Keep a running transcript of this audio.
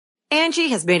Angie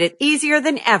has made it easier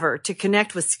than ever to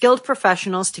connect with skilled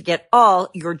professionals to get all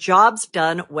your jobs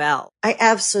done well. I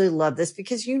absolutely love this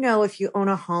because, if you own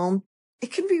a home,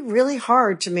 it can be really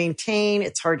hard to maintain.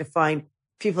 It's hard to find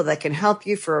people that can help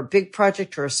you for a big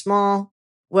project or a small.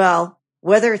 Well,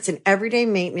 whether it's in everyday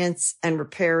maintenance and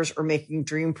repairs or making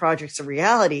dream projects a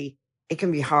reality, it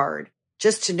can be hard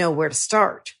just to know where to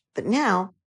start. But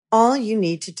now all you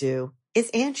need to do is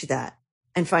Angie that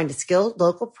and find a skilled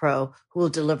local pro who will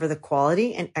deliver the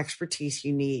quality and expertise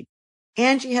you need.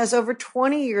 Angie has over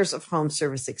 20 years of home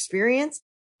service experience,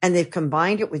 and they've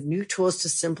combined it with new tools to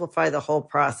simplify the whole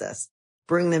process.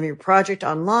 Bring them your project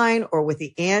online or with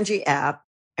the Angie app,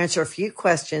 answer a few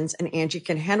questions, and Angie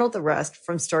can handle the rest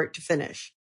from start to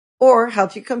finish. Or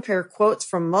help you compare quotes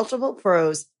from multiple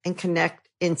pros and connect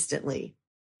instantly,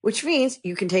 which means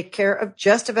you can take care of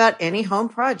just about any home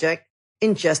project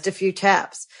in just a few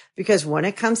taps. Because when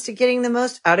it comes to getting the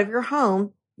most out of your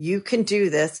home, you can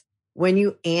do this when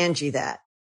you Angie that.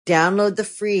 Download the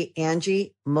free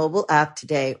Angie mobile app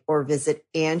today or visit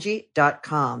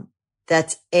Angie.com.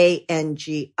 That's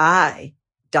ANGI.com.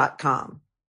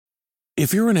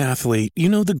 If you're an athlete, you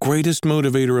know the greatest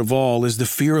motivator of all is the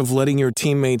fear of letting your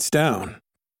teammates down.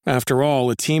 After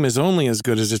all, a team is only as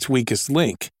good as its weakest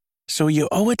link. So you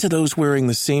owe it to those wearing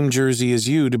the same jersey as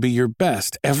you to be your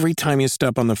best every time you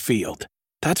step on the field.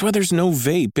 That's why there's no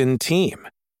vape in team.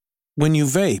 When you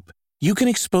vape, you can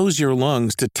expose your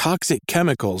lungs to toxic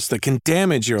chemicals that can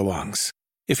damage your lungs.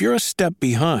 If you're a step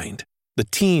behind, the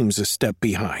team's a step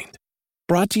behind.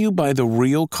 Brought to you by The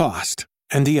Real Cost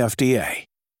and the FDA.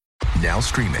 Now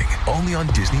streaming only on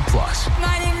Disney+.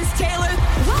 My name is Taylor.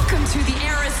 Welcome to the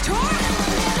Eras Tour.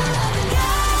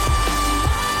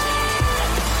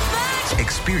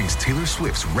 Experience Taylor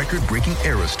Swift's record-breaking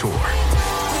Eras Tour.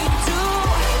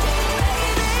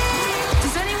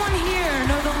 Does anyone here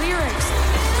know the lyrics?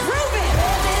 Prove it!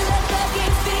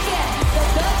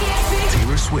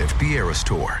 Taylor Swift The Eras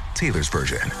Tour, Taylor's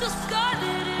version,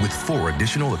 with 4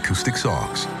 additional acoustic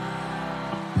songs.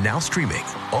 Now streaming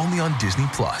only on Disney+.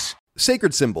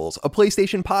 Sacred Symbols, a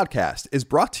PlayStation podcast, is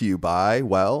brought to you by,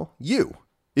 well, you.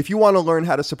 If you want to learn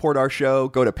how to support our show,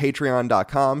 go to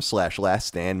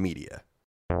patreon.com/laststandmedia.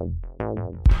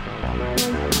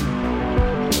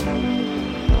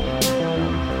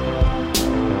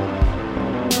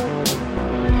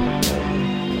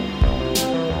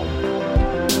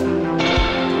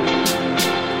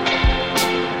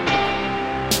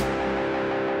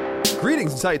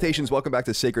 Greetings and salutations. Welcome back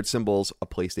to Sacred Symbols, a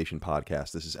PlayStation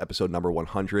podcast. This is episode number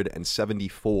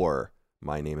 174.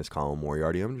 My name is Colin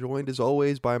Moriarty. I'm joined as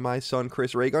always by my son,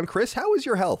 Chris Raygun. Chris, how is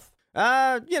your health?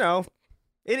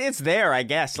 It's there, I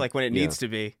guess, like when it needs to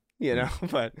be,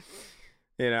 but,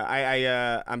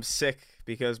 I'm sick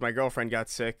because my girlfriend got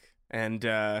sick and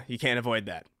you can't avoid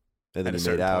that. And then you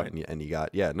made out and you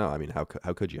got,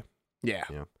 how could you? Yeah.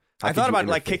 I thought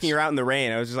about kicking her out in the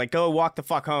rain. I was just like, go walk the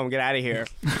fuck home, get out of here.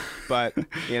 But,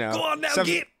 go on now,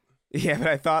 get. Yeah, but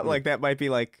I thought that might be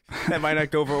that might not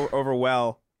go over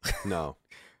well. No.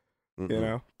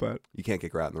 But you can't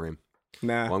kick her out in the rain.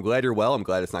 Nah. Well, I'm glad you're well. I'm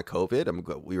glad it's not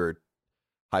COVID. We were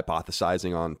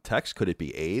hypothesizing on text. Could it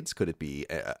be AIDS? Could it be,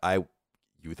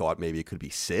 you thought maybe it could be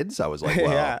SIDS? I was like,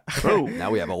 well, now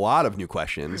we have a lot of new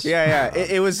questions. Yeah.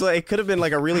 It was it could have been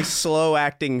a really slow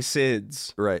acting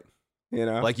SIDS. Right.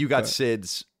 Like you got but...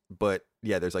 SIDS, but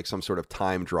yeah, there's some sort of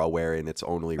time draw wherein it's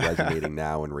only resonating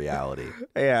now in reality.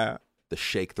 Yeah. The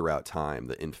shake throughout time,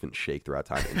 the infant shake throughout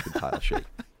time, infantile shake.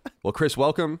 Well, Chris,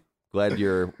 welcome. Glad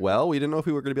you're well. We didn't know if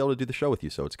we were going to be able to do the show with you,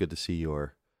 so it's good to see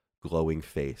your glowing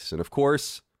face. And of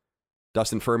course,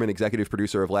 Dustin Furman, executive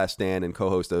producer of Last Stand and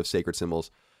co-host of Sacred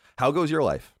Symbols. How goes your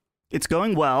life? It's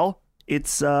going well.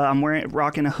 It's I'm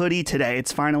rocking a hoodie today.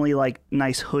 It's finally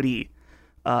nice hoodie,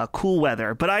 cool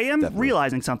weather. But I am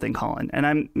realizing something, Colin,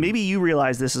 and maybe you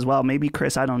realize this as well. Maybe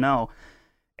Chris, I don't know.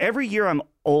 Every year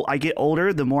I get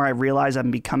older, the more I realize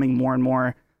I'm becoming more and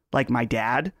more like my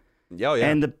dad. Oh, yeah.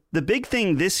 And the big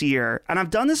thing this year, and I've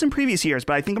done this in previous years,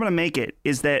 but I think I'm going to make it,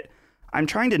 is that I'm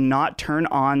trying to not turn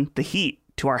on the heat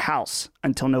to our house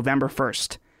until November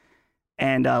 1st.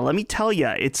 And let me tell you,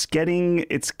 it's getting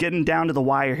down to the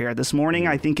wire here. This morning,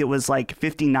 I think it was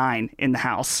 59 in the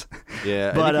house.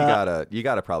 Yeah, but I think you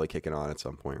gotta probably kick it on at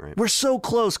some point, right? We're so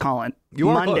close, Colin. You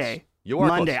are Monday. Close. You are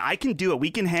Monday. Close. I can do it. We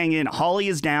can hang in. Holly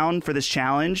is down for this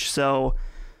challenge, so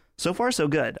far so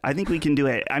good. I think we can do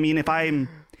it. I mean, if I'm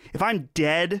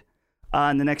dead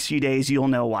in the next few days, you'll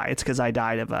know why. It's because I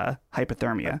died of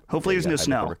hypothermia. Hopefully there's no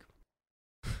snow.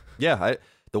 Yeah,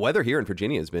 the weather here in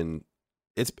Virginia has been,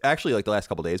 it's actually the last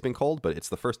couple of days been cold, but it's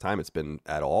the first time it's been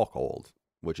at all cold,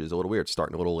 which is a little weird.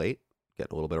 Starting a little late,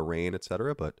 getting a little bit of rain,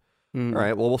 etc. But All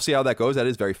right. Well, we'll see how that goes. That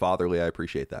is very fatherly. I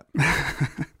appreciate that.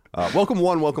 Welcome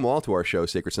one, welcome all to our show,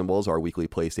 Sacred Symbols, our weekly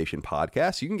PlayStation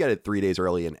podcast. You can get it 3 days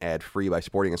early and ad-free by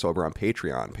supporting us over on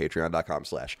Patreon,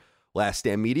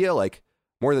 patreon.com/LastStandMedia. Like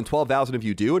more than 12,000 of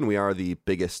you do, and we are the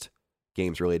biggest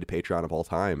games-related Patreon of all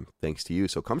time, thanks to you.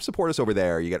 So come support us over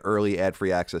there. You get early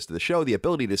ad-free access to the show, the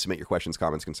ability to submit your questions,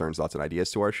 comments, concerns, thoughts, and ideas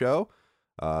to our show.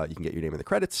 You can get your name in the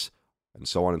credits, and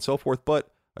so on and so forth.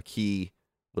 But a key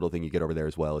little thing you get over there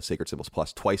as well is Sacred Symbols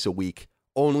Plus twice a week,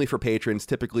 only for patrons.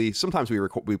 Typically, sometimes we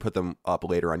put them up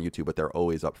later on YouTube, but they're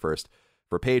always up first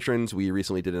for patrons. We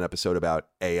recently did an episode about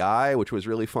AI, which was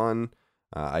really fun.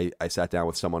 I sat down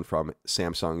with someone from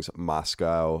Samsung's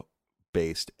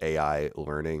Moscow-based AI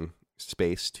learning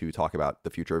space to talk about the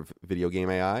future of video game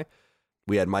AI.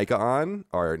 We had Micah on,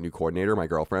 our new coordinator, my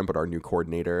girlfriend, but our new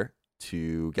coordinator,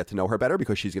 to get to know her better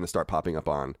because she's going to start popping up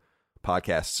on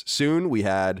podcasts soon. We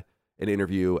had an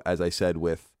interview, as I said,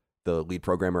 with the lead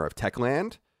programmer of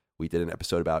Techland. We did an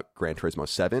episode about Gran Turismo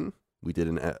 7. We did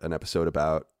an episode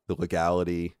about the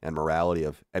legality and morality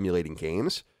of emulating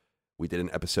games. We did an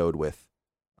episode with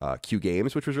Q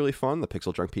Games, which was really fun, the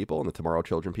Pixel Drunk people and the Tomorrow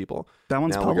Children people. That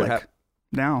one's public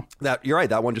now. You're right.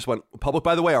 That one just went public.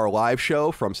 By the way, our live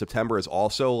show from September is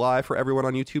also live for everyone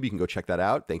on YouTube. You can go check that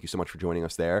out. Thank you so much for joining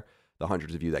us there, the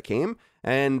hundreds of you that came.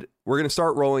 And we're going to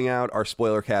start rolling out our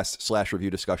spoiler cast /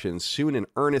 review discussions soon in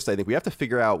earnest. I think we have to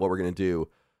figure out what we're going to do,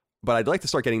 but I'd like to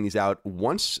start getting these out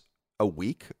once a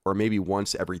week or maybe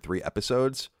once every 3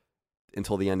 episodes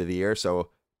until the end of the year. So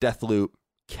Deathloop,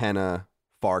 Kena,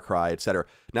 Far Cry, etc.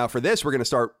 Now for this, we're going to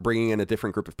start bringing in a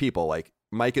different group of people. Like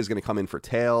Mike is going to come in for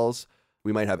Tales.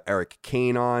 We might have Eric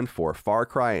Kane on for Far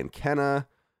Cry and Kena.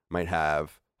 Might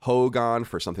have Hogue on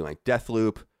for something like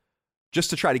Deathloop,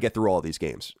 just to try to get through all of these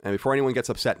games. And before anyone gets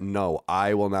upset, no,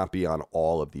 I will not be on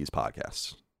all of these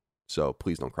podcasts. So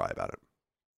please don't cry about it.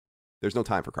 There's no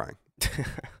time for crying. And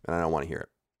I don't want to hear it.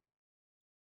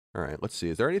 All right, let's see.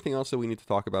 Is there anything else that we need to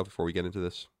talk about before we get into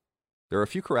this? There are a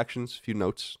few corrections, a few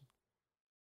notes.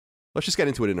 Let's just get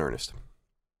into it in earnest.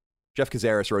 Jeff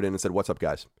Cazares wrote in and said, "What's up,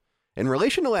 guys? In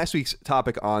relation to last week's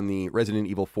topic on the Resident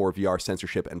Evil 4 VR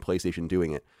censorship and PlayStation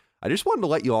doing it, I just wanted to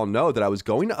let you all know that I was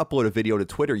going to upload a video to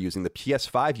Twitter using the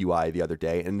PS5 UI the other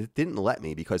day, and it didn't let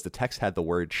me because the text had the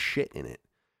word shit in it.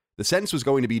 The sentence was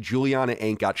going to be, Juliana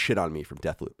ain't got shit on me from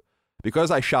Deathloop.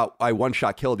 Because I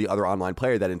one-shot killed the other online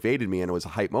player that invaded me and it was a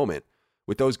hype moment.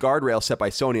 With those guardrails set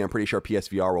by Sony, I'm pretty sure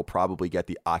PSVR will probably get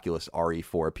the Oculus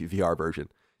RE4 VR version.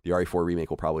 The RE4 remake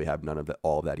will probably have none of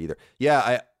all of that either."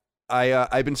 Yeah,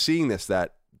 I've been seeing this,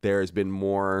 that there's been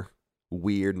more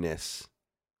weirdness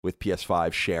with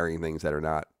PS5 sharing things that are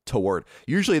not toward.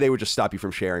 Usually they would just stop you from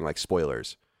sharing like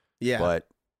spoilers. Yeah. But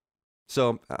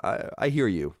so I hear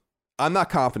you. I'm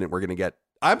confident we're going to get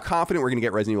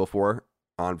Resident Evil 4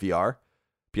 on VR,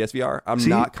 PSVR. I'm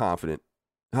not confident.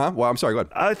 Huh? Well, I'm sorry, go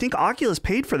ahead. I think Oculus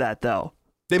paid for that though.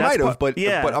 They might have,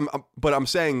 but I'm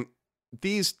saying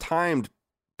these timed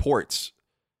ports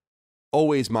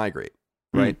always migrate.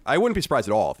 Right, I wouldn't be surprised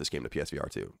at all if this came to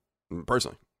PSVR too.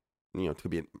 Personally, it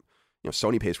could be.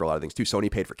 Sony pays for a lot of things too.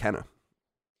 Sony paid for Kena,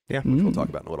 which we'll talk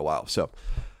about in a little while. So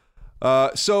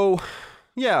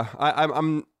yeah,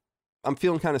 I'm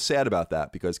feeling kind of sad about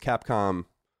that because Capcom,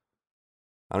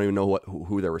 I don't even know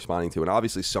who they're responding to, and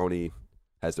obviously Sony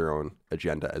has their own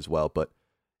agenda as well. But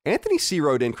Anthony C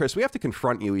wrote in, "Chris, we have to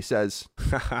confront you." He says,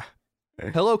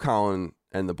 "Hello, Colin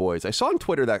and the boys. I saw on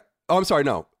Twitter that." Oh, I'm sorry,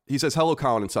 no. He says, "Hello,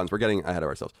 Colin and Sons." We're getting ahead of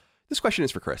ourselves. This question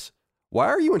is for Chris. Why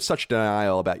are you in such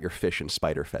denial about your fish and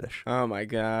spider fetish? Oh, my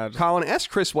God. Colin, ask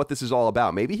Chris what this is all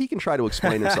about. Maybe he can try to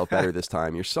explain himself better this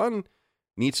time. Your son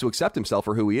needs to accept himself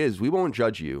for who he is. We won't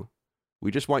judge you.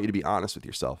 We just want you to be honest with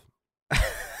yourself.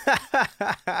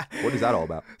 What is that all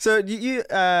about? So,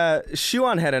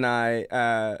 Shuon Head and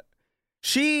I,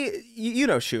 you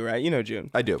know Shu, right? You know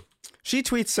June. I do. She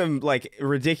tweets some, like,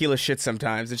 ridiculous shit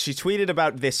sometimes, and she tweeted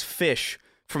about this fish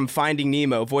from Finding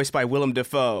Nemo, voiced by Willem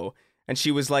Dafoe, and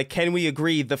she was like, "Can we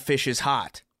agree the fish is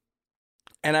hot?"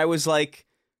 And I was like,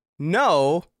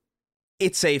 "No,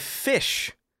 it's a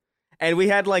fish." And we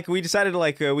decided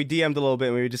to, we DM'd a little bit,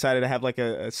 and we decided to have, like,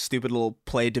 a stupid little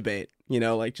play debate,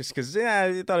 just because,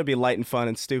 I thought it'd be light and fun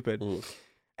and stupid.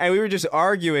 And we were just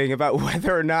arguing about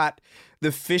whether or not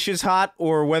the fish is hot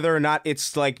or whether or not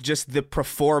it's like just the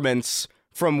performance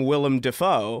from Willem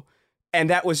Dafoe. And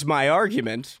that was my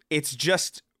argument. It's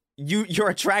just you're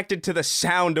attracted to the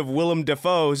sound of Willem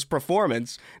Dafoe's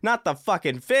performance, not the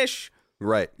fucking fish.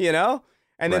 Right.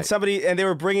 And then they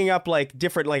were bringing up like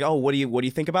different, like, oh, what do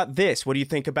you think about this? What do you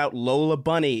think about Lola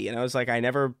Bunny? And I was like, I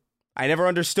never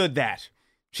understood that.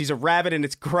 She's a rabbit and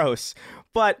it's gross.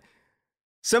 But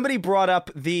Somebody brought up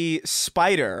the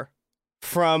spider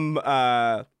from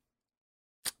oh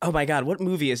my god, what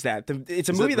movie is that? It's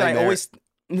a movie that I always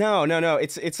no.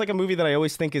 It's like a movie that I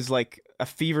always think is like a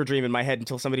fever dream in my head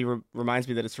until somebody reminds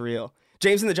me that it's real.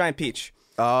 James and the Giant Peach.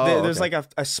 Oh, there's okay. like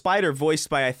a spider voiced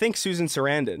by I think Susan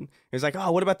Sarandon. It's like,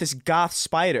 oh, what about this goth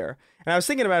spider? And I was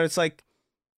thinking about it. It's like,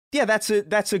 yeah, that's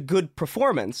a good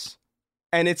performance.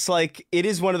 And it's like, it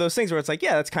is one of those things where it's like,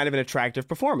 yeah, that's kind of an attractive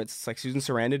performance. It's like Susan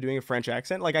Sarandon doing a French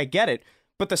accent. Like, I get it.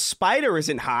 But the spider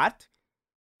isn't hot.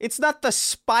 It's not the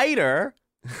spider.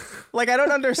 Like, I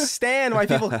don't understand why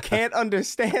people can't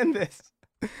understand this.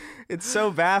 It's so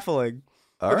baffling.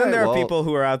 But then there are people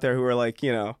who are out there who are like,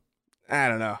 you know, I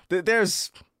don't know.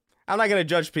 I'm not going to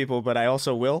judge people, but I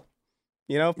also will.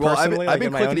 You know, personally. I've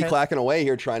been clickety-clacking away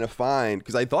here trying to find,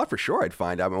 because I thought for sure I'd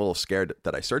find. I'm a little scared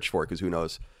that I searched for it, because who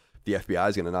knows, the FBI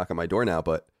is going to knock on my door now.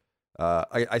 But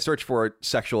I searched for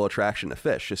sexual attraction to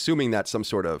fish, assuming that some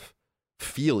sort of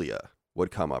philia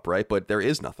would come up, right? But there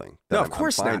is nothing. No, of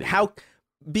course not.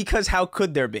 Because how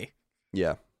could there be?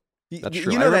 Yeah. That's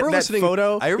true. You know, that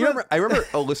photo. I remember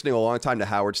listening a long time to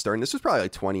Howard Stern. This was probably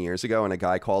like 20 years ago, and a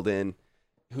guy called in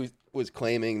who was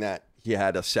claiming that he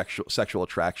had a sexual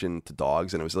attraction to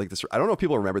dogs, and it was like this. I don't know if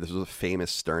people remember this was a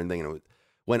famous Stern thing, and it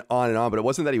went on and on. But it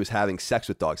wasn't that he was having sex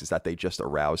with dogs; it's that they just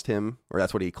aroused him, or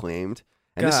that's what he claimed.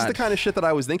 And this is the kind of shit that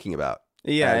I was thinking about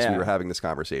as we were having this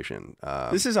conversation.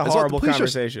 This is a horrible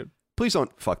conversation. Please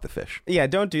don't fuck the fish. Yeah,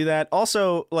 don't do that.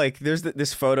 Also, like, there's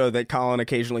this photo that Colin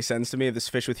occasionally sends to me of this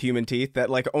fish with human teeth that,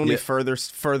 like, only further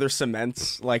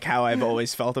cements, like, how I've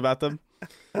always felt about them.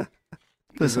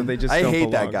 Listen, they just I don't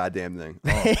hate belong. that goddamn thing.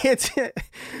 Oh.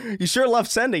 You sure love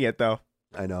sending it, though.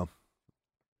 I know.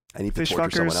 I need Fish to torture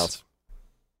fuckers. someone else.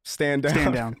 Stand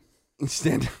down.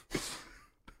 Stand down.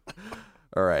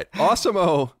 All right.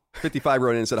 Awesomeo55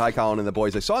 wrote in and said, "Hi, Colin and the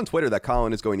boys. I saw on Twitter that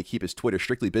Colin is going to keep his Twitter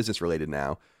strictly business related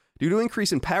now, due to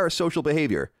increase in parasocial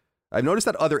behavior. I've noticed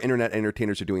that other internet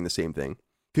entertainers are doing the same thing.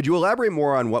 Could you elaborate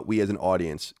more on what we as an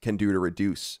audience can do to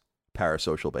reduce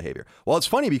parasocial behavior?" Well, it's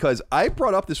funny because I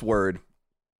brought up this word,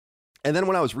 and then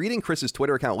when I was reading Chris's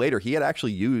Twitter account later, he had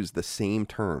actually used the same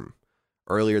term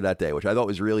earlier that day, which I thought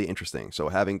was really interesting. So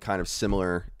having kind of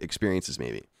similar experiences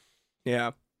maybe.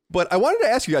 Yeah. But I wanted to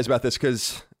ask you guys about this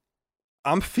because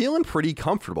I'm feeling pretty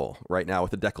comfortable right now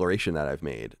with the declaration that I've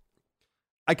made.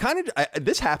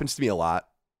 This happens to me a lot,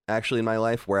 actually, in my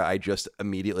life, where I just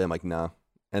immediately, I'm like, no.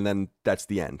 And then that's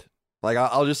the end. Like,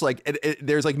 I'll just like,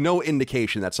 there's like no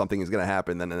indication that something is going to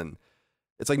happen. Then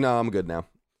it's like, no, I'm good now.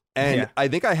 And I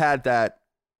think I had that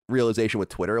realization with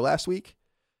Twitter last week.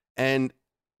 And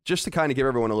just to kind of give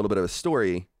everyone a little bit of a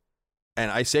story,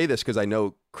 and I say this because I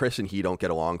know Chris and he don't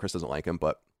get along. Chris doesn't like him,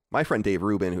 but my friend Dave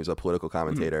Rubin, who's a political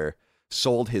commentator,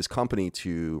 sold his company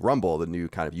to Rumble, the new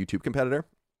kind of YouTube competitor,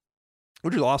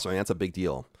 which is awesome. I mean, that's a big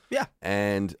deal. Yeah.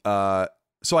 And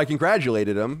so I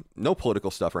congratulated him. No political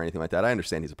stuff or anything like that. I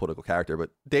understand he's a political character, but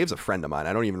Dave's a friend of mine.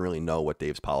 I don't even really know what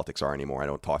Dave's politics are anymore. I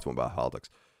don't talk to him about politics.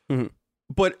 Mm-hmm.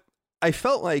 But I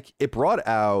felt like it brought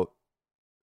out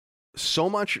so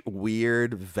much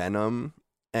weird venom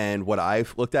and what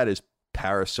I've looked at as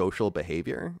parasocial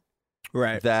behavior.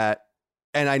 Right.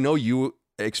 And I know you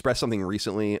expressed something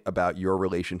recently about your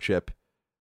relationship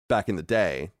back in the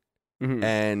day. Mm-hmm.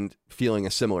 And feeling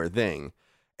a similar thing.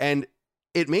 And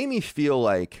it made me feel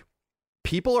like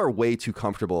people are way too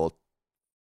comfortable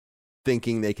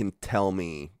thinking they can tell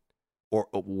me or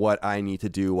what I need to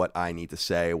do, what I need to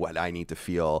say, what I need to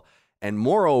feel. And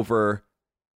moreover,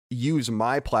 use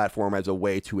my platform as a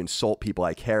way to insult people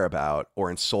I care about or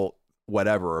insult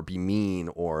whatever or be mean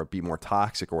or be more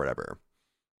toxic or whatever.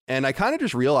 And I kind of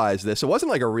just realized this. It wasn't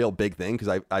like a real big thing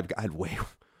because I've had way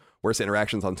worse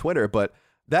interactions on Twitter, but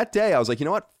that day I was like, you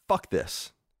know what? Fuck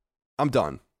this. I'm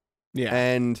done. Yeah.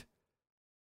 And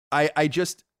I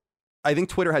think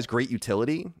Twitter has great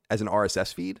utility as an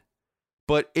RSS feed,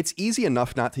 but it's easy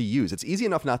enough not to use. It's easy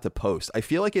enough not to post. I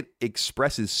feel like it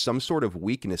expresses some sort of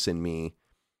weakness in me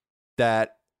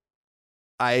that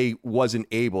I wasn't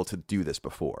able to do this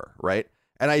before, right?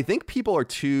 And I think people are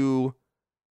too,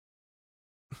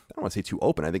 I don't want to say too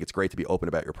open. I think it's great to be open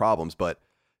about your problems, but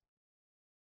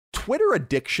Twitter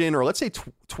addiction, or let's say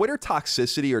Twitter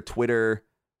toxicity or Twitter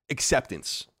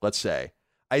acceptance, let's say,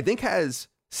 I think has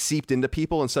seeped into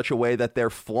people in such a way that they're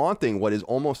flaunting what is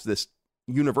almost this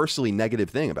universally negative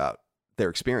thing about their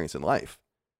experience in life,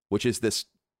 which is this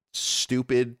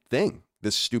stupid thing,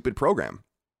 this stupid program.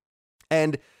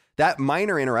 And that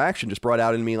minor interaction just brought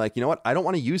out in me like, you know what? I don't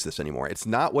want to use this anymore. It's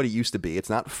not what it used to be. It's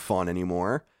not fun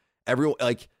anymore. Everyone,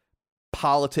 like,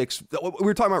 politics. We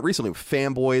were talking about recently,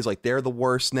 fanboys, like they're the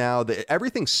worst now.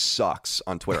 Everything sucks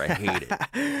on Twitter. I hate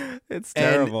it. It's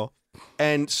terrible.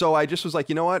 And so I just was like,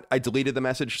 you know what? I deleted the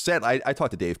message. Said I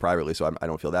talked to Dave privately, so I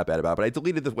don't feel that bad about it. But I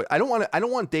deleted the. I don't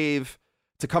want Dave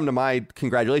to come to my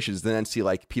congratulations and then see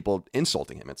like people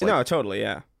insulting him. It's like, no, totally,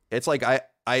 yeah. It's like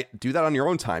I do that on your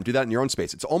own time. Do that in your own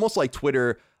space. It's almost like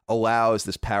Twitter allows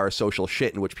this parasocial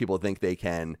shit in which people think they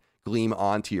can gleam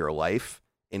onto your life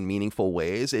in meaningful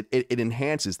ways. It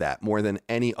enhances that more than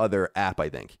any other app, I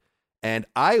think. And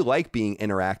I like being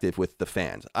interactive with the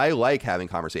fans. I like having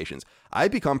conversations.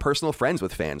 I've become personal friends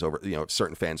with fans over,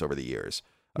 certain fans over the years.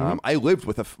 Mm-hmm. I lived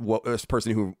with a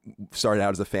person who started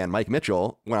out as a fan, Mike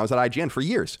Mitchell, when I was at IGN for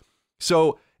years.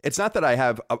 So it's not that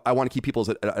I want to keep people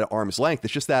at arm's length.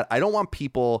 It's just that I don't want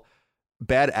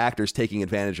bad actors taking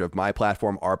advantage of my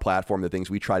platform, our platform, the things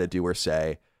we try to do or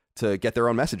say to get their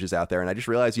own messages out there. And I just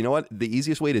realized, you know what? The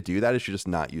easiest way to do that is to just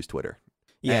not use Twitter.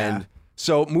 Yeah. And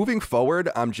so moving forward,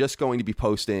 I'm just going to be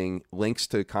posting links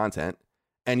to content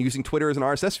and using Twitter as an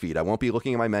RSS feed. I won't be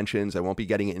looking at my mentions. I won't be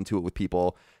getting into it with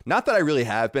people. Not that I really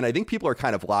have been. I think people are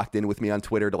kind of locked in with me on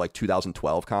Twitter to like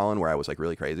 2012, Colin, where I was like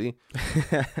really crazy.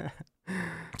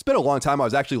 It's been a long time. I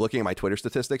was actually looking at my Twitter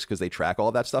statistics because they track all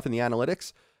of that stuff in the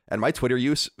analytics. And my Twitter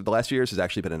use the last few years has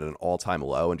actually been at an all-time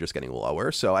low and just getting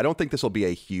lower. So I don't think this will be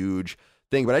a huge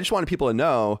thing. But I just wanted people to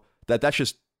know that that's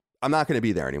just, I'm not going to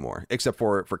be there anymore, except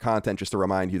for content, just to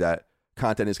remind you that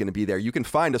content is going to be there. You can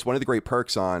find us. One of the great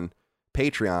perks on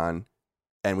Patreon,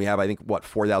 and we have, I think,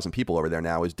 4,000 people over there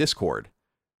now, is Discord.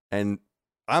 And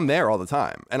I'm there all the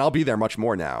time. And I'll be there much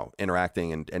more now,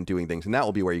 interacting and doing things. And that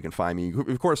will be where you can find me. You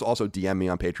can, of course, also DM me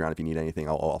on Patreon if you need anything.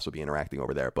 I'll also be interacting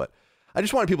over there. But I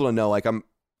just wanted people to know, like, I'm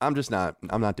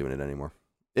not doing it anymore.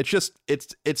 It's just,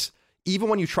 it's even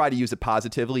when you try to use it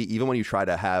positively, even when you try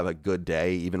to have a good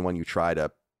day, even when you try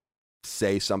to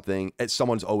say something,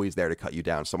 someone's always there to cut you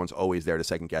down. Someone's always there to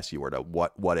second guess you or to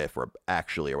what if or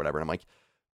actually or whatever. And I'm like,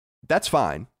 that's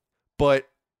fine, but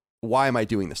why am I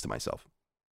doing this to myself?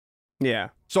 Yeah.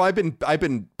 So I've been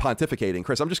pontificating.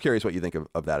 Chris, I'm just curious what you think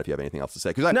of that, if you have anything else to say.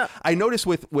 Because I noticed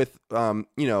with I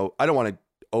don't want to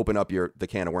open up the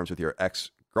can of worms with your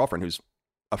ex-girlfriend, who's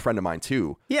a friend of mine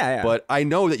too. Yeah. But I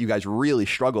know that you guys really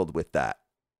struggled with that,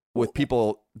 with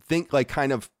people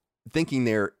thinking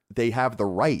they have the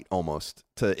right almost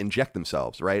to inject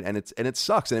themselves, right? And it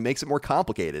sucks and it makes it more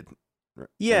complicated.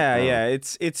 Yeah.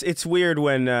 It's weird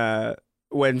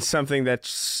when something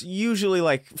that's usually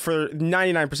like for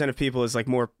 99% of people is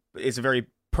a very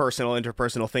personal,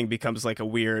 interpersonal thing becomes like a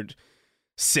weird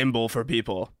symbol for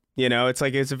people. It's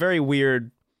like it's a very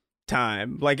weird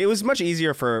time. Like it was much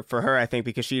easier for her, I think,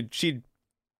 because she'd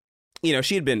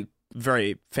been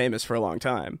very famous for a long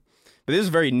time. But this is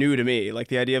very new to me. Like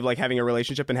the idea of like having a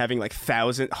relationship and having like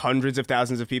hundreds of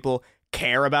thousands of people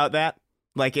care about that,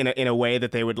 like in a way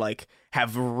that they would like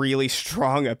have really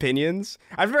strong opinions.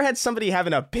 I've never had somebody have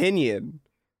an opinion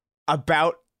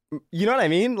about, you know what I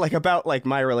mean? Like about like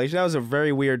my relation. That was a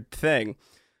very weird thing.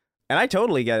 And I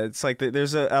totally get it. It's like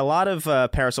there's a lot of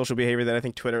parasocial behavior that I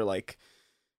think Twitter like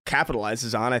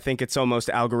capitalizes on. I think it's almost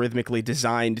algorithmically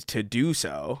designed to do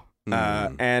so.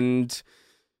 And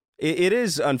it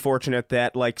is unfortunate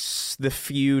that like the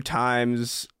few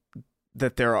times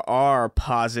that there are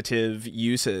positive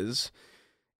uses,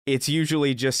 it's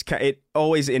usually it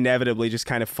always inevitably just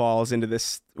kind of falls into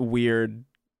this weird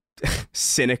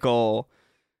cynical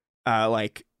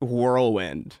like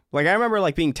whirlwind. Like I remember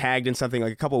like being tagged in something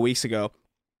like a couple of weeks ago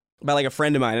by like a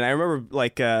friend of mine, and I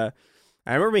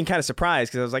remember being kind of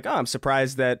surprised because I was like, oh, I'm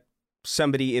surprised that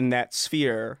somebody in that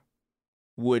sphere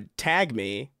would tag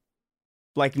me,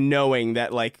 like knowing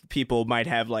that like people might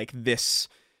have like this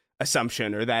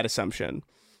assumption or that assumption.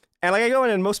 And like I go in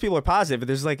and most people are positive, but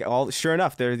there's like sure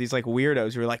enough, there are these like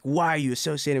weirdos who are like, why are you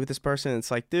associated with this person? And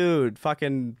it's like, dude,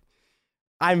 fucking,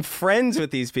 I'm friends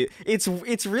with these people.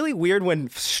 It's really weird when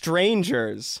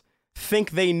strangers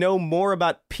think they know more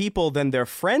about people than their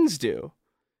friends do.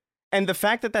 And the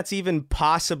fact that that's even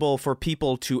possible for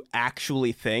people to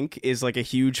actually think is like a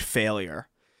huge failure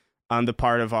on the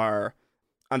part of our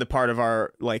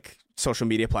like social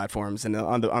media platforms and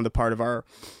on the part of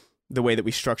the way that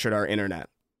we structured our internet.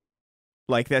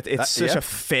 Like that, it's such a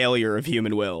failure of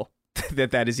human will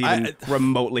that is even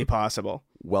remotely possible.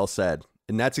 Well said.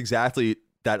 And that's exactly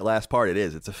that last part.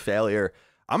 It's a failure.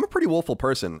 I'm a pretty willful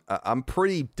person. I'm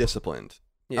pretty disciplined.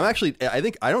 Yeah.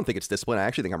 I don't think it's discipline. I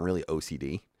actually think I'm really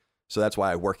OCD. So that's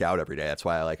why I work out every day. That's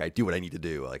why I do what I need to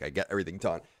do. Like I get everything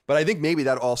done. But I think maybe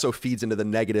that also feeds into the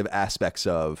negative aspects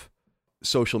of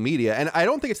social media. And I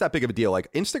don't think it's that big of a deal. Like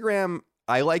Instagram,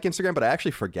 I like Instagram, but I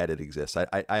actually forget it exists. I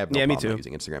have no problem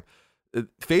using Instagram.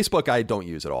 Facebook, I don't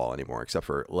use at all anymore, except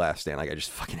for Last Stand. Like, I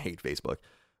just fucking hate Facebook.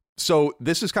 So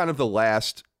this is kind of the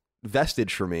last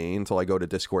vestige for me until I go to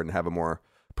Discord and have a more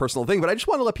personal thing. But I just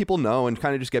want to let people know and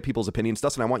kind of just get people's opinions.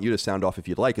 Dustin, I want you to sound off if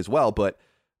you'd like as well. But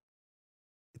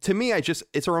to me,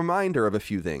 it's a reminder of a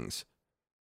few things.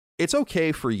 It's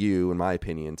okay for you, in my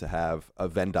opinion, to have a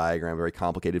Venn diagram, a very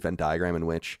complicated Venn diagram in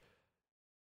which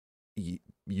you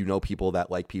know people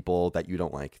that like people that you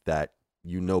don't like, that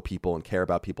you know people and care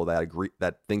about people that agree,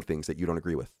 that think things that you don't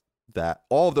agree with, that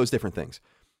all of those different things.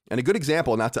 And a good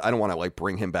example, I don't want to like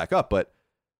bring him back up, but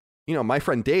you know, my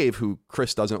friend Dave, who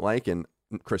Chris doesn't like and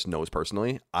Chris knows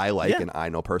personally, I like and I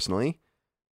know personally,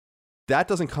 that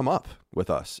doesn't come up with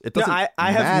us. It doesn't.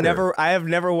 I have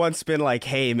never once been like,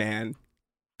 hey man.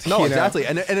 No, exactly.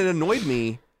 And it annoyed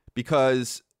me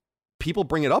because people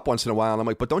bring it up once in a while and I'm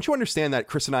like, but don't you understand that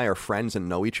Chris and I are friends and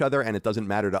know each other and it doesn't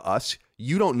matter to us?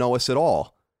 You don't know us at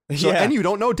all. So, and you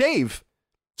don't know Dave.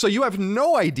 So you have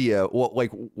no idea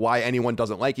why anyone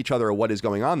doesn't like each other or what is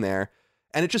going on there.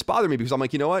 And it just bothered me because I'm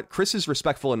like, you know what? Chris is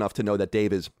respectful enough to know that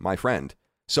Dave is my friend.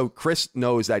 So Chris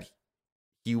knows that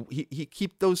he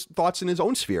keep those thoughts in his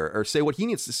own sphere or say what he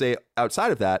needs to say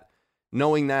outside of that,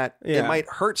 knowing that it might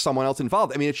hurt someone else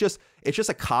involved. I mean, it's just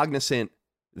a cognizant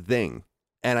thing.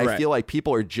 And I feel like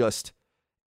people are just,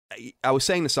 I was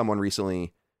saying to someone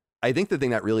recently, I think the thing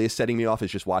that really is setting me off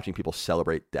is just watching people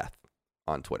celebrate death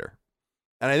on Twitter.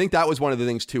 And I think that was one of the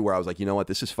things too, where I was like, you know what,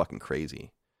 this is fucking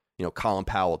crazy. You know, Colin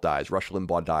Powell dies, Rush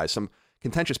Limbaugh dies, some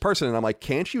contentious person. And I'm like,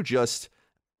 can't you just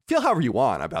feel however you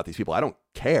want about these people? I don't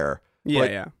care.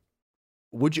 Yeah.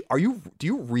 But do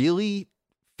you really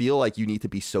feel like you need to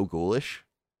be so ghoulish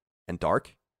and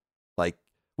dark? Like,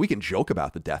 we can joke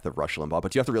about the death of Rush Limbaugh,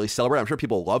 but do you have to really celebrate? I'm sure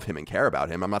people love him and care about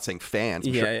him. I'm not saying fans.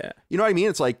 Yeah. You know what I mean?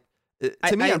 It's like,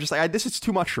 I'm just like, this is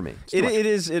too much for me. It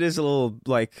is a little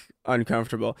like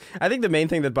uncomfortable. I think the main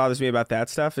thing that bothers me about that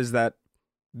stuff is that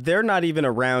they're not even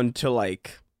around to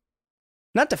like,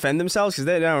 not defend themselves because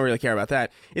they don't really care about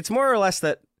that. It's more or less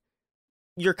that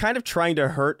you're kind of trying to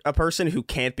hurt a person who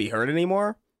can't be hurt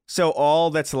anymore. So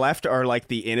all that's left are like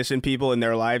the innocent people in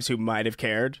their lives who might have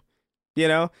cared, you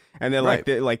know? And then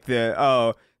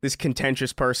this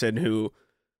contentious person who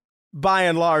by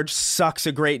and large sucks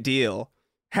a great deal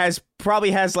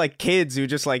probably has like kids who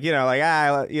just like,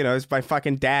 it's my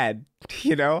fucking dad,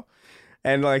 you know?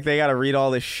 And like they got to read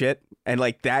all this shit and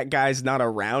like that guy's not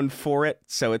around for it.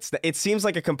 So it seems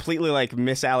like a completely like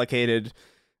misallocated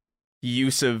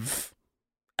use of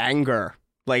anger.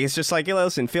 Like it's just like, hey,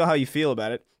 listen, feel how you feel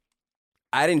about it.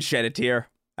 I didn't shed a tear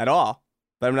at all,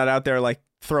 but I'm not out there like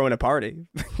throwing a party.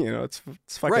 You know, it's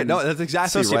fucking right. No, that's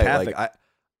exactly right. Like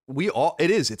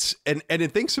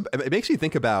it makes you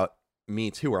think about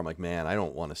me too, where I'm like, man, I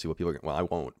don't want to see what people are. Well, I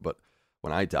won't, but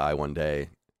when I die one day,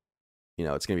 you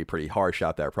know, it's going to be pretty harsh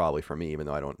out there probably for me, even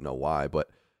though I don't know why. But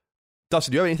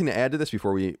Dustin, do you have anything to add to this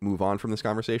before we move on from this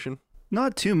conversation?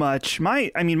 Not too much.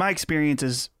 My experience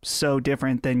is so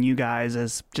different than you guys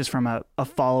as just from a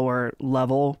follower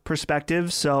level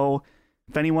perspective. So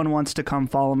if anyone wants to come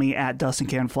follow me at Dustin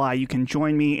Can Fly, you can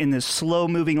join me in this slow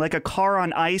moving, like a car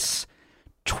on ice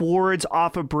towards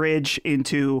off a bridge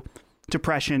into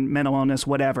depression, mental illness,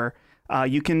 whatever.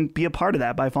 You can be a part of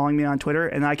that by following me on Twitter,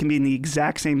 and I can be in the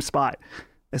exact same spot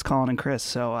as Colin and Chris.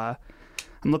 So I'm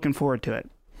looking forward to it.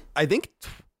 I think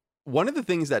one of the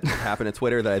things that happened at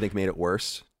Twitter that I think made it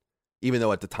worse, even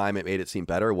though at the time it made it seem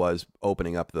better, was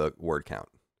opening up the word count.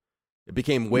 It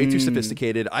became way too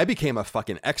sophisticated. I became a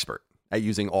fucking expert at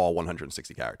using all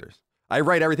 160 characters. I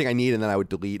write everything I need and then I would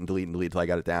delete until I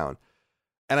got it down.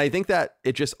 And I think that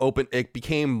it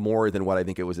became more than what I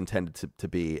think it was intended to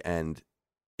be. And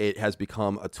it has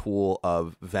become a tool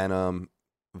of venom,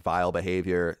 vile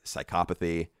behavior,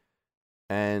 psychopathy,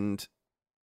 and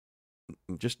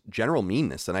just general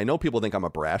meanness. And I know people think I'm a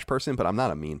brash person, but I'm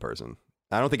not a mean person.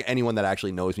 I don't think anyone that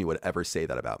actually knows me would ever say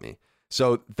that about me.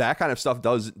 So that kind of stuff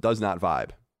does not vibe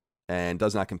and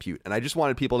does not compute. And I just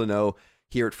wanted people to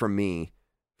hear it from me,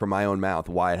 from my own mouth,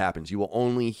 why it happens. You will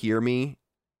only hear me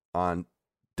on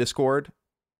Discord,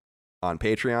 on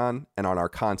Patreon, and on our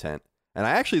content. And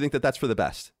I actually think that that's for the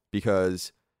best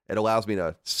because it allows me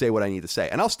to say what I need to say.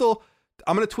 And I'm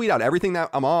going to tweet out everything that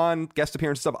I'm on, guest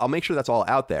appearance stuff. I'll make sure that's all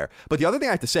out there. But the other thing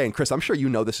I have to say, and Chris, I'm sure you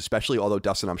know this especially, although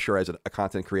Dustin, I'm sure as a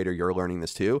content creator, you're learning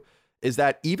this too, is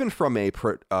that even from a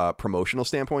promotional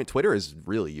standpoint, Twitter is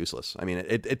really useless. I mean,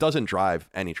 it doesn't drive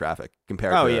any traffic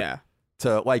compared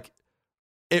to like,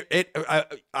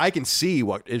 I can see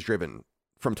what is driven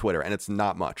from Twitter and it's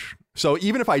not much. So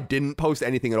even if I didn't post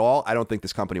anything at all, I don't think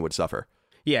this company would suffer.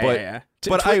 Yeah.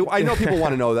 But I know people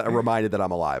want to know that I'm reminded that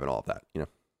I'm alive and all of that, you know.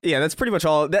 Yeah, that's pretty much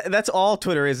all. That's all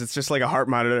Twitter is. It's just like a heart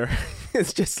monitor.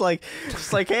 It's just like,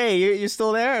 hey, you're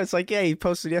still there? It's like, yeah, he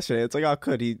posted yesterday. It's like, oh,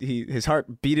 good. His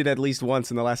heart beat it at least once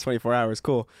in the last 24 hours.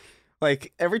 Cool.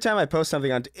 Like every time I post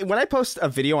something when I post a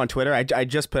video on Twitter, I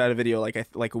just put out a video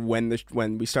like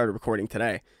when we started recording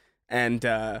today, and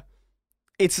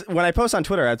it's when I post on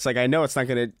Twitter, it's like I know it's not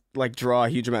gonna like draw a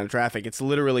huge amount of traffic. It's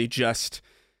literally just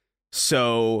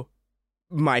so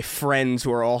my friends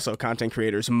who are also content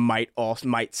creators might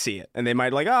see it, and they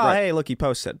might like, oh, hey, look, he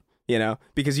posted,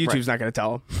 because YouTube's not going to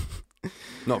tell them.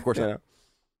 No, of course not.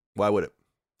 Why would it?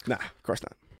 Nah, of course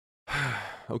not.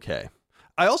 Okay.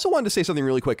 I also wanted to say something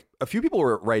really quick. A few people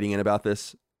were writing in about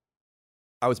this.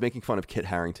 I was making fun of Kit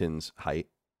Harington's height.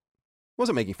 I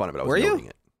wasn't making fun of it. I was noting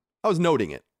it. I was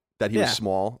noting it, that he was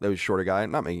small, that he was a shorter guy.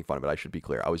 I'm not making fun of it. I should be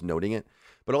clear. I was noting it.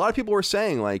 But a lot of people were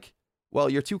saying like, well,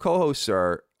 your two co-hosts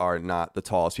are not the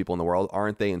tallest people in the world.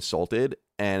 Aren't they insulted?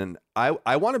 And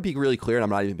I want to be really clear, and I'm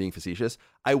not even being facetious.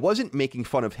 I wasn't making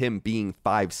fun of him being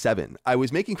 5'7". I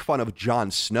was making fun of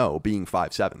Jon Snow being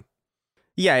 5'7".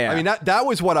 Yeah. I mean, that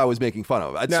was what I was making fun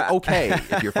of. It's okay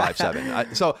if you're 5'7".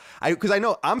 Because I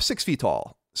know I'm 6 feet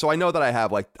tall. So I know that I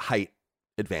have like height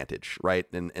advantage, right?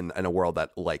 In a world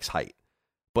that likes height.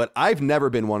 But I've never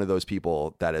been one of those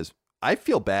people that is... I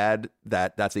feel bad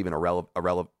that that's even a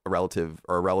relative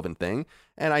or a relevant thing.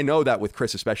 And I know that with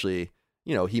Chris, especially,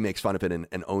 he makes fun of it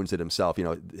and owns it himself,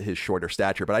 his shorter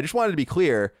stature. But I just wanted to be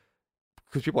clear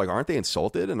because people are like, aren't they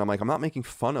insulted? And I'm like, I'm not making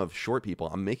fun of short people.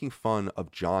 I'm making fun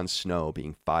of Jon Snow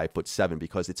being 5'7"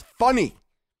 because it's funny.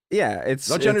 Yeah.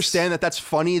 Don't you understand that that's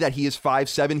funny that he is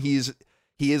 5'7"?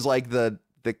 He is like the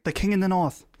king in the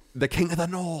north. The king of the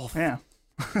north. Yeah.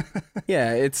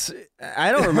 Yeah,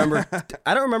 I don't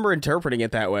remember interpreting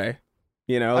it that way.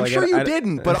 I'm sure you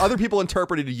didn't, but other people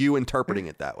interpreted you interpreting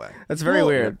it that way. That's very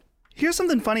weird. Here's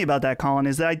something funny about that, Colin,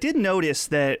 is that I did notice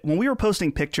that when we were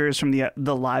posting pictures from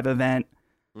the live event,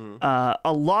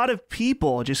 a lot of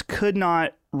people just could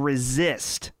not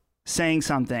resist saying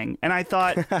something. And I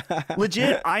thought,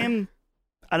 legit, I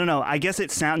don't know, I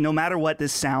guess no matter what,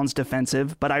 this sounds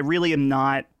defensive, but I really am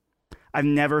not. I've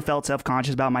never felt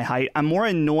self-conscious about my height. I'm more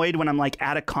annoyed when I'm like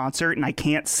at a concert and I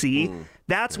can't see.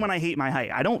 That's when I hate my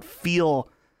height. I don't feel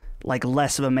like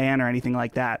less of a man or anything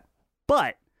like that.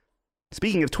 But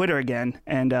speaking of Twitter again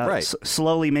and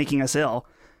slowly making us ill,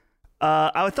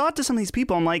 I thought to some of these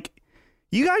people, I'm like,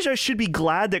 you guys should be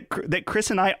glad that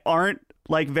Chris and I aren't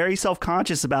like very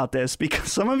self-conscious about this because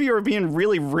some of you are being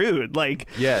really rude. Like,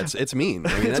 yeah, it's mean.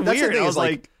 I mean, it's weird. I was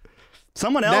like,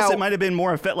 someone else, it might have been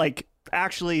more like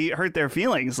actually hurt their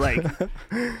feelings. Like,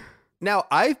 now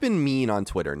I've been mean on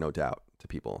Twitter, no doubt, to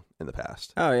people in the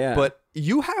past. Oh yeah, but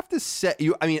you have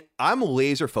to I mean, I'm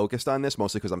laser focused on this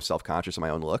mostly because I'm self-conscious of my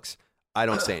own looks. I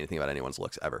don't say anything about anyone's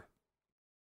looks ever.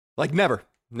 Like never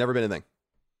been a thing.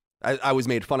 I was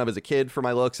made fun of as a kid for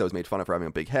my looks. I was made fun of for having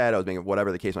a big head. I was making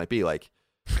whatever the case might be. Like,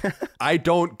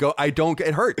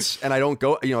 it hurts, and I don't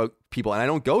go. People, and I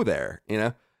don't go there.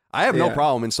 I have no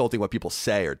problem insulting what people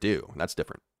say or do. That's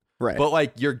different. Right. But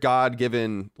like your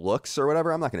God-given looks or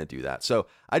whatever, I'm not going to do that. So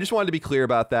I just wanted to be clear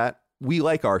about that. We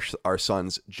like our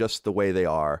sons just the way they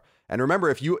are. And remember,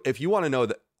 if you want to know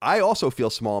that I also feel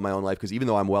small in my own life, because even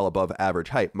though I'm well above average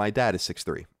height, my dad is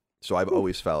 6'3". So I've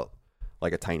always felt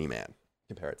like a tiny man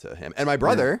compared to him. And my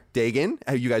brother, Dagan,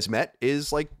 who you guys met,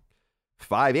 is like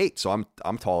 5'8". So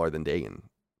I'm taller than Dagan.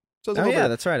 So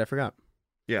that's right. I forgot.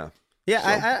 Yeah. Yeah.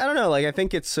 So. I don't know. Like, I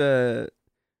think it's,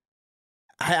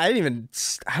 I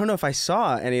don't know if I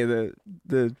saw any of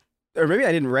the or maybe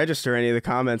I didn't register any of the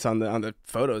comments on the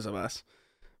photos of us,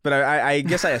 but I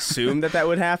guess I assumed that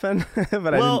would happen,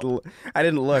 but I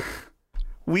didn't look.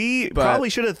 We probably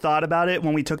should have thought about it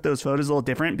when we took those photos a little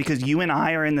different because you and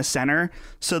I are in the center,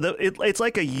 so it's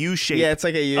like a U shape. Yeah, it's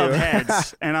like a U of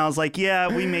heads, and I was like, yeah,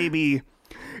 we maybe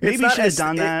should have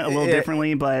done that a little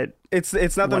differently, but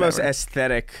it's not the most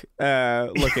aesthetic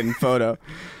looking photo,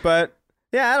 but.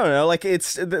 Yeah, I don't know. Like,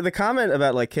 it's the comment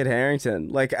about like Kit Harington.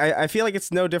 Like, I feel like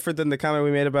it's no different than the comment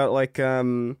we made about like,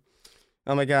 oh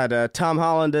my God, Tom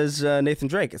Holland as Nathan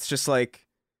Drake. It's just like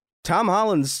Tom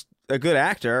Holland's a good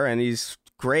actor and he's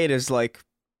great as like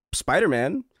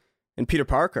Spider-Man and Peter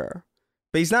Parker,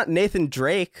 but he's not Nathan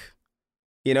Drake.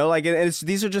 Like, and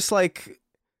these are just like.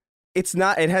 It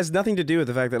has nothing to do with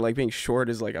the fact that like being short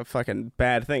is like a fucking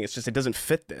bad thing. It's just it doesn't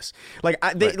fit this. Like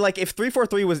like if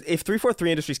 343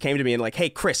 Industries came to me and like, hey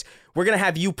Chris, we're gonna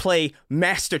have you play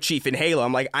Master Chief in Halo.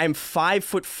 I'm like, I'm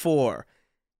 5'4".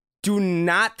 Do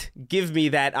not give me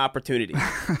that opportunity.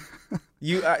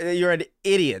 You're an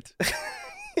idiot.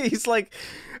 He's like,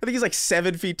 I think he's like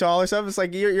 7 feet tall or something. It's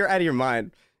like you're out of your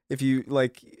mind if you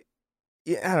like.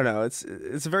 yeah, I don't know. It's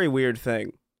a very weird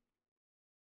thing.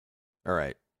 All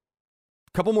right.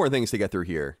 A couple more things to get through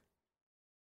here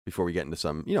before we get into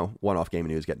some, one-off game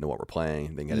news, get into what we're playing,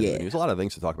 and then get into the news. A lot of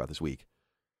things to talk about this week.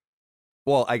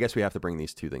 Well, I guess we have to bring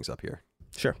these two things up here.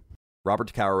 Sure.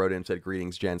 Robert Takara wrote in and said,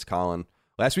 "Greetings, gents, Colin.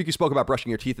 Last week you spoke about brushing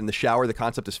your teeth in the shower. The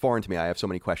concept is foreign to me. I have so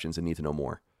many questions and need to know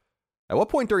more. At what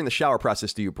point during the shower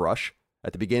process do you brush?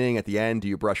 At the beginning, at the end? Do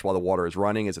you brush while the water is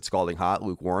running? Is it scalding hot,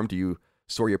 lukewarm? Do you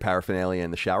store your paraphernalia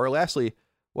in the shower? Lastly,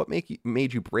 what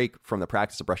made you break from the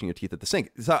practice of brushing your teeth at the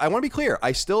sink?" So I want to be clear.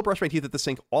 I still brush my teeth at the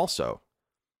sink also.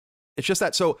 It's just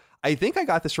that, so I think I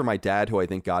got this from my dad, who I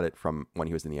think got it from when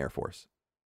he was in the Air Force.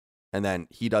 And then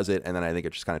he does it, and then I think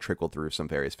it just kind of trickled through some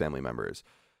various family members.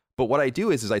 But what I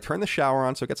do is I turn the shower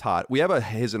on so it gets hot. We have a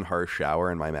his and her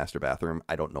shower in my master bathroom.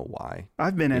 I don't know why.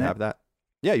 I've been in it. You have that?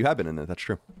 Yeah, you have been in it. That's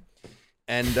true.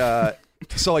 And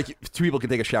so like two people can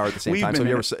take a shower at the same time.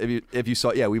 So if you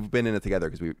saw, yeah, we've been in it together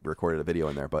because we recorded a video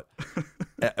in there, but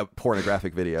a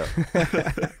pornographic video.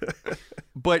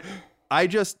 But I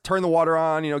just turn the water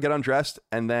on, get undressed,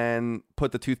 and then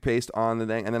put the toothpaste on the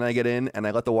thing, and then I get in and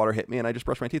I let the water hit me and I just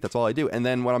brush my teeth. That's all I do. And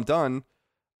then when I'm done,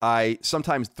 I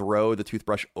sometimes throw the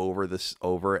toothbrush over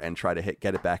and try to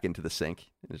get it back into the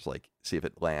sink and just like see if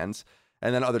it lands.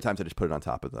 And then other times I just put it on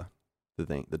top of the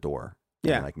door.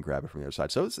 Yeah. And I can grab it from the other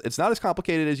side. So it's not as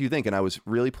complicated as you think. And I was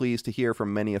really pleased to hear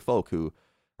from many of folk who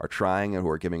are trying and who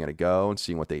are giving it a go and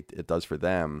seeing what it does for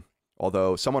them.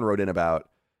 Although someone wrote in about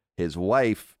his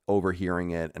wife overhearing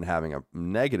it and having a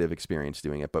negative experience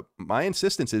doing it. But my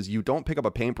insistence is you don't pick up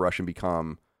a paintbrush and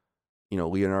become,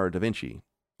 Leonardo da Vinci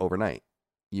overnight.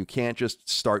 You can't just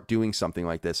start doing something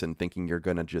like this and thinking you're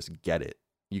going to just get it.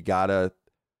 You gotta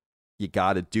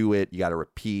do it. You gotta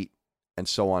repeat, and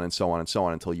so on and so on and so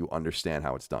on until you understand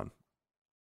how it's done.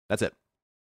 That's it.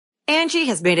 Angie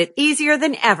has made it easier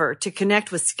than ever to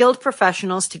connect with skilled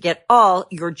professionals to get all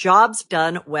your jobs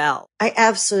done well. I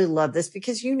absolutely love this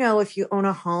because, if you own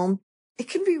a home, it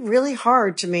can be really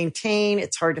hard to maintain.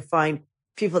 It's hard to find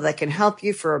people that can help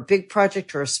you for a big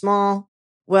project or a small.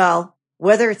 Well,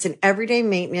 whether it's in everyday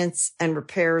maintenance and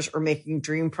repairs or making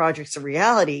dream projects a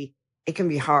reality, it can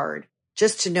be hard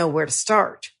just to know where to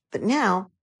start. But now,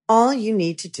 all you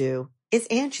need to do is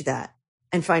Angie that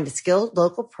and find a skilled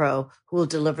local pro who will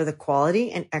deliver the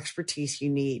quality and expertise you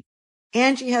need.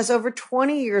 Angie has over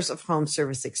 20 years of home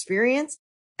service experience,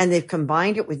 and they've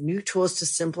combined it with new tools to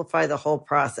simplify the whole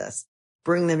process.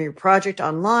 Bring them your project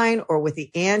online or with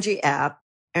the Angie app,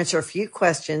 answer a few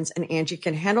questions, and Angie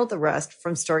can handle the rest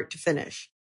from start to finish.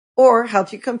 Or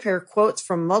help you compare quotes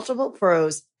from multiple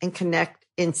pros and connect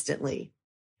instantly,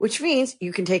 which means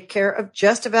you can take care of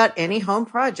just about any home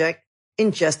project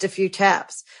in just a few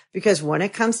taps. Because when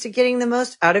it comes to getting the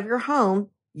most out of your home,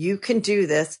 you can do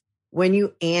this when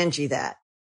you Angie that.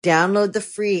 Download the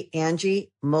free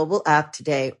Angie mobile app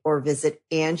today or visit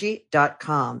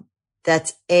Angie.com.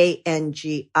 That's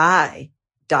ANGI.com.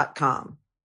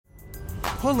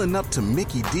 Pulling up to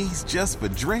Mickey D's just for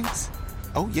drinks?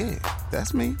 Oh yeah,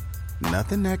 that's me.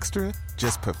 Nothing extra,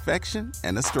 just perfection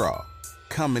and a straw.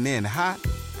 Coming in hot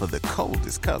for the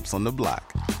coldest cups on the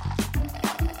block.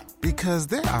 Because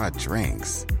there are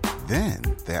drinks. Then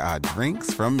there are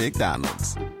drinks from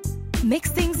McDonald's.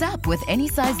 Mix things up with any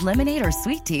size lemonade or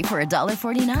sweet tea for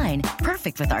 $1.49.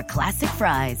 Perfect with our classic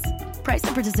fries. Price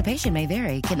and participation may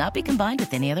vary. Cannot be combined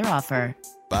with any other offer.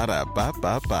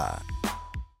 Ba-da-ba-ba-ba.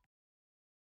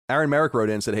 Aaron Merrick wrote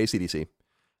in and said, "Hey, CDC.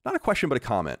 Not a question, but a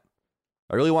comment.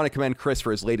 I really want to commend Chris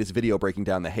for his latest video breaking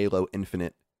down the Halo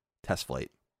Infinite test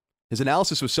flight. His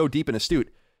analysis was so deep and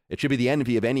astute, it should be the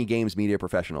envy of any games media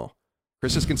professional.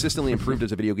 Chris has consistently improved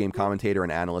as a video game commentator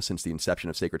and analyst since the inception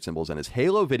of Sacred Symbols, and his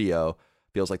Halo video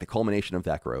feels like the culmination of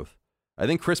that growth. I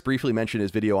think Chris briefly mentioned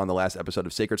his video on the last episode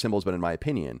of Sacred Symbols, but in my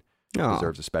opinion, it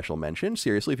deserves a special mention.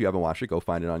 Seriously, if you haven't watched it, go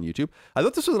find it on YouTube. I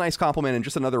thought this was a nice compliment and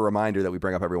just another reminder that we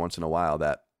bring up every once in a while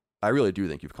that I really do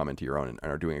think you've come into your own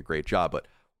and are doing a great job, but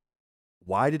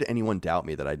why did anyone doubt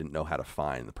me that I didn't know how to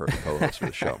find the perfect co-host for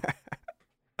the show?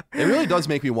 It really does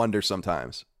make me wonder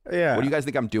sometimes. Yeah. What do you guys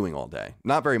think I'm doing all day?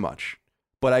 Not very much,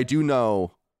 but I do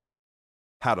know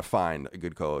how to find a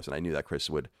good co-host, and I knew that Chris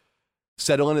would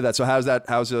settle into that. So how's that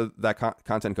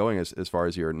content going as far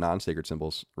as your non-Sacred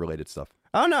Symbols related stuff?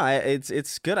 Oh no,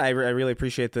 it's good. I really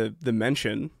appreciate the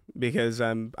mention because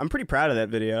I'm pretty proud of that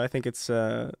video. I think it's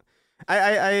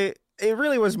it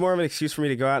really was more of an excuse for me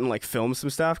to go out and like film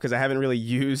some stuff because I haven't really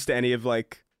used any of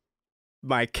like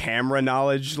my camera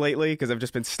knowledge lately because I've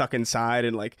just been stuck inside,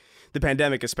 and like the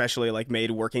pandemic especially like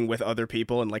made working with other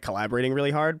people and like collaborating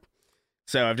really hard.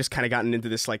 So I've just kind of gotten into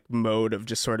this like mode of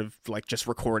just sort of like just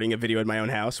recording a video in my own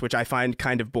house, which I find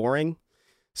kind of boring.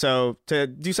 So to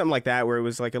do something like that, where it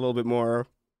was like a little bit more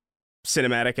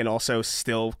cinematic and also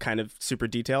still kind of super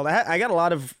detailed, I got a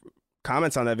lot of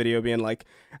comments on that video being like,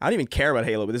 I don't even care about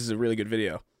Halo, but this is a really good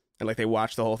video. And like they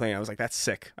watched the whole thing. I was like, that's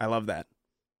sick. I love that.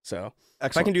 So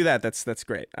if I can do that, that's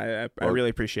great. I really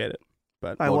appreciate it.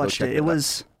 But I watched it. It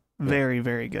was very,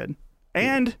 very good.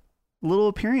 And a little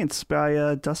appearance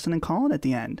by Dustin and Colin at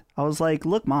the end. I was like,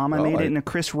 look, Mom, I made it in a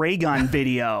Chris Ray Gun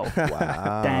video.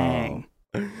 Wow. Dang.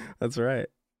 That's right.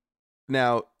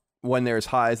 Now, when there's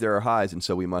highs, there are highs, and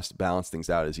so we must balance things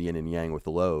out as yin and yang with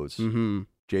the lows. Mm-hmm.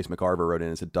 Jace McCarver wrote in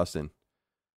and said, Dustin,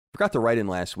 forgot to write in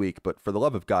last week, but for the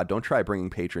love of God, don't try bringing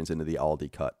patrons into the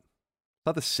Aldi cut. It's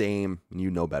not the same, and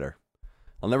you know better.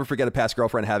 I'll never forget a past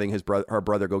girlfriend having her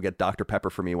brother go get Dr. Pepper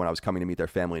for me when I was coming to meet their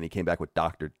family, and he came back with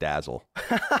Dr. Dazzle.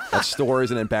 That store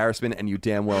is an embarrassment, and you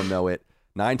damn well know it.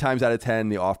 9 times out of 10,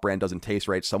 the off-brand doesn't taste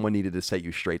right. Someone needed to set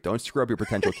you straight. Don't screw up your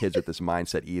potential kids with this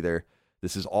mindset either.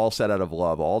 This is all set out of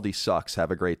love. Aldi sucks. Have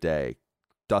a great day.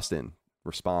 Dustin,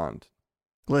 respond.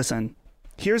 Listen,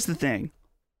 here's the thing.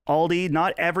 Aldi,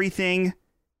 not everything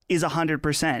is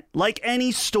 100%. Like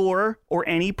any store or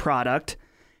any product,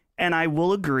 and I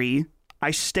will agree,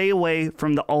 I stay away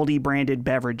from the Aldi branded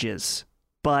beverages.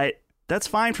 But that's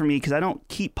fine for me because I don't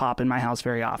keep pop in my house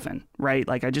very often, right?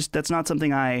 Like that's not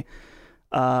something I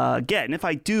get. And if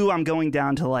I do, I'm going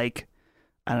down to like,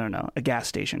 I don't know, a gas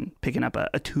station, picking up a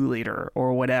 2-liter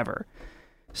or whatever.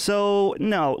 So,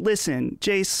 no, listen,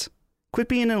 Jace, quit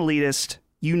being an elitist.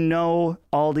 You know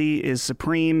Aldi is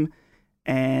supreme.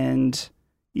 And,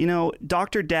 you know,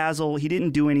 Dr. Dazzle, he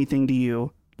didn't do anything to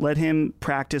you. Let him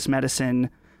practice medicine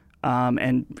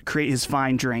and create his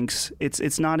fine drinks.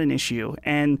 It's not an issue.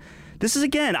 And this is,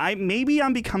 again, maybe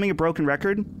I'm becoming a broken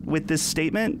record with this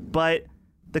statement, but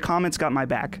the comments got my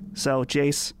back. So,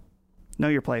 Jace, know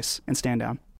your place and stand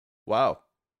down. Wow.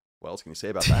 What else can you say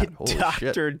about that? Holy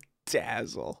shit. Dr.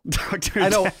 Dazzle. I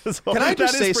know. Can I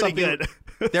just say something? Good.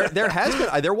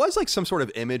 there was like some sort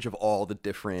of image of all the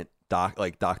different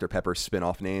Dr. Pepper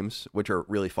spin-off names, which are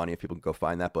really funny if people can go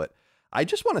find that. But I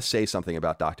just want to say something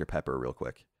about Dr. Pepper real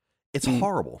quick. It's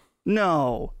horrible.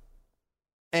 No.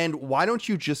 And why don't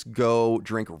you just go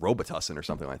drink Robitussin or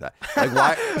something like that? Like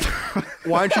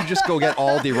why don't you just go get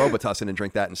Aldi Robitussin and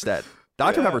drink that instead?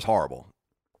 Dr. Pepper's horrible.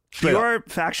 You are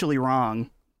factually wrong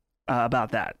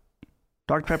about that.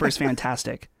 Dr. Pepper is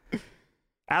fantastic.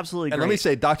 Absolutely great. And let me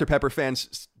say, Dr. Pepper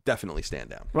fans definitely stand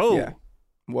down. Whoa. Yeah.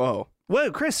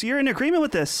 Whoa, Chris, you're in agreement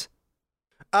with this.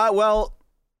 Well,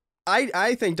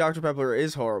 I think Dr. Pepper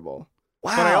is horrible.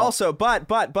 Wow.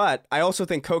 But I also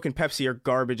think Coke and Pepsi are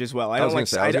garbage as well. I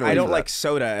don't like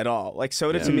soda at all. Like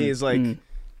soda to me is like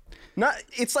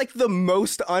it's like the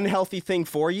most unhealthy thing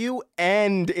for you,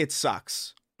 and it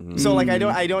sucks. So like I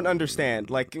don't understand.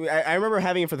 Like I remember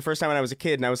having it for the first time when I was a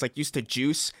kid, and I was like used to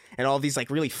juice and all these like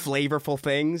really flavorful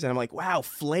things, and I'm like, wow,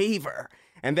 flavor.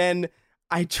 And then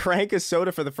I drank a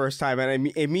soda for the first time, and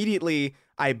immediately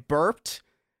I burped,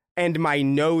 and my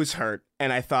nose hurt,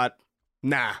 and I thought,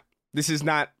 nah, this is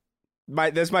not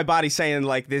that's my body saying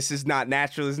like this is not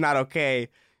natural, this is not okay. You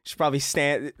should probably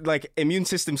immune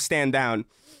system stand down,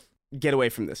 get away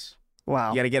from this.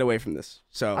 Wow, you got to get away from this.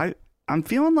 So I'm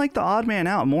feeling like the odd man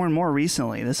out more and more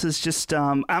recently. This is just,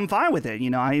 I'm fine with it. You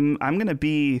know, I'm going to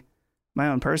be my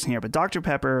own person here, but Dr.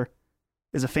 Pepper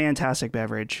is a fantastic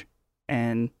beverage.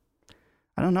 And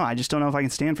I don't know. I just don't know if I can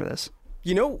stand for this.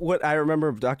 You know what I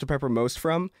remember Dr. Pepper most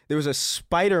from? There was a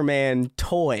Spider-Man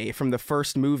toy from the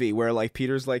first movie where like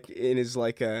Peter's like in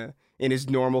his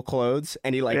normal clothes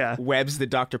and he webs the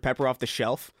Dr. Pepper off the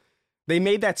shelf. They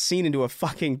made that scene into a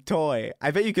fucking toy.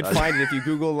 I bet you could find it if you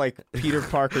Google like Peter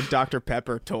Parker Dr.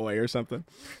 Pepper toy or something.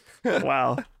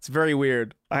 Wow. It's very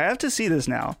weird. I have to see this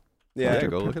now. Yeah,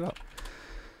 go look it up.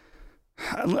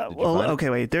 Well, okay,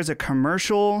 wait. There's a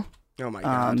commercial. Oh my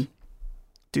God.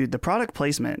 Dude, the product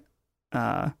placement.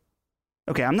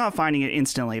 Okay, I'm not finding it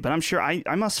instantly, but I'm sure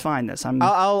I must find this.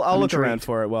 I'll look intrigued. around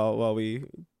for it while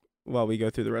we go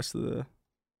through the rest of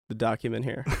the document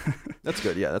here. That's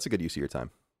good. Yeah, that's a good use of your time.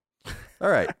 All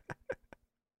right.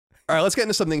 Let's get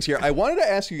into some things here. I wanted to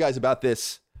ask you guys about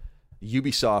this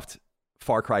Ubisoft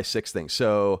Far Cry 6 thing.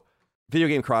 So Video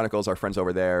Game Chronicles, our friends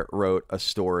over there, wrote a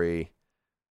story.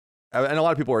 And a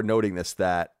lot of people are noting this,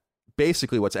 that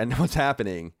basically what's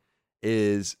happening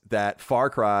is that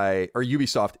Far Cry or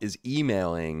Ubisoft is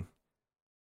emailing,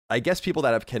 I guess, people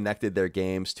that have connected their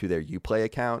games to their Uplay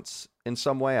accounts in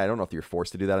some way. I don't know if you're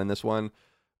forced to do that in this one,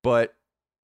 but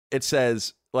it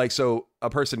says, like, so a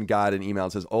person got an email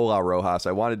and says, "Hola, Rojas.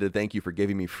 I wanted to thank you for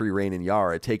giving me free reign in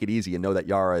Yara. Take it easy and know that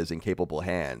Yara is in capable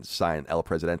hands. Signed, El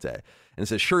Presidente." And it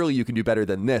says, "Surely you can do better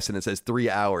than this." And it says 3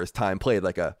 hours time played,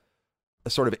 like a a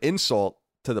sort of insult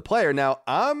to the player. Now,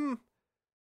 I'm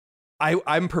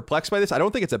perplexed by this. I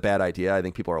don't think it's a bad idea. I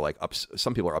think people are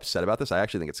some people are upset about this. I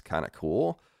actually think it's kind of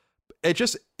cool.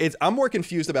 I'm more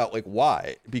confused about like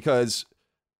why, because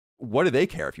what do they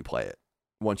care if you play it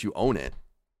once you own it?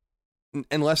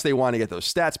 Unless they want to get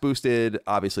those stats boosted.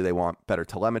 Obviously they want better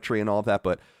telemetry and all of that.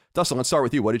 But Dustin, let's start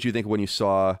with you. What did you think when you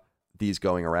saw these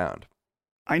going around?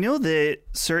 I know that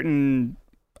certain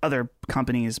other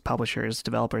companies, publishers,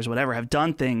 developers, whatever, have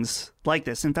done things like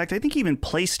this. In fact, I think even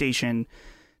PlayStation,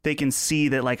 they can see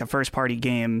that like a first party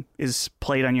game is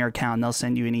played on your account and they'll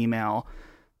send you an email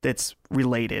that's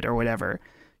related or whatever.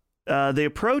 The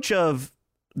approach of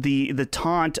the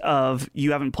taunt of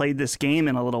you haven't played this game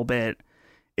in a little bit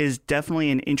is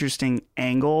definitely an interesting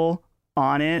angle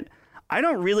on it. I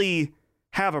don't really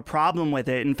have a problem with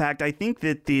it. In fact, I think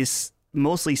that this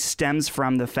mostly stems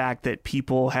from the fact that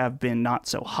people have been not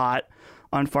so hot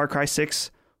on Far Cry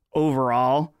 6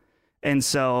 overall. And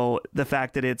so the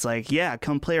fact that it's like, yeah,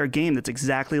 come play our game that's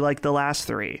exactly like the last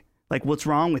three. Like, what's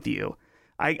wrong with you?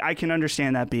 I can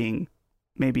understand that being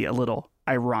maybe a little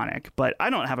ironic, but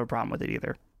I don't have a problem with it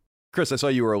either. Chris, I saw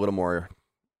you were a little more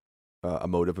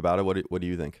emotive about it. What do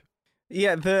you think?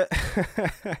 Yeah,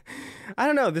 I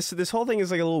don't know. This whole thing is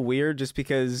like a little weird just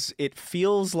because it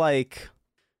feels like,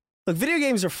 look, video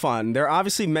games are fun. They're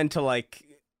obviously meant to like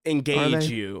engage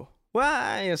you.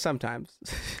 Well, you know, sometimes.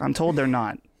 I'm told they're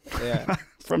not. Yeah.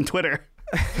 From Twitter.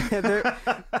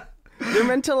 they're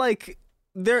meant to like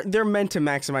they're meant to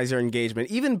maximize your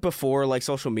engagement even before like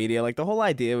social media. Like the whole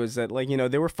idea was that like, you know,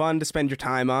 they were fun to spend your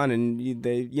time on, and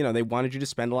they wanted you to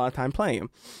spend a lot of time playing them,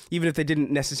 even if they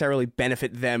didn't necessarily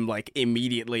benefit them like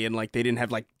immediately, and like they didn't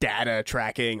have like data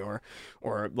tracking or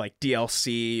like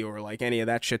DLC or like any of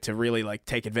that shit to really like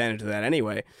take advantage of that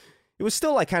anyway. It was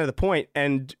still like kind of the point.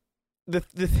 And the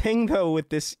thing though with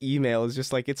this email is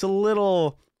just like it's a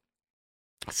little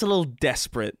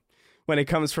desperate when it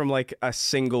comes from like a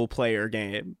single player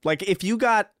game. Like if you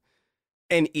got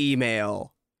an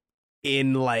email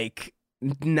in like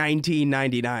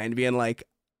 1999 being like,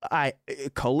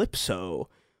 Calypso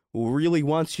really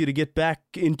wants you to get back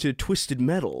into Twisted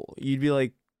Metal, you'd be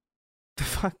like, the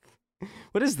fuck?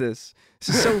 What is this?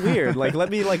 This is so weird. Like, let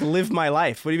me like live my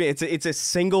life. What do you mean? It's a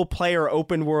single player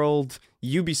open world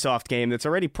Ubisoft game that's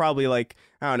already probably like,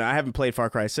 I don't know, I haven't played Far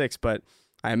Cry 6, but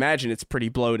I imagine it's pretty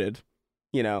bloated,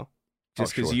 you know,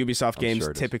 just because Ubisoft games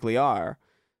typically are.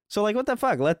 So like, what the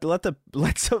fuck?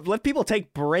 Let people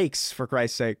take breaks, for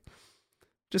Christ's sake.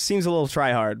 Just seems a little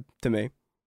try hard to me.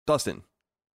 Dustin,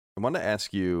 I wanted to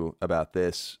ask you about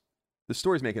this. The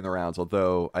story's making the rounds,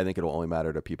 although I think it'll only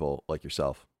matter to people like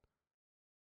yourself,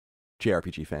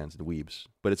 JRPG fans and weebs,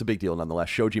 but it's a big deal nonetheless.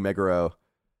 Shoji Meguro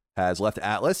has left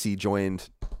Atlus. He joined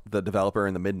the developer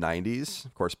in the mid-90s.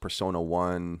 Of course, Persona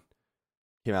 1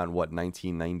 came out in,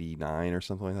 1999 or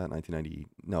something like that? 1990?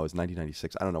 No, it was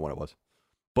 1996. I don't know what it was.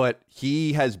 But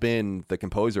he has been the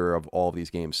composer of all of these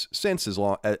games since, as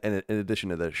long, in addition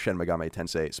to the Shin Megami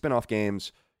Tensei spin-off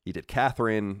games. He did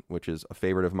Catherine, which is a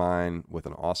favorite of mine, with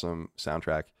an awesome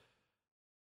soundtrack.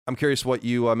 I'm curious what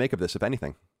you make of this, if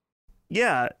anything.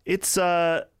 Yeah, it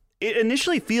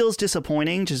initially feels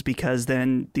disappointing just because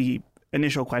then the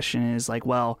initial question is like,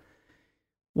 well,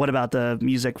 what about the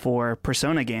music for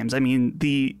Persona games? I mean,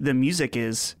 the music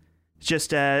is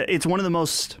just it's one of the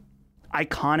most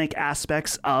iconic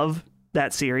aspects of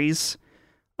that series.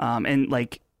 And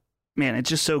like, man, it's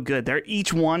just so good.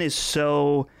 Each one is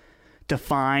so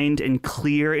defined and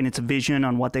clear in its vision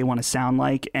on what they want to sound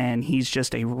like, and he's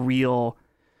just a real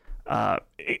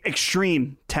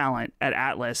extreme talent at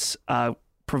Atlus,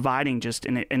 providing just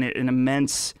an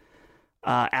immense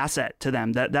asset to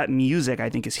them. That music, I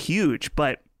think, is huge.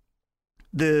 But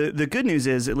the good news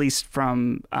is, at least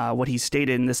from what he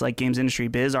stated in this like Games Industry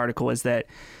Biz article, is that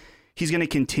he's going to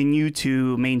continue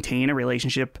to maintain a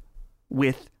relationship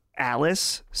with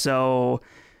Atlus. So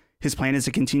his plan is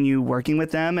to continue working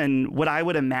with them. And what I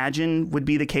would imagine would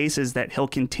be the case is that he'll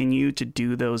continue to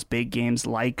do those big games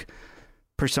like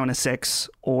Persona 6,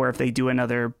 or if they do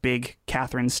another big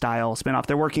Catherine style spinoff.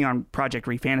 They're working on Project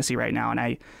Refantasy right now, and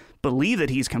I believe that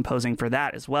he's composing for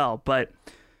that as well. But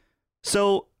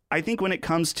so I think when it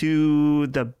comes to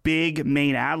the big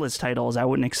main Atlus titles, I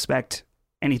wouldn't expect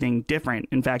anything different.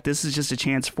 In fact, this is just a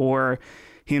chance for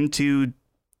him to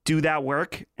do that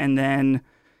work, and then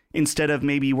instead of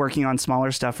maybe working on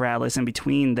smaller stuff for Atlus in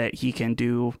between, that he can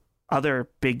do other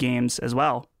big games as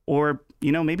well, or,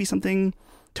 you know, maybe something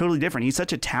totally different. He's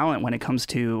such a talent when it comes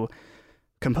to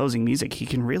composing music. He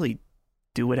can really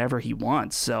do whatever he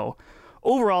wants. So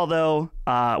overall, though,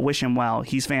 wish him well.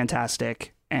 He's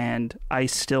fantastic. and I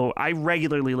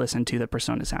regularly listen to the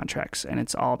Persona soundtracks, and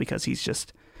it's all because he's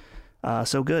just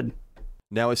so good.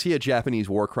 Now, is he a Japanese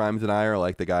war crime denier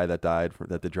like the guy that died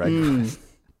that the Dragon?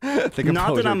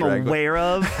 Not that I'm aware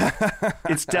of.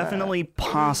 It's definitely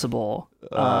possible,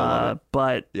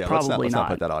 but yeah, probably let's not. not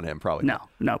put that on him. Probably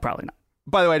no, probably not.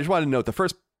 By the way, I just wanted to note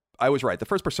I was right. The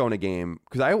first Persona game,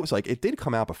 because I was like, it did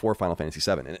come out before Final Fantasy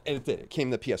VII, and it did. It came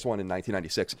to PS1 in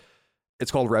 1996. It's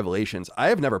called Revelations. I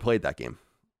have never played that game.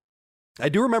 I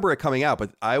do remember it coming out,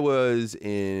 but I was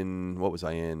in, what was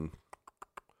I in?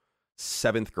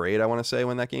 7th grade, I want to say,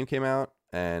 when that game came out,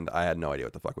 and I had no idea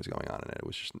what the fuck was going on in it. It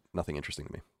was just nothing interesting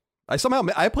to me.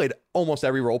 I played almost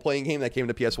every role-playing game that came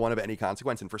to PS1 of any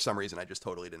consequence, and for some reason, I just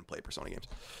totally didn't play Persona games.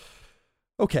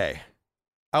 Okay.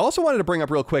 I also wanted to bring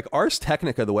up real quick, Ars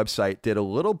Technica, the website, did a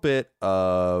little bit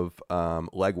of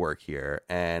legwork here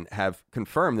and have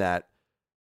confirmed that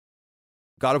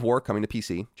God of War coming to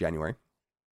PC, January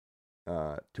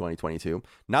 2022,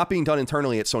 not being done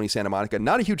internally at Sony Santa Monica.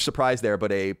 Not a huge surprise there,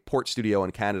 but a port studio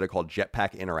in Canada called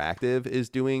Jetpack Interactive is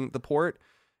doing the port.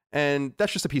 And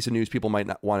that's just a piece of news people might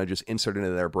not want to just insert into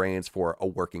their brains for a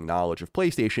working knowledge of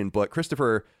PlayStation. But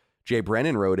Christopher J.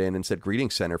 Brennan wrote in and said,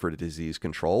 "Greetings, Center for Disease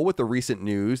Control. With the recent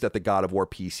news that the God of War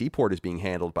PC port is being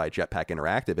handled by Jetpack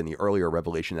Interactive and the earlier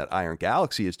revelation that Iron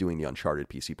Galaxy is doing the Uncharted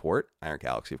PC port," Iron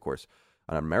Galaxy, of course,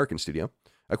 an American studio,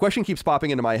 "a question keeps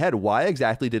popping into my head. Why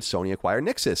exactly did Sony acquire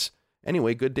Nixxes?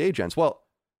 Anyway, good day, gents." Well,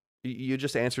 you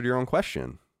just answered your own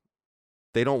question.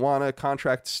 They don't want to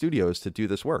contract studios to do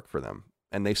this work for them.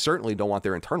 And they certainly don't want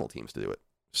their internal teams to do it.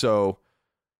 So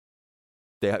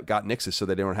they got Nixxes so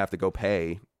they don't have to go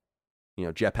pay,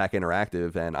 Jetpack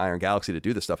Interactive and Iron Galaxy to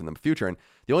do this stuff in the future. And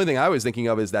the only thing I was thinking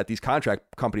of is that these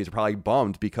contract companies are probably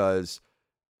bummed because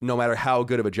no matter how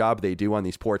good of a job they do on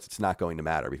these ports, it's not going to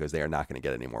matter because they are not going to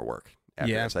get any more work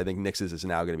after this. I think Nixxes is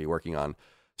now going to be working on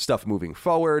stuff moving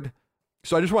forward.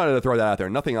 So I just wanted to throw that out there.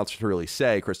 Nothing else to really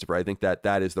say, Christopher. I think that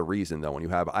is the reason, though. When you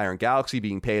have Iron Galaxy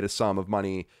being paid a sum of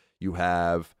money, you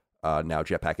have now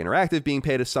Jetpack Interactive being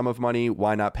paid a sum of money.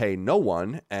 Why not pay no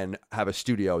one and have a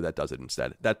studio that does it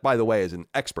instead? That, by the way, is an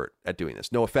expert at doing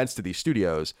this. No offense to these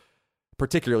studios,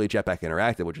 particularly Jetpack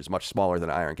Interactive, which is much smaller than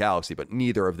Iron Galaxy, but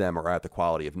neither of them are at the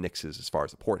quality of Nixxes as far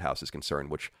as the port house is concerned,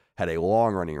 which had a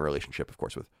long-running relationship, of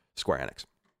course, with Square Enix.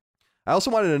 I also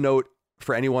wanted to note,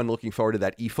 for anyone looking forward to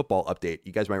that eFootball update,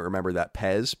 you guys might remember that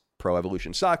PES, Pro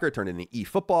Evolution Soccer, turned into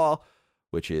eFootball,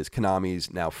 which is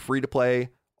Konami's now free-to-play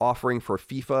offering for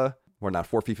FIFA, or not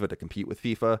for FIFA, to compete with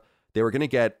FIFA. They were going to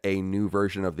get a new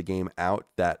version of the game out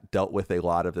that dealt with a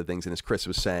lot of the things. And as Chris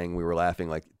was saying, we were laughing,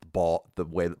 like the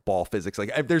way that ball physics,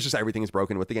 like there's just everything is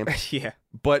broken with the game. Yeah.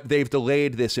 But they've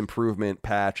delayed this improvement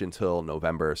patch until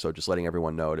November. So just letting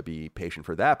everyone know to be patient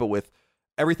for that. But with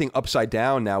everything upside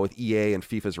down now with EA and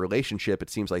FIFA's relationship, it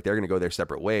seems like they're going to go their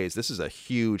separate ways. This is a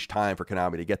huge time for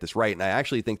Konami to get this right. And I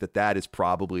actually think that is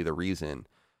probably the reason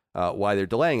why they're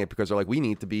delaying it, because they're like, we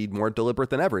need to be more deliberate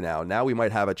than ever now. Now we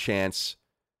might have a chance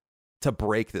to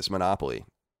break this monopoly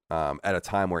at a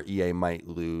time where EA might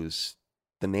lose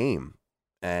the name.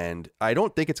 And I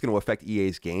don't think it's going to affect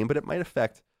EA's game, but it might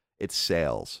affect its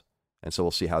sales. And so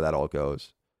we'll see how that all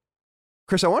goes.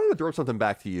 Chris, I wanted to throw something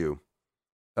back to you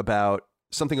about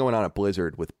something going on at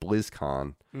Blizzard with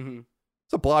BlizzCon. Mm-hmm.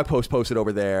 It's a blog post posted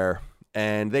over there.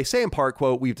 And they say in part,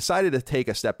 quote, "We've decided to take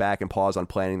a step back and pause on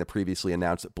planning the previously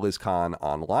announced BlizzCon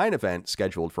online event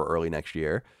scheduled for early next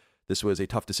year. This was a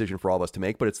tough decision for all of us to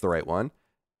make, but it's the right one.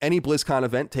 Any BlizzCon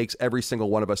event takes every single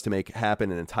one of us to make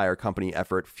happen, an entire company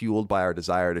effort fueled by our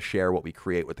desire to share what we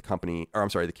create with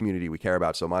the community we care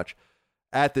about so much.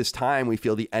 At this time, we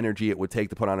feel the energy it would take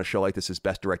to put on a show like this is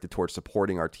best directed towards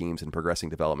supporting our teams and progressing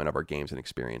development of our games and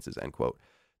experiences," end quote.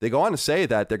 They go on to say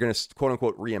that they're going to, quote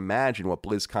unquote, reimagine what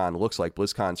BlizzCon looks like.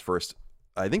 BlizzCon's first,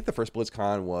 I think the first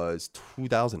BlizzCon was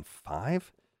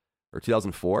 2005 or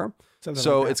 2004.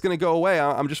 So it's going to go away.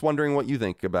 I'm just wondering what you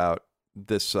think about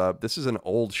this. This is an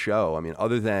old show. I mean,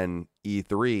 other than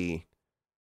E3,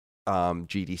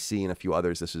 GDC, and a few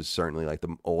others, this is certainly like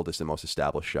the oldest and most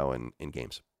established show in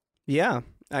games. Yeah.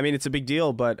 I mean, it's a big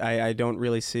deal, but I don't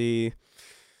really see...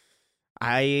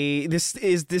 This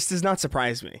does not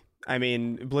surprise me. I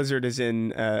mean, Blizzard is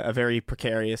in a very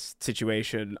precarious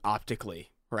situation optically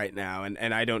right now,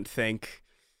 and I don't think...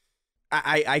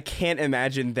 I can't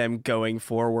imagine them going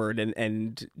forward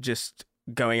and just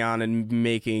going on and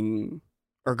making...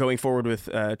 or going forward with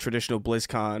traditional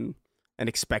BlizzCon and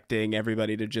expecting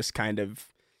everybody to just kind of...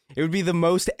 It would be the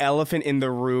most elephant in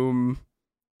the room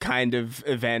kind of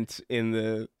event in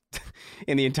the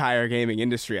entire gaming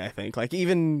industry, I think. Like,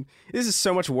 even this is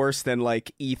so much worse than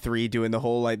like E3 doing the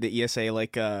whole like the ESA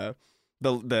like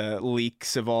the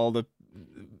leaks of all the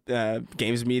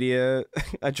games media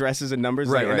addresses and numbers,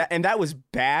 right. And that was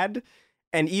bad.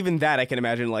 And even that, I can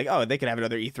imagine, like, oh, they could have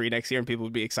another E3 next year, and people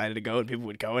would be excited to go, and people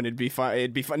would go, and it'd be fun.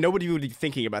 It'd be fun. Nobody would be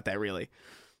thinking about that really.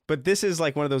 But this is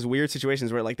like one of those weird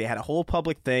situations where, like, they had a whole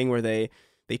public thing where they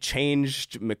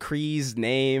changed McCree's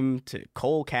name to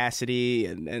Cole Cassidy,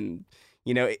 and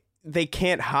you know, they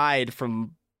can't hide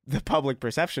from the public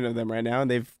perception of them right now,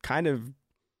 and they've kind of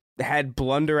had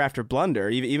blunder after blunder.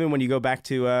 Even when you go back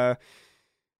to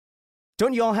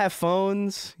don't you all have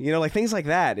phones? You know, like things like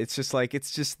that. It's just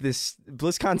this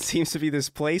BlizzCon seems to be this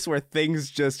place where things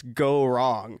just go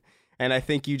wrong. And I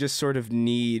think you just sort of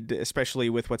need, especially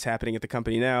with what's happening at the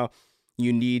company now,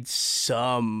 you need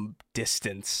some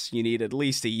distance. You need at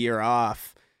least a year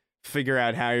off. Figure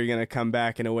out how you're going to come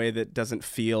back in a way that doesn't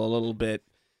feel a little bit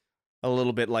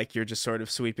like you're just sort of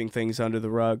sweeping things under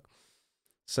the rug.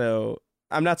 So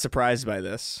I'm not surprised by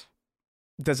this.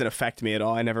 It doesn't affect me at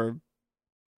all.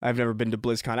 I've never been to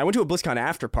BlizzCon. I went to a BlizzCon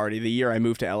after party the year I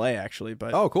moved to LA, actually.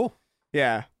 But oh, cool.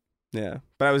 Yeah.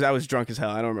 But I was drunk as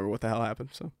hell. I don't remember what the hell happened.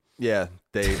 So yeah,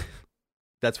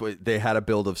 that's what they had a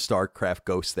build of StarCraft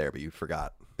Ghosts there, but you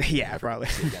forgot. Yeah, probably.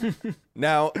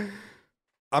 Now,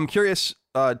 I'm curious,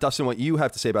 Dustin, what you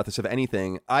have to say about this, if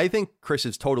anything. I think Chris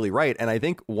is totally right, and I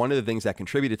think one of the things that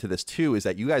contributed to this too is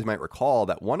that you guys might recall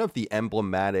that one of the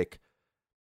emblematic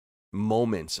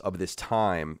moments of this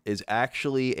time is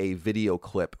actually a video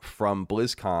clip from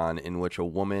BlizzCon in which a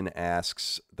woman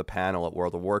asks the panel at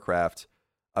World of Warcraft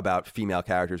about female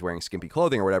characters wearing skimpy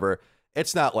clothing or whatever.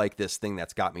 It's not like this thing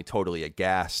that's got me totally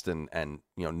aghast and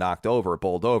you know, knocked over,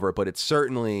 bowled over, but it's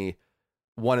certainly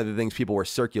one of the things people were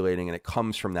circulating, and it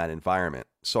comes from that environment.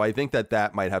 So I think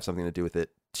that might have something to do with it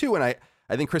too. And I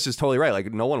think Chris is totally right.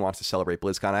 Like, no one wants to celebrate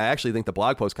BlizzCon. I actually think the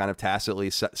blog post kind of tacitly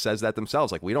says that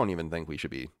themselves. Like, we don't even think we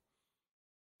should be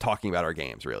talking about our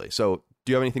games, really. So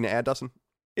do you have anything to add, Dustin?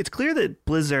 It's clear that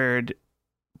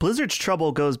Blizzard's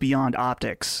trouble goes beyond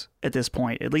optics at this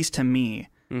point, at least to me.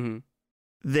 Mm-hmm.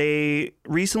 They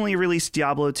recently released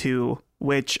Diablo 2,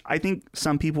 which I think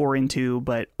some people were into,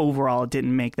 but overall it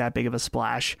didn't make that big of a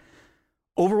splash.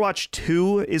 Overwatch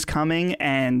 2 is coming,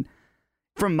 and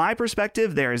from my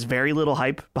perspective, there is very little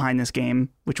hype behind this game,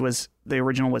 which was, the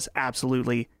original was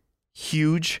absolutely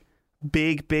huge.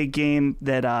 Big game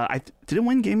that did it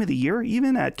win Game of the Year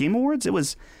even at Game Awards? It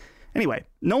was... Anyway,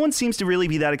 no one seems to really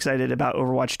be that excited about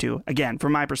Overwatch 2. Again,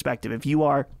 from my perspective, if you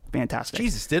are, fantastic.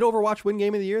 Jesus, did Overwatch win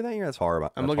Game of the Year that year? That's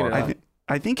horrible. I'm looking at it.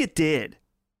 I think it did.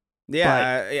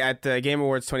 Yeah, at the Game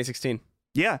Awards 2016.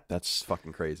 Yeah. That's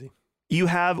fucking crazy. You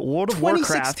have World of Warcraft.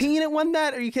 2016 it won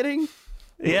that? Are you kidding?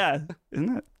 Yeah.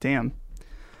 Isn't that? Damn.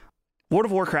 World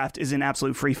of Warcraft is in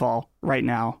absolute free fall right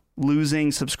now,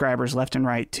 losing subscribers left and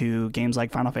right to games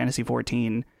like Final Fantasy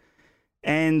XIV.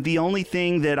 And the only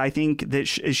thing that I think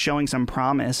that is showing some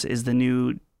promise is the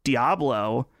new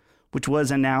Diablo, which was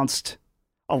announced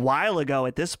a while ago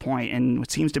at this point, and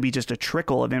it seems to be just a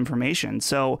trickle of information.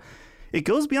 So it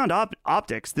goes beyond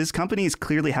optics. This company is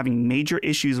clearly having major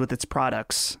issues with its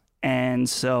products. And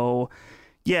so,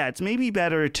 yeah, it's maybe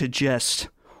better to just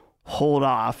hold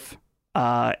off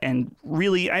and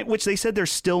really, which they said they're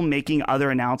still making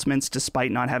other announcements despite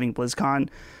not having BlizzCon.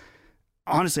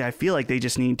 Honestly, I feel like they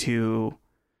just need to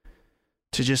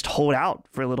just hold out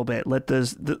for a little bit.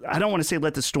 I don't want to say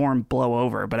let the storm blow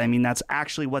over, but I mean, that's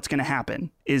actually what's going to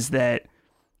happen, is that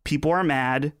people are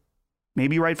mad,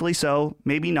 maybe rightfully so,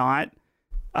 maybe not.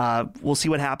 We'll see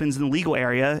what happens in the legal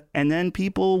area, and then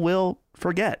people will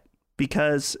forget.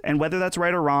 And whether that's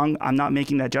right or wrong, I'm not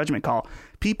making that judgment call.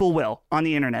 People will on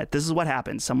the internet. This is what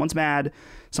happens. Someone's mad.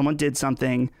 Someone did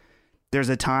something. There's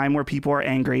a time where people are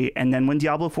angry, and then when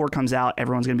Diablo 4 comes out,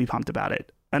 everyone's going to be pumped about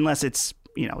it. Unless it's,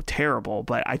 terrible,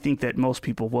 but I think that most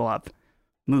people will have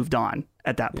moved on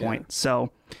at that point. Yeah.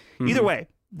 So either way,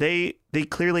 they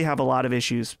clearly have a lot of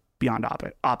issues beyond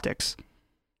optics.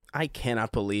 I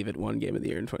cannot believe it won Game of the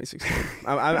Year in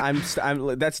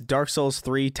 2016. That's Dark Souls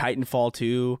 3, Titanfall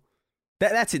 2.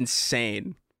 That's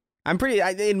insane.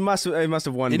 It must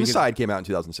have won. Inside came out in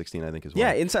 2016, I think, as well.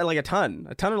 Yeah, Inside, like a ton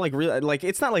of like real, like,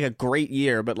 it's not like a great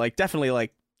year, but like definitely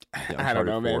like, I don't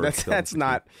know, man. That's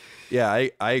not. Yeah,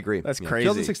 I agree. That's crazy.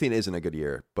 2016 isn't a good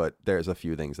year, but there's a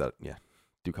few things that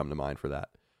do come to mind for that.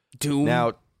 Doom.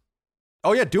 Now,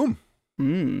 Doom.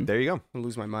 There you go. I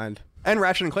lose my mind. And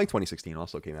Ratchet and Clank 2016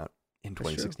 also came out in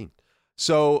 2016.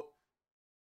 So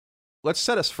let's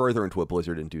set us further into a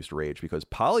Blizzard-induced rage, because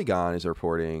Polygon is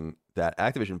reporting that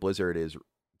Activision Blizzard is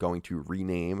going to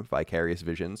rename Vicarious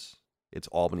Visions, its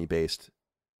Albany,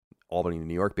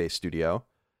 New York-based studio,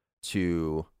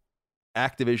 to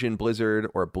Activision Blizzard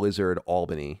or Blizzard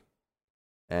Albany.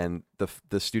 and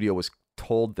the studio was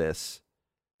told this,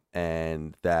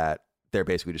 and that they're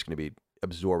basically just going to be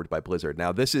absorbed by Blizzard.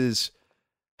 Now, this is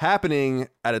happening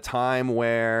at a time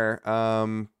where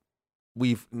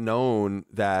we've known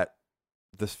that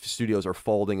the studios are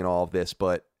folding and all of this,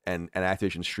 but and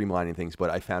Activision streamlining things, but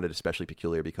I found it especially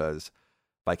peculiar because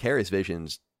Vicarious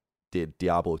Visions did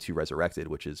Diablo 2 Resurrected,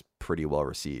 which is pretty well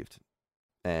received.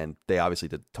 And they obviously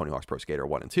did Tony Hawk's Pro Skater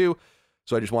 1 and 2.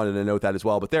 So I just wanted to note that as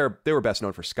well. But they were best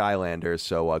known for Skylanders,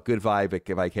 so good vibe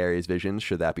Vicarious Visions,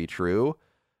 should that be true.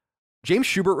 James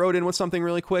Schubert wrote in with something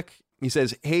really quick. He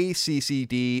says, "Hey,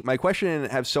 CCD, my question,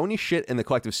 have Sony shit in the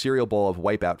collective cereal bowl of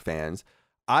Wipeout fans?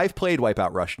 I've played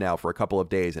Wipeout Rush now for a couple of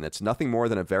days, and it's nothing more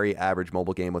than a very average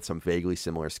mobile game with some vaguely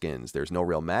similar skins. There's no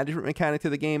real management mechanic to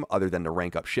the game other than to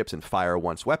rank up ships and fire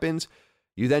once weapons.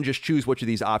 You then just choose which of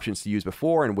these options to use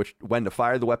before and when to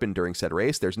fire the weapon during said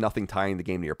race. There's nothing tying the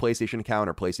game to your PlayStation account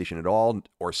or PlayStation at all,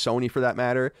 or Sony for that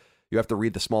matter. You have to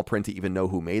read the small print to even know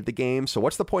who made the game. So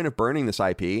what's the point of burning this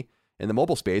IP in the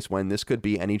mobile space when this could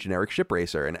be any generic ship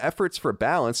racer? And efforts for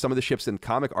balance, some of the ships in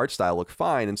comic art style look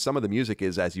fine, and some of the music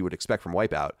is as you would expect from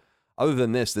Wipeout. Other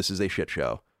than this is a shit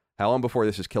show. How long before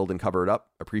this is killed and covered up?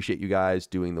 Appreciate you guys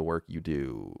doing the work you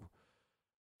do."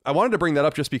 I wanted to bring that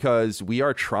up just because we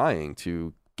are trying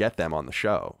to get them on the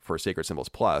show for Sacred Symbols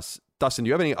Plus. Dustin, do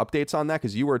you have any updates on that?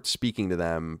 Because you were speaking to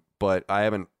them, but I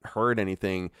haven't heard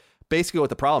anything. Basically,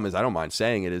 what the problem is, I don't mind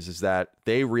saying it, is that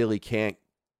they really can't.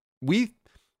 We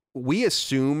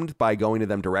assumed by going to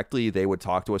them directly, they would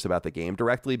talk to us about the game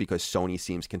directly because Sony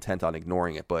seems content on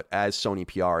ignoring it. But as Sony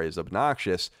PR is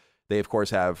obnoxious, they, of course,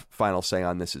 have final say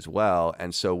on this as well.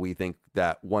 And so we think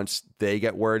that once they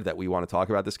get word that we want to talk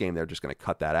about this game, they're just going to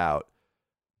cut that out.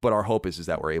 But our hope is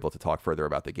that we're able to talk further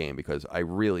about the game, because I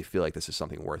really feel like this is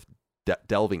something worth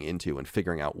delving into and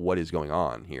figuring out what is going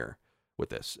on here with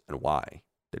this and why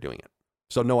they're doing it.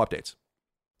 So no updates.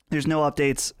 There's no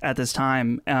updates at this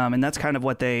time. And that's kind of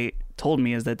what they told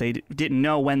me, is that they didn't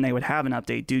know when they would have an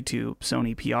update due to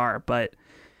Sony PR. But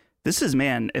this is,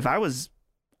 man, if I was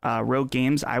Rogue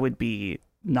Games, I would be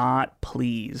not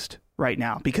pleased right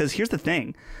now, because here's the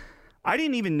thing. I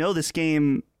didn't even know this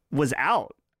game was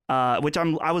out. Which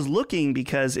I was looking,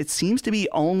 because it seems to be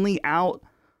only out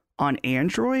on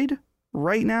Android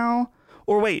right now.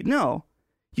 Or wait, no,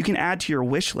 you can add to your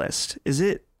wish list. Is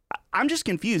it? I'm just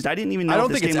confused. I didn't even know. I don't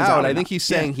if this think it's game was out. out. I think he's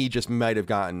saying he just might have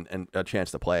gotten a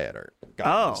chance to play it, or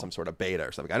gotten some sort of beta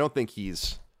or something. I don't think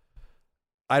the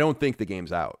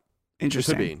game's out.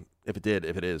 Interesting. It could be. If it did,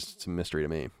 if it is, it's a mystery to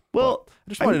me. Well, but I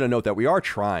just wanted to note that we are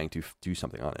trying to do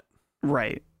something on it.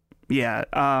 Right. Yeah,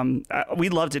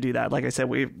 we'd love to do that. Like I said,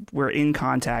 we're in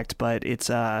contact, but it's...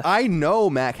 I know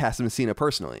Matt Casamassina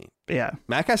personally. Yeah.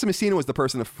 Matt Casamassina was the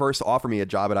person that first offered me a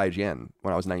job at IGN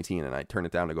when I was 19, and I turned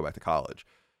it down to go back to college.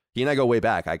 He and I go way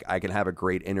back. I can have a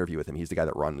great interview with him. He's the guy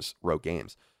that runs Rogue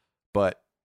Games. But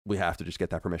we have to just get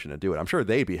that permission to do it. I'm sure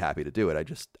they'd be happy to do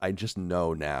it. I just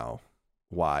know now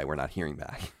why we're not hearing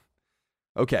back.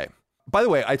 Okay. By the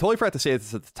way, I totally forgot to say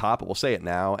this at the top, but we'll say it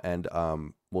now, and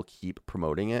we'll keep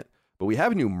promoting it. But we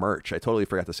have new merch. I totally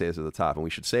forgot to say this at the top, and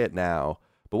we should say it now,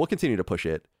 but we'll continue to push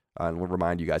it, and we'll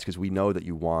remind you guys, because we know that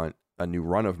you want a new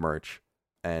run of merch,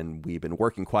 and we've been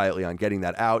working quietly on getting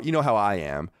that out. You know how I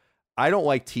am. I don't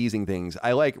like teasing things.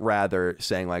 I like rather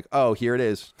saying like, oh, here it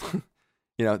is.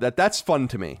 You know, that's fun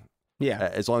to me. Yeah.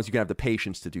 As long as you can have the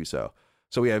patience to do so.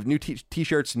 So we have new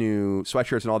t-shirts, new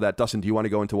sweatshirts, and all that. Dustin, do you want to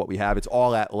go into what we have? It's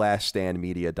all at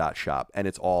laststandmedia.shop, and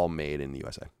it's all made in the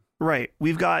USA. Right.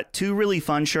 We've got 2 really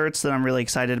fun shirts that I'm really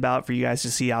excited about for you guys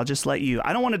to see. I'll just let you...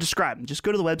 I don't want to describe them. Just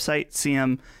go to the website, see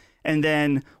them. And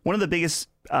then one of the biggest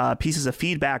pieces of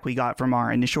feedback we got from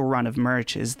our initial run of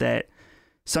merch is that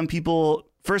some people...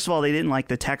 First of all, they didn't like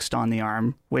the text on the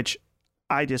arm, which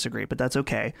I disagree, but that's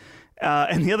okay.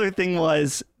 And the other thing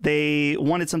was they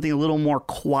wanted something a little more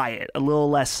quiet, a little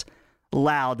less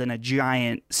loud than a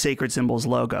giant Sacred Symbols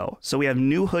logo. So we have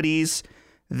new hoodies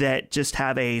that just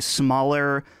have a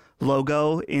smaller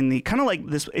logo in the kind of like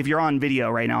this. If you're on video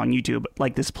right now on YouTube,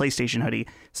 like this PlayStation hoodie,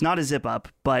 it's not a zip up,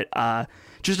 but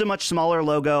just a much smaller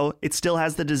logo. It still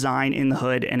has the design in the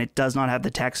hood, and it does not have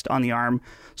the text on the arm.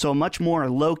 So a much more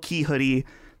low key hoodie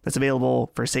that's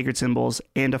available for Sacred Symbols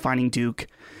and Defining Duke.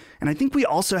 And I think we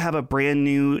also have a brand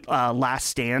new Last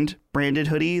Stand branded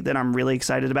hoodie that I'm really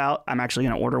excited about. I'm actually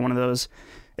going to order one of those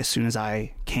as soon as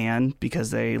I can because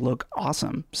they look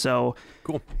awesome. So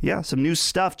cool. Yeah, some new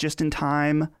stuff just in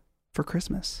time for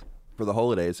Christmas. For the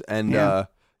holidays. And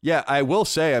yeah, I will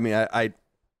say, I mean,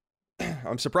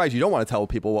 I'm surprised you don't want to tell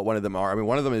people what one of them are. I mean,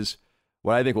 one of them is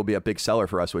what I think will be a big seller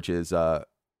for us, which is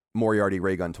Moriarty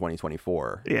Raygun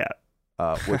 2024. Yeah.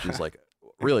 Which is like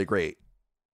really great.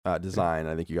 design.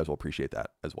 I think you guys will appreciate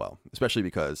that as well, especially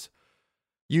because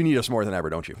you need us more than ever,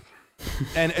 don't you?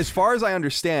 And as far as I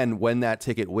understand, when that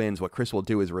ticket wins, what Chris will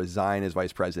do is resign as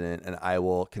vice president, and I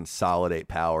will consolidate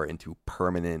power into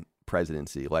permanent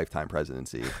presidency, lifetime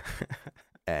presidency,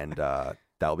 and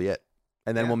that'll be it.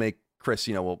 And then we'll make Chris,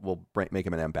 we'll make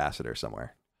him an ambassador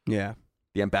somewhere. Yeah,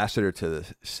 the ambassador to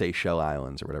the Seychelles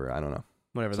Islands or whatever. I don't know.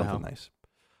 Whatever the hell. Something nice.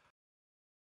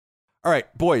 All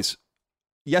right, boys.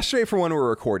 Yesterday, from when we were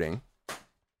recording, a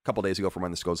couple days ago from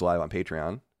when this goes live on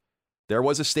Patreon, there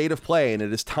was a state of play, and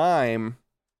it is time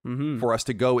for us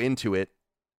to go into it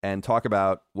and talk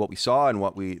about what we saw and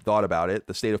what we thought about it.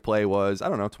 The state of play was,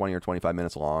 20 or 25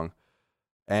 minutes long,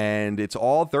 and it's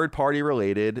all third-party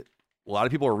related. A lot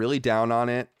of people are really down on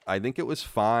it. I think it was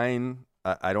fine.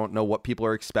 I don't know what people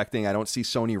are expecting. I don't see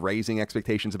Sony raising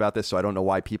expectations about this, so I don't know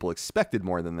why people expected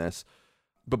more than this.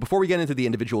 But before we get into the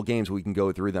individual games, we can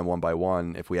go through them one by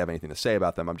one if we have anything to say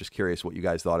about them. I'm just curious what you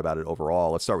guys thought about it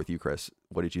overall. Let's start with you, Chris.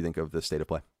 What did you think of the state of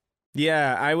play?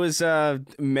 Yeah, I was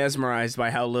mesmerized by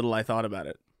how little I thought about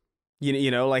it.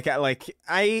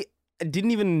 I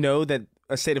didn't even know that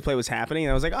a state of play was happening.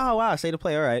 And I was like, oh, wow, state of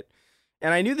play, all right.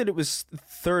 And I knew that it was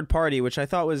third party, which I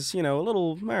thought was, a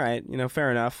little, all right, fair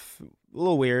enough. A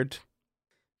little weird,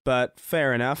 but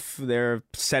fair enough. They're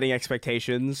setting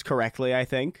expectations correctly, I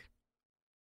think.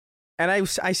 And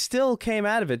I still came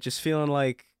out of it just feeling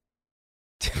like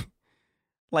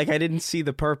I didn't see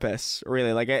the purpose,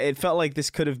 really. Like, it felt like this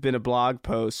could have been a blog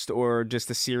post or just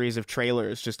a series of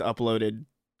trailers just uploaded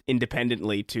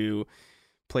independently to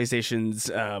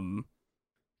PlayStation's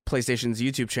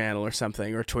YouTube channel or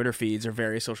something, or Twitter feeds or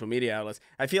various social media outlets.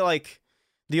 I feel like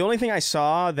the only thing I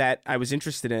saw that I was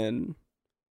interested in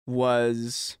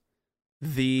was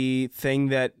the thing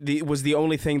that was the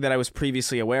only thing that I was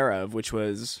previously aware of, which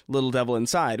was Little Devil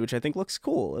Inside, which I think looks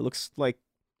cool. It looks like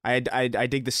I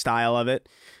dig the style of it.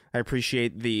 I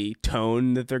appreciate the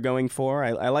tone that they're going for.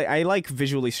 I like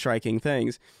visually striking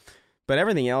things, but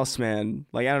everything else, man,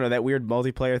 like, I don't know, that weird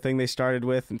multiplayer thing they started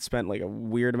with and spent like a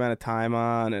weird amount of time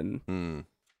on, and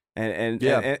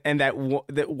that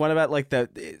one about like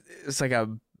it's like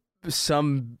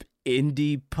some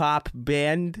indie pop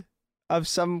band of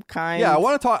some kind. Yeah, I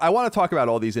want to talk about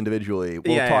all these individually.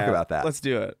 We'll talk about that. Let's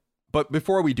do it. But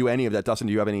before we do any of that, Dustin,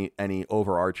 do you have any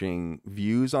overarching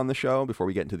views on the show before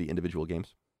we get into the individual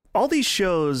games? All these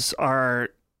shows are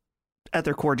at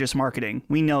their core just marketing.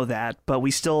 We know that, but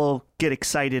we still get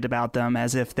excited about them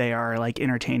as if they are like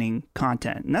entertaining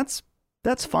content. And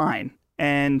that's fine.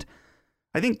 And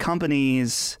I think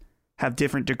companies have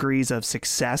different degrees of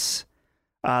success.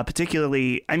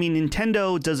 Particularly,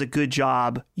 Nintendo does a good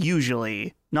job,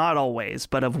 usually, not always,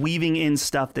 but of weaving in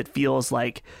stuff that feels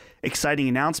like exciting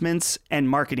announcements and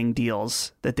marketing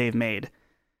deals that they've made.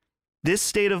 This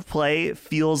state of play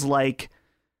feels like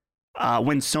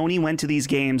when Sony went to these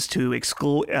games to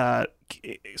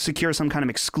secure some kind of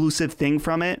exclusive thing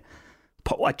from it,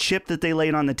 a chip that they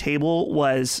laid on the table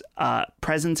was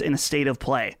presence in a state of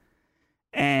play.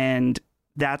 And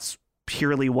that's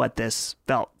purely what this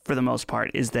felt for the most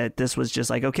part, is that this was just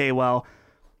like, okay, well,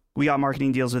 we got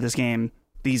marketing deals with these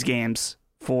games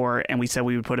and we said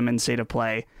we would put them in state of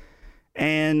play.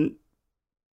 And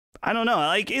I don't know,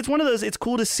 like, it's one of those, it's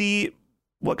cool to see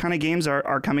what kind of games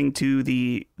are coming to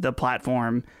the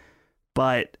platform,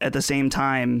 but at the same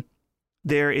time,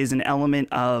 there is an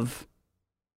element of,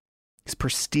 is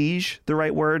prestige the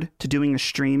right word, to doing a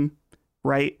stream,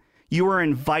 right? You are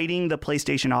inviting the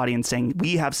PlayStation audience, saying,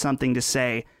 we have something to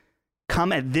say.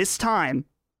 Come at this time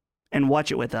and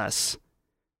watch it with us.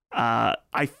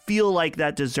 I feel like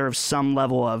that deserves some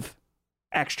level of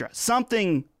extra.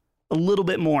 Something a little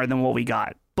bit more than what we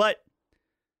got. But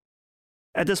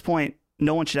at this point,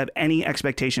 no one should have any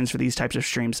expectations for these types of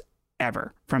streams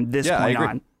ever from this point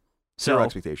on. Zero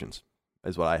expectations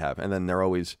is what I have. And then they're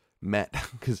always met,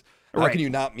 because how can you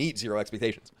not meet zero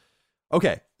expectations?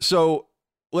 Okay, so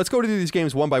let's go to these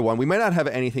games one by one. We might not have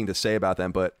anything to say about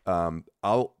them, but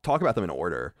I'll talk about them in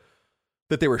order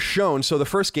that they were shown. So the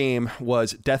first game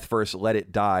was Death Verse Let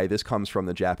It Die. This comes from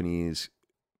the Japanese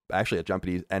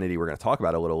entity we're going to talk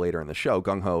about a little later in the show,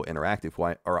 Gung Ho Interactive,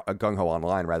 Gung Ho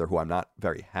Online, rather, who I'm not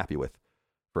very happy with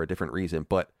for a different reason.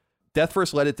 But Death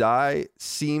Verse Let It Die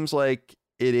seems like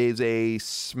it is a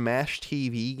Smash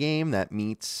TV game that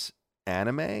meets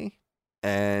anime,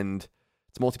 and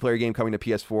it's a multiplayer game coming to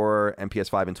PS4 and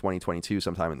PS5 in 2022,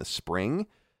 sometime in the spring.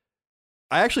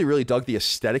 I actually really dug the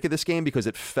aesthetic of this game because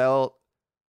it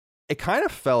kind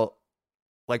of felt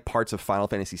like parts of Final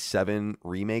Fantasy VII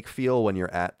Remake feel when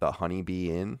you're at the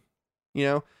Honeybee Inn,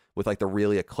 with like the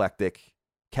really eclectic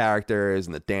characters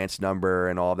and the dance number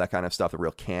and all of that kind of stuff, the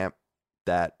real camp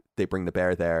that they bring to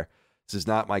bear there. This is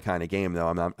not my kind of game, though.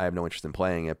 I have no interest in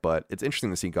playing it, but it's interesting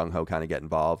to see Gung Ho kind of get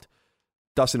involved.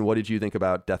 Dustin, what did you think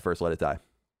about Death vs. Let It Die?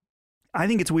 I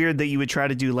think it's weird that you would try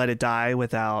to do Let It Die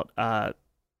without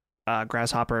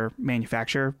Grasshopper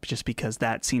Manufacturer, just because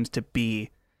that seems to be,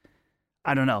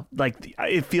 I don't know, like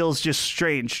it feels just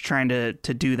strange trying to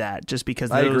do that, just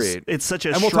because I agree. It's such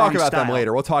a and we'll strong talk about style. them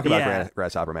later. We'll talk about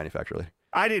Grasshopper Manufacturer later.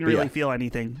 I didn't really feel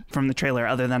anything from the trailer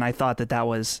other than I thought that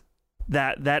was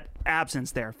that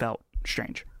absence there felt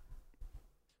strange.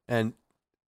 And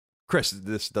Chris,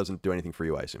 this doesn't do anything for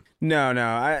you, I assume. No.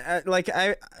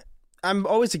 I'm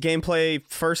always a gameplay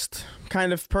first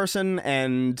kind of person,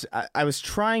 and I was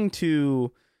trying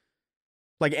to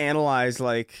like analyze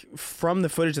like from the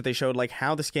footage that they showed like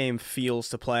how this game feels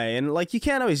to play, and like you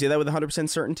can't always do that with 100%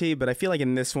 certainty, but I feel like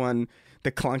in this one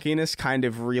the clunkiness kind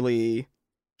of really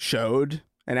showed,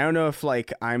 and I don't know if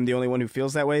like I'm the only one who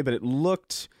feels that way, but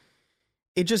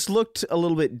it just looked a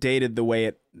little bit dated the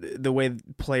way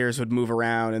players would move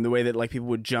around and the way that like people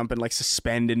would jump and like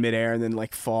suspend in midair and then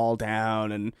like fall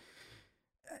down. And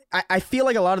I feel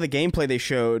like a lot of the gameplay they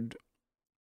showed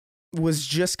was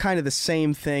just kind of the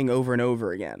same thing over and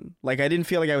over again. Like I didn't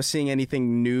feel like I was seeing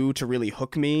anything new to really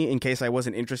hook me in case I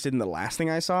wasn't interested in the last thing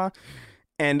I saw.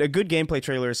 And a good gameplay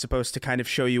trailer is supposed to kind of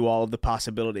show you all of the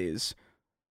possibilities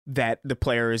that the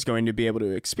player is going to be able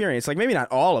to experience. Like maybe not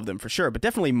all of them for sure, but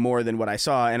definitely more than what I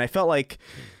saw. And I felt like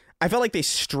they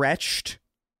stretched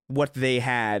what they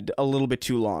had a little bit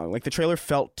too long. Like the trailer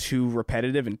felt too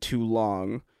repetitive and too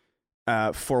long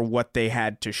for what they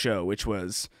had to show, which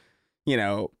was, you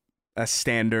know, a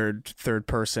standard third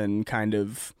person kind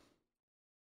of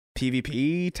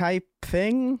PvP type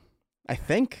thing. I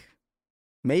think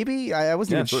maybe I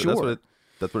wasn't even sure.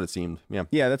 That's what it seemed. Yeah.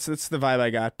 Yeah, that's the vibe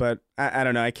I got, but I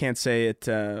don't know. I can't say it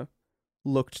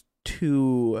looked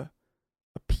too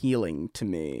appealing to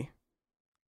me.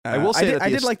 I will say I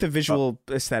did like the visual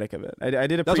aesthetic of it. I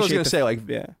did appreciate. That's what I was going to say. Like,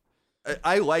 yeah,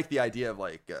 I like the idea of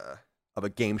like of a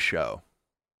game show.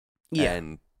 Yeah,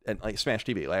 and like Smash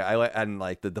TV. Like I like, and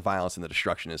like the violence and the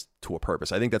destruction is to a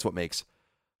purpose. I think that's what makes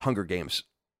Hunger Games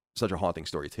such a haunting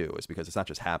story too, is because it's not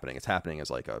just happening, it's happening as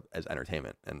like as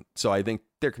entertainment. And so I think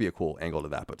there could be a cool angle to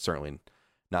that, but certainly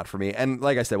not for me. And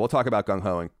like I said, we'll talk about Gung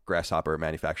Ho and Grasshopper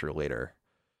Manufacturer later.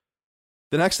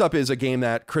 The next up is a game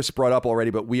that Chris brought up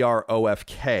already, but We Are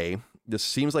OFK. This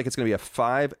seems like it's going to be a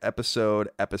 5-episode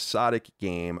episodic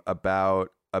game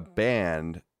about a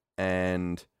band,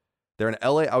 and they're in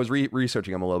LA. I was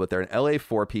researching them a little bit. They're an LA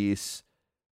 4-piece,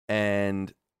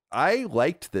 and I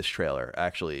liked this trailer,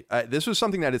 actually. This was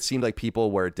something that it seemed like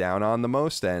people were down on the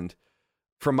most, and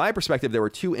from my perspective, there were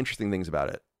two interesting things about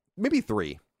it. Maybe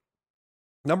three.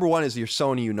 Number one is you're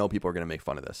Sony, you know people are going to make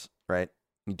fun of this, right?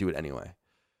 You do it anyway.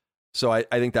 So I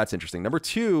think that's interesting. Number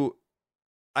two,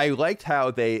 I liked how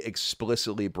they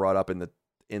explicitly brought up in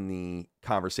the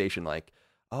conversation, like,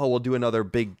 oh, we'll do another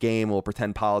big game, we'll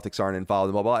pretend politics aren't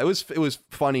involved, blah, blah, blah. It was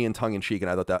funny and tongue-in-cheek,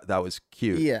 and I thought that was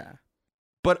cute. Yeah.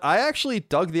 But I actually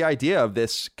dug the idea of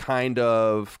this kind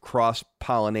of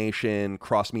cross-pollination,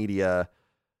 cross-media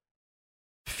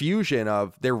fusion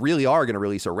of they really are going to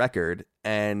release a record,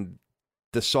 and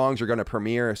the songs are going to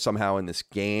premiere somehow in this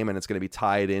game, and it's going to be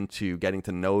tied into getting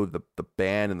to know the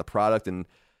band and the product. And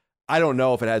I don't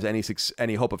know if it has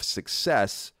any hope of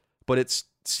success, but it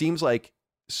seems like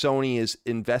Sony is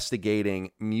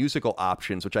investigating musical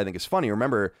options, which I think is funny.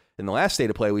 Remember, in the last State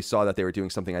of Play, we saw that they were doing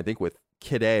something, I think, with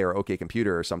Kid A or OK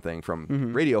Computer or something from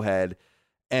Radiohead,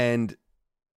 and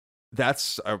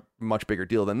that's a much bigger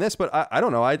deal than this. But I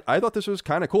don't know. I thought this was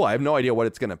kind of cool. I have no idea what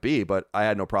it's going to be, but I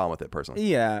had no problem with it personally.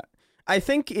 Yeah, I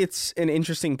think it's an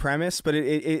interesting premise, but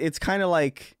it's kind of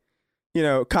like, you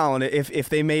know, Colin, if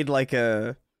they made like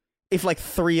if like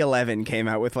 311 came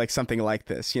out with like something like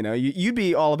this, you know, you'd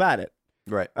be all about it.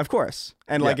 Right. Of course.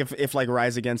 And like if like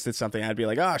Rise Against did something, I'd be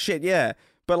like, oh shit, yeah.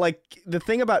 But like the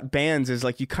thing about bands is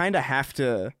like you kind of have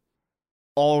to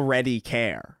already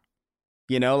care,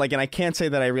 you know, like, and I can't say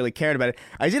that I really cared about it.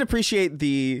 I did appreciate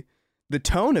the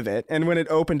tone of it. And when it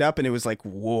opened up and it was like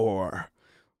war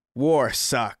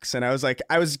sucks. And I was like,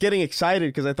 I was getting excited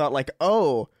because I thought like,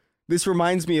 oh, this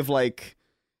reminds me of like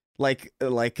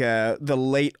the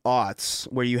late aughts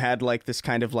where you had like this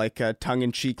kind of like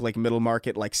tongue-in-cheek like middle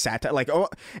market like satire, like, oh,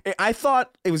 I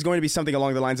thought it was going to be something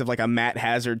along the lines of like a Matt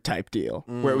Hazard type deal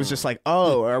where it was just like,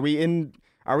 oh, are we in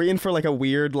for like a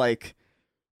weird like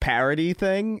parody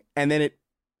thing? And then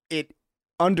it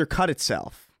undercut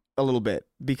itself a little bit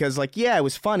because like, yeah, it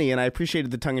was funny and I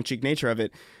appreciated the tongue-in-cheek nature of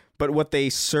it, but what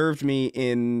they served me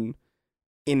in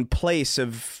place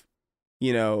of,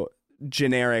 you know,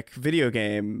 generic video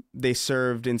game. They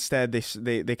served instead.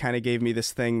 They kind of gave me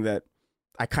this thing that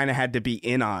I kind of had to be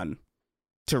in on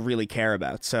to really care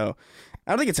about. So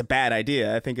I don't think it's a bad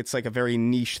idea. I think it's like a very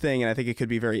niche thing, and I think it could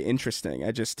be very interesting.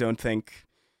 I just don't think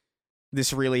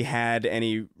this really had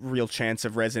any real chance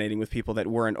of resonating with people that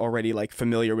weren't already like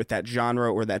familiar with that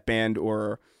genre or that band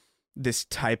or this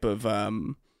type of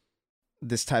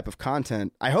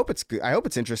content. I hope it's good. I hope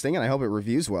it's interesting, and I hope it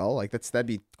reviews well. Like that'd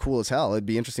be cool as hell. It'd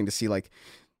be interesting to see like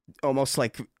almost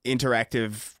like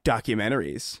interactive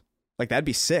documentaries. Like that'd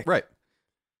be sick. Right.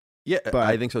 Yeah, but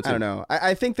I think so too. I don't know.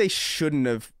 I think they shouldn't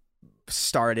have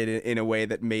started it in a way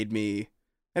that made me,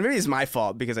 and maybe it's my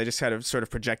fault because I just kind of sort of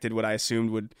projected what I assumed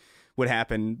would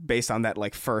happen based on that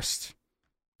like first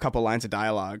couple lines of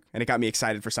dialogue, and it got me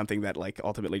excited for something that like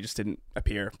ultimately just didn't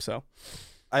appear. So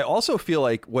I also feel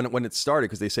like when it started,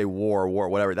 because they say war,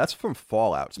 whatever, that's from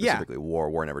Fallout specifically. Yeah.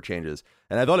 War never changes.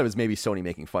 And I thought it was maybe Sony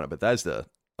making fun of Bethesda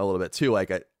a little bit too,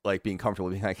 like being comfortable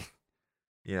being like,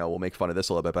 we'll make fun of this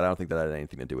a little bit, but I don't think that had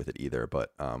anything to do with it either.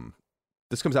 But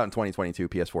this comes out in 2022,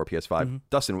 PS4, PS5. Mm-hmm.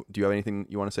 Dustin, do you have anything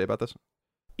you want to say about this?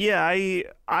 Yeah,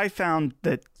 I found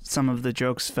that some of the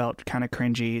jokes felt kind of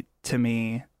cringy to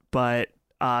me, but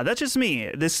that's just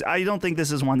me. I don't think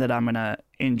this is one that I'm going to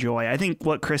enjoy. I think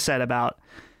what Chris said about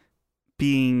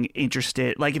being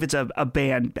interested, like if it's a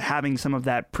band, having some of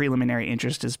that preliminary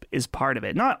interest is part of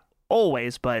it. Not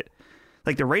always, but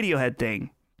like the Radiohead thing,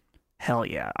 hell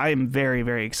yeah. I am very,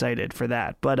 very excited for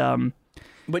that. But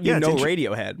you know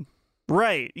Radiohead.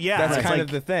 Right, yeah. That's kind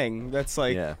of the thing. That's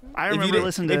like, yeah. I remember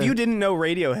listening to... If you didn't know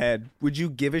Radiohead, would you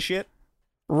give a shit?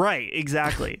 Right,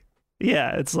 exactly.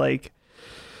 Yeah, it's like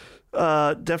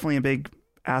definitely a big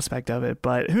aspect of it,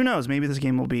 but who knows? Maybe this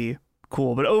game will be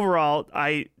cool. But overall,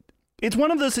 it's one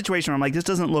of those situations where I'm like, this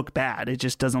doesn't look bad. It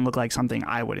just doesn't look like something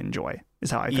I would enjoy, is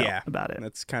how I felt about it.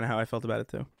 That's kind of how I felt about it,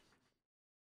 too.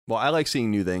 Well, I like seeing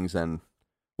new things, and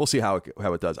we'll see how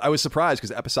it does. I was surprised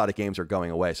because episodic games are going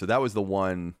away, so that was the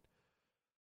one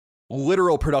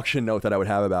literal production note that I would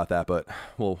have about that, but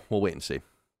we'll wait and see.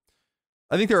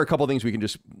 I think there are a couple of things we can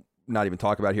just not even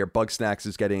talk about here. Bugsnax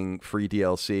is getting free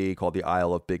DLC called the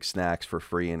Isle of Big Snacks for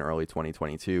free in early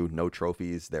 2022. No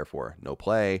trophies, therefore no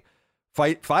play.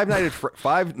 Five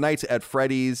Nights at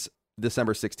Freddy's,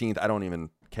 December 16th. I don't even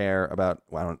care about.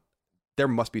 There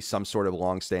must be some sort of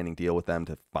long-standing deal with them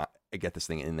to get this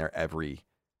thing in there every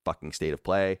fucking state of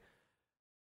play,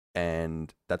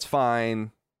 and that's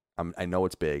fine. I know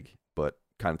it's big, but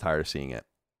kind of tired of seeing it.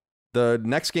 The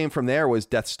next game from there was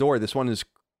Death's Door. This one is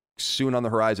soon on the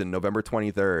horizon, November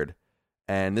 23rd.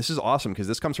 And this is awesome because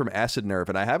this comes from Acid Nerve.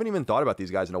 And I haven't even thought about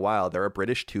these guys in a while. They're a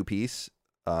British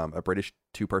a British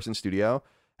two-person studio.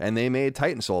 And they made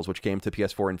Titan Souls, which came to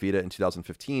PS4 and Vita in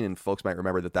 2015. And folks might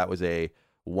remember that was a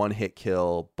one-hit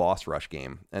kill boss rush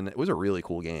game. And it was a really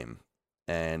cool game.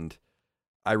 And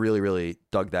I really, really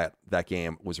dug that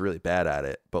game. Was really bad at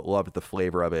it, but loved the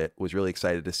flavor of it. Was really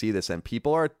excited to see this, and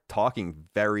people are talking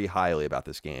very highly about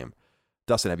this game.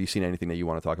 Dustin, have you seen anything that you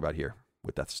want to talk about here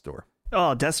with Death's Door?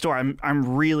 Oh, Death's Door!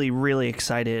 I'm really, really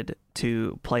excited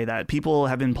to play that. People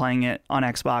have been playing it on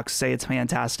Xbox, say it's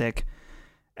fantastic,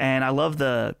 and I love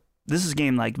this is a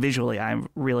game like visually I'm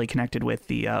really connected with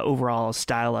the overall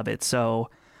style of it. So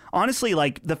honestly,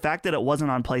 like the fact that it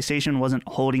wasn't on PlayStation wasn't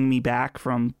holding me back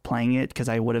from playing it because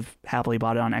I would have happily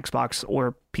bought it on Xbox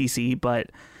or PC. But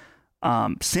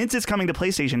since it's coming to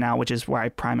PlayStation now, which is where I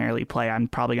primarily play, I'm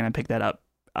probably going to pick that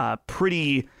up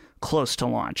pretty close to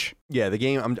launch. Yeah, the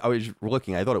game, I was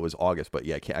looking, I thought it was August, but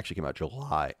yeah, it actually came out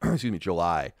July.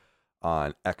 July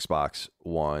on Xbox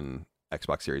One,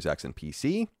 Xbox Series X, and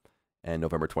PC. And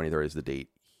November 23rd is the date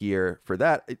here for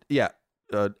that.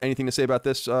 Anything to say about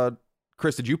this?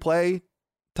 Chris, did you play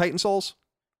Titan Souls?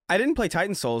 I didn't play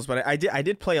Titan Souls, but I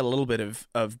did play a little bit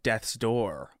of Death's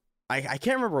Door. I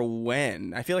can't remember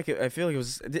when. I feel like it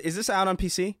was. Is this out on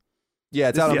PC? Yeah,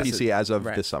 it's out on PC as of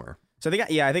this summer. So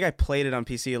I think I played it on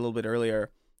PC a little bit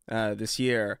earlier this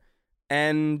year,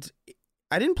 and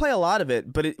I didn't play a lot of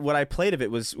it, but what I played of it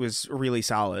was really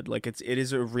solid. Like it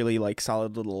is a really like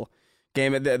solid little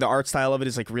game. The art style of it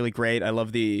is like really great. I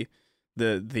love the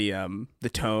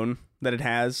tone that it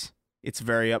has. It's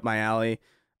very up my alley.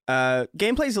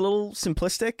 Gameplay's a little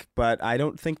simplistic, but I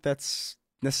don't think that's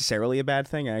necessarily a bad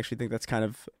thing. I actually think that's kind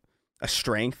of a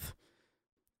strength.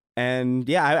 And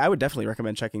yeah, I would definitely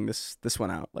recommend checking this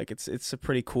one out. Like it's a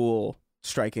pretty cool,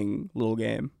 striking little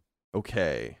game.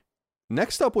 Okay.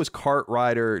 Next up was Kart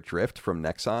Rider Drift from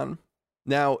Nexon.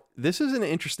 Now, this is an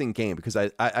interesting game because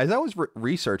as I was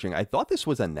researching, I thought this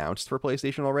was announced for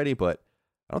PlayStation already, but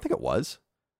I don't think it was.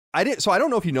 So I don't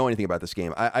know if you know anything about this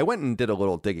game. I went and did a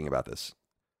little digging about this.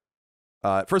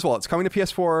 First of all, it's coming to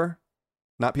PS4,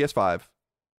 not PS5.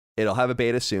 It'll have a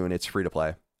beta soon. It's free to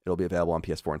play. It'll be available on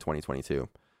PS4 in 2022.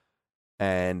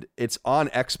 And it's on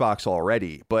Xbox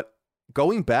already. But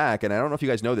going back, and I don't know if you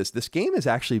guys know this game has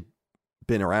actually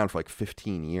been around for like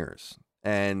 15 years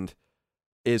and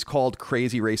is called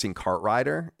Crazy Racing Kart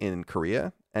Rider in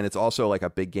Korea. And it's also like a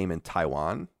big game in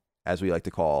Taiwan, as we like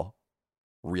to call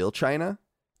real China.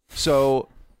 So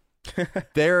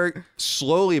they're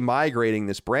slowly migrating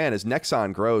this brand as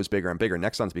Nexon grows bigger and bigger.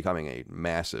 Nexon's becoming a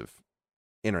massive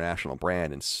international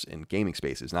brand in gaming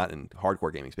spaces, not in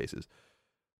hardcore gaming spaces.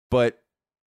 But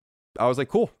I was like,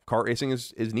 cool, kart racing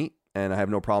is neat, and I have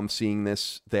no problem seeing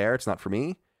this there. It's not for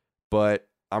me, but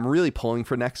I'm really pulling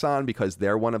for Nexon because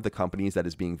they're one of the companies that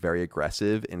is being very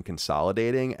aggressive in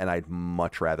consolidating, and I'd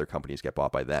much rather companies get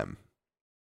bought by them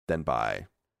than by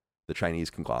the Chinese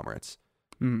conglomerates.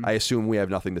 I assume we have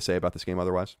nothing to say about this game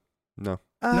otherwise? No.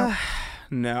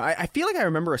 No. I feel like I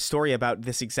remember a story about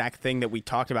this exact thing that we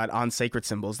talked about on Sacred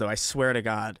Symbols, though. I swear to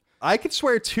God. I could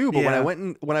swear too, but Yeah.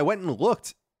 when I went and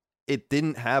looked, it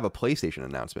didn't have a PlayStation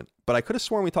announcement. But I could have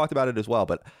sworn we talked about it as well.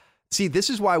 But see, this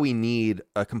is why we need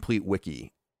a complete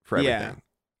wiki for everything,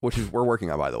 which is we're working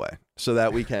on, by the way, so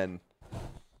that we can.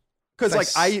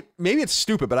 Because maybe it's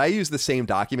stupid, but I use the same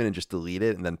document and just delete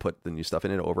it and then put the new stuff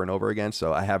in it over and over again.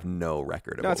 So I have no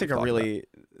record of. No, it's like a really.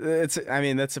 That's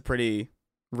a pretty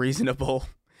reasonable. Can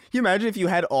you imagine if you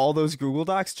had all those Google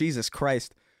Docs? Jesus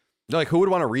Christ! Like, who would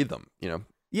want to read them? You know?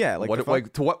 Yeah,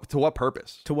 like to what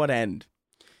purpose? To what end?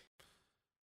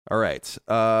 All right.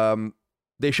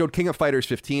 They showed King of Fighters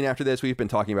 15 after this. We've been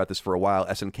talking about this for a while.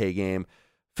 SNK game.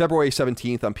 February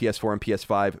 17th on PS4 and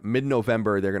PS5.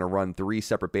 Mid-November, they're going to run 3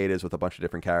 separate betas with a bunch of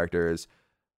different characters.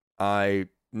 I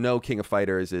know King of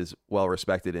Fighters is well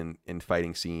respected in the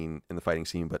fighting scene,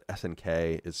 but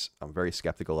SNK is I'm very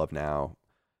skeptical of now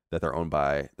that they're owned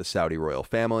by the Saudi royal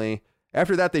family.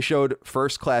 After that, they showed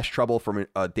First Class Trouble from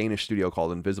a Danish studio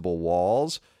called Invisible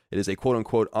Walls. It is a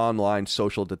quote-unquote online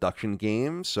social deduction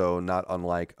game, so not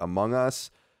unlike Among Us.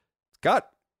 It's got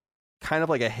kind of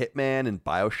like a Hitman and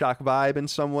BioShock vibe in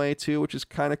some way too, which is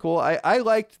kind of cool. I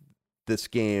liked this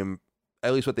game,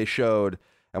 at least what they showed.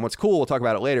 And what's cool, we'll talk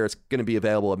about it later, it's going to be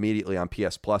available immediately on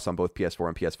PS Plus on both PS4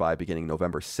 and PS5 beginning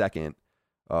November 2nd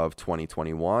of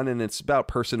 2021. And it's about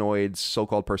personoids,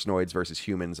 so-called personoids versus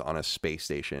humans on a space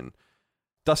station.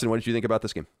 Dustin, what did you think about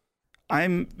this game?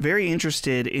 I'm very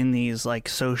interested in these like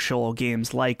social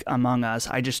games like Among Us.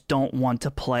 I just don't want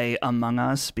to play Among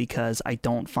Us because I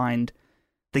don't find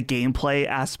the gameplay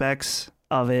aspects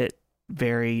of it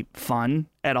very fun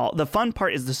at all. The fun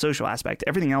part is the social aspect.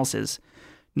 Everything else is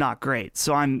not great.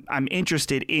 So I'm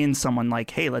interested in someone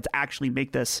like, hey, let's actually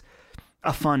make this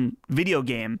a fun video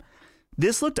game.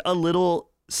 This looked a little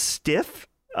stiff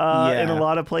in a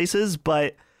lot of places,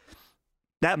 but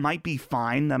that might be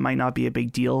fine. That might not be a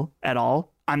big deal at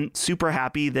all. I'm super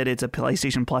happy that it's a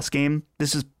PlayStation Plus game.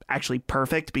 This is actually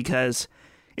perfect because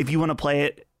if you want to play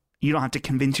it, you don't have to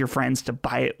convince your friends to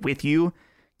buy it with you.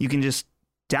 You can just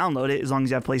download it as long as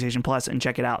you have PlayStation Plus and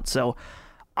check it out. So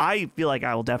I feel like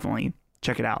I will definitely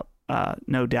check it out,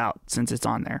 no doubt, since it's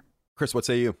on there. Chris, what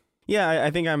say you? Yeah, I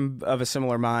think I'm of a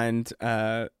similar mind.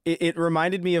 It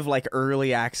reminded me of like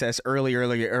early access,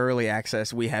 early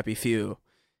access We Happy Few,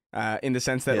 in the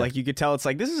sense that like you could tell it's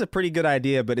like, this is a pretty good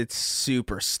idea, but it's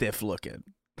super stiff looking.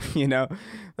 You know,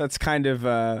 that's kind of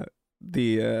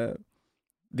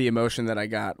the emotion that I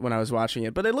got when I was watching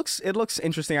it. But it looks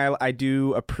interesting. I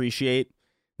do appreciate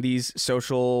these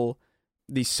social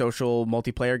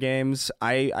multiplayer games.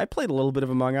 I played a little bit of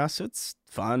Among Us. It's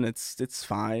fun. It's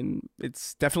fine.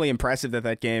 It's definitely impressive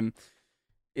that game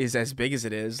is as big as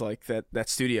it is. Like that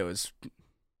studio is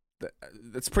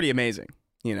that's pretty amazing,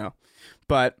 you know.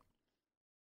 But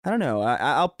I don't know.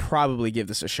 I'll probably give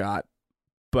this a shot.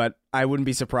 But I wouldn't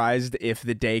be surprised if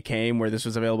the day came where this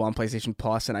was available on PlayStation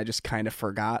Plus and I just kind of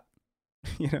forgot.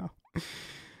 You know,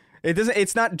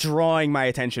 it's not drawing my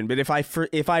attention. But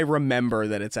if I remember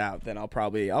that it's out, then I'll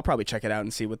probably check it out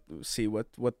and see what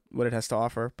it has to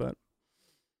offer. But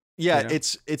yeah, you know.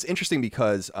 It's interesting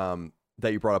because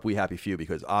that you brought up We Happy Few,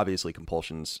 because obviously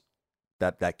Compulsion's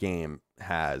that game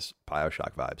has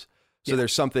BioShock vibes. So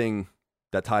there's something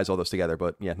that ties all those together.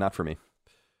 But yeah, not for me.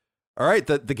 All right,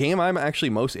 the game I'm actually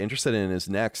most interested in is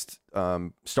next,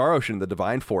 Star Ocean: The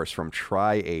Divine Force from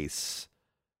Tri-Ace.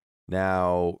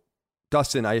 Now,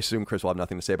 Dustin, I assume Chris will have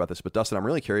nothing to say about this, but Dustin, I'm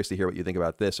really curious to hear what you think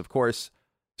about this. Of course,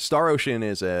 Star Ocean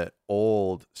is an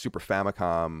old Super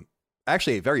Famicom,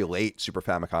 actually a very late Super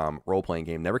Famicom role-playing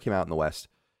game, never came out in the West.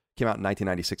 Came out in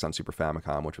 1996 on Super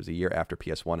Famicom, which was a year after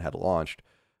PS1 had launched.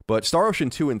 But Star Ocean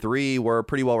 2 and 3 were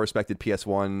pretty well-respected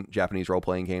PS1 Japanese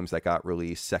role-playing games that got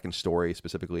released. Second Story,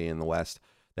 specifically in the West,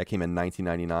 that came in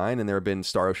 1999. And there have been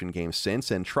Star Ocean games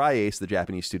since. And Tri-Ace, the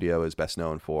Japanese studio, is best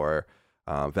known for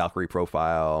Valkyrie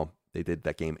Profile. They did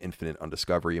that game Infinite on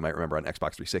Discovery. You might remember on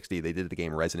Xbox 360. They did the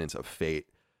game Resonance of Fate,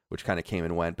 which kind of came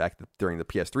and went back during the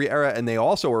PS3 era. And they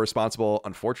also were responsible,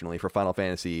 unfortunately, for Final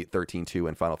Fantasy 13-2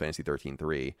 and Final Fantasy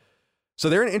 13-3. So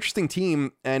they're an interesting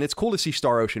team, and it's cool to see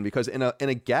Star Ocean because in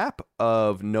a gap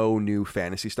of no new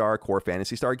core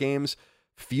Phantasy Star games,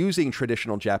 fusing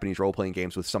traditional Japanese role-playing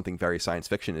games with something very science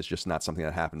fiction is just not something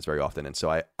that happens very often. And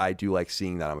so I do like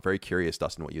seeing that. I'm very curious,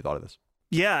 Dustin, what you thought of this.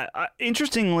 Yeah,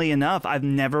 interestingly enough, I've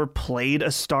never played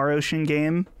a Star Ocean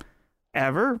game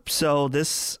ever. So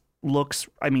this looks,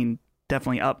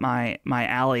 definitely up my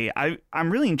alley.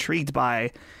 I'm really intrigued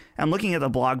by, I'm looking at the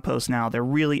blog post now, they're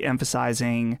really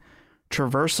emphasizing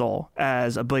traversal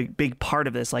as a big part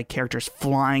of this, like characters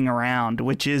flying around,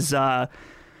 which is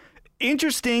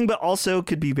interesting, but also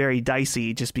could be very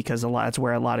dicey just because that's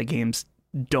where a lot of games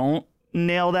don't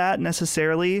nail that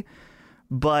necessarily.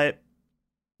 But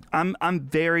I'm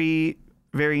very,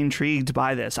 very intrigued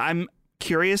by this. I'm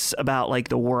curious about like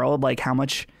the world, like how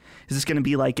much is this going to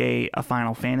be like a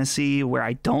Final Fantasy where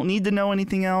I don't need to know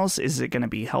anything else? Is it going to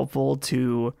be helpful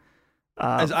to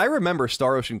as I remember,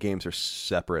 Star Ocean games are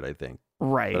separate, I think.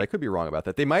 Right. But I could be wrong about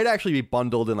that. They might actually be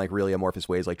bundled in like really amorphous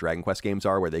ways like Dragon Quest games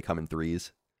are, where they come in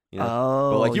threes. You know?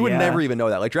 Oh, but like you would never even know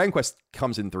that. Like Dragon Quest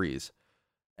comes in threes.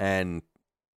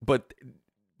 But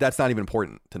that's not even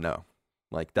important to know.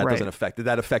 Like that doesn't affect, did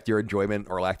that affect your enjoyment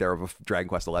or lack thereof of Dragon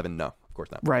Quest 11? No, of course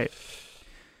not. Right.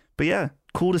 But yeah,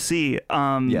 cool to see.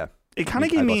 Yeah. It kind of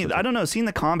gave me, I don't know, seeing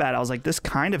the combat, I was like, this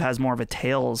kind of has more of a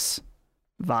Tales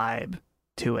vibe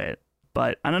to it.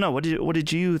 But I don't know. What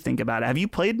did you think about it? Have you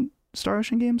played Star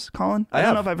Ocean games, Colin? I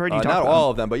don't know if I've heard you talk about not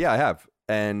all of them, but yeah, I have.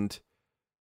 And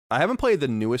I haven't played the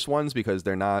newest ones because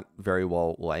they're not very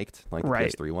well liked, like the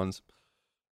PS3 ones.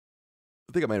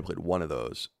 I think I might have played one of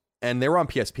those. And they were on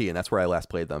PSP, and that's where I last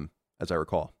played them, as I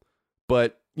recall.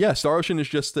 But yeah, Star Ocean is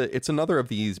just, it's another of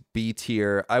these B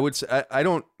tier. I would say, I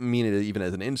don't mean it even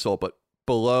as an insult, but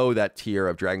below that tier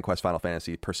of Dragon Quest, Final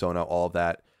Fantasy, Persona, all of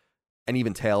that. And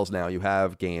even Tales now, you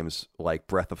have games like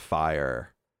Breath of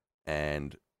Fire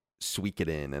and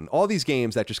Suikoden and all these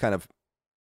games that just kind of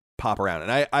pop around.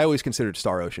 And I always considered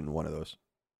Star Ocean one of those,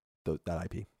 that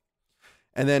IP.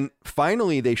 And then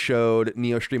finally, they showed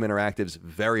NeoStream Interactive's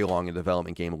very long in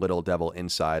development game, Little Devil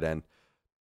Inside. And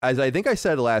as I think I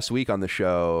said last week on the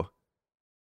show,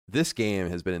 this game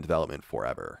has been in development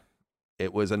forever.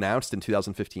 It was announced in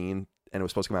 2015, and it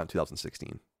was supposed to come out in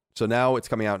 2016. So now it's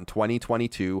coming out in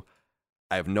 2022.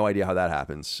 I have no idea how that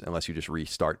happens unless you just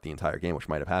restart the entire game, which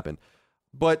might have happened.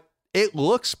 But it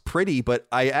looks pretty, but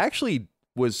I actually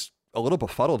was a little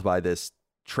befuddled by this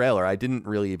trailer. I didn't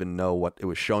really even know what it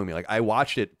was showing me. Like, I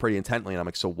watched it pretty intently, and I'm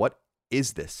like, so what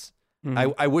is this?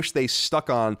 Mm-hmm. I wish they stuck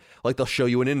on, like, they'll show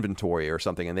you an inventory or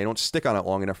something, and they don't stick on it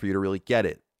long enough for you to really get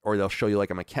it. Or they'll show you,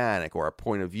 like, a mechanic or a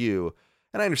point of view.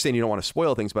 And I understand you don't want to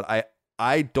spoil things, but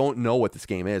I don't know what this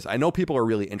game is. I know people are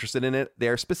really interested in it.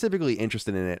 They're specifically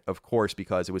interested in it, of course,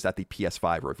 because it was at the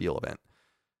PS5 reveal event.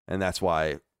 And that's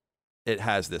why it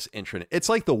has this intro. It's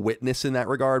like The Witness in that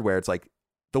regard, where it's like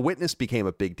The Witness became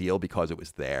a big deal because it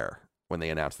was there when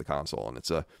they announced the console. And it's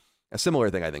a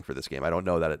similar thing, I think, for this game. I don't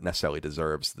know that it necessarily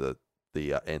deserves the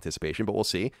anticipation, but we'll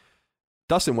see.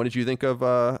 Dustin, what did you think of...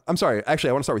 I'm sorry, actually,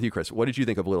 I want to start with you, Chris. What did you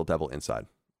think of Little Devil Inside?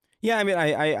 Yeah, I mean,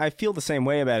 I feel the same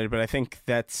way about it, but I think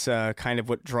that's kind of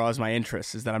what draws my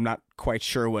interest, is that I'm not quite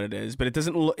sure what it is. But it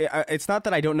doesn't look... It's not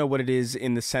that I don't know what it is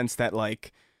in the sense that,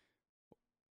 like,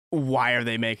 why are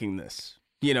they making this?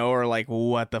 You know, or like,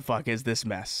 what the fuck is this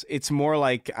mess? It's more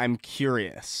like I'm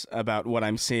curious about what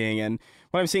I'm seeing, and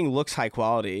what I'm seeing looks high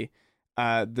quality.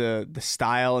 The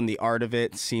style and the art of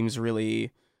it seems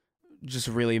really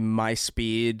my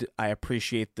speed. I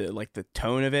appreciate the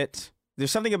tone of it. There's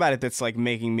something about it that's like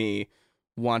making me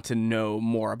want to know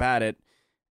more about it.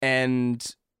 And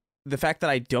the fact that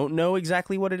I don't know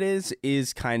exactly what it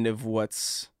is kind of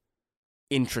what's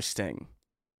interesting.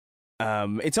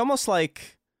 It's almost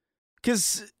like,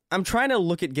 because I'm trying to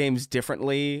look at games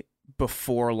differently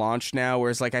before launch now,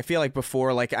 whereas like I feel like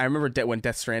before, like I remember when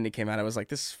Death Stranding came out, I was like,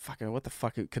 this fucking, what the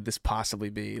fuck could this possibly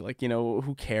be? Like, you know,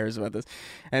 who cares about this?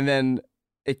 And then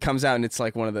it comes out and it's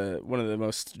like one of the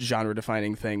most genre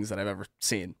defining things that I've ever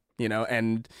seen, you know,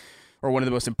 or one of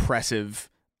the most impressive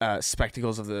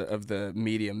spectacles of the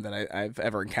medium that I've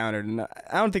ever encountered. And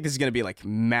I don't think this is going to be like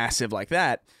massive like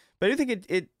that, but I do think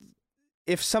it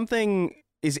if something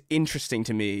is interesting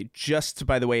to me just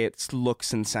by the way it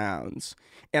looks and sounds.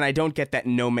 And I don't get that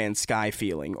No Man's Sky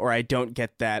feeling, or I don't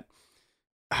get that.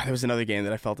 There was another game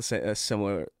that I felt a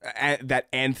similar, that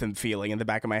Anthem feeling in the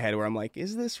back of my head where I'm like,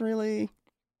 is this really?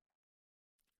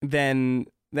 Then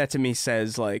that to me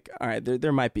says like, all right,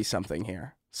 there might be something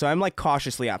here. So I'm like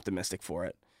cautiously optimistic for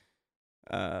it.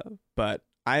 But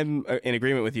I'm in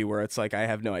agreement with you where it's like, I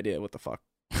have no idea what the fuck.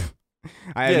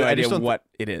 I have no idea what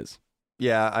it is.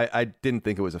 Yeah, I didn't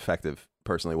think it was effective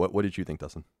personally. What did you think,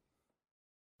 Dustin?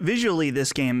 Visually,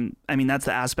 this game, I mean, that's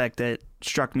the aspect that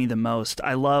struck me the most.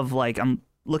 I love, like, I'm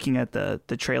looking at the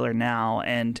trailer now,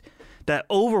 and that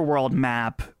overworld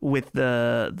map with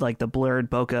the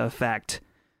blurred bokeh effect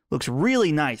looks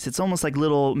really nice. It's almost like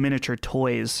little miniature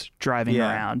toys driving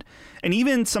around. And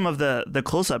even some of the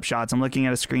close-up shots, I'm looking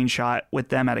at a screenshot with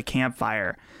them at a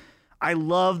campfire. I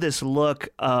love this look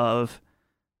of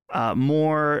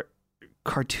more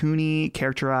cartoony,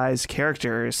 characterized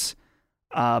characters,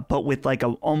 but with like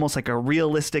almost like a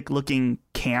realistic looking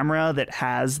camera that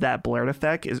has that blurred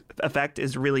effect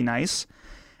is really nice.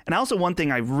 And also one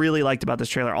thing I really liked about this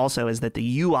trailer also is that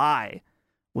the UI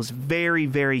was very,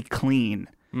 very clean.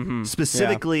 Mm-hmm.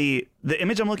 Specifically, the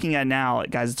image I'm looking at now,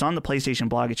 guys, it's on the PlayStation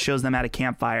blog. It shows them at a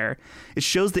campfire. It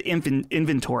shows the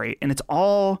inventory, and it's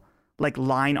all like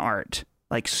line art,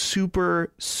 like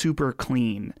super, super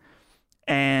clean.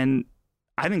 And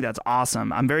I think that's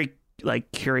awesome. I'm very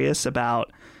like curious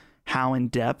about how in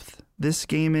depth this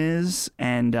game is,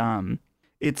 and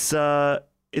it's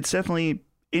definitely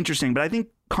interesting. But I think,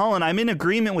 Colin, I'm in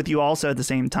agreement with you also at the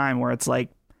same time, where it's like,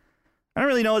 I don't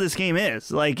really know what this game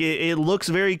is. Like, it looks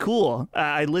very cool.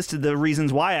 I listed the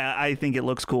reasons why I think it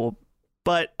looks cool.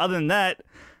 But other than that,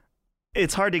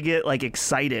 it's hard to get, like,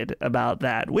 excited about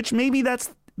that, which maybe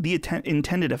that's the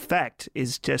intended effect,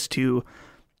 is just to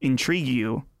intrigue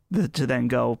you to then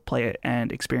go play it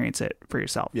and experience it for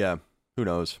yourself. Yeah, who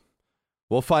knows?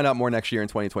 We'll find out more next year in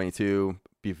 2022.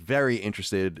 Be very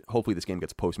interested. Hopefully this game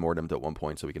gets post-mortemed at one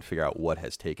point so we can figure out what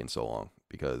has taken so long,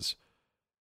 because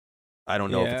I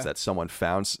don't know if it's that someone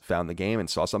found the game and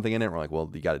saw something in it and we're like, well,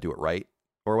 you got to do it right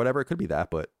or whatever. It could be that,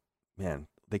 but man,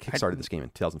 they kickstarted this game in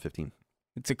 2015.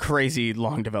 It's a crazy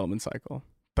long development cycle.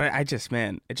 But it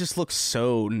just looks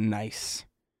so nice.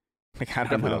 Like, I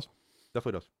don't know.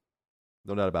 Definitely does.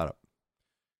 No doubt about it.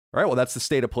 All right, well, that's the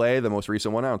state of play, the most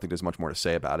recent one. I don't think there's much more to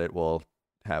say about it. We'll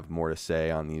have more to say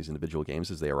on these individual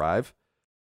games as they arrive.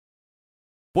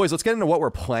 Boys, let's get into what we're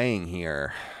playing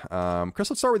here. Chris,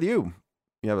 let's start with you.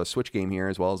 You have a Switch game here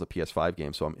as well as a PS5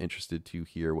 game, so I'm interested to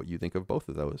hear what you think of both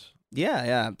of those.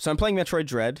 Yeah. So I'm playing Metroid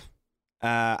Dread.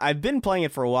 I've been playing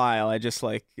it for a while. I just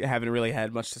haven't really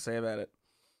had much to say about it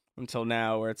until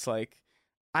now, where it's like,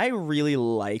 I really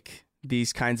like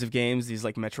these kinds of games, these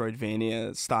like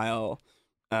Metroidvania style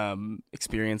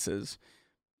experiences.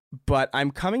 But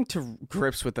I'm coming to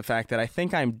grips with the fact that I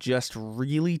think I'm just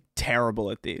really terrible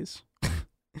at these.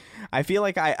 I feel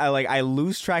like I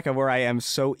lose track of where I am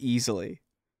so easily,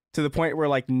 to the point where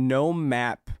like no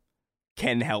map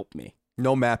can help me.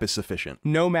 No map is sufficient.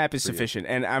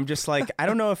 And I'm just like, I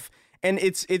don't know if, and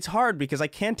it's hard because I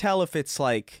can't tell if it's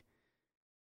like,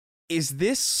 is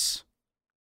this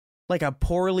like a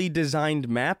poorly designed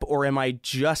map, or am I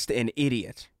just an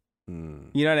idiot?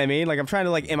 You know what I mean? Like, I'm trying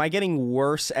to like, am I getting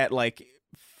worse at like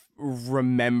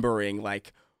remembering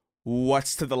like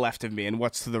what's to the left of me and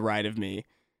what's to the right of me?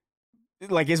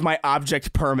 Like, is my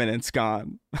object permanence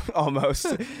gone?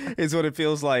 Almost is what it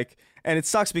feels like. And it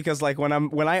sucks because like when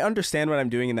I understand what I'm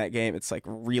doing in that game, it's like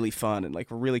really fun and like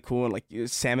really cool, and like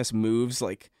Samus moves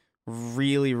like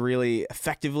really, really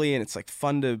effectively, and it's like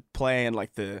fun to play, and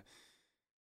like the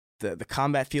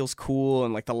combat feels cool,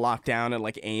 and like the lockdown and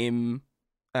like aim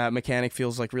mechanic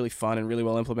feels like really fun and really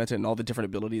well implemented, and all the different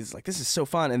abilities. Like, this is so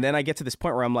fun. And then I get to this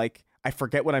point where I'm like, I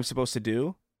forget what I'm supposed to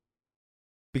do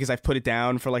because I've put it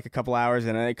down for like a couple hours,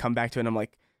 and then I come back to it and I'm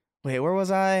like, wait, where was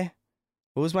I?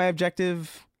 What was my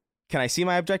objective? Can I see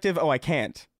my objective? Oh, I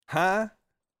can't. Huh?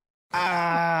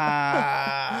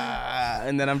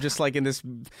 And then I'm just like in this,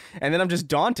 and then I'm just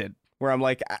daunted where I'm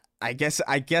like, I guess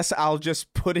I'll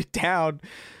just put it down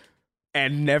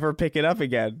and never pick it up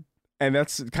again. And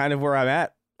that's kind of where I'm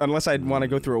at, unless I'd want to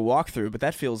go through a walkthrough, but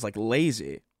that feels like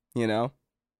lazy, you know?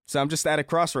 So I'm just at a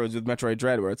crossroads with Metroid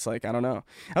Dread where it's like, I don't know.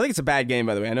 I think it's a bad game,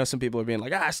 by the way. I know some people are being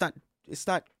like, it's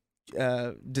not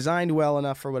designed well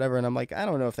enough or whatever. And I'm like, I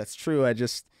don't know if that's true. I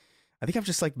think I'm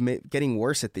just like getting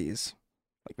worse at these.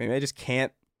 Like, maybe I just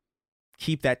can't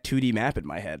keep that 2D map in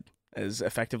my head as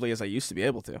effectively as I used to be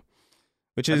able to,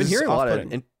 which is I've been hearing a lot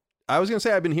of, I was going to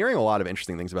say, I've been hearing a lot of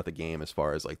interesting things about the game as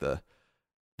far as like the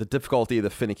difficulty,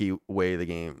 the finicky way the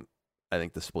game I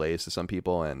think, displays to some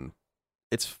people, and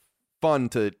it's fun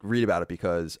to read about it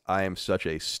because I am such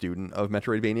a student of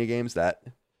Metroidvania games that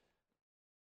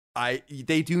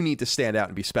they do need to stand out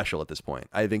and be special at this point.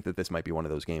 I think that this might be one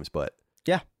of those games, but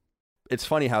yeah, it's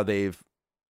funny how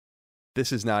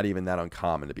this is not even that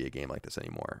uncommon to be a game like this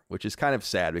anymore, which is kind of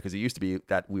sad because it used to be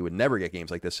that we would never get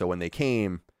games like this. So when they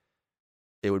came,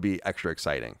 it would be extra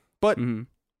exciting. But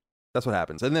that's what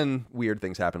happens. And then weird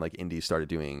things happen, like indies started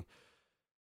doing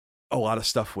a lot of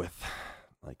stuff with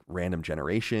like random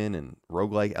generation and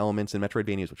roguelike elements in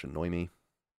Metroidvanias, which annoy me.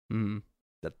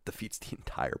 That defeats the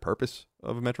entire purpose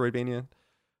of a Metroidvania.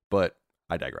 But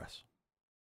I digress.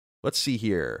 Let's see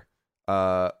here.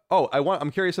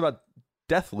 I'm curious about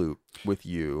Deathloop with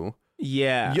you.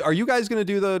 Yeah. Are you guys going to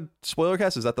do the spoiler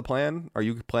cast? Is that the plan? Are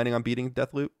you planning on beating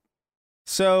Deathloop?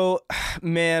 So,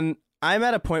 man, I'm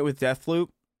at a point with Deathloop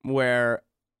where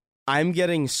I'm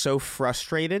getting so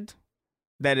frustrated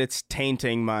that it's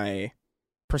tainting my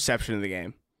perception of the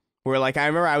game. Where, like, I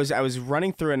remember I was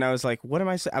running through it and I was like, what am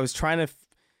I was trying to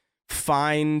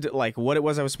find, like, what it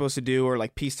was I was supposed to do, or,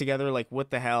 like, piece together, like, what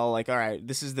the hell? Like, all right,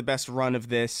 this is the best run of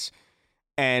this.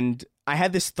 And I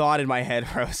had this thought in my head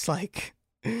where I was like,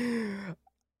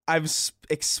 I'm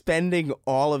expending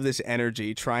all of this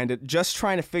energy trying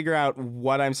to figure out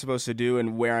what I'm supposed to do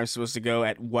and where I'm supposed to go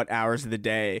at what hours of the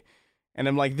day. And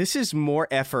I'm like, this is more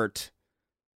effort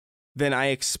than I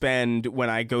expend when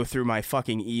I go through my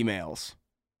fucking emails.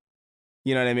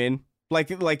 You know what I mean? Like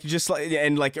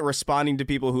responding to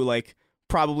people who like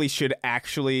probably should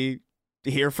actually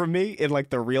hear from me in like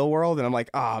the real world. And I'm like,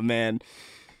 oh man,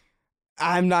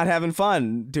 I'm not having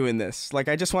fun doing this. Like,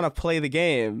 I just want to play the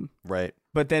game. Right.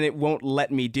 But then it won't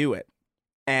let me do it.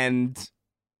 And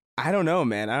I don't know,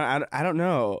 man. I don't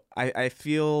know. I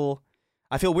feel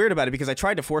weird about it because I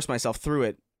tried to force myself through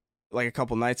it like a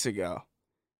couple nights ago.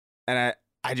 And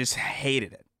I just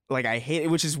hated it. Like, I hate it,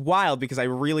 which is wild because I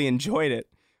really enjoyed it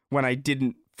when I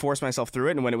didn't force myself through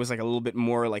it and when it was like a little bit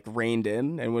more like reined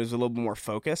in and was a little bit more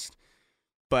focused.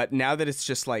 But now that it's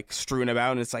just like strewn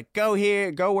about and it's like, go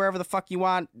here, go wherever the fuck you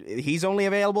want. He's only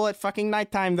available at fucking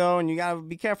nighttime though, and you gotta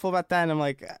be careful about that. And I'm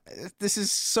like, this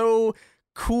is so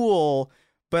cool,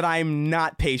 but I'm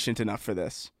not patient enough for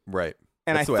this. Right.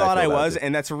 And I thought I was,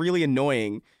 and that's really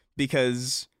annoying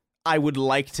because I would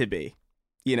like to be,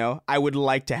 you know, I would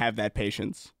like to have that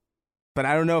patience, but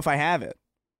I don't know if I have it.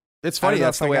 It's funny.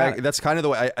 That's the way. That's kind of the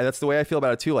way. That's the way I feel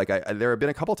about it too. Like, there have been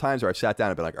a couple times where I've sat down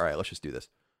and been like, all right, let's just do this.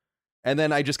 And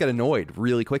then I just get annoyed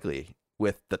really quickly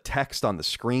with the text on the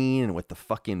screen and with the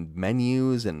fucking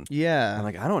menus. And yeah, I'm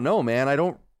like, I don't know, man.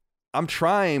 I'm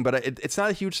trying, but it's not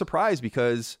a huge surprise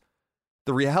because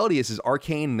the reality is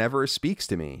Arcane never speaks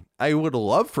to me. I would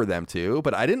love for them to,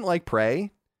 but I didn't like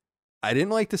Prey. I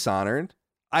didn't like Dishonored.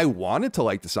 I wanted to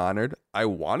like Dishonored. I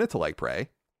wanted to like Prey.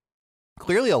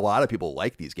 Clearly, a lot of people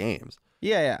like these games.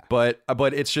 Yeah. But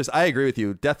it's just, I agree with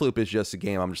you. Deathloop is just a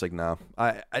game. I'm just like, no.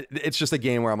 It's just a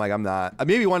game where I'm like, I'm not.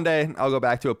 Maybe one day I'll go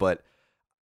back to it, but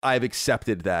I've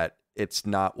accepted that it's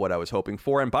not what I was hoping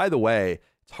for. And by the way,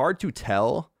 it's hard to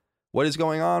tell what is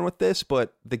going on with this,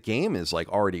 but the game is like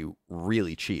already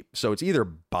really cheap. So it's either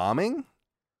bombing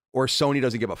or Sony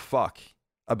doesn't give a fuck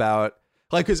about,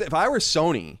 like, because if I were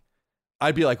Sony,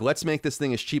 I'd be like, let's make this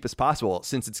thing as cheap as possible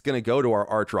since it's going to go to our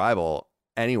arch rival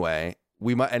anyway.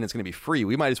 And it's going to be free.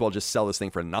 We might as well just sell this thing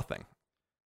for nothing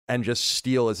and just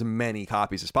steal as many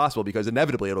copies as possible because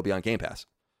inevitably it'll be on Game Pass.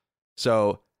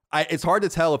 So it's hard to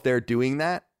tell if they're doing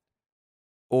that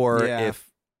or if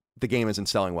the game isn't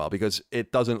selling well because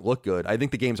it doesn't look good. I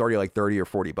think the game's already like $30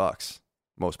 or $40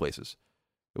 most places.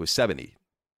 It was $70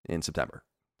 in September.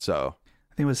 So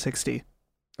I think it was 60.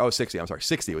 Oh, 60. I'm sorry.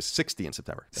 60. It was 60 in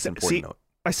September. That's an important note.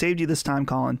 I saved you this time,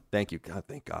 Colin. Thank you. God,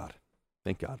 thank God.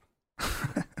 Thank God.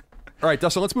 All right,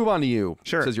 Dustin, let's move on to you.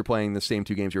 Sure. Since you're playing the same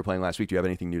two games you were playing last week, do you have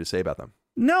anything new to say about them?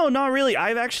 No, not really.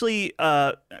 I've actually,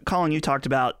 Colin, you talked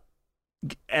about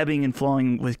ebbing and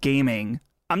flowing with gaming.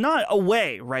 I'm not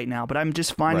away right now, but I'm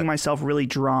just finding myself really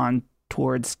drawn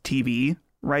towards TV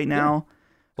right now.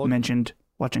 Yeah. Mentioned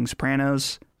watching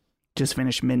Sopranos, just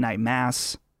finished Midnight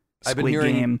Mass, Squid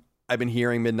Game. I've been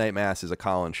hearing Midnight Mass is a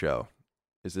Colin show.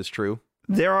 Is this true?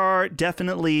 There are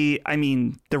definitely,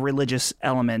 the religious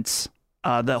elements.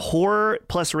 The horror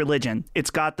plus religion, it's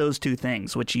got those two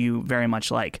things, which you very much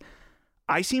like.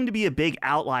 I seem to be a big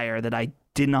outlier that I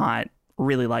did not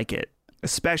really like it,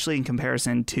 especially in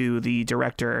comparison to the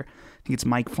director. I think it's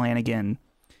Mike Flanagan.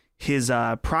 His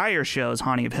prior shows,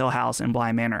 Haunting of Hill House and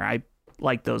Bly Manor, I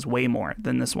like those way more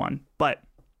than this one. But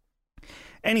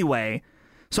anyway,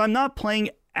 so I'm not playing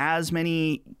as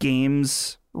many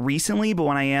games recently, but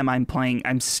when I am, I'm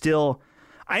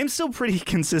I am still pretty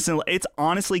consistent. It's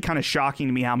honestly kind of shocking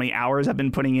to me how many hours I've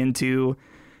been putting into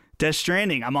Death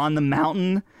Stranding. I'm on the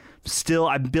mountain still.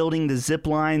 I'm building the zip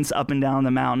lines up and down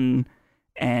the mountain,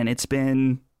 and it's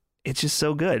just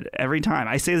so good every time.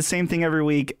 I say the same thing every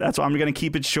week. That's why I'm going to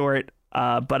keep it short.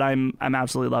 But I'm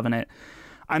absolutely loving it.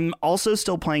 I'm also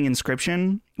still playing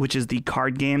Inscription, which is the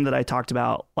card game that I talked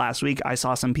about last week. I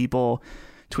saw some people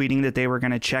tweeting that they were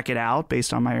going to check it out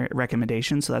based on my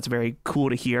recommendation, so that's very cool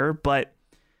to hear. But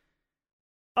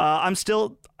I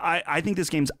think this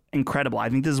game's incredible. I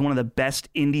think this is one of the best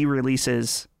indie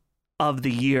releases of the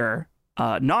year.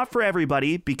 Not for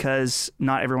everybody, because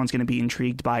not everyone's going to be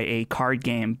intrigued by a card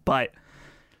game, but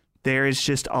there is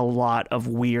just a lot of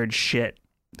weird shit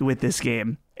with this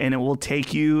game, and it will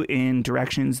take you in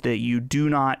directions that you do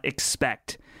not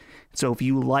expect. So if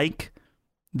you like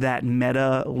that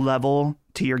meta level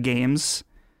to your games,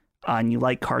 and you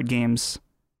like card games,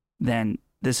 then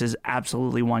this is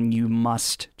absolutely one you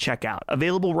must check out.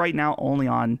 Available right now only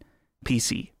on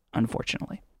PC,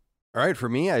 unfortunately. All right, for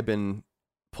me, I've been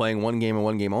playing one game and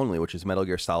one game only, which is Metal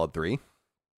Gear Solid 3.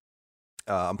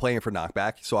 I'm playing it for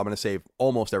Knockback, so I'm going to save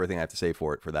almost everything I have to save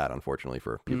for that, unfortunately,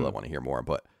 for people that want to hear more.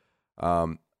 But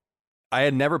I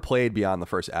had never played beyond the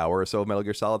first hour or so of Metal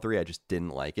Gear Solid 3. I just didn't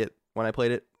like it when I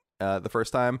played it the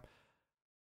first time.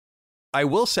 I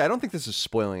will say, I don't think this is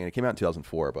spoiling it. It came out in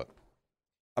 2004, but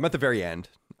I'm at the very end.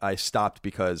 I stopped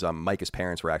because Micah's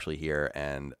parents were actually here,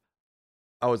 and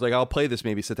I was like, I'll play this,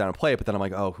 maybe sit down and play it, but then I'm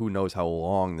like, oh, who knows how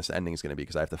long this ending is going to be,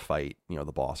 because I have to fight,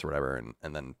 the boss or whatever,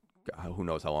 and then who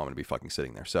knows how long I'm going to be fucking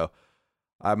sitting there. So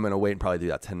I'm going to wait and probably do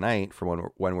that tonight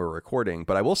for when we're recording.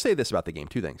 But I will say this about the game,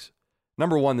 two things.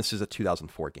 Number one, this is a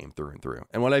 2004 game through and through.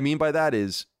 And what I mean by that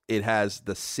is it has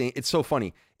the same, it's so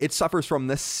funny, it suffers from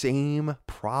the same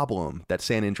problem that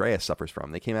San Andreas suffers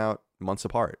from. They came out months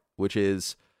apart, which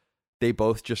is they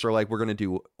both just are like, we're going to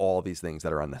do all these things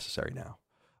that are unnecessary now.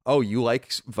 Oh, you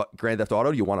like Grand Theft Auto?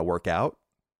 You want to work out?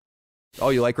 Oh,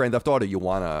 you like Grand Theft Auto? You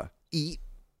want to eat?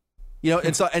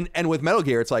 And so, and with Metal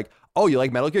Gear, it's like, oh, you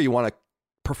like Metal Gear? You want to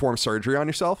perform surgery on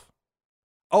yourself?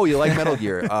 Oh, you like Metal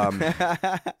Gear?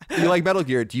 You like Metal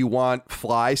Gear? Do you want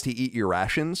flies to eat your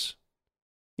rations?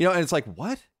 And it's like,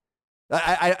 what?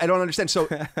 I don't understand. So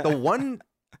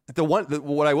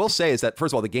what I will say is that,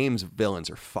 first of all, the game's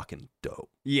villains are fucking dope.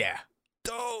 Yeah.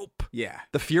 Dope. Yeah.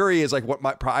 The Fury is like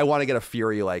I want to get a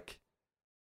Fury like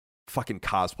fucking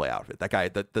cosplay outfit. That guy,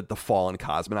 the fallen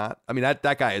cosmonaut. I mean,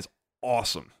 that guy is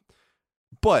awesome.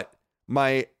 But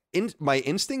my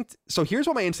instinct. So here's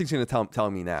what my instinct's going to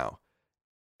tell me now,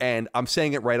 and I'm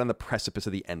saying it right on the precipice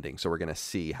of the ending. So we're going to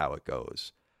see how it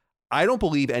goes. I don't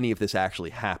believe any of this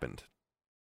actually happened,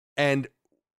 and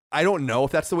I don't know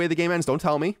if that's the way the game ends. Don't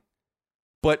tell me.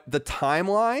 But the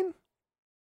timeline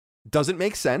doesn't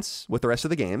make sense with the rest of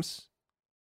the games.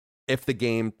 If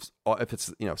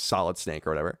it's Solid Snake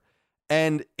or whatever.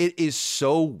 And it is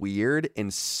so weird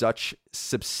in such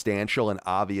substantial and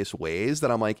obvious ways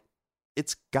that I'm like,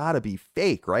 it's gotta be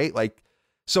fake, right? Like,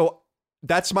 so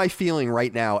that's my feeling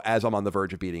right now as I'm on the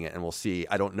verge of beating it, and we'll see.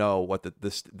 I don't know what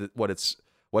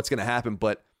what's gonna happen,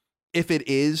 but if it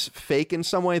is fake in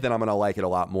some way, then I'm gonna like it a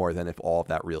lot more than if all of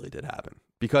that really did happen.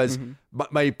 Because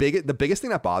the biggest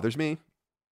thing that bothers me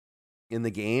in the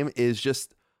game is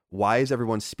just, why is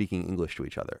everyone speaking English to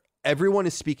each other? Everyone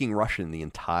is speaking Russian the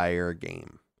entire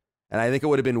game. And I think it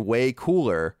would have been way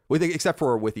cooler, except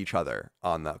for with each other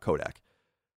on the codec.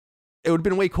 It would have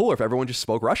been way cooler if everyone just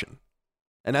spoke Russian.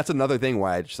 And that's another thing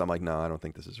why I'm like, no, I don't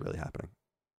think this is really happening.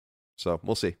 So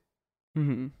we'll see.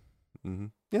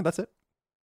 Yeah, that's it.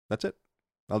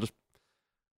 I'll just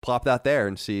plop that there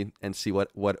and see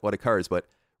what occurs. But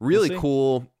really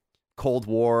cool Cold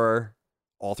War,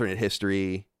 alternate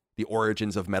history, the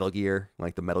origins of Metal Gear,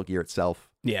 like the Metal Gear itself.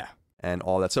 Yeah. And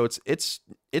all that. So it's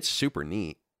super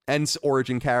neat. And it's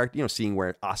origin character, seeing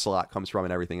where Ocelot comes from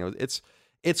and everything.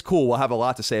 It's cool. We'll have a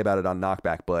lot to say about it on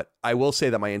Knockback, but I will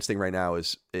say that my instinct right now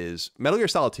is Metal Gear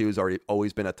Solid 2 has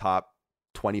always been a top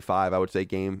 25, I would say,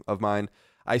 game of mine.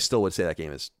 I still would say that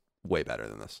game is way better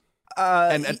than this.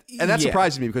 And that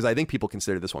surprises me, because I think people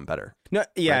consider this one better. No,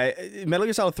 yeah, right? Metal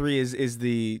Gear Solid 3 is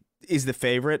the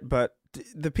favorite, but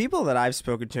the people that I've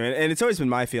spoken to, and it's always been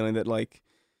my feeling that like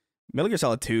Metal Gear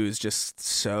Solid 2 is just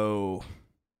so,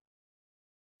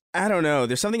 I don't know,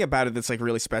 there's something about it that's like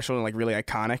really special and like really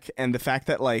iconic. And the fact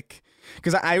that like,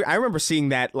 because I remember seeing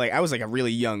that, like I was like a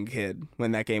really young kid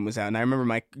when that game was out, and I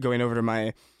remember going over to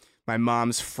my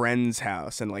mom's friend's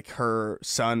house, and like her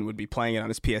son would be playing it on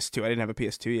his PS2. I didn't have a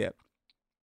PS2 yet.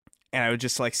 And I would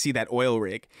just like see that oil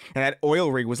rig, and that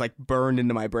oil rig was like burned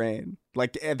into my brain.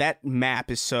 Like that map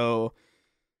is so,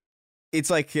 it's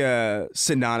like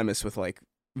synonymous with like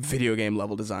video game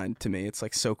level design to me. It's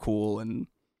like so cool, and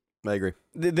I agree.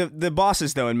 The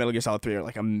bosses though in Metal Gear Solid 3 are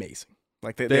like amazing.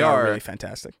 Like they are really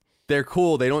fantastic. They're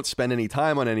cool. They don't spend any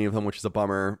time on any of them, which is a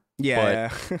bummer.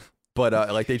 Yeah. But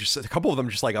like they just, a couple of them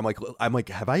just like, I'm like,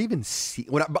 have I even seen,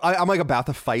 when I'm like about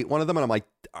to fight one of them and I'm like,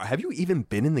 have you even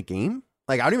been in the game?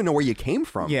 Like, I don't even know where you came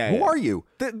from. Yeah. Who are you?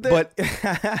 But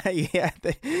yeah,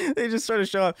 they just sort of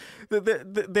show up.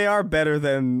 They are better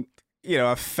than, you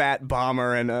know, a fat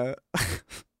bomber and a.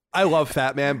 I love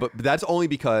Fat Man, but that's only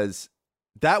because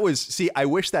that was, see, I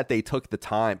wish that they took the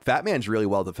time. Fat Man's really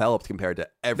well developed compared to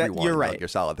everyone you're in right. Metal Gear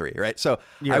Solid 3, right? So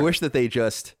You're I right. wish that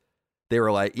they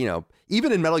were like, you know,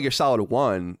 even in Metal Gear Solid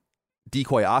 1,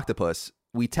 Decoy Octopus,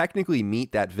 we technically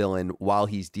meet that villain while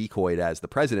he's decoyed as the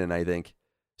president, I think.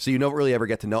 So you don't really ever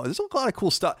get to know. There's a lot of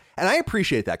cool stuff. And I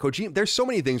appreciate that. Kojima, there's so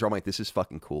many things where I'm like, this is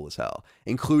fucking cool as hell.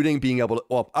 Including being able to,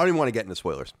 well, I don't even want to get into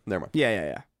spoilers. Never mind.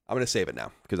 Yeah. I'm going to save it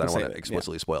now because I don't want to Save it,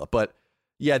 explicitly spoil it. But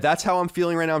yeah, that's how I'm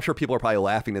feeling right now. I'm sure people are probably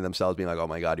laughing to themselves being like, oh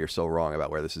my God, you're so wrong about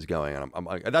where this is going. And I'm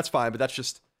like, that's fine. But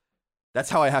that's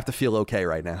how I have to feel okay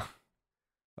right now.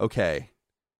 Okay.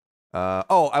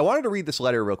 I wanted to read this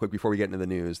letter real quick before we get into the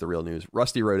news, the real news.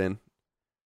 Rusty wrote in,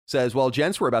 says, well,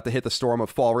 gents, we're about to hit the storm of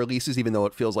fall releases, even though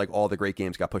it feels like all the great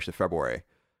games got pushed to February.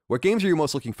 What games are you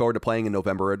most looking forward to playing in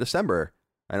November or December?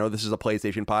 I know this is a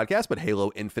PlayStation podcast, but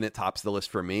Halo Infinite tops the list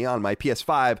for me. On my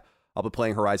PS5, I'll be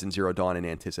playing Horizon Zero Dawn in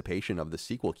anticipation of the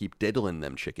sequel. Keep diddling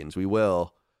them chickens. We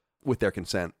will, with their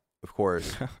consent, of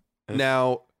course.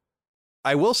 Now,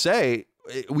 I will say,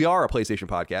 we are a PlayStation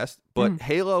podcast, but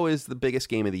Halo is the biggest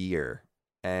game of the year.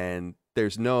 And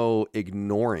there's no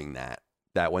ignoring that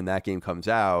when that game comes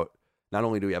out, not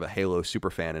only do we have a Halo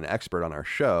superfan and expert on our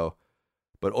show,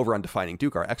 but over on Defining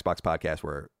Duke, our Xbox podcast,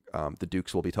 where the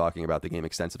Dukes will be talking about the game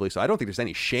extensively. So I don't think there's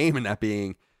any shame in that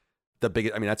being the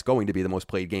biggest. I mean, that's going to be the most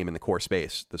played game in the core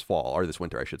space this fall, or this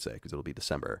winter, I should say, because it'll be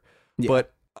December. Yeah.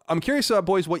 But I'm curious,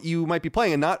 boys, what you might be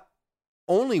playing, and not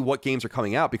only what games are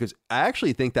coming out, because I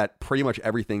actually think that pretty much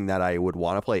everything that I would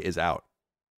want to play is out.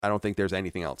 I don't think there's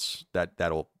anything else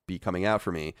that'll be coming out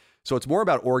for me. So it's more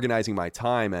about organizing my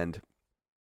time, and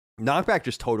Knockback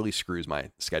just totally screws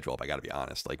my schedule up, I gotta be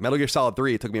honest. Like Metal Gear Solid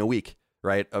 3, it took me a week,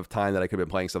 right, of time that I could have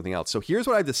been playing something else. So here's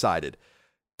what I've decided.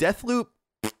 Deathloop,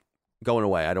 going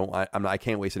away. I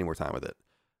can't waste any more time with it.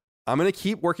 I'm gonna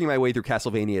keep working my way through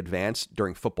Castlevania Advance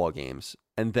during football games.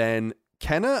 And then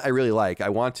Kenna, I really like. I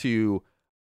want to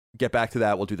get back to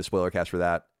that. We'll do the spoiler cast for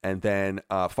that. And then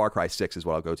Far Cry 6 is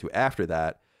what I'll go to after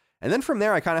that. And then from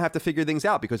there, I kind of have to figure things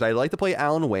out because I like to play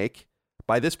Alan Wake.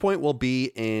 By this point, we'll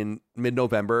be in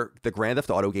mid-November. The Grand Theft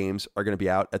Auto games are going to be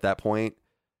out at that point.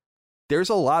 There's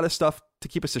a lot of stuff to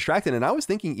keep us distracted. And I was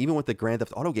thinking, even with the Grand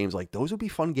Theft Auto games, like those would be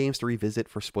fun games to revisit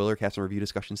for spoiler cast and review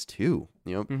discussions too.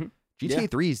 You know,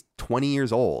 GTA 3 is 20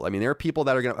 years old. I mean, there are people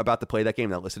that are about to play that game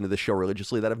that listen to this show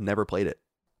religiously that have never played it.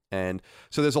 And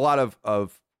so there's a lot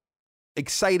of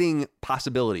exciting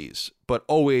possibilities, but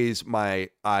always my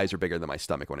eyes are bigger than my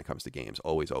stomach when it comes to games.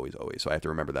 Always, always, always. So I have to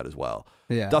remember that as well.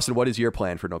 Yeah. Dustin, what is your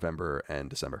plan for November and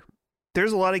December?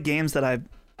 There's a lot of games that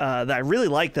I really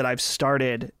like that I've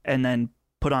started and then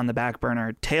put on the back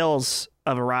burner. Tales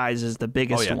of Arise is the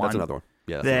biggest one. That's another one.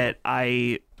 Yeah, that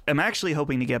I am actually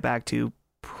hoping to get back to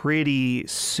pretty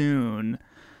soon.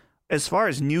 As far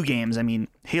as new games, I mean,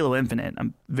 Halo Infinite,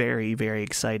 I'm very, very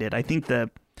excited. I think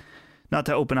not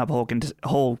to open up a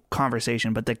whole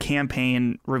conversation, but the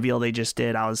campaign reveal they just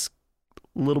did, I was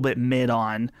a little bit mid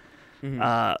on.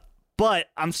 But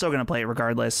I'm still going to play it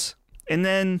regardless. And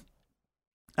then,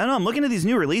 I don't know, I'm looking at these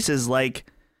new releases, like,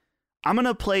 I'm going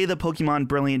to play the Pokemon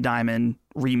Brilliant Diamond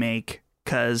remake,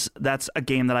 because that's a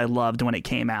game that I loved when it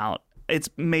came out. It's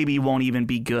maybe won't even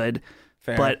be good,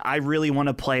 but I really want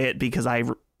to play it because I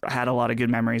had a lot of good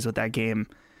memories with that game.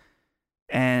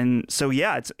 And so,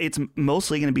 yeah, it's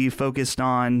mostly going to be focused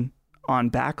on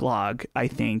backlog, I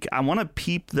think. I want to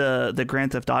peep the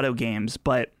Grand Theft Auto games,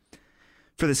 but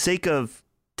for the sake of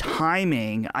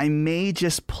timing, I may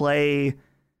just play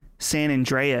San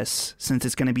Andreas since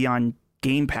it's going to be on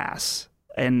Game Pass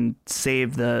and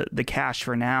save the cash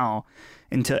for now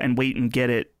and wait and get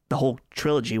it, the whole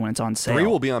trilogy, when it's on sale. 3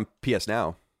 will be on PS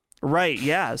Now. Right,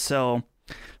 yeah, so...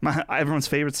 everyone's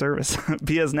favorite service,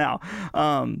 PS Now.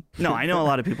 No, I know a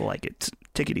lot of people like it.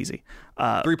 Take it easy.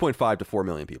 3.5 to 4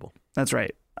 million people. That's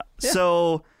right. Yeah.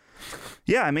 So,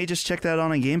 yeah, I may just check that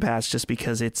on Game Pass just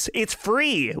because it's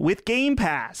free with Game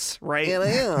Pass, right? It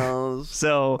is.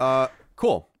 So,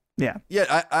 cool. Yeah.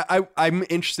 Yeah, I'm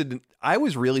interested in... I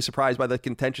was really surprised by the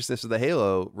contentiousness of the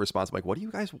Halo response. I'm like, what do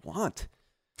you guys want?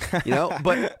 You know,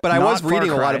 but I was reading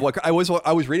a lot of what I was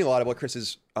reading a lot of what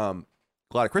Chris's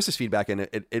a lot of Chris's feedback, and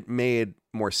it made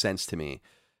more sense to me.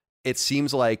 it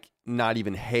seems like not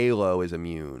even Halo is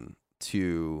immune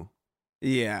to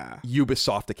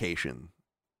Ubisoftication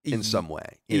in some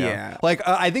way. You know? Yeah. Like,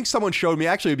 I think someone showed me,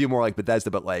 actually, it'd be more like Bethesda,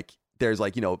 but like, there's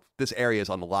like, this area is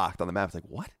unlocked on the map. It's like,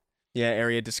 what? Yeah,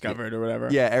 area discovered or whatever.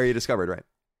 Yeah, area discovered, right.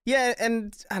 Yeah,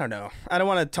 and I don't know. I don't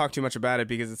want to talk too much about it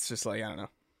because it's just like, I don't know.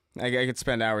 I could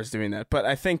spend hours doing that. But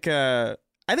I think it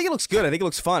looks good. I think it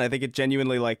looks fun. I think it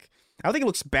genuinely, like, I don't think it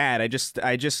looks bad. I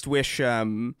just wish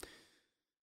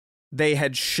they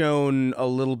had shown a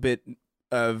little bit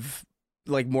of,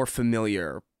 like, more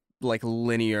familiar, like,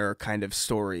 linear kind of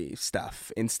story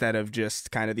stuff instead of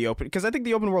just kind of the open, because I think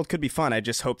the open world could be fun. I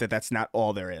just hope that that's not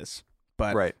all there is.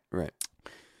 But right.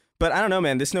 But I don't know,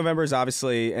 man. This November is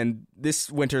obviously, and this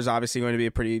winter is obviously going to be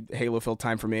a pretty Halo-filled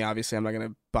time for me. Obviously, I'm not going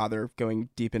to bother going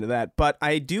deep into that. But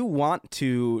I do want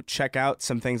to check out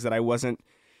some things that I wasn't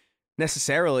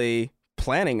necessarily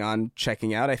planning on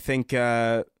checking out. I think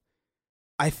I'm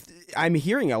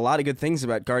hearing a lot of good things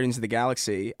about Guardians of the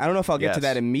Galaxy. I don't know if I'll get to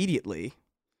that immediately.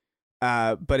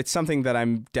 But it's something that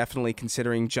I'm definitely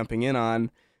considering jumping in on.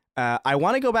 I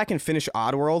want to go back and finish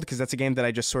Oddworld because that's a game that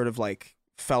I just sort of like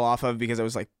fell off of because I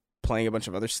was like playing a bunch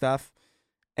of other stuff.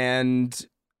 And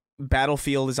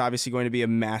Battlefield is obviously going to be a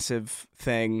massive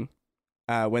thing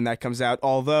when that comes out.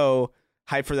 Although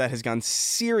hype for that has gone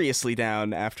seriously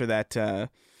down after that,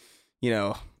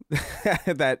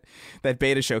 that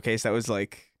beta showcase. That was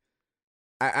like,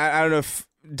 I don't know if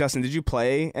Dustin, did you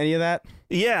play any of that?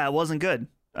 Yeah, it wasn't good.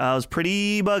 It was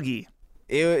pretty buggy.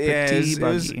 It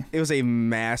was a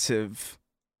massive.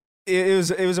 It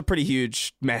was a pretty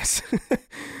huge mess.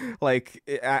 Like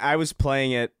I was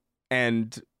playing it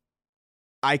and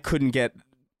I couldn't get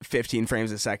 15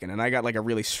 frames a second, and I got like a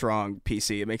really strong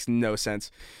PC. It makes no sense.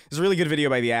 There's a really good video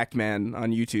by the Act Man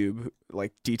on YouTube,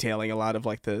 like detailing a lot of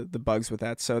like the bugs with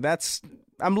that. So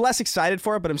I'm less excited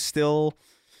for it, but I'm still,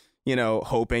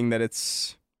 hoping that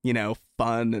it's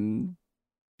fun and.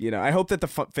 I hope that the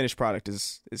finished product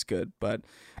is good, but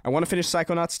I want to finish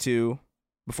Psychonauts 2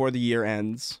 before the year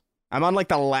ends. I'm on like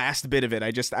the last bit of it.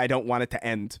 I don't want it to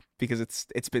end because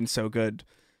it's been so good.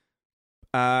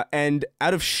 And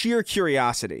out of sheer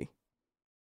curiosity,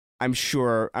 I'm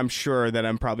sure that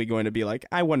I'm probably going to be like,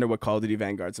 I wonder what Call of Duty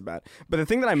Vanguard's about. But the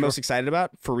thing that I'm most excited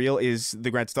about, for real, is the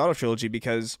Grand Theft Auto trilogy,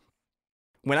 because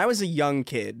when I was a young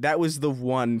kid, that was the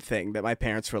one thing that my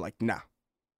parents were like, nah.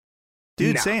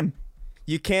 Dude, same.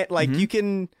 You can't, like, you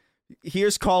can,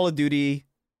 here's Call of Duty,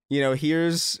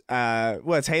 here's,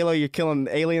 what's Halo, you're killing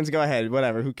aliens, go ahead,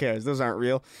 whatever, who cares, those aren't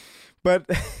real. But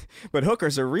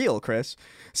hookers are real, Chris.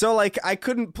 So, like, I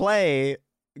couldn't play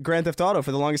Grand Theft Auto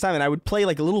for the longest time, and I would play,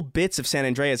 like, little bits of San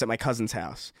Andreas at my cousin's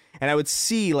house. And I would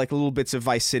see, like, little bits of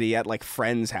Vice City at, like,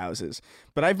 friends' houses.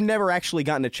 But I've never actually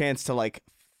gotten a chance to, like,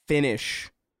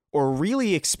 finish or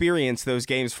really experience those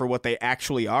games for what they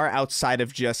actually are outside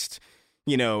of just,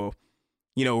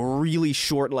 really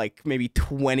short, like maybe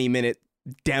 20-minute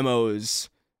demos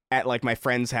at like my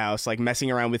friend's house, like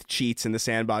messing around with cheats in the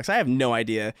sandbox. I have no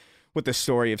idea what the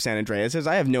story of San Andreas is.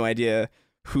 I have no idea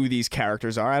who these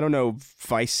characters are. I don't know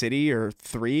Vice City or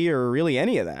 3 or really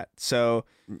any of that. So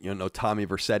you don't know Tommy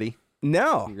Vercetti?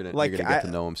 No. You're gonna get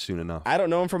to know him soon enough. I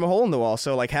don't know him from a hole in the wall.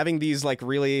 So like having these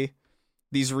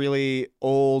really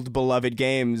old beloved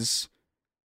games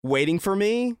waiting for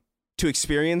me to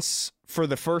experience for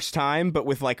the first time, but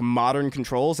with like modern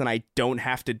controls, and I don't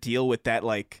have to deal with that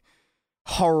like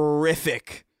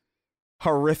horrific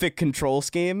control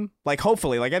scheme. Like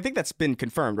hopefully, like I think that's been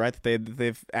confirmed, right? That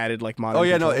they've added like modern. Oh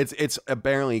yeah, controls. no, it's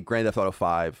apparently Grand Theft Auto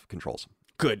 5 controls.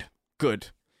 Good.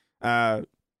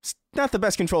 Not the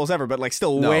best controls ever, but like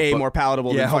still way more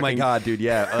palatable. Yeah. Than Oh my god, dude.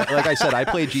 Yeah. Like I said, I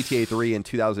played GTA 3 in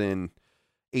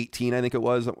 2018, I think it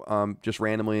was, just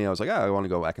randomly. I was like, I want to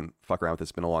go back and fuck around with this.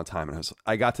 It's been a long time. And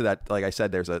I got to that, like I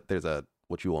said, there's a,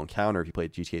 what you will encounter if you play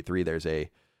GTA 3,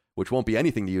 which won't be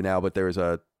anything to you now, but there's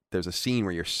a scene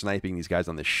where you're sniping these guys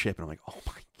on this ship. And I'm like, oh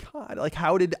my God, like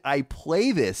how did I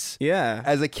play this? Yeah.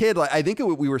 As a kid, like I think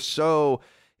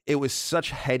it was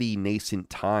such heady, nascent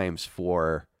times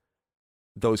for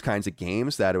those kinds of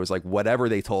games that it was like whatever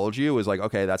they told you was like,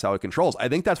 okay, that's how it controls. I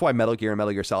think that's why Metal Gear and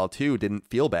Metal Gear Solid 2 didn't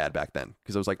feel bad back then,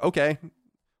 because it was like, okay,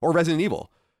 or Resident Evil.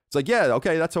 It's like, yeah,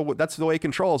 okay, that's the way it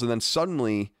controls. And then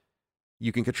suddenly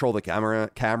you can control the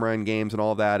camera in games and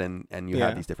all of that, and you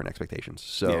have these different expectations.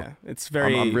 So yeah, it's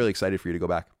very. I'm really excited for you to go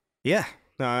back. Yeah,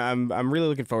 no, I'm really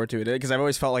looking forward to it because I've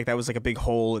always felt like that was like a big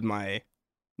hole in my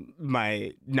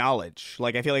knowledge.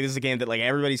 Like I feel like this is a game that like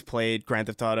everybody's played, Grand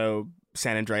Theft Auto,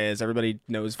 San Andreas, everybody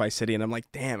knows Vice City, and I'm like,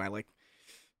 damn, I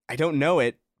don't know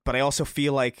it, but I also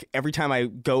feel like every time I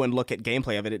go and look at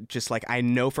gameplay of it, it just like I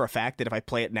know for a fact that if I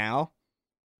play it now,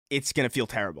 it's going to feel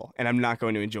terrible and I'm not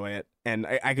going to enjoy it. And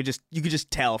you could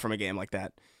just tell from a game like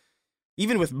that.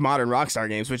 Even with modern Rockstar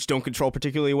games, which don't control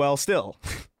particularly well still,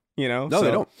 No,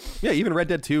 they don't. Yeah, even Red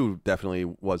Dead 2 definitely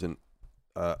wasn't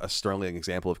a sterling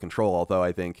example of control, although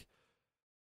I think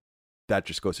that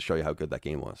just goes to show you how good that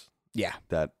game was. Yeah.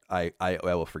 That I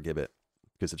will forgive it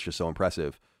because it's just so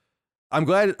impressive. I'm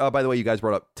glad, by the way, you guys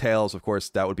brought up Tales. Of course,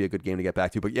 that would be a good game to get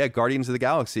back to. But yeah, Guardians of the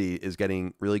Galaxy is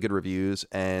getting really good reviews,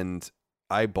 and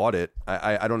I bought it.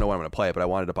 I don't know when I'm going to play it, but I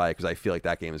wanted to buy it because I feel like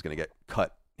that game is going to get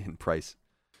cut in price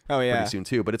pretty soon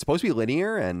too. But it's supposed to be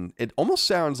linear, and it almost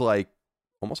sounds like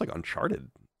Uncharted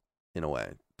in a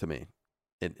way to me.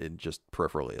 It just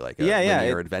peripherally like a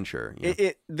linear adventure.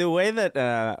 The way that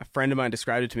a friend of mine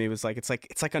described it to me was like it's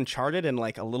like Uncharted and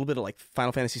like a little bit of like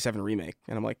Final Fantasy VII Remake,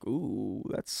 and I'm like, ooh,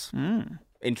 that's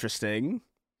interesting.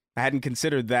 I hadn't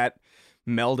considered that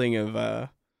melding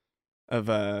of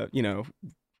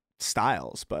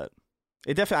styles, but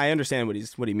it definitely, I understand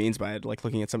what he means by it. Like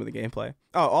looking at some of the gameplay.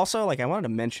 Oh, also like I wanted to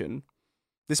mention,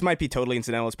 this might be totally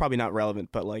incidental. It's probably not relevant,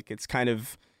 but like it's kind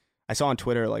of, I saw on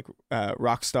Twitter like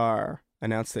Rockstar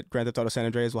announced that Grand Theft Auto San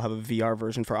Andreas will have a VR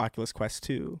version for Oculus Quest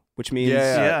 2, which means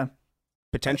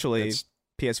potentially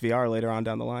PSVR later on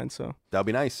down the line. So that'll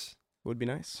be nice. Would be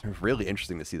nice. It's really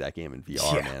interesting to see that game in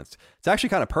VR, man. It's actually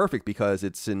kind of perfect because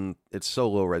it's so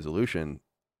low resolution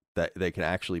that they can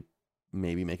actually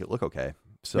maybe make it look okay.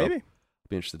 So maybe. I'll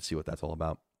be interested to see what that's all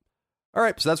about. All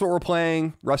right, so that's what we're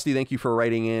playing. Rusty, thank you for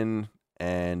writing in,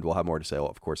 and we'll have more to say,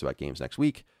 of course, about games next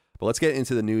week. But let's get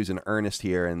into the news in earnest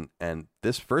here. And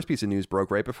this first piece of news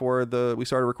broke right before we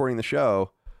started recording the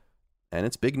show. And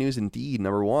it's big news indeed.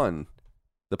 Number one,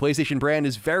 the PlayStation brand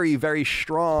is very, very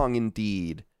strong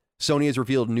indeed. Sony has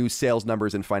revealed new sales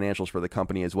numbers and financials for the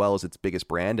company as well as its biggest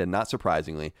brand. And not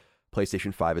surprisingly,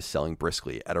 PlayStation 5 is selling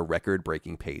briskly at a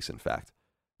record-breaking pace, in fact.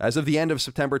 As of the end of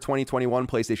September 2021,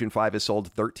 PlayStation 5 has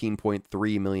sold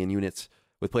 13.3 million units,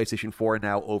 with PlayStation 4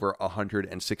 now over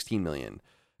 116 million.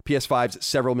 PS5's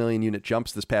several million unit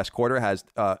jumps this past quarter has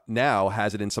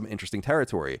it in some interesting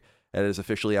territory. It has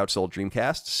officially outsold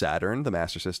Dreamcast, Saturn, the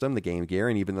Master System, the Game Gear,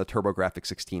 and even the TurboGrafx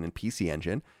 16 and PC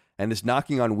Engine, and is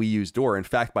knocking on Wii U's door. In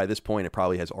fact, by this point, it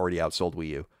probably has already outsold Wii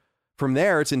U. From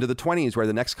there, it's into the 20s, where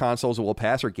the next consoles it will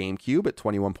pass are GameCube at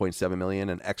 21.7 million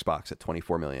and Xbox at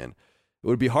 24 million. It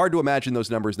would be hard to imagine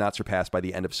those numbers not surpassed by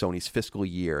the end of Sony's fiscal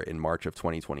year in March of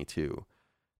 2022.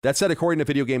 That said, according to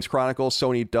Video Games Chronicle,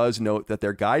 Sony does note that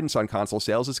their guidance on console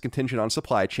sales is contingent on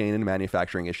supply chain and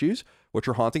manufacturing issues, which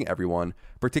are haunting everyone,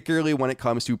 particularly when it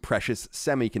comes to precious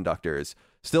semiconductors.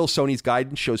 Still, Sony's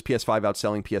guidance shows PS5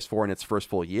 outselling PS4 in its first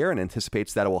full year and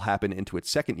anticipates that it will happen into its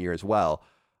second year as well.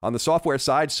 On the software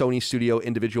side, Sony Studio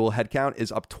individual headcount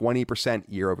is up 20%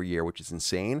 year over year, which is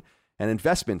insane, and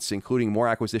investments, including more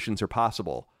acquisitions, are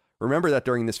possible. Remember that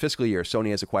during this fiscal year,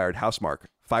 Sony has acquired Housemarque,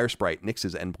 Firesprite,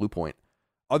 Nixes, and Bluepoint.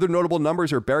 Other notable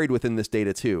numbers are buried within this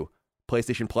data too.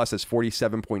 PlayStation Plus has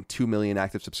 47.2 million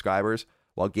active subscribers,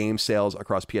 while game sales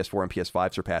across PS4 and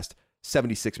PS5 surpassed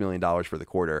 $76 million for the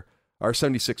quarter, or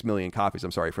 76 million copies,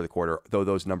 for the quarter, though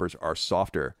those numbers are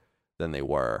softer than they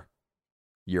were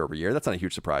year over year. That's not a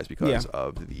huge surprise because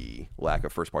of the lack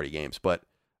of first-party games, but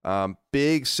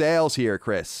big sales here,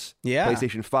 Chris. Yeah.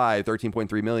 PlayStation 5,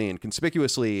 13.3 million,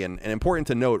 conspicuously, and important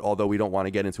to note, although we don't want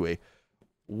to get into a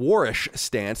warish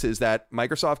stance, is that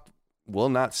Microsoft will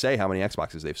not say how many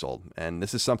Xboxes they've sold. And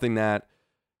this is something that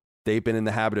they've been in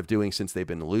the habit of doing since they've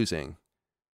been losing.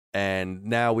 And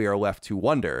now we are left to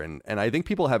wonder. And I think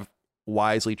people have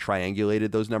wisely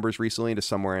triangulated those numbers recently to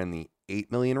somewhere in the 8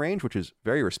 million range, which is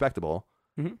very respectable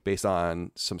based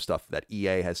on some stuff that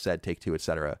EA has said, Take-Two,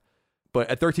 etc. But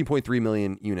at 13.3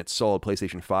 million units sold,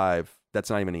 PlayStation 5, that's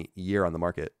not even a year on the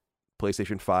market.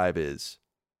 PlayStation 5 is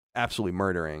absolutely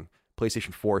murdering.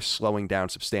 PlayStation 4 slowing down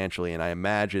substantially, and I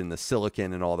imagine the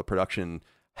silicon and all the production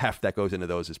heft that goes into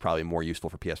those is probably more useful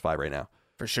for PS5 right now.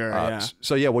 For sure, yeah.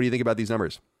 So yeah, what do you think about these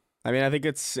numbers? I mean, I think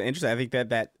it's interesting. I think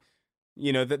that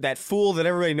fool that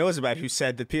everybody knows about who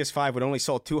said that PS5 would only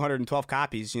sold 212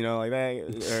 copies, like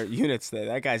that, or units,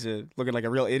 that guy's looking like a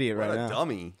real idiot right now. What a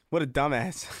dummy. What a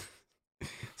dumbass.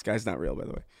 This guy's not real, by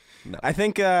the way. No. I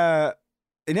think, I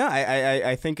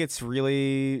think it's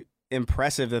really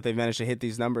impressive that they've managed to hit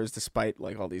these numbers despite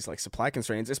like all these like supply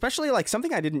constraints, especially like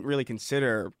something I didn't really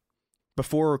consider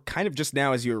before kind of just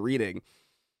now as you were reading,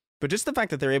 but just the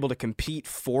fact that they're able to compete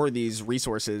for these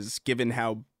resources given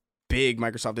how big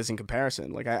Microsoft is in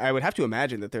comparison. Like I would have to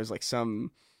imagine that there's like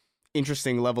some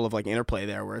interesting level of like interplay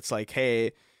there where it's like,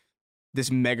 hey,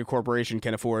 this mega corporation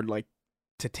can afford like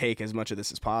to take as much of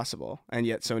this as possible, and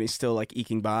yet Sony's still like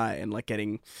eking by and like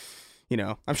getting,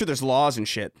 I'm sure there's laws and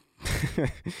shit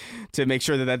to make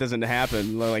sure that doesn't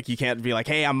happen. Like, you can't be like,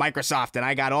 hey, I'm Microsoft and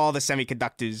I got all the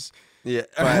semiconductors. Yeah.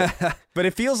 But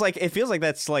it feels like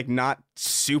that's like not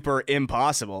super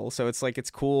impossible. So it's like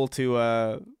it's cool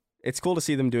to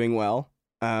see them doing well.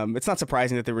 It's not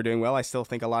surprising that they were doing well. I still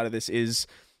think a lot of this is,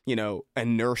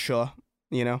 inertia,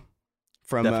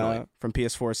 from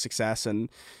PS4's success, and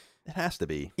it has to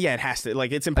be. Yeah, it has to.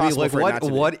 Like, it's impossible for it not to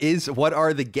be. What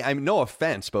are the I mean, no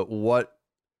offense, but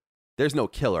there's no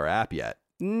killer app yet.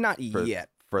 Not yet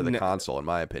for the console, in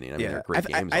my opinion. I mean, there are great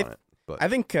games on it. But I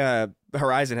think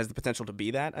Horizon has the potential to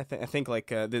be that. I think like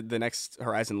the next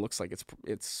Horizon looks like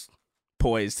it's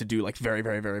poised to do like very,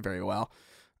 very, very, very well.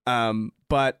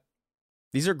 But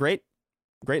these are great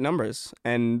numbers,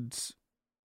 and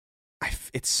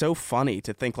it's so funny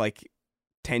to think like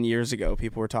 10 years ago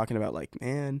people were talking about like,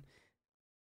 man,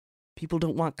 people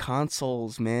don't want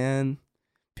consoles, man.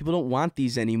 People don't want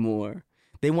these anymore.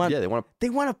 They want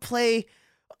to play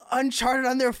Uncharted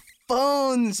on their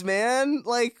phones, man.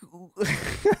 Like,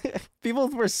 people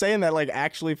were saying that like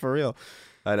actually for real.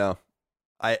 I know.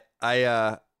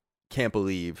 I can't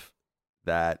believe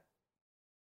that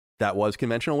was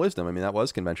conventional wisdom. I mean, that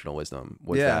was conventional wisdom,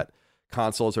 that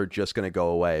consoles are just going to go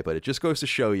away. But it just goes to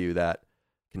show you that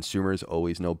consumers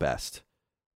always know best.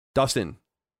 Dustin,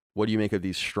 what do you make of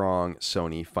these strong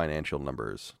Sony financial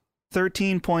numbers?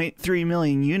 13.3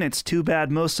 million units. Too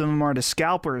bad most of them are to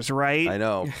scalpers, right? I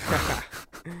know.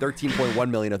 13.1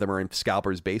 million of them are in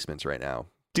scalpers' basements right now.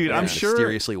 Dude, I'm sure.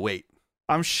 Mysteriously wait.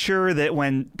 I'm sure that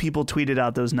when people tweeted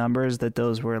out those numbers, that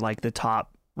those were like the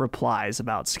top replies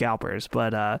about scalpers.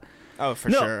 But for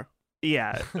sure.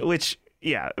 Yeah,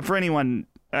 for anyone,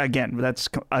 again, that's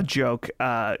a joke.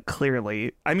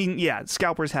 Clearly, I mean, yeah,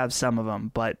 scalpers have some of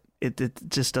them, but it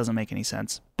just doesn't make any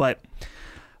sense. But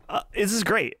this is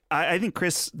great. I think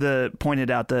Chris pointed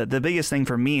out the biggest thing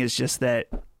for me is just that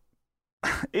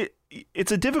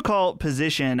it's a difficult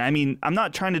position. I mean, I'm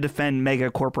not trying to defend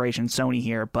mega corporation Sony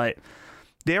here, but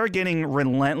they are getting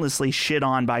relentlessly shit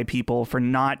on by people for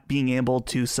not being able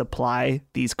to supply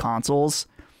these consoles.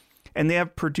 And they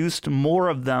have produced more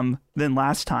of them than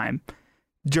last time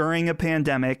during a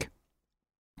pandemic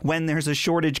when there's a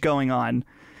shortage going on.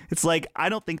 It's like, I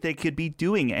don't think they could be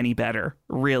doing any better,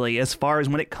 really, as far as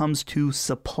when it comes to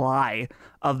supply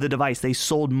of the device. They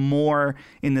sold more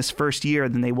in this first year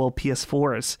than they will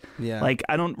PS4s. Yeah. Like,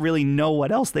 I don't really know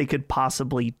what else they could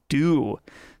possibly do.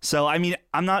 So, I mean,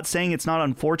 I'm not saying it's not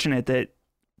unfortunate that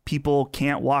people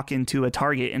can't walk into a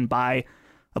Target and buy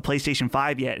a PlayStation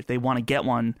 5 yet if they want to get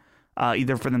one,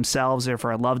 either for themselves or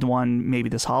for a loved one, maybe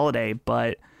this holiday.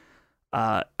 But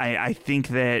I think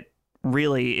that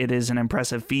really it is an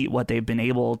impressive feat what they've been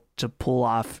able to pull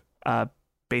off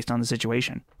based on the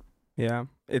situation. Yeah,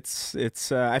 it's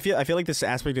I feel like this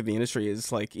aspect of the industry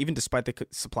is like, even despite the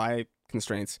supply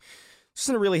constraints, it's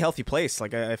in a really healthy place.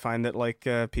 Like, I find that like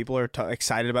people are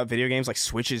excited about video games. Like,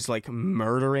 Switch is like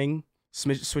murdering.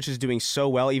 Switch is doing so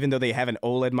well, even though they have an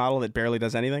OLED model that barely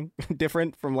does anything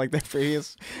different from like their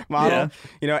previous model.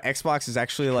 Yeah. Xbox is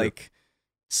actually like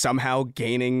somehow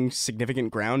gaining significant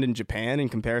ground in Japan in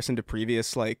comparison to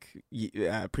previous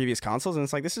consoles, and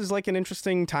it's like, this is like an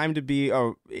interesting time to be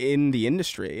in the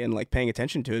industry and like paying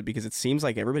attention to it, because it seems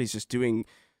like everybody's just doing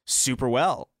super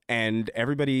well and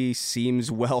everybody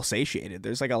seems well satiated.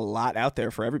 There's like a lot out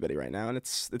there for everybody right now, and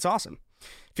it's awesome.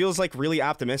 Feels like really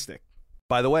optimistic.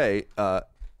 By the way,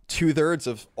 2/3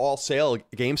 of all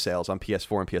game sales on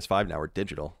PS4 and PS5 now are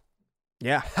digital.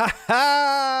 Yeah.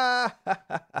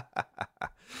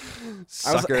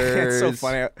 Suckers. It's so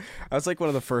funny. I was like one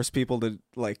of the first people to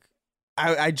like,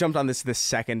 I jumped on this the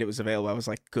second it was available. I was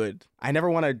like, good. I never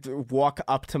want to walk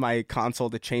up to my console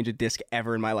to change a disc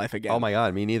ever in my life again. Oh my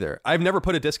God, me neither. I've never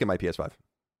put a disc in my PS5.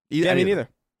 Yeah, me neither.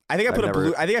 I think I put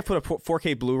a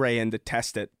 4K Blu-ray in to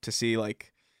test it to see,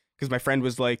 like, because my friend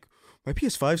was like, my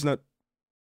PS5's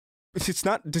it's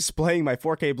not displaying my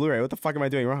 4K Blu-ray. What the fuck am I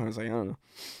doing wrong? I was like, I don't know.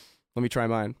 Let me try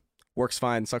mine. Works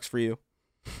fine. Sucks for you.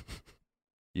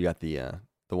 You got the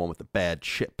one with the bad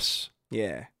chips.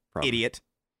 Yeah. Idiot.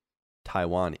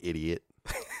 Taiwan idiot.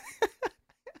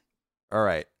 All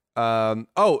right.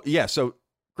 So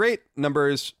great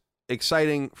numbers,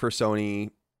 exciting for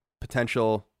Sony,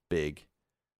 potential big,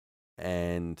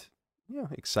 and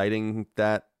exciting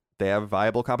that they have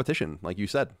viable competition, like you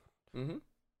said. Mm-hmm.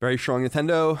 Very strong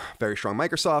Nintendo, very strong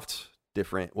Microsoft.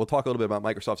 Different. We'll talk a little bit about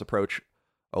Microsoft's approach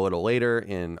a little later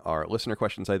in our listener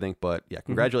questions, I think. But yeah,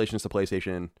 congratulations to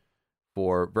PlayStation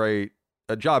for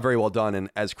a job very well done. And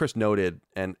as Chris noted,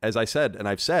 and as I said, and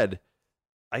I've said,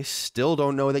 I still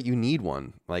don't know that you need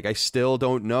one. Like, I still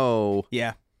don't know.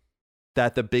 Yeah.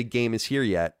 that the big game is here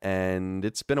yet, and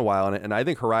it's been a while. And I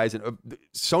think Horizon,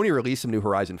 Sony released some new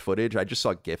Horizon footage. I just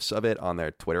saw GIFs of it on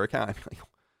their Twitter account.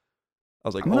 I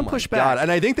was like, I'm oh gonna my push God. back.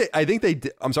 And I think they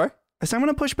did. I'm sorry? I said I'm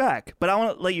going to push back, but I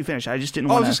want to let you finish. I just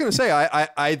didn't I want was just going to say,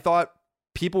 I thought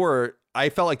I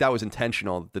felt like that was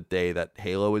intentional the day that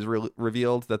Halo was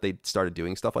revealed, that they started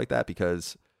doing stuff like that,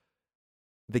 because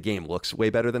the game looks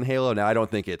way better than Halo. Now, I don't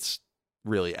think it's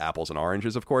really apples and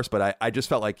oranges, of course, but I just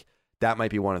felt like that might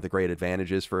be one of the great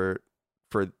advantages for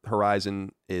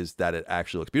Horizon, is that it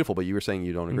actually looks beautiful. But you were saying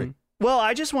you don't agree. Well,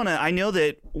 I just want to, I know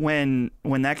that when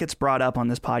that gets brought up on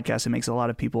this podcast, it makes a lot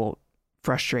of people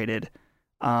frustrated,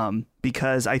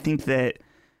 because I think that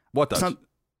what does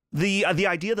the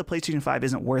idea of the PlayStation 5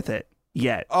 isn't worth it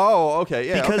yet. Oh, okay.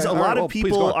 Yeah. Because okay. a lot of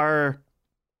people are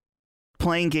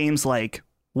playing games like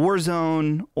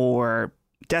Warzone or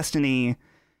Destiny,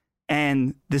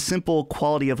 and the simple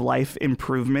quality of life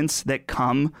improvements that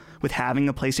come with having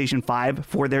a PlayStation 5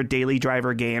 for their daily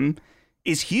driver game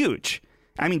is huge.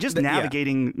 I mean, just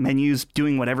navigating menus,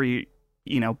 doing whatever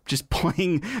you know, just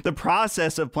playing, the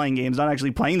process of playing games, not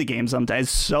actually playing the game sometimes, is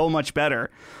so much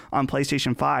better on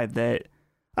PlayStation 5 that,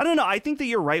 I don't know, I think that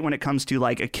you're right when it comes to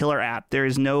like a killer app. There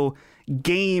is no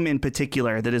game in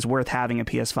particular that is worth having a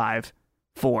PS5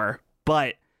 for,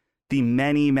 but the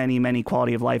many, many, many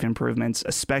quality of life improvements,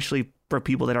 especially for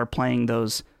people that are playing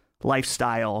those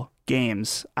lifestyle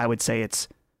games, I would say it's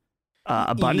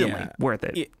abundantly worth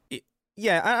it.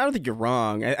 Yeah, I don't think you're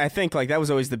wrong. I think like that was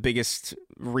always the biggest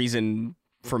reason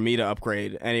for me to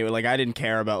upgrade. Anyway, like I didn't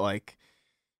care about like,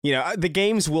 you know, the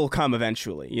games will come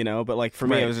eventually, you know, but like for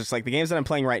me, it was just like the games that I'm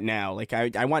playing right now. Like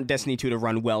I want Destiny 2 to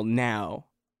run well now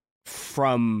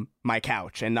from my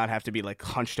couch and not have to be like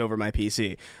hunched over my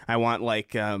PC. I want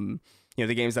like, you know,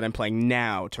 the games that I'm playing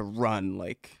now to run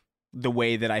like the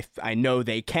way that I know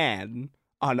they can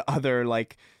on other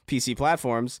like PC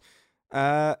platforms.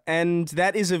 And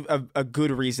that is a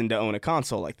good reason to own a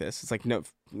console like this. It's like,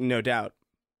 no doubt.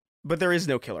 But there is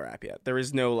no killer app yet. There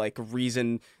is no like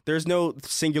reason. There's no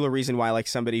singular reason why like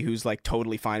somebody who's like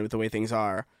totally fine with the way things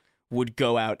are would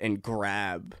go out and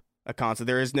grab a console.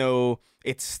 There is no,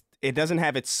 it doesn't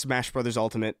have its Smash Brothers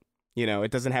Ultimate, you know,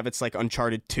 it doesn't have its like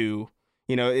Uncharted 2,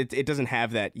 you know, it doesn't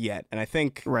have that yet. And I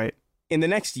think in the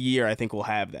next year, I think we'll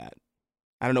have that.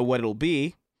 I don't know what it'll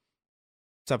be.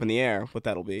 It's up in the air what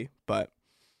that'll be, but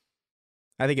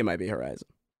I think it might be Horizon.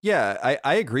 Yeah,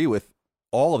 I agree with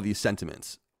all of these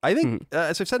sentiments. I think,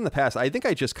 as I've said in the past, I think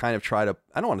I just kind of try to,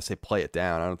 I don't want to say play it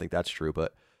down. I don't think that's true,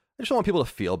 but I just don't want people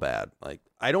to feel bad. Like,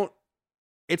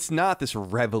 it's not this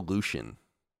revolution.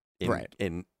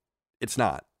 It's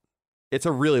not. It's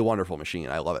a really wonderful machine.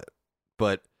 I love it.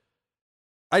 But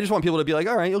I just want people to be like,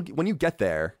 all right, when you get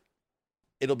there,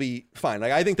 it'll be fine.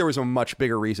 Like, I think there was a much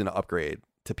bigger reason to upgrade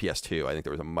to PS2. I think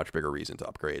there was a much bigger reason to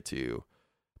upgrade to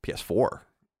PS4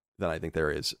 than I think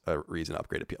there is a reason to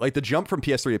upgrade to like the jump from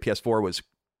PS3 to PS4 was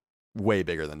way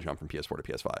bigger than the jump from PS4 to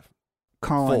PS5.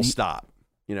 Colin, full stop.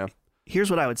 You know. Here's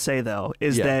what I would say though: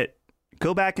 is that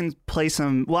go back and play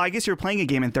some. Well, I guess you're playing a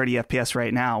game in 30 FPS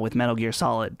right now with Metal Gear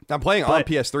Solid. I'm playing on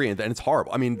PS3 and it's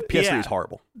horrible. I mean, PS3 is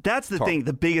horrible. That's the thing.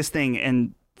 The biggest thing,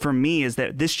 and for me, is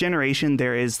that this generation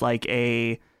there is like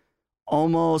a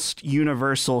almost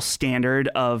universal standard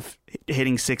of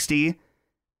hitting 60,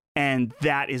 and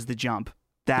that is the jump.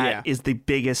 That is the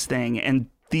biggest thing, and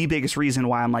the biggest reason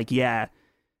why I'm like, it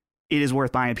is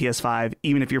worth buying a PS5,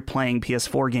 even if you're playing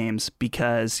PS4 games,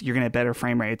 because you're going to have better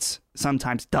frame rates,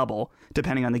 sometimes double,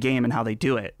 depending on the game and how they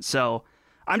do it. So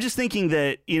I'm just thinking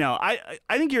that, you know, I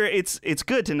think it's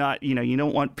good to not, you know, you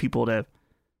don't want people to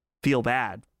feel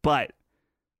bad, but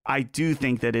I do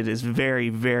think that it is very,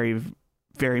 very,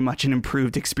 very much an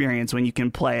improved experience when you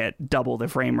can play at double the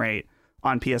frame rate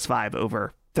on PS5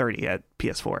 over 30 at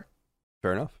PS4.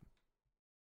 Fair enough.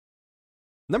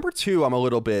 Number 2, I'm a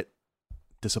little bit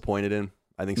disappointed in.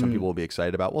 I think some people will be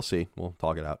excited about. We'll see. We'll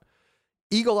talk it out.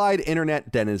 Eagle-eyed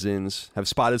internet denizens have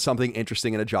spotted something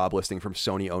interesting in a job listing from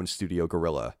Sony-owned studio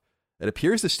Guerrilla. It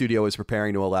appears the studio is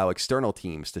preparing to allow external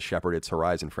teams to shepherd its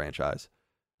Horizon franchise.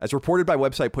 As reported by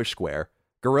website Push Square,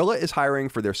 Guerrilla is hiring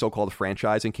for their so-called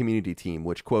franchise and community team,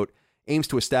 which, quote, aims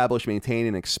to establish, maintain,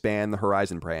 and expand the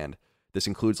Horizon brand. This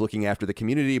includes looking after the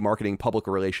community, marketing, public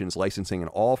relations, licensing, and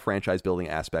all franchise-building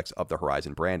aspects of the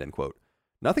Horizon brand, end quote.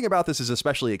 Nothing about this is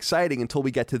especially exciting until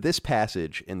we get to this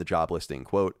passage in the job listing,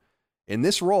 quote, in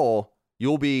this role,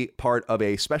 you'll be part of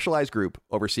a specialized group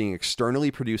overseeing externally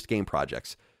produced game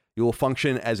projects. You will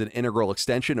function as an integral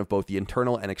extension of both the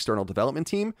internal and external development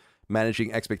team,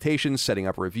 managing expectations, setting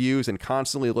up reviews, and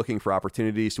constantly looking for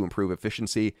opportunities to improve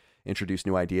efficiency, introduce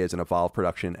new ideas, and evolve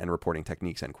production and reporting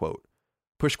techniques, end quote.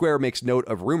 Push Square makes note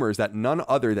of rumors that none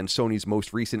other than Sony's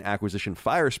most recent acquisition,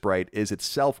 Firesprite, is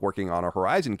itself working on a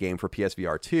Horizon game for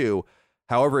PSVR 2.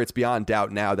 However, it's beyond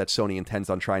doubt now that Sony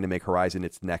intends on trying to make Horizon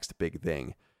its next big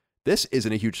thing. This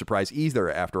isn't a huge surprise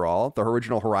either, after all. The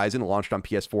original Horizon, launched on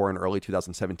PS4 in early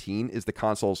 2017, is the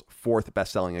console's 4th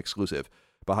best-selling exclusive,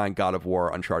 behind God of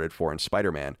War, Uncharted 4, and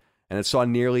Spider-Man, and it saw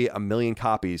nearly 1 million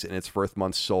copies in its first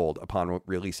month sold upon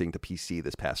releasing to PC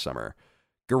this past summer.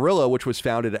 Guerrilla, which was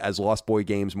founded as Lost Boy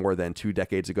Games more than 2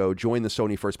 decades ago, joined the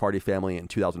Sony first-party family in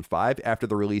 2005 after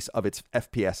the release of its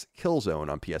FPS Killzone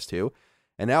on PS2,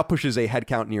 and now pushes a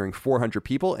headcount nearing 400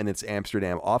 people in its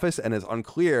Amsterdam office, and is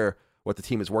unclear what the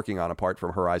team is working on apart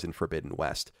from Horizon Forbidden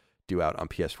West, due out on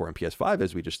PS4 and PS5,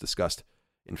 as we just discussed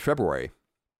in February.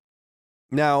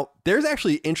 Now, there's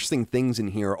actually interesting things in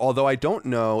here, although I don't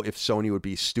know if Sony would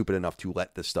be stupid enough to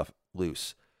let this stuff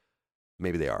loose.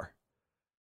 Maybe they are.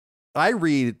 I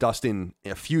read, Dustin,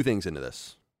 a few things into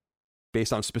this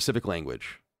based on specific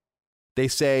language. They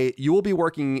say you will be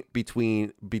working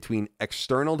between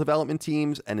external development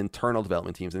teams and internal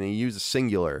development teams, and they use a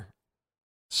singular.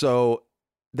 So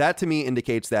that to me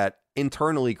indicates that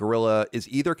internally Guerrilla is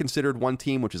either considered one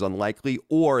team, which is unlikely,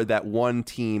 or that one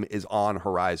team is on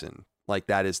Horizon. Like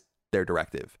that is their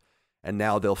directive. And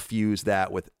now they'll fuse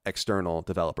that with external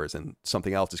developers, and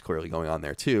something else is clearly going on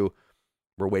there too.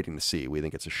 We're waiting to see. We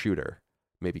think it's a shooter.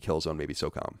 Maybe Killzone, maybe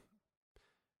SOCOM.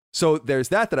 So there's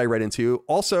that I read into.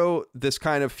 Also, this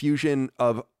kind of fusion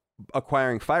of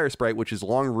acquiring Firesprite, which is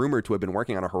long rumored to have been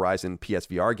working on a Horizon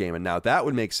PSVR game. And now that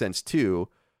would make sense too,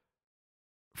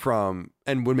 and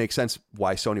would make sense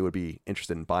why Sony would be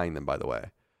interested in buying them, by the way.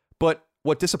 But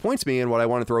what disappoints me and what I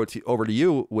want to throw over to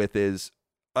you with is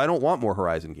I don't want more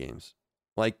Horizon games.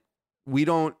 Like, we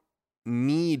don't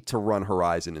need to run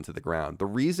Horizon into the ground. The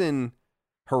reason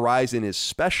Horizon is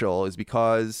special is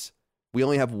because we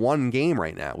only have one game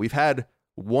right now. We've had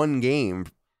one game.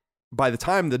 By the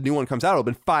time the new one comes out, it'll have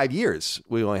been 5 years.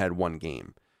 We only had one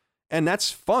game. And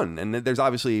that's fun. And there's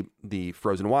obviously the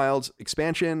Frozen Wilds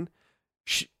expansion.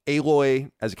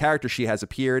 Aloy, as a character, she has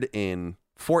appeared in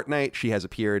Fortnite. She has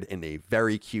appeared in a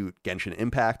very cute Genshin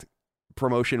Impact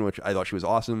promotion, which I thought she was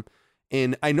awesome.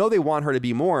 And I know they want her to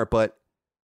be more, but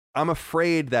I'm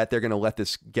afraid that they're going to let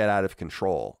this get out of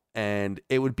control. And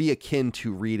it would be akin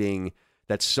to reading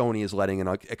that Sony is letting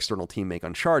an external team make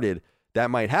Uncharted.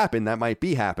 That might happen. That might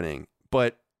be happening.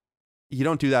 But you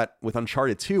don't do that with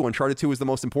Uncharted 2. Uncharted 2 is the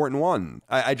most important one.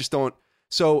 I just don't.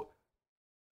 So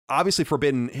obviously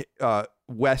Forbidden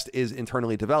West is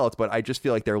internally developed, but I just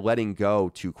feel like they're letting go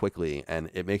too quickly, and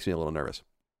it makes me a little nervous.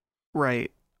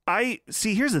 Right. I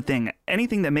see. Here's the thing.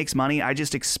 Anything that makes money, I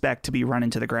just expect to be run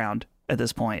into the ground at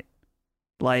this point.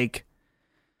 Like,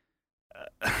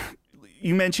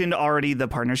 you mentioned already the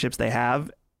partnerships they have.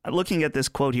 Looking at this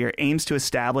quote here, aims to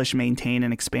establish, maintain,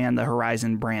 and expand the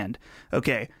Horizon brand.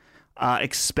 Okay.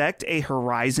 Expect a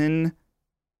Horizon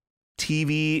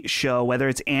TV show, whether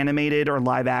it's animated or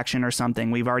live action or something.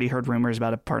 We've already heard rumors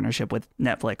about a partnership with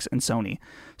Netflix and Sony.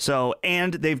 So,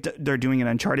 and they're doing an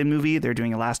Uncharted movie. They're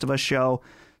doing a Last of Us show.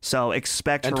 So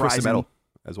expect and Horizon Twisted Metal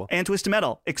as well. And Twisted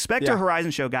Metal. Expect a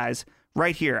Horizon show, guys,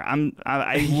 right here.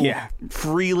 I will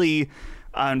freely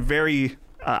and very.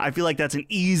 I feel like that's an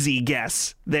easy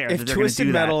guess there. If Twisted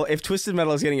Metal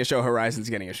is getting a show, Horizon's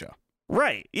getting a show.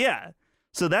 Right. Yeah.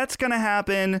 So that's going to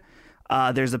happen.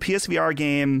 There's a PSVR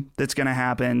game that's going to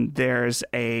happen. There's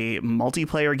a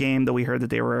multiplayer game that we heard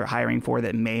that they were hiring for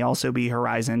that may also be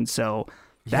Horizon. So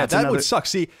that's that would suck.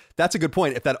 See, that's a good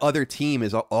point. If that other team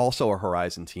is also a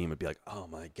Horizon team, it'd be like, oh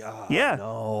my God. Yeah.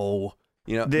 No.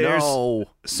 There's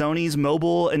Sony's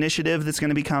mobile initiative that's going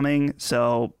to be coming.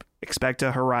 So expect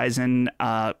a Horizon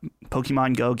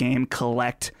Pokemon Go game.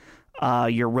 Collect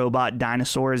your robot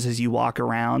dinosaurs as you walk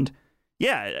around.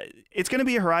 Yeah, it's going to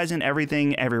be a Horizon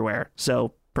everything, everywhere.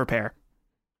 So prepare.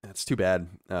 That's too bad.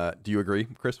 Do you agree,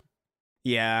 Chris?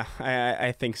 Yeah,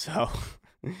 I think so.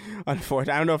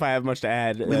 Unfortunately, I don't know if I have much to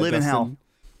add. We live in hell.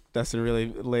 Dustin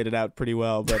really laid it out pretty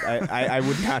well, but I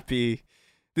would not be...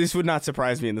 This would not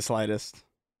surprise me in the slightest.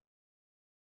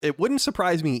 It wouldn't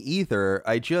surprise me either.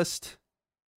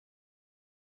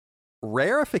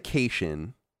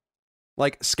 Rarefication,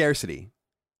 like scarcity,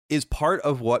 is part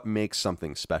of what makes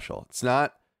something special.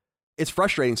 It's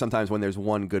frustrating sometimes when there's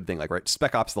one good thing, like, right,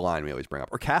 Spec Ops The Line we always bring up,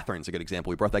 or Catherine's a good example.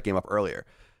 We brought that game up earlier.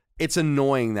 It's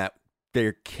annoying that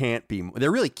there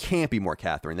really can't be more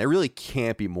Catherine. There really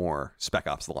can't be more Spec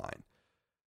Ops The Line.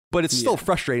 But it's still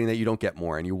frustrating that you don't get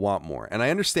more and you want more. And I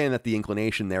understand that the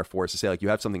inclination, therefore, is to say, like, you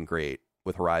have something great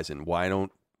with Horizon. Why don't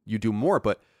you do more?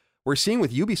 But we're seeing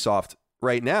with Ubisoft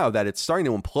right now that it's starting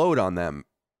to implode on them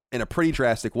in a pretty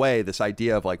drastic way, this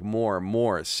idea of like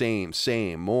more, same,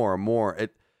 more.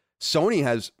 Sony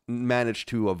has managed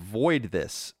to avoid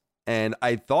this, and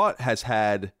I thought has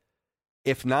had,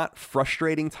 if not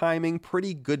frustrating timing,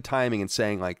 pretty good timing in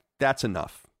saying like, that's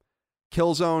enough.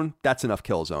 Killzone, that's enough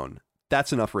Killzone.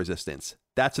 That's enough Resistance.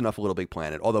 That's enough Little Big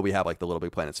Planet, although we have like the Little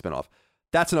Big Planet spinoff.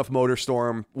 That's enough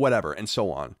Motorstorm, whatever, and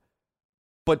so on.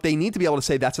 But they need to be able to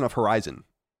say that's enough Horizon.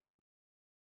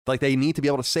 Like, they need to be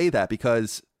able to say that,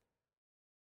 because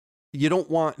you don't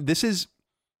want, this is,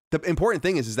 the important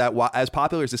thing is that as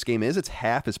popular as this game is, it's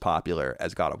half as popular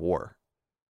as God of War.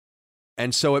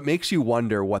 And so it makes you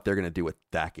wonder what they're going to do with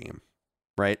that game,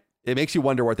 right? It makes you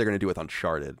wonder what they're going to do with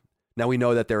Uncharted. Now, we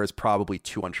know that there is probably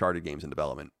 2 Uncharted games in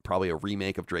development, probably a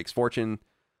remake of Drake's Fortune,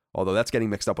 although that's getting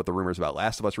mixed up with the rumors about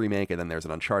Last of Us remake, and then there's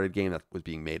an Uncharted game that was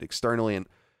being made externally. And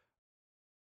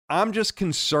I'm just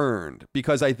concerned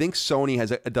because I think Sony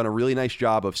has done a really nice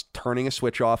job of turning a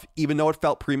switch off, even though it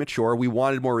felt premature. We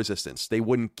wanted more Resistance. They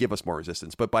wouldn't give us more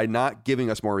Resistance, but by not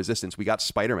giving us more Resistance, we got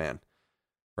Spider-Man,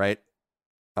 right?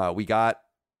 We got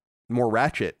more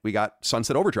Ratchet. We got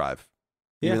Sunset Overdrive,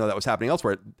 even though that was happening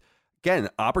elsewhere. Again,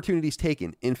 opportunities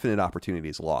taken, infinite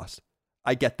opportunities lost.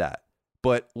 I get that.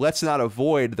 But let's not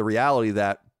avoid the reality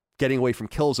that getting away from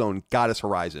Killzone got us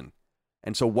Horizon.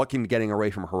 And so what can getting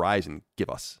away from Horizon give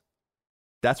us?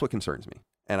 That's what concerns me.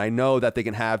 And I know that they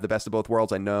can have the best of both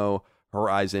worlds. I know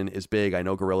Horizon is big. I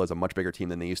know Guerrilla is a much bigger team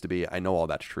than they used to be. I know all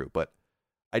that's true. But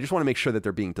I just want to make sure that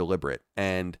they're being deliberate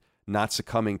and not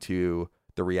succumbing to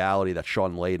the reality that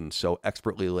Sean Layden so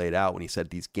expertly laid out when he said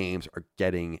these games are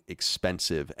getting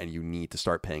expensive and you need to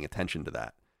start paying attention to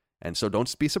that. And so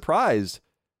don't be surprised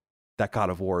that God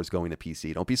of War is going to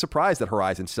PC. Don't be surprised that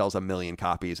Horizon sells 1 million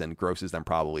copies and grosses them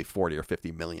probably $40 or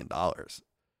 $50 million,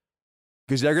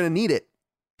 because they're going to need it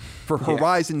for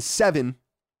Horizon 7.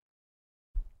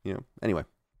 Anyway.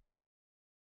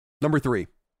 Number 3.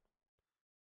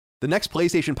 The next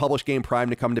PlayStation published game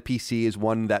primed to come to PC is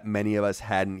one that many of us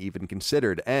hadn't even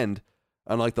considered. And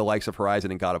unlike the likes of Horizon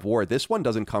and God of War, this one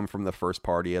doesn't come from the first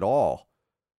party at all.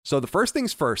 So the first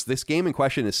things first, this game in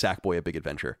question is Sackboy: A Big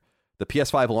Adventure, the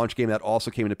PS5 launch game that also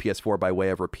came to PS4 by way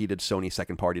of repeated Sony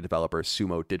second-party developer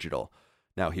Sumo Digital.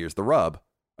 Now here's the rub.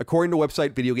 According to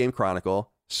website Video Game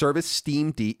Chronicle, service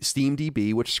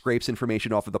SteamDB, which scrapes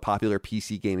information off of the popular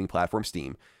PC gaming platform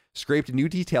Steam, scraped new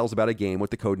details about a game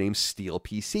with the codename Steel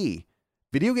PC.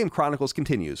 Video Game Chronicles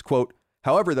continues, quote,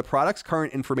 however, the product's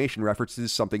current information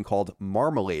references something called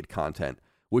Marmalade content,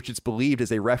 which it's believed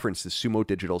is a reference to Sumo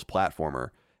Digital's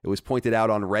platformer. It was pointed out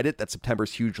on Reddit that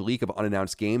September's huge leak of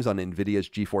unannounced games on NVIDIA's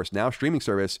GeForce Now streaming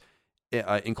service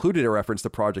included a reference to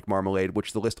Project Marmalade,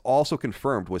 which the list also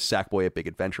confirmed was Sackboy: A Big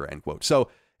Adventure, end quote. So,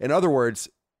 in other words,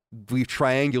 we've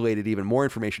triangulated even more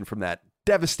information from that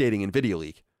devastating NVIDIA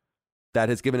leak that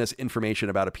has given us information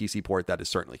about a PC port that is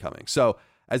certainly coming. So,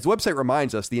 as the website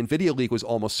reminds us, the NVIDIA leak was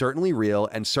almost certainly real,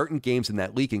 and certain games in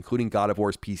that leak, including God of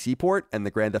War's PC port and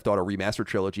the Grand Theft Auto Remastered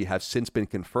trilogy, have since been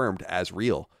confirmed as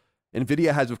real.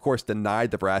 NVIDIA has, of course,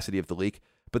 denied the veracity of the leak,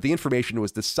 but the information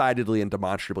was decidedly and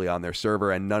demonstrably on their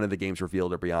server, and none of the games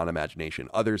revealed are beyond imagination.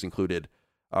 Others included,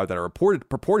 that are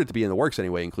purported to be in the works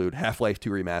anyway, include Half-Life 2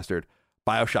 Remastered,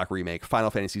 BioShock Remake,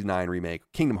 Final Fantasy IX Remake,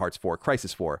 Kingdom Hearts 4,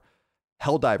 Crysis 4,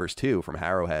 Helldivers 2 from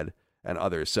Arrowhead, and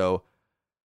others. So,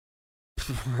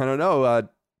 I don't know.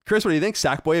 Chris, what do you think?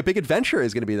 Sackboy: A Big Adventure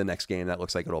is going to be the next game that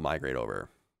looks like it'll migrate over.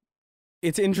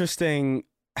 It's interesting.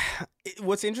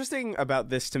 What's interesting about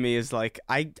this to me is, like,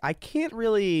 I can't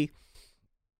really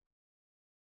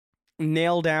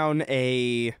nail down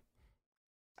a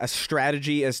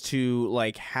strategy as to,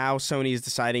 like, how Sony is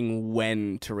deciding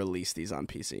when to release these on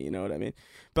PC. You know what I mean?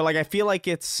 But, like, I feel like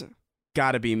it's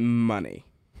got to be money.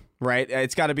 Right?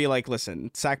 It's got to be like,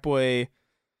 listen, Sackboy: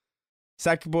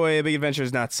 A Big Adventure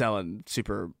is not selling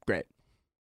super great.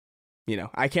 You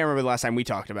know, I can't remember the last time we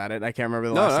talked about it. I can't remember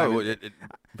the last time.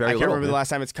 I can't remember the last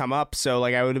time it's come up. So,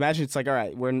 like, I would imagine it's like, all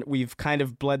right, we've kind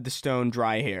of bled the stone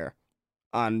dry here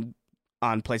on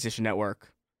PlayStation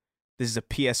Network. This is a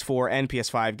PS4 and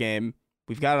PS5 game.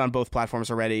 We've got it on both platforms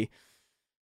already.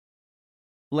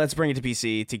 Let's bring it to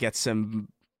PC to get some,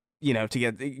 you know, to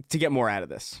get more out of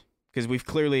this. Because we've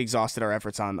clearly exhausted our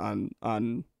efforts on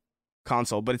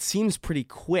console, but it seems pretty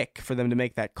quick for them to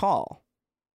make that call.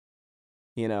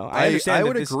 You know, I understand. I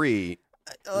would agree.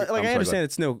 Like, I understand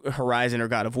it's no Horizon or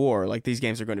God of War. Like, those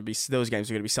games are going to be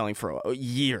selling for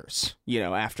years. You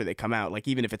know, after they come out. Like,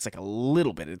 even if it's like a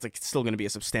little bit, it's like still going to be a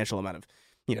substantial amount of,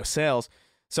 you know, sales.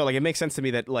 So, like, it makes sense to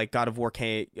me that, like, God of War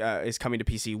is coming to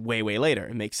PC way later.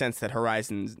 It makes sense that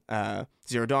Horizon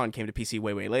Zero Dawn came to PC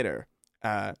way later.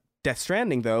 Death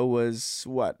Stranding, though, was,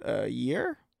 what, a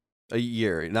year? A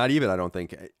year, not even, I don't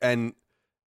think, and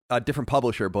a different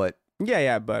publisher, but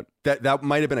but that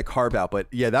might have been a carve out, but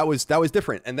yeah, that was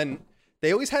different. And then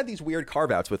they always had these weird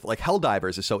carve outs with like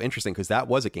Helldivers is so interesting because that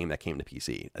was a game that came to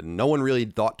PC and no one really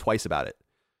thought twice about it,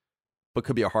 but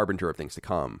could be a harbinger of things to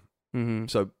come. Mm-hmm.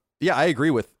 So yeah, I agree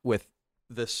with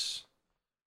this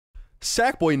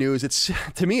Sackboy news. It's,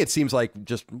 to me, it seems like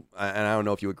just, and I don't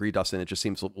know if you agree, Dustin, it just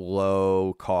seems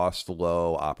low cost,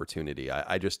 low opportunity.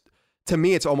 I just, to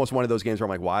me, it's almost one of those games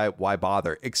where I'm like, why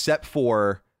bother? Except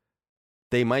for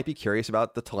they might be curious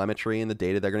about the telemetry and the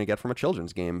data they're going to get from a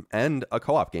children's game and a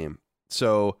co-op game.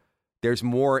 So there's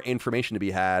more information to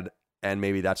be had, and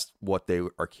maybe that's what they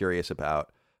are curious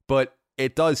about. But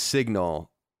it does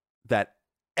signal that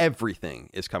everything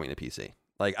is coming to PC.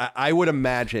 Like, I would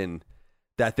imagine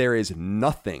that there is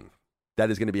nothing that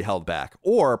is going to be held back,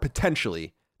 or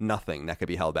potentially nothing that could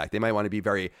be held back. They might want to be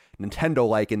very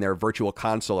Nintendo-like in their virtual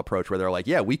console approach, where they're like,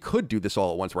 yeah, we could do this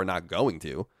all at once. We're not going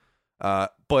to.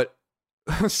 But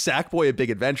Sackboy: A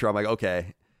Big Adventure, I'm like,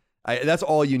 okay, that's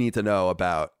all you need to know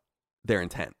about their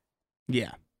intent.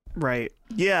 Yeah. Right.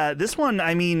 Yeah, this one,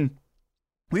 I mean,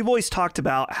 we've always talked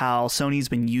about how Sony's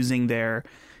been using their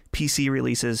PC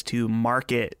releases to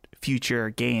market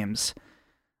future games.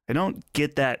 I don't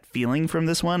get that feeling from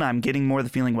this one. I'm getting more the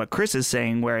feeling what Chris is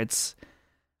saying, where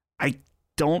I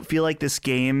don't feel like this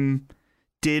game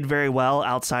did very well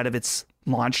outside of its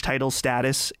launch title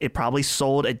status. It probably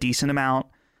sold a decent amount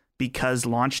because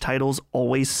launch titles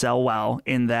always sell well,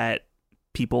 in that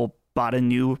people bought a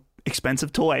new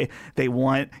expensive toy. They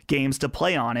want games to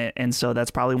play on it. And so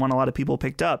that's probably one a lot of people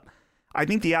picked up. I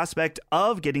think the aspect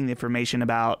of getting the information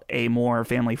about a more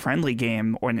family-friendly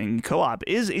game or in co-op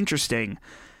is interesting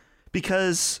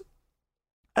because,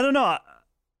 I don't know,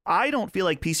 I don't feel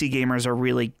like PC gamers are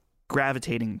really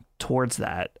gravitating towards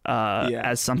that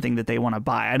as something that they want to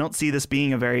buy. I don't see this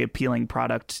being a very appealing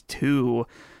product to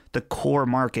the core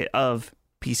market of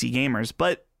PC gamers.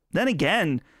 But then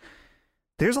again,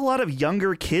 there's a lot of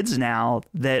younger kids now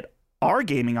that are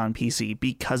gaming on PC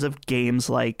because of games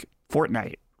like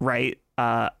Fortnite, right?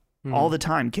 All the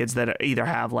time, kids that either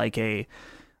have like a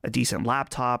decent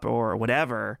laptop or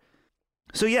whatever.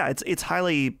 So yeah, it's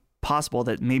highly possible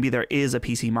that maybe there is a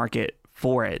PC market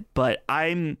for it, but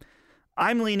I'm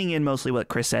leaning in mostly what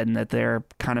Chris said, and that they're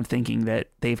kind of thinking that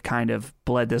they've kind of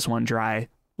bled this one dry.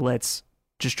 Let's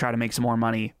just try to make some more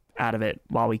money out of it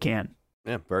while we can.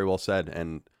 Yeah, very well said.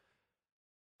 And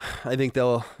I think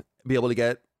they'll be able to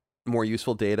get more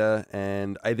useful data,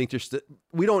 and I think just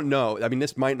we don't know. I mean,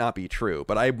 this might not be true,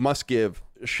 but I must give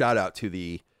a shout out to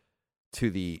the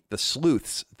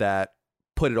sleuths that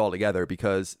put it all together,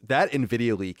 because that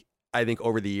NVIDIA leak, I think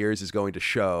over the years is going to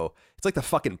show it's like the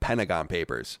fucking Pentagon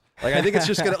Papers. Like, I think it's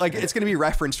just gonna it's gonna be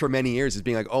referenced for many years as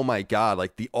being like, oh my god,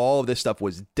 like all of this stuff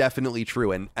was definitely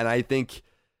true, and I think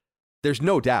there's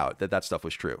no doubt that stuff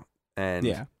was true, and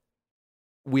yeah,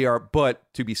 we are. But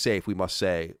to be safe, we must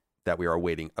say that we are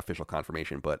awaiting official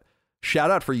confirmation. But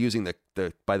shout out for using the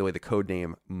by the way, the code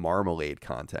name Marmalade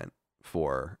content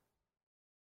for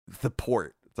the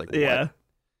port. It's like, yeah. What?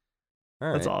 All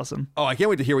right. That's awesome. Oh, I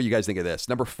can't wait to hear what you guys think of this.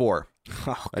 Number 4.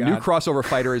 Oh, a new crossover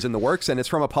fighter is in the works, and it's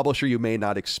from a publisher you may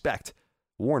not expect,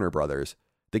 Warner Brothers.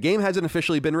 The game hasn't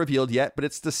officially been revealed yet, but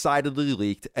it's decidedly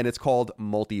leaked, and it's called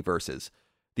Multiverses.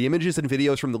 The images and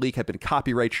videos from the leak have been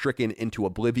copyright stricken into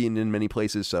oblivion in many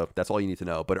places, so that's all you need to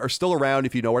know, but are still around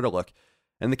if you know where to look.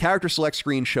 And the character select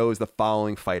screen shows the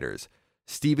following fighters: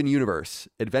 Steven Universe,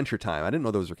 Adventure Time. I didn't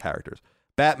know those were characters.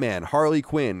 Batman, Harley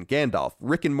Quinn, Gandalf,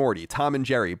 Rick and Morty, Tom and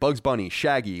Jerry, Bugs Bunny,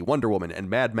 Shaggy, Wonder Woman, and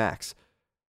Mad Max.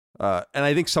 And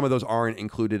I think some of those aren't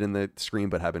included in the screen,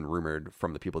 but have been rumored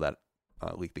from the people that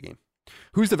leaked the game.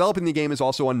 Who's developing the game is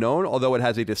also unknown, although it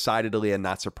has a decidedly and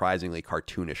not surprisingly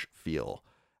cartoonish feel.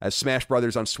 As Smash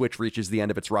Brothers on Switch reaches the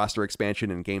end of its roster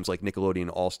expansion and games like Nickelodeon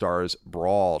All-Stars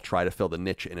Brawl try to fill the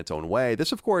niche in its own way,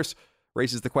 this, of course,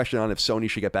 raises the question on if Sony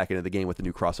should get back into the game with a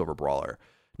new crossover brawler.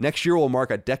 Next year will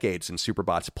mark a decade since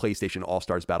Superbot's PlayStation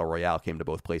All-Stars Battle Royale came to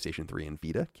both PlayStation 3 and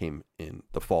Vita. Came in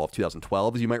the fall of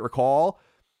 2012, as you might recall.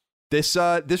 This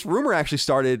rumor actually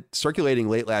started circulating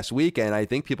late last week, and I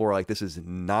think people were like, this is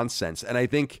nonsense. And I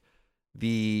think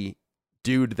the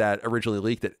dude that originally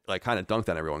leaked it like kind of dunked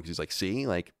on everyone, because he's like, see,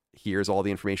 like, here's all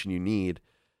the information you need.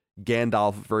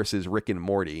 Gandalf versus Rick and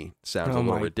Morty sounds a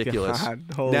little ridiculous.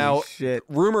 Now, shit.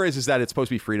 Rumor is that it's supposed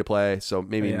to be free to play, so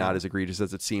maybe not as egregious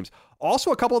as it seems.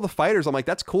 Also, a couple of the fighters, I'm like,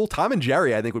 that's cool. Tom and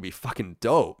Jerry, I think, would be fucking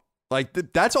dope. Like,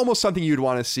 that's almost something you'd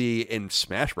want to see in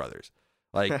Smash Brothers.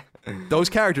 Like, those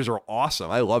characters are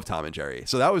awesome. I love Tom and Jerry.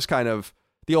 So that was kind of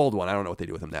the old one. I don't know what they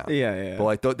do with them now. Yeah. But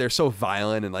like, they're so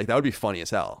violent, and like that would be funny as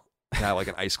hell to have like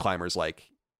an Ice Climbers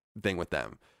like thing with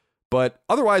them. But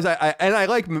otherwise, I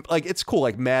like it's cool,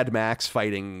 like Mad Max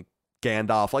fighting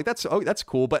Gandalf. Like that's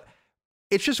cool, but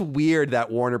it's just weird that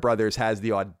Warner Brothers has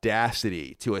the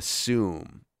audacity to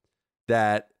assume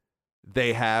that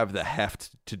they have the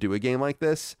heft to do a game like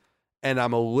this. And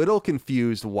I'm a little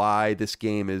confused why this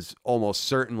game is almost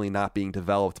certainly not being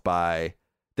developed by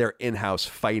their in-house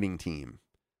fighting team,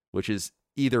 which is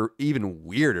even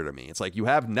weirder to me. It's like you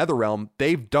have NetherRealm.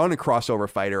 They've done a crossover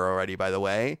fighter already, by the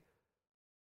way.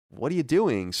 What are you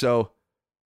doing? So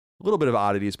a little bit of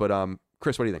oddities, but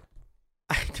Chris, what do you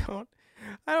think?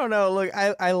 I don't know. Look,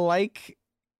 I like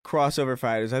crossover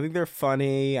fighters. I think they're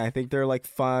funny. I think they're like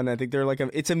fun. I think they're like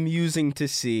it's amusing to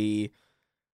see.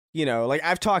 You know, like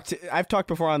I've talked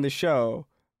before on this show.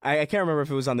 I can't remember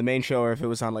if it was on the main show or if it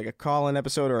was on like a call-in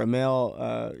episode or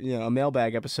a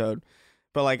mailbag episode.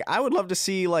 But like I would love to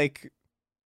see like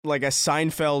a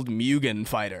Seinfeld Mugen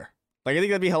fighter. Like I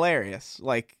think that'd be hilarious.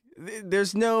 Like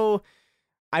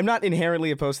I'm not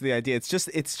inherently opposed to the idea. It's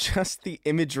just the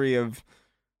imagery of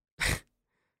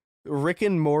Rick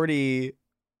and Morty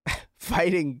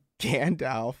fighting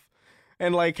Gandalf,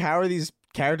 and like how are these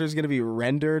characters going to be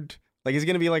rendered? Like is it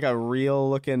going to be like a real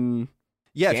looking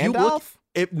Gandalf?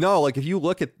 If you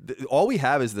look at all we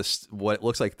have is this what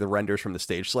looks like the renders from the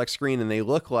stage select screen, and they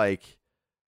look like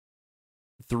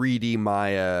 3D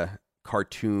Maya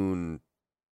cartoon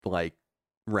like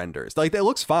renders. Like it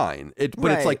looks fine.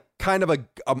 But it's like kind of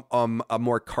a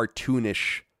more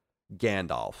cartoonish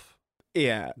Gandalf.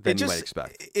 Yeah, than you might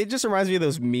expect. It just reminds me of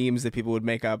those memes that people would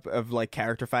make up of like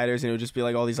character fighters, and it would just be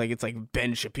like all these like it's like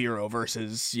Ben Shapiro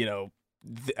versus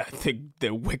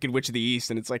the Wicked Witch of the East,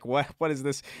 and it's like what is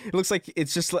this? It looks like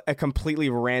it's just a completely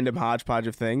random hodgepodge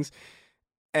of things,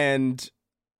 and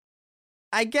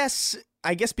I guess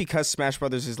because Smash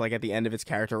Brothers is like at the end of its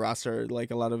character roster,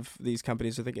 like a lot of these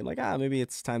companies are thinking like, maybe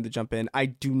it's time to jump in. I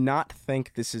do not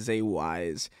think this is a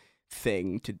wise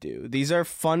thing to do. These are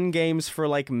fun games for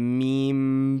like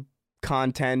meme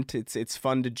content. It's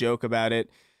fun to joke about it.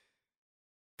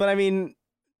 But I mean,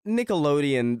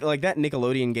 Nickelodeon, like that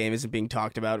Nickelodeon game isn't being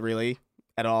talked about really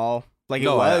at all. Like it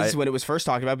was when it was first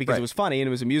talked about because it was funny and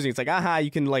it was amusing. It's like,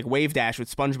 you can like wave dash with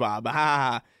SpongeBob.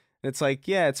 And it's like,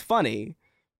 yeah, it's funny.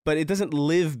 But it doesn't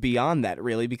live beyond that,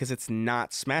 really, because it's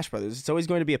not Smash Brothers. It's always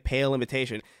going to be a pale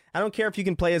imitation. I don't care if you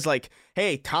can play as, like,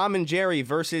 hey, Tom and Jerry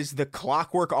versus the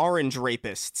Clockwork Orange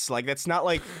rapists. Like, that's not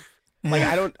like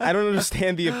I don't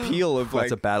understand the appeal of like.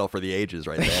 That's a battle for the ages,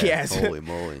 right there. Yes. Holy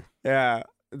moly. Yeah,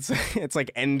 it's like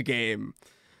Endgame,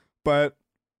 but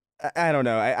I don't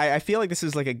know. I feel like this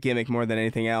is like a gimmick more than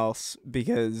anything else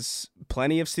because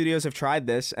plenty of studios have tried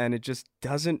this and it just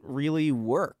doesn't really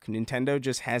work. Nintendo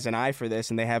just has an eye for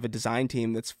this and they have a design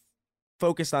team that's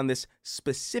focused on this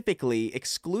specifically,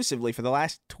 exclusively for the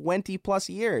last 20 plus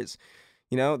years.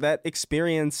 You know, that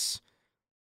experience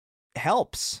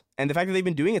helps. And the fact that they've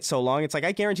been doing it so long, it's like,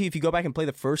 I guarantee if you go back and play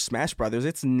the first Smash Brothers,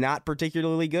 it's not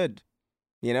particularly good.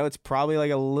 You know, it's probably like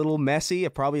a little messy,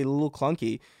 probably a little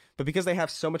clunky. But because they have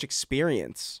so much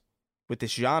experience with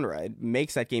this genre, it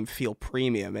makes that game feel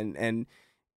premium. And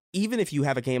even if you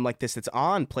have a game like this that's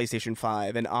on PlayStation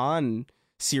 5 and on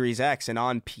Series X and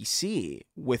on PC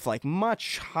with like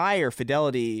much higher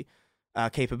fidelity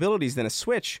capabilities than a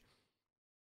Switch,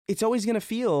 it's always going to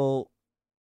feel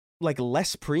like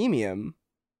less premium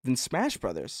than Smash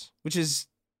Brothers, which is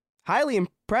highly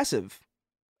impressive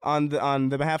on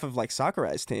the behalf of like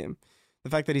Sakurai's team.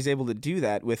 The fact that he's able to do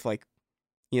that with like,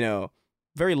 you know,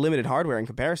 very limited hardware in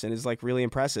comparison is like really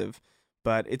impressive,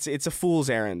 but it's a fool's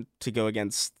errand to go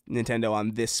against Nintendo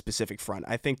on this specific front.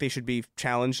 I think they should be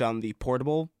challenged on the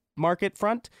portable market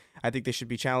front. I think they should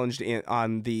be challenged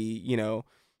on the, you know,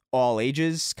 all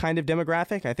ages kind of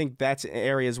demographic. I think that's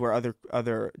areas where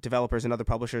other developers and other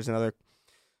publishers and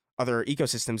other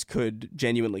ecosystems could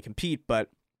genuinely compete, but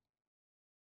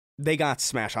they got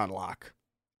Smash on lock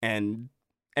and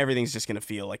everything's just going to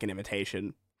feel like an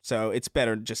imitation. So it's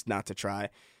better just not to try.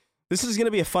 This is going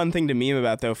to be a fun thing to meme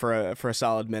about, though, for a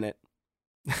solid minute.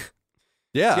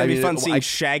 Yeah, it's going to be fun seeing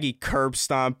Shaggy curb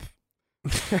stomp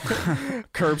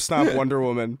Wonder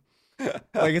Woman.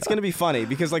 Like, it's going to be funny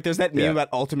because, like, there's that meme about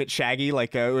Ultimate Shaggy,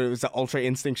 like, it was the Ultra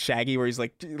Instinct Shaggy where he's,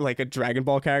 like a Dragon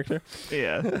Ball character.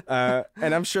 Yeah.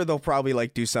 And I'm sure they'll probably,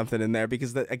 like, do something in there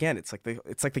because, again, it's like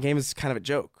the game is kind of a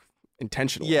joke,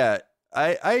 intentionally. Yeah,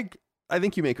 I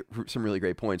think you make some really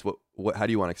great points. How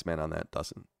do you want to expand on that,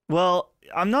 Dustin? Well,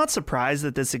 I'm not surprised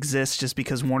that this exists just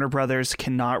because Warner Brothers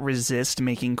cannot resist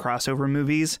making crossover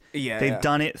movies. Yeah, They've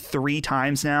done it 3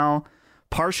 times now.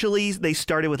 Partially, they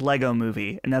started with Lego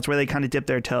Movie, and that's where they kind of dipped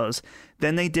their toes.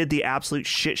 Then they did the absolute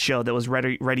shit show that was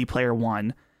Ready Player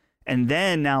One. And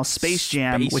then now Space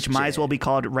Jam, which might as well be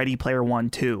called Ready Player One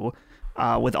 2,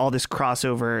 with all this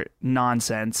crossover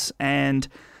nonsense. And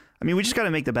I mean, we just got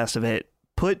to make the best of it.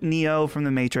 Put Neo from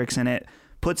The Matrix in it.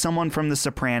 Put someone from The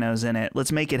Sopranos in it.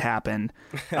 Let's make it happen.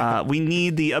 We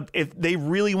need if they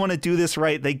really want to do this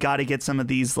right, they got to get some of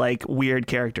these like weird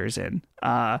characters in.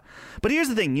 But here's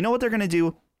the thing. You know what they're going to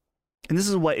do? And this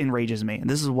is what enrages me. And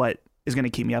this is what is going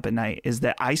to keep me up at night, is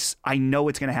that I know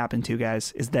it's going to happen too,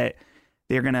 guys, is that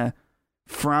they're going to,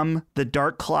 from the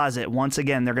dark closet, once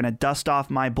again, they're going to dust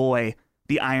off my boy,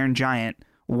 the Iron Giant,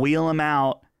 wheel him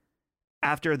out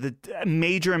after the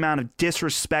major amount of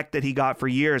disrespect that he got for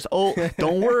years. Oh,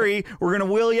 don't worry, we're going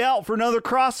to wheel you out for another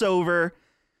crossover.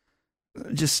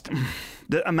 Just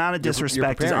the amount of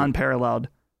disrespect is unparalleled.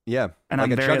 Yeah, and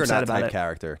like I'm very upset about type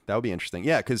character. That would be interesting.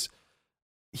 Yeah, because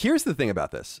here's the thing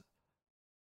about this.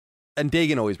 And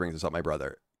Dagan always brings this up, my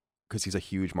brother, because he's a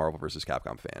huge Marvel vs.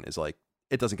 Capcom fan, is like,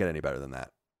 it doesn't get any better than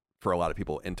that for a lot of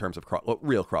people in terms of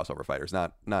real crossover fighters,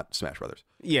 not Smash Brothers.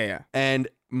 Yeah. And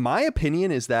my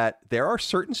opinion is that there are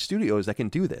certain studios that can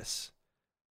do this.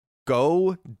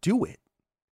 Go do it.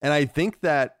 And I think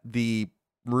that the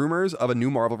rumors of a new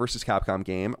Marvel vs. Capcom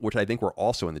game, which I think were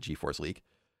also in the GeForce leak,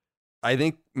 I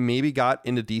think maybe got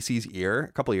into DC's ear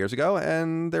a couple of years ago,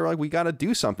 and they were like, we got to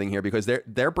do something here because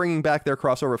they're bringing back their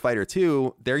crossover fighter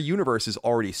too. Their universe is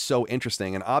already so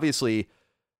interesting, and obviously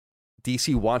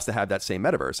DC wants to have that same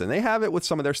metaverse, and they have it with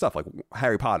some of their stuff like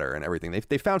Harry Potter and everything.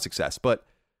 They found success, but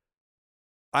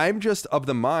I'm just of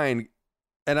the mind,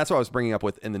 and that's what I was bringing up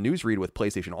with in the newsread with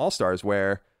PlayStation All-Stars,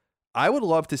 where I would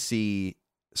love to see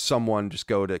someone just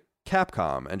go to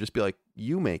Capcom and just be like,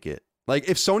 you make it. Like,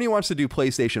 if Sony wants to do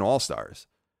PlayStation All-Stars,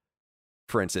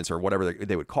 for instance, or whatever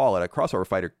they would call it, a crossover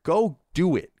fighter, go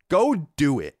do it. Go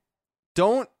do it.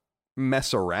 Don't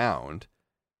mess around.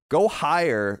 Go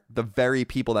hire the very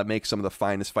people that make some of the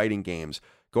finest fighting games.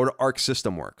 Go to Arc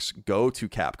System Works. Go to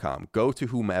Capcom. Go to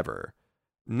whomever.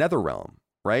 NetherRealm,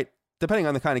 right? Depending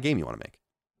on the kind of game you want to make.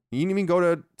 You can even go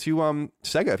to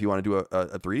Sega if you want to do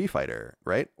a 3D fighter,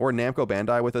 right? Or Namco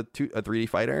Bandai with a 3D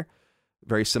fighter.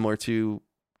 Very similar to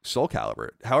Soul Calibur,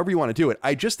 however you want to do it.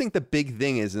 I just think the big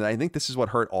thing is, and I think this is what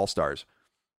hurt All-Stars,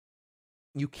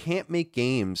 you can't make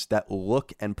games that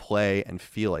look and play and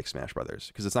feel like Smash Brothers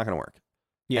because it's not going to work.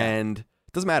 Yeah. And it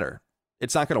doesn't matter.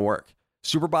 It's not going to work.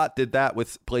 Superbot did that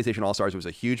with PlayStation All-Stars. It was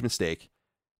a huge mistake.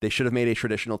 They should have made a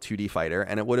traditional 2D fighter,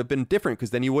 and it would have been different because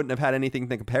then you wouldn't have had anything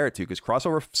to compare it to, because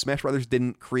crossover Smash Brothers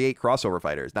didn't create crossover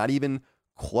fighters, not even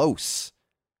close.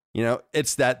 You know,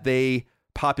 it's that they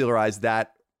popularized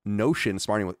that notion,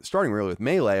 starting really with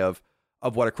Melee, of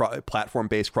what a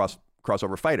platform-based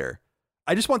crossover fighter.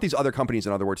 I just want these other companies,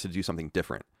 in other words, to do something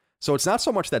different. So it's not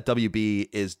so much that WB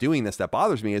is doing this that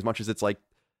bothers me, as much as it's like,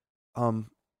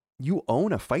 you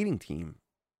own a fighting team.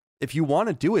 If you want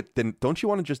to do it, then don't you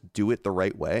want to just do it the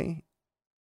right way?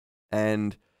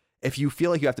 And if you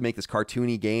feel like you have to make this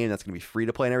cartoony game that's going to be free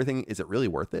to play and everything, is it really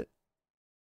worth it?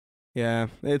 Yeah,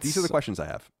 these are the questions I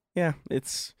have. Yeah,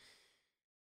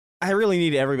 I really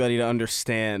need everybody to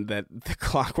understand that the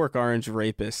Clockwork Orange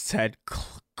rapists had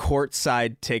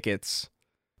courtside tickets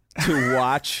to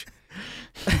watch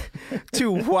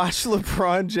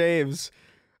LeBron James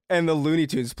and the Looney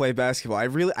Tunes play basketball. I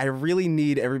really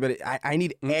need everybody. I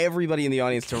need everybody in the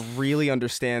audience to really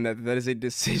understand that is a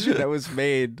decision that was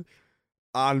made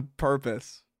on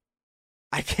purpose.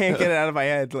 I can't get it out of my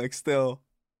head. Like, still,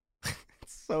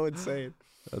 it's so insane.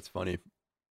 That's funny.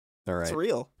 All right, it's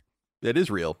real. It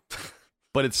is real,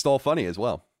 but it's still funny as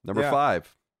well. Number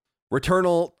 5,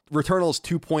 Returnal's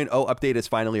 2.0 update has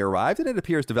finally arrived, and it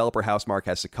appears developer Housemarque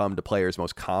has succumbed to players'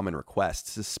 most common request,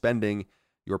 suspending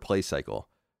your play cycle.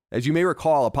 As you may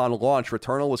recall, upon launch,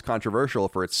 Returnal was controversial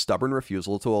for its stubborn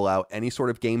refusal to allow any sort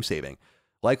of game saving,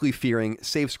 likely fearing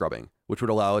save scrubbing, which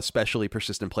would allow especially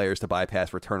persistent players to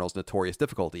bypass Returnal's notorious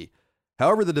difficulty.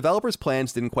 However, the developers'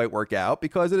 plans didn't quite work out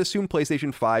because it assumed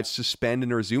PlayStation 5's suspend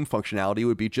and resume functionality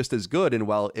would be just as good, and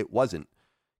well, it wasn't.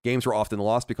 Games were often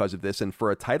lost because of this, and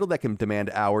for a title that can demand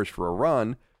hours for a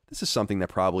run, this is something that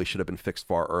probably should have been fixed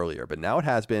far earlier, but now it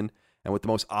has been, and with the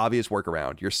most obvious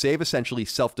workaround. Your save essentially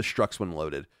self-destructs when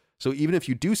loaded, so even if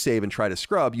you do save and try to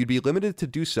scrub, you'd be limited to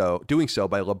doing so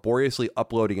by laboriously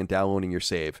uploading and downloading your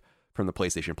save from the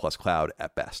PlayStation Plus cloud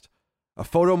at best. A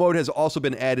photo mode has also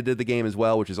been added to the game as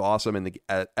well, which is awesome, and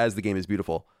as the game is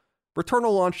beautiful.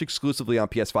 Returnal launched exclusively on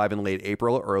PS5 in late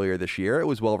April earlier this year. It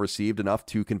was well received enough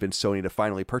to convince Sony to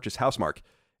finally purchase Housemarque,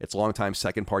 its longtime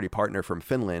second-party partner from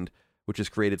Finland, which has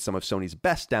created some of Sony's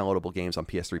best downloadable games on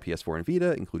PS3, PS4, and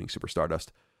Vita, including Super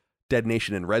Stardust, Dead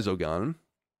Nation, and Resogun.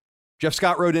 Jeff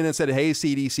Scott wrote in and said, hey,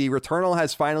 CDC, Returnal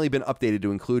has finally been updated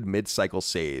to include mid-cycle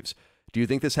saves. Do you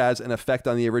think this has an effect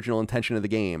on the original intention of the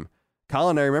game?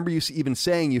 Colin, I remember you even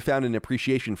saying you found an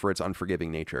appreciation for its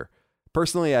unforgiving nature.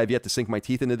 Personally, I've yet to sink my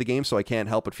teeth into the game, so I can't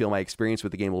help but feel my experience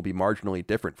with the game will be marginally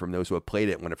different from those who have played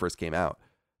it when it first came out.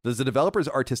 Does the developer's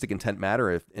artistic intent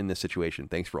matter in this situation?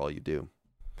 Thanks for all you do.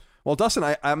 Well,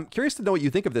 Dustin, I'm curious to know what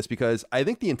you think of this, because I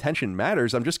think the intention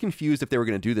matters. I'm just confused if they were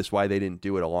going to do this, why they didn't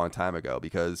do it a long time ago,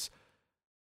 because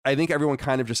I think everyone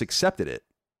kind of just accepted it,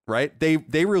 right?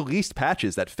 They released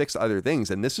patches that fixed other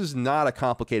things, and this is not a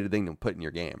complicated thing to put in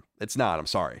your game. It's not. I'm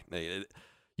sorry.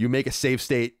 You make a save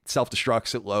state,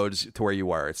 self-destructs, it loads to where you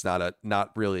are. It's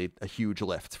not really a huge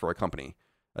lift for a company,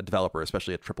 a developer,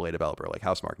 especially a AAA developer like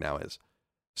Housemarque now is.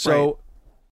 So right.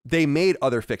 They made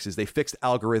other fixes. They fixed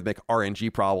algorithmic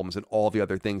RNG problems and all the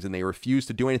other things, and they refused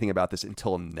to do anything about this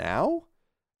until now.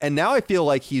 And now I feel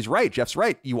like he's right. Jeff's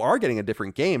right. You are getting a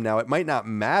different game. Now, it might not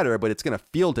matter, but it's going to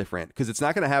feel different because it's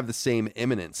not going to have the same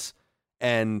imminence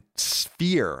and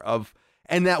sphere of,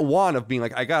 and that one of being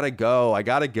like, I gotta go.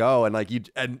 And like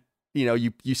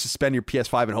you suspend your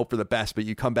PS5 and hope for the best, but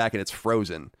you come back and it's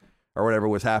frozen or whatever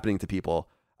was happening to people.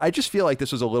 I just feel like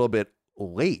this was a little bit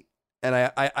late. And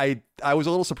I was a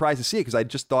little surprised to see it because I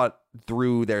just thought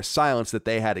through their silence that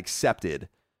they had accepted,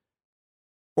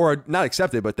 or not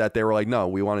accepted, but that they were like, no,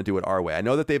 we want to do it our way. I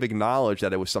know that they've acknowledged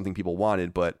that it was something people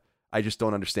wanted, but I just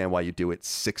don't understand why you do it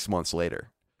 6 months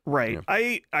later. Right. You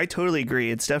know? I totally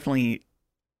agree. It's definitely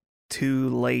too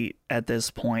late at this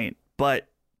point. But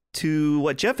to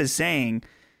what Jeff is saying,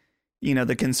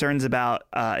 the concerns about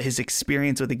his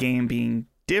experience with the game being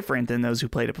different than those who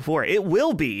played it before, it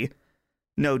will be.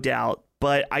 No doubt,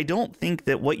 but I don't think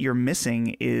that what you're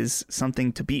missing is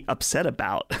something to be upset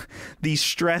about. The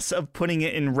stress of putting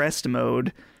it in rest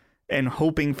mode and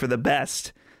hoping for the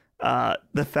best.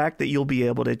 The fact that you'll be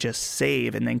able to just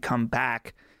save and then come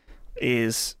back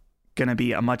is going to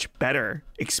be a much better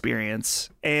experience.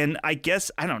 And I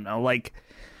guess, I don't know, like,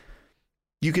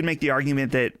 you could make the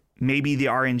argument that maybe the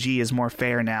RNG is more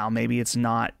fair now. Maybe it's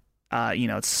not,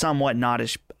 it's somewhat not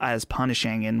as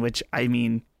punishing, in which, I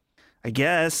mean, I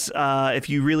guess if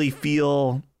you really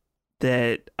feel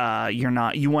that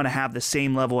you want to have the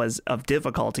same level of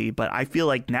difficulty, but I feel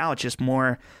like now it's just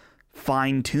more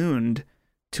fine-tuned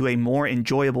to a more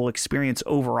enjoyable experience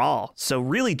overall. So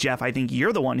really, Jeff, I think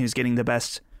you're the one who's getting the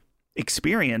best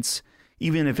experience,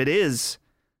 even if it is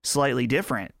slightly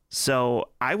different. So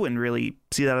I wouldn't really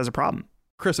see that as a problem.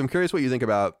 Chris, I'm curious what you think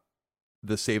about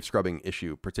the save scrubbing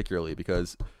issue, particularly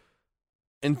because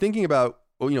in thinking about,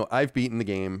 I've beaten the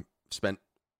game, spent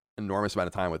an enormous amount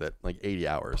of time with it, like 80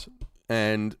 hours,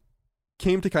 and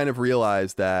came to kind of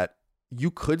realize that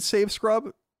you could save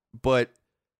scrub, but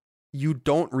you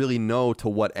don't really know to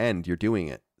what end you're doing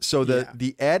it. So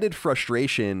the added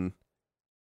frustration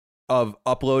of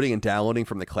uploading and downloading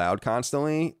from the cloud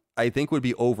constantly, I think would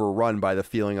be overrun by the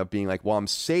feeling of being like, well, I'm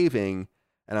saving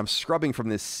and I'm scrubbing from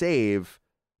this save,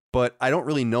 but I don't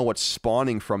really know what's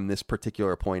spawning from this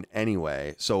particular point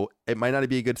anyway. So it might not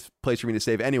be a good place for me to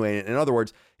save anyway. In other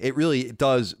words, it really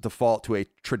does default to a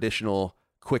traditional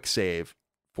quick save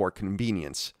for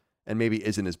convenience and maybe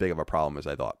isn't as big of a problem as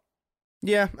I thought.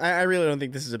 Yeah, I really don't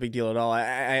think this is a big deal at all.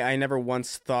 I never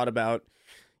once thought about,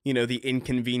 the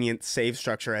inconvenient save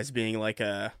structure as being like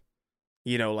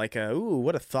ooh,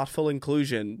 what a thoughtful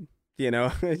inclusion.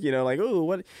 Ooh,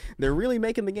 what, they're really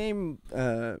making the game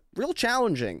real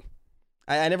challenging.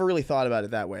 I never really thought about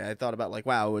it that way. I thought about like,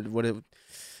 wow,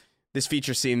 this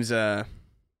feature seems a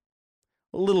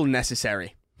little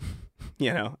necessary.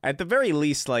 At the very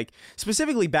least, like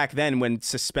specifically back then when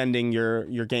suspending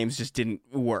your games just didn't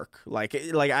work. Like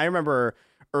I remember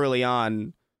early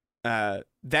on,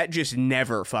 that just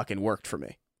never fucking worked for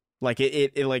me. Like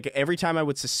it like every time I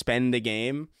would suspend a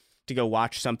game to go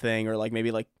watch something, or like maybe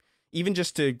like even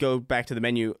just to go back to the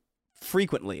menu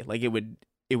frequently, like it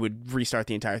would restart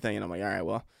the entire thing. And I'm like, all right,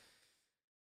 well,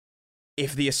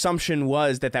 if the assumption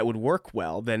was that would work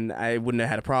well, then I wouldn't have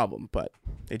had a problem, but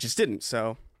it just didn't.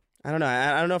 So I don't know.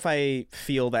 I don't know if I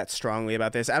feel that strongly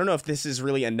about this. I don't know if this is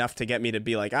really enough to get me to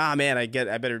be like, man, I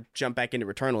better jump back into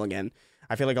Returnal again.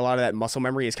 I feel like a lot of that muscle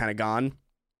memory is kind of gone.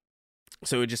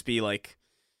 So it would just be like,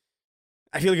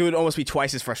 I feel like it would almost be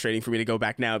twice as frustrating for me to go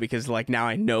back now, because like now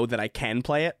I know that I can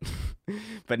play it,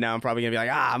 but now I'm probably gonna be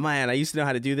like, man, I used to know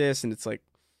how to do this, and it's like,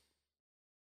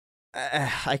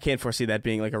 I can't foresee that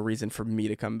being like a reason for me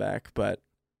to come back. But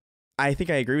I think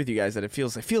I agree with you guys that it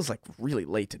feels like really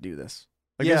late to do this.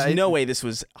 Like, there's no way this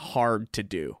was hard to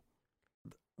do.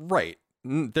 Right.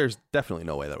 There's definitely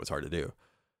no way that was hard to do.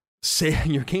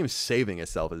 Your game saving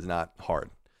itself is not hard,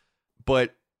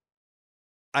 but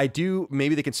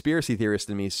maybe the conspiracy theorist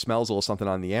in me smells a little something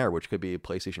on the air, which could be a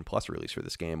PlayStation Plus release for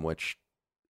this game, which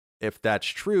if that's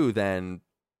true, then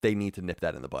they need to nip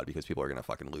that in the bud because people are going to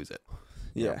fucking lose it.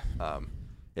 Yeah.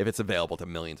 If it's available to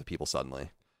millions of people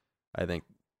suddenly, I think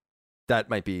that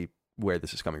might be where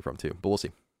this is coming from too, but we'll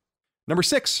see. Number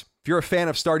 6, if you're a fan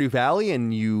of Stardew Valley,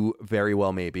 and you very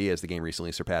well may be, as the game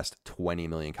recently surpassed 20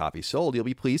 million copies sold, you'll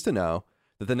be pleased to know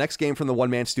that the next game from the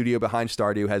one-man studio behind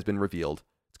Stardew has been revealed.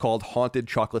 It's called Haunted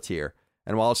Chocolatier,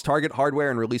 and while its target hardware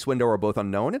and release window are both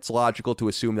unknown, it's logical to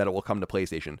assume that it will come to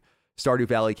PlayStation. Stardew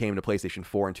Valley came to PlayStation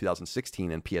 4 in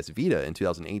 2016 and PS Vita in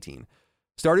 2018.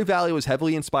 Stardew Valley was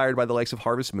heavily inspired by the likes of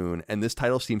Harvest Moon, and this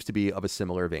title seems to be of a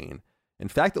similar vein. In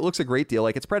fact, it looks a great deal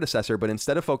like its predecessor, but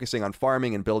instead of focusing on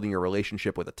farming and building your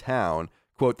relationship with a town,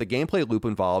 quote, the gameplay loop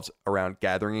involves around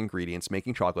gathering ingredients,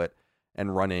 making chocolate,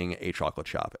 and running a chocolate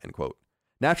shop, end quote.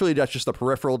 Naturally, that's just a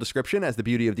peripheral description, as the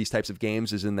beauty of these types of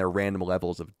games is in their random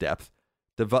levels of depth.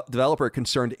 Developer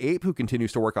Concerned Ape, who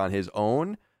continues to work on his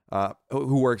own,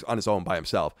 who works on his own by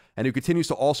himself, and who continues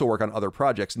to also work on other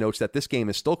projects, notes that this game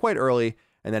is still quite early,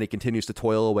 and that he continues to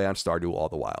toil away on Stardew all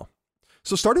the while.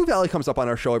 So Stardew Valley comes up on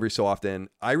our show every so often.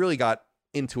 I really got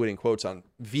into it in quotes on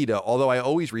Vita, although I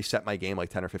always reset my game like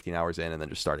 10 or 15 hours in and then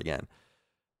just start again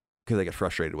because I get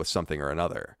frustrated with something or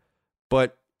another.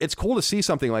 But it's cool to see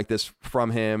something like this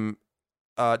from him.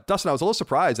 Dustin, I was a little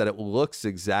surprised that it looks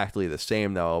exactly the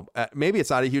same, though. Maybe it's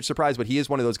not a huge surprise, but he is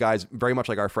one of those guys, very much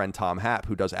like our friend Tom Happ,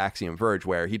 who does Axiom Verge,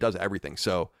 where he does everything.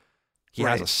 So he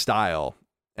has a style,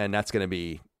 and that's going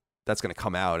to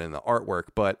come out in the artwork.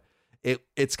 But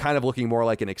it's kind of looking more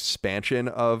like an expansion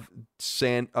of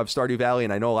Stardew Valley,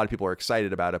 and I know a lot of people are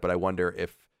excited about it, but I wonder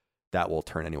if that will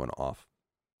turn anyone off.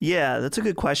 Yeah, that's a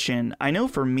good question. I know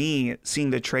for me,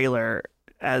 seeing the trailer,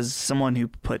 as someone who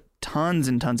put tons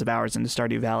and tons of hours into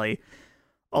Stardew Valley,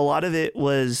 a lot of it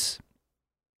was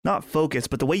not focused,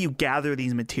 but the way you gather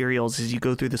these materials is you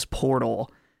go through this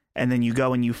portal, and then you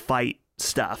go and you fight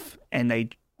stuff, and they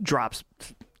drop,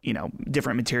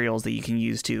 different materials that you can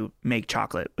use to make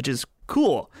chocolate, which is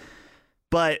cool.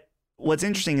 But what's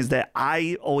interesting is that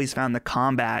I always found the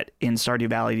combat in Stardew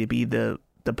Valley to be the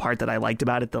part that I liked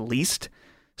about it the least.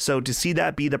 So to see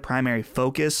that be the primary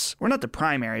focus, or not the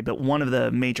primary, but one of the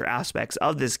major aspects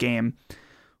of this game,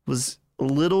 was a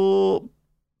little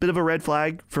bit of a red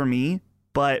flag for me.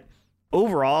 But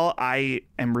overall, I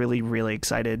am really, really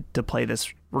excited to play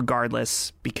this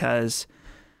regardless, because,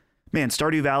 man,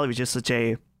 Stardew Valley was just such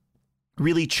a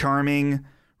really charming,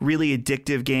 really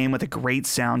addictive game with a great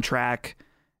soundtrack.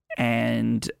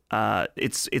 And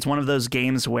it's one of those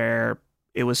games where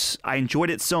I enjoyed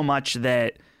it so much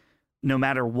that no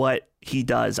matter what he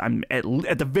does, I'm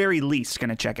at the very least going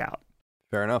to check out.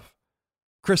 Fair enough.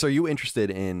 Chris, are you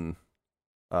interested in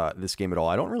this game at all?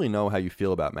 I don't really know how you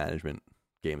feel about management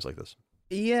games like this.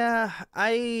 Yeah,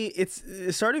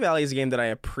 Stardew Valley is a game that I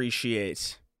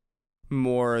appreciate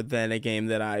more than a game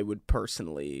that I would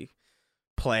personally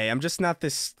play. I'm just not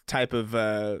this type of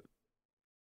I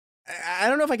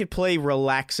don't know if I could play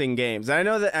relaxing games. I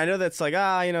know that's like,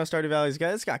 Stardew Valley's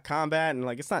it's got combat, and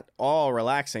like it's not all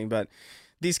relaxing, but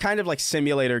these kind of like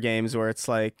simulator games where it's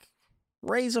like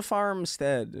raise a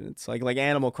farmstead, and it's like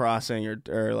Animal Crossing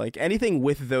or like anything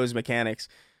with those mechanics,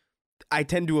 I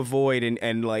tend to avoid,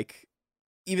 and like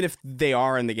even if they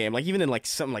are in the game, like even in like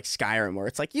something like Skyrim where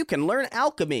it's like you can learn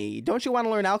alchemy. Don't you want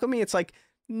to learn alchemy? It's like,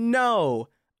 no,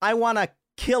 I want to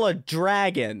kill a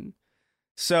dragon.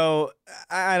 So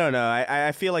I don't know.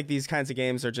 I feel like these kinds of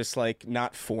games are just like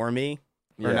not for me,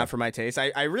 or not for my taste.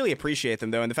 I really appreciate them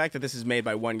though, and the fact that this is made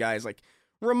by one guy is like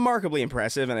remarkably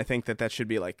impressive, and I think that should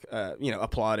be like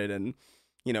applauded and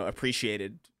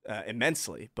appreciated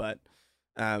immensely. But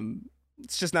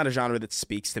it's just not a genre that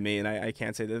speaks to me, and I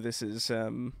can't say that this is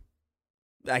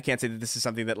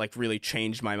something that like really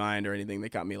changed my mind or anything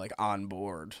that got me like on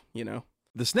board.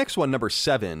 This next one, number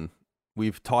 7,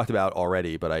 we've talked about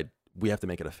already, but we have to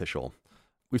make it official.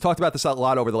 We've talked about this a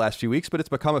lot over the last few weeks, but it's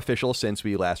become official since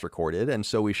we last recorded, and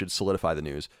so we should solidify the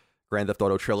news. Grand Theft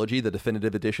Auto Trilogy, the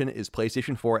definitive edition, is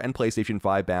PlayStation 4 and PlayStation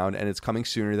 5 bound, and it's coming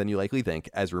sooner than you likely think,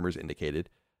 as rumors indicated.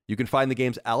 You can find the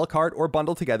games a la carte or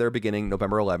bundled together beginning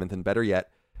November 11th, and better yet,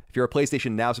 if you're a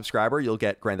PlayStation Now subscriber, you'll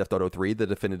get Grand Theft Auto 3, the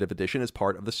definitive edition, as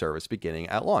part of the service beginning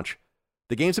at launch.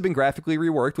 The games have been graphically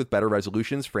reworked with better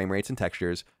resolutions, frame rates, and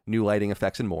textures, new lighting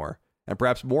effects, and more. And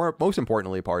perhaps most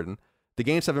importantly, the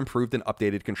games have improved and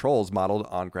updated controls modeled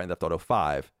on Grand Theft Auto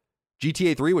 5.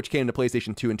 GTA 3, which came to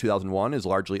PlayStation 2 in 2001, is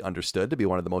largely understood to be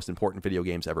one of the most important video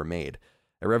games ever made.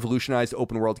 It revolutionized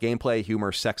open-world gameplay,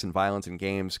 humor, sex and violence in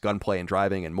games, gunplay and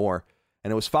driving, and more.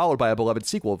 And it was followed by a beloved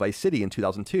sequel, Vice City, in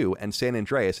 2002, and San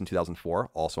Andreas in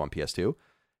 2004, also on PS2.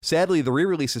 Sadly, the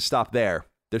re-releases stopped there.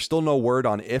 There's still no word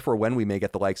on if or when we may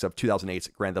get the likes of 2008's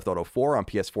Grand Theft Auto 4 on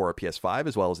PS4 or PS5,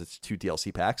 as well as its 2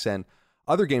 DLC packs, and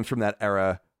other games from that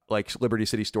era, like Liberty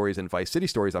City Stories and Vice City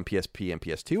Stories on PSP and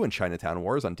PS2, and Chinatown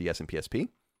Wars on DS and PSP.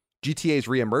 GTA's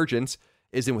re-emergence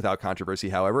isn't without controversy,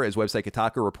 however, as website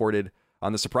Kotaku reported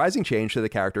on the surprising change to the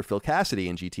character Phil Cassidy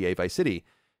in GTA Vice City.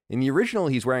 In the original,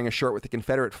 he's wearing a shirt with the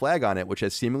Confederate flag on it, which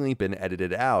has seemingly been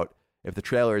edited out, if the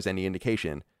trailer is any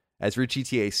indication. As for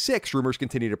GTA 6, rumors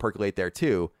continue to percolate there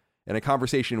too. In a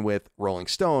conversation with Rolling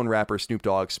Stone, rapper Snoop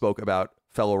Dogg spoke about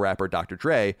fellow rapper Dr.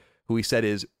 Dre, who he said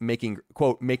is making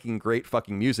great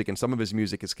fucking music, and some of his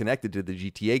music is connected to the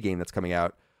GTA game that's coming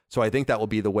out. So I think that will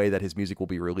be the way that his music will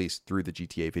be released through the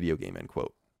GTA video game, end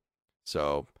quote.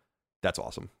 So that's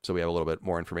awesome. So we have a little bit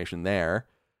more information there.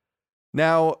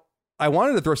 Now, I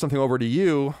wanted to throw something over to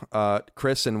you,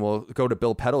 Chris, and we'll go to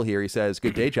Bill Peddle here. He says,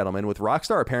 "Good day, gentlemen. With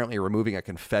Rockstar apparently removing a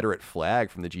Confederate flag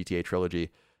from the GTA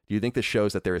trilogy, do you think this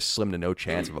shows that there is slim to no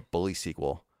chance of a Bully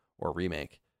sequel or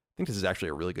remake?" I think this is actually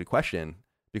a really good question,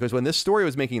 because when this story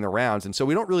was making the rounds, and so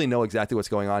we don't really know exactly what's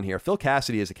going on here, Phil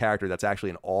Cassidy is a character that's actually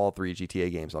in all 3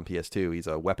 GTA games on PS2. He's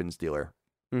a weapons dealer.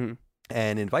 Mm-hmm.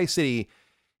 And in Vice City,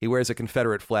 he wears a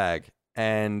Confederate flag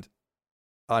and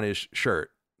on his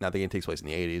shirt. Now, the game takes place in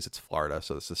the 80s. It's Florida,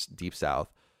 so this is deep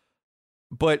south.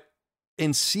 But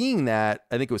in seeing that,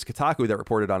 I think it was Kotaku that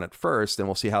reported on it first, and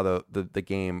we'll see how the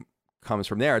game comes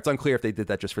from there. It's unclear if they did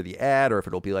that just for the ad or if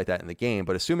it'll be like that in the game,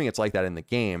 but assuming it's like that in the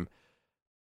game,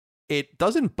 it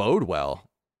doesn't bode well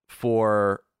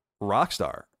for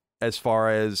Rockstar as far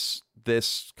as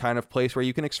this kind of place where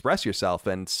you can express yourself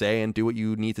and say and do what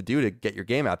you need to do to get your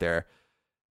game out there.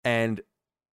 And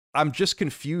I'm just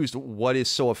confused what is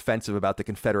so offensive about the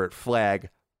Confederate flag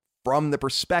from the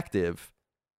perspective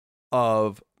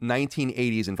of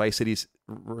 1980s, in Vice City's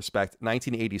respect,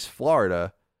 1980s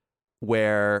Florida,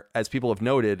 where, as people have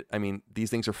noted, I mean, these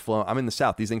things are flown. I'm in the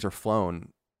South. These things are flown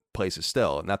places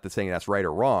still. Not that saying that's right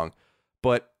or wrong,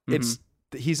 but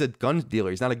he's a gun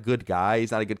dealer. He's not a good guy.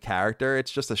 He's not a good character.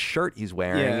 It's just a shirt he's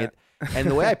wearing. Yeah. And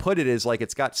the way I put it is like,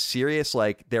 it's got serious,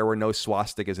 like there were no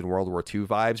swastikas in World War II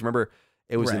vibes. Remember,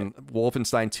 it was in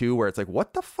Wolfenstein 2 where it's like,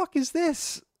 what the fuck is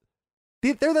this?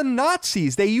 They're the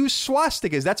Nazis. They use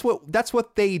swastikas. That's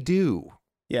what they do.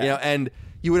 Yeah. You know, and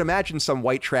you would imagine some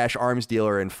white trash arms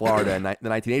dealer in Florida in the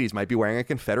 1980s might be wearing a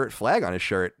Confederate flag on his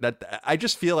shirt. That I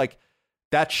just feel like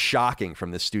that's shocking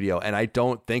from this studio, and I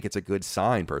don't think it's a good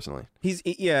sign, personally.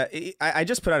 I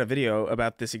just put out a video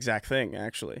about this exact thing,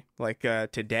 actually, like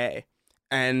today.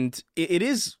 And it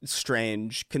is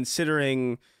strange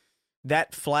considering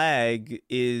that flag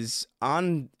is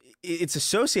it's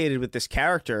associated with this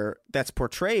character that's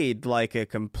portrayed like a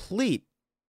complete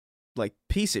like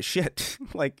piece of shit.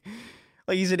 like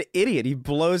he's an idiot. He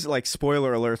blows, like,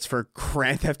 spoiler alerts for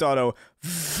Grand Theft Auto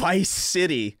Vice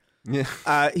City.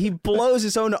 Yeah. He blows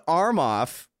his own arm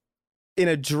off in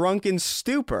a drunken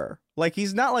stupor. Like,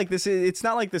 he's not like this. It's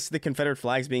not like this. The Confederate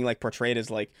flag's being like portrayed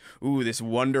as like, ooh, this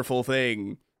wonderful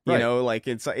thing. You know, like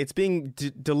it's being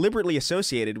deliberately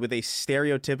associated with a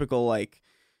stereotypical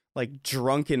like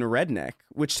drunken redneck,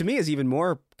 which to me is even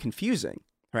more confusing,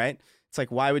 right? It's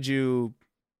like, why would you?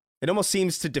 It almost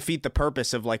seems to defeat the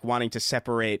purpose of like wanting to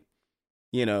separate,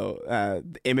 you know,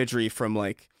 imagery from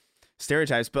like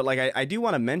stereotypes. But like, I do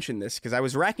want to mention this because I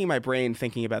was racking my brain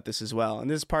thinking about this as well, and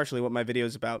this is partially what my video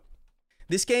is about.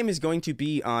 This game is going to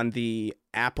be on the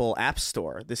Apple App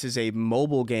Store. This is a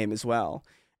mobile game as well.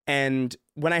 And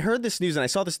when I heard this news and I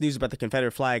saw this news about the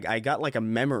Confederate flag, I got like a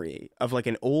memory of like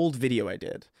an old video I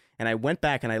did. And I went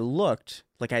back and I looked,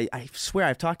 like I swear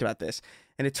I've talked about this.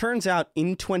 And it turns out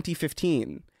in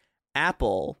 2015,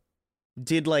 Apple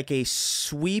did like a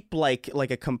sweep, like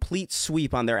a complete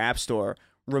sweep on their App Store,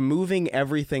 removing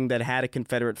everything that had a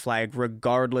Confederate flag,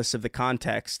 regardless of the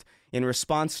context, in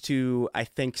response to, I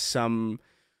think, some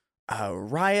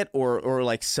riot or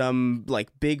like some like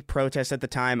big protest at the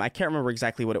time. I can't remember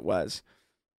exactly what it was,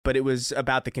 but it was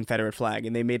about the Confederate flag,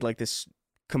 and they made like this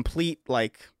complete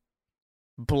like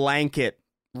blanket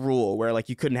rule where like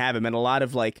you couldn't have him, and a lot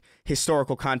of like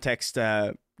historical context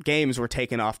games were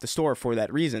taken off the store for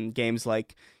that reason. Games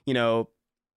like, you know,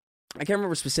 I can't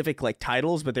remember specific like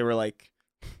titles, but they were like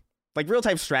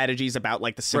real-time strategies about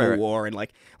like the Civil War and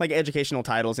like educational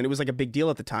titles, and it was like a big deal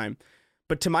at the time.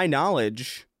 But to my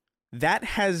knowledge, that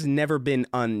has never been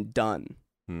undone.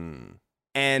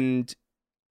 And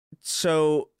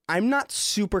so I'm not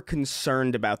super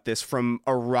concerned about this from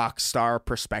a Rockstar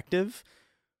perspective,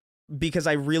 because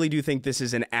I really do think this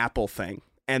is an Apple thing.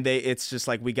 And it's just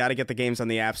like, we got to get the games on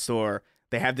the App Store.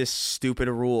 They have this stupid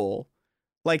rule.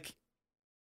 Like,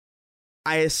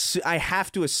 I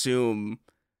have to assume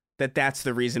that's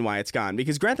the reason why it's gone.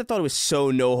 Because Grand Theft Auto was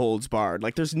so no holds barred.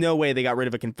 Like, there's no way they got rid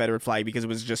of a Confederate flag because it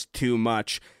was just too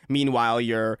much. Meanwhile,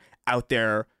 you're out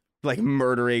there like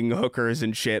murdering hookers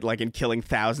and shit, like, and killing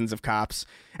thousands of cops.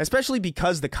 Especially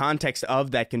because the context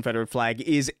of that Confederate flag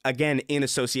is, again, in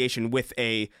association with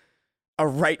a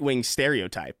right-wing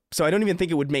stereotype. So I don't even think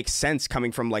it would make sense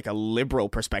coming from like a liberal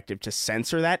perspective to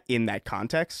censor that in that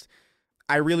context.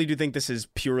 I really do think this is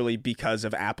purely because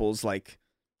of Apple's like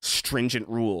stringent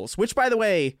rules, which, by the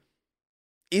way,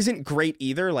 isn't great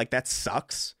either. Like, that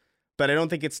sucks, but I don't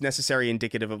think it's necessarily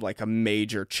indicative of like a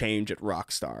major change at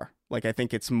Rockstar. Like, I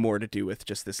think it's more to do with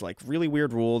just this like really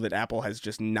weird rule that Apple has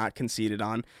just not conceded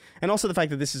on. And also the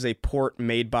fact that this is a port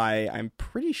made by, I'm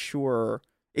pretty sure,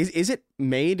 is it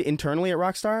made internally at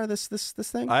Rockstar,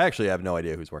 this thing? I actually have no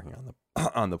idea who's working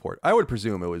on the port. I would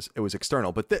presume it was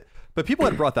external, but people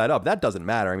had brought that up. That doesn't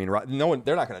matter. I mean,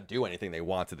 they're not going to do anything they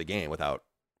want to the game without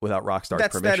Rockstar's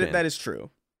permission. That is true.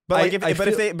 But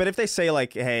if they say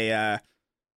like, hey,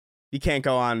 you can't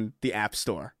go on the App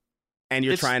Store, and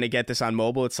you're trying to get this on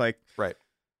mobile, it's like, right.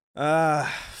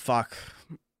 Fuck.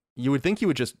 You would think you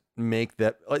would just make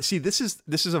that. See, this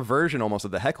is a version almost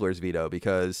of the heckler's veto,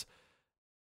 because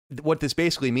what this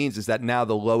basically means is that now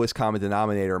the lowest common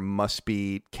denominator must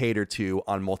be catered to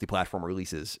on multi-platform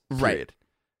releases. Period.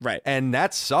 Right. And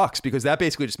that sucks, because that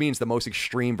basically just means the most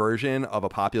extreme version of a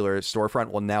popular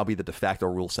storefront will now be the de facto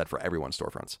rule set for everyone's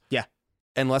storefronts. Yeah.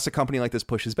 Unless a company like this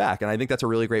pushes back. And I think that's a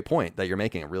really great point that you're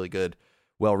making, a really good,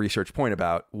 well-researched point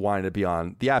about wanting to be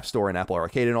on the App Store and Apple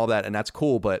Arcade and all that. And that's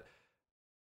cool. But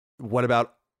what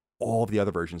about all of the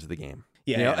other versions of the game?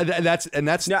 Yeah. You know, that's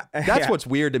what's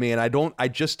weird to me. And I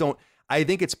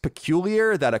think it's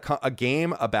peculiar that a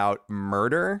game about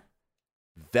murder,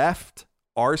 theft,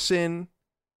 arson,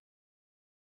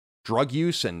 drug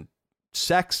use, and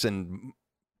sex and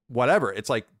whatever, it's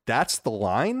like, that's the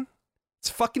line.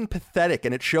 It's fucking pathetic,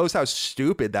 and it shows how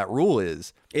stupid that rule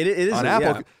is. It is on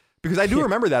Apple, because I do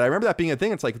remember that. I remember that being a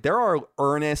thing. It's like, there are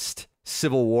earnest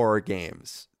Civil War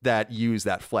games that use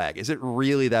that flag. Is it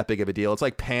really that big of a deal? It's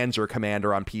like Panzer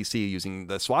Commander on PC using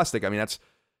the swastika. I mean, that's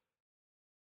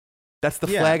the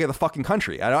flag of the fucking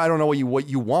country. I don't know what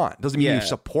you want. Doesn't mean you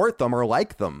support them or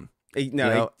like them.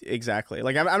 Exactly.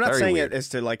 Like, I'm not saying it as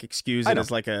to like excuse it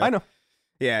as like a. I know.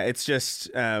 Yeah, it's just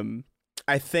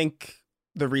I think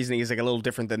the reasoning is like a little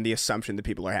different than the assumption that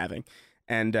people are having,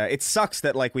 and it sucks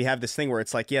that like we have this thing where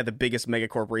it's like, yeah, the biggest mega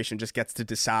corporation just gets to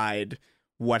decide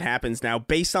what happens now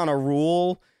based on a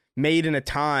rule made in a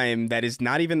time that is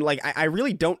not even like, I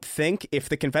really don't think if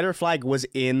the Confederate flag was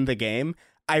in the game,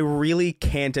 I really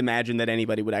can't imagine that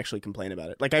anybody would actually complain about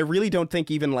it. Like, I really don't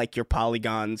think even like your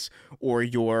Polygons or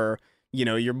your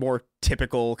more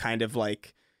typical kind of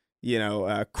like,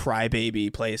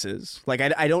 crybaby places. Like,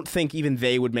 I don't think even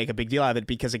they would make a big deal out of it,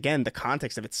 because again, the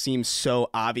context of it seems so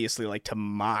obviously like to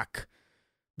mock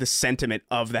the sentiment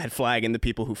of that flag and the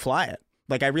people who fly it.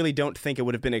 Like, I really don't think it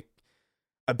would have been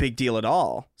a big deal at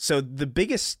all. So the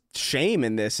biggest shame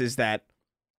in this is that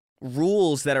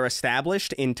rules that are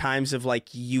established in times of like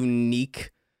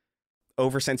unique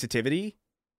oversensitivity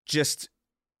just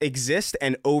exist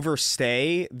and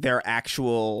overstay their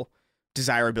actual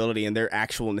desirability and their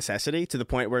actual necessity, to the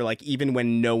point where like, even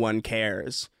when no one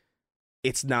cares,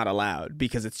 it's not allowed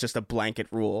because it's just a blanket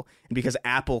rule. And because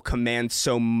Apple commands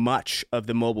so much of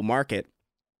the mobile market,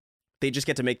 they just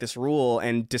get to make this rule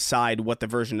and decide what the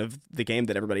version of the game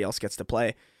that everybody else gets to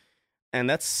play. And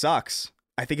that sucks.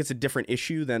 I think it's a different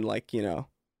issue than like,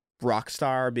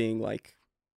 Rockstar being like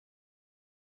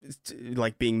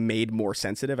being made more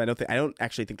sensitive. I don't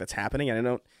actually think that's happening.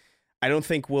 And I don't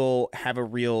think we'll have a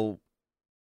real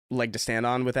leg to stand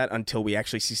on with that until we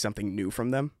actually see something new from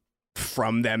them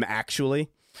actually.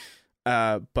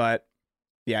 But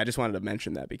yeah, I just wanted to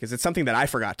mention that because it's something that I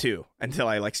forgot too until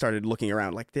I like started looking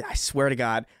around. Like, I swear to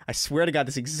God,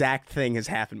 this exact thing has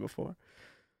happened before.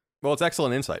 Well, it's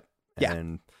excellent insight. Yeah.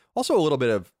 And also a little bit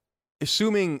of,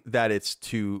 assuming that it's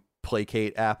to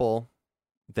placate Apple,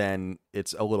 then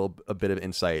it's a bit of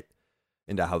insight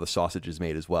into how the sausage is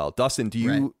made as well. Dustin, do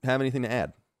you have anything to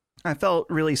add? I felt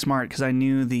really smart because I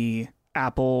knew the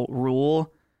Apple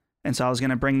rule, and so I was going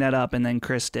to bring that up, and then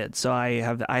Chris did. So I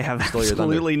have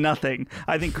absolutely nothing.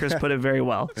 I think Chris put it very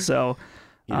well. So,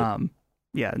 nothing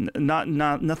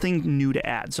new to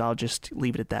add. So I'll just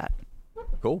leave it at that.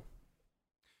 Cool.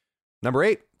 Number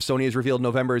 8, Sony has revealed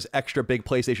November's extra big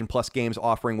PlayStation Plus games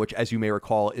offering, which, as you may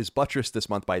recall, is buttressed this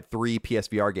month by 3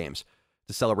 PSVR games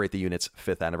to celebrate the unit's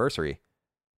 5th anniversary.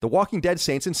 The Walking Dead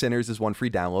Saints and Sinners is one free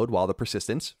download, while The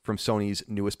Persistence, from Sony's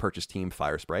newest purchase team,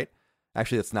 Firesprite.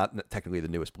 Actually, that's not technically the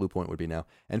newest. Bluepoint would be now.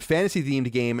 And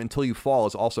fantasy-themed game Until You Fall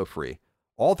is also free.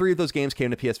 All 3 of those games came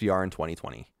to PSVR in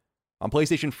 2020. On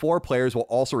PlayStation 4, players will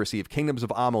also receive Kingdoms of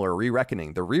Amalur: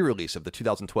 Re-Reckoning, the re-release of the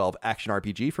 2012 action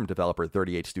RPG from developer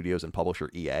 38 Studios and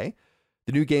publisher EA.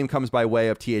 The new game comes by way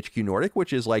of THQ Nordic,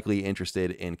 which is likely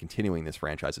interested in continuing this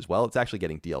franchise as well. It's actually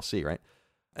getting DLC, right?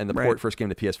 And the port first came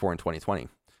to PS4 in 2020.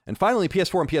 And finally,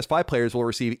 PS4 and PS5 players will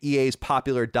receive EA's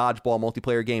popular dodgeball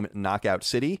multiplayer game Knockout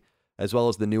City, as well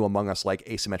as the new Among Us-like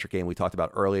asymmetric game we talked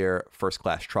about earlier, First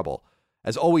Class Trouble.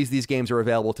 As always, these games are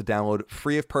available to download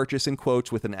free of purchase in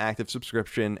quotes with an active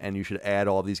subscription, and you should add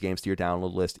all of these games to your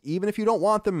download list, even if you don't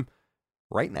want them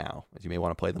right now, as you may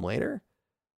want to play them later.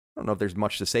 I don't know if there's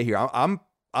much to say here. I'm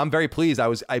very pleased.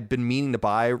 I've been meaning to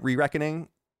buy Re-Reckoning,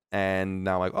 and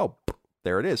now I'm like, oh,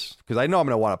 there it is, because I know I'm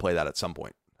going to want to play that at some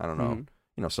point. I don't know,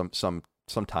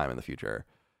 some time in the future,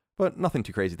 but nothing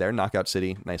too crazy there. Knockout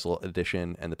City, nice little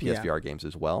addition, and the PSVR games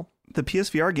as well. The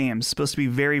PSVR game's supposed to be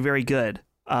very, very good.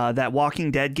 That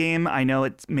Walking Dead game, I know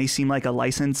it may seem like a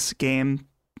license game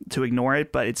to ignore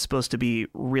it, but it's supposed to be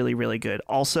really, really good.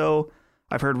 Also,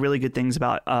 I've heard really good things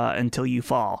about Until You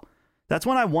Fall. That's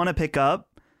one I want to pick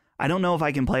up. I don't know if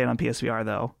I can play it on PSVR,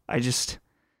 though.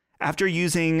 After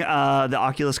using the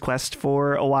Oculus Quest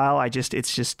for a while,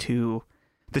 it's just too...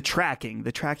 The tracking on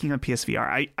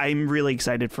PSVR. I'm really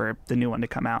excited for the new one to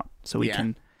come out so we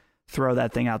can throw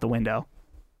that thing out the window.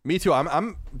 Me too.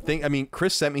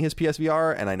 Chris sent me his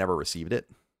PSVR and I never received it.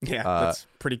 Yeah, that's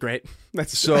pretty great.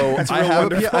 That's I've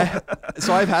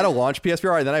had a launch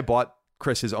PSVR, and then I bought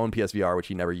Chris his own PSVR, which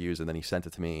he never used, and then he sent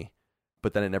it to me,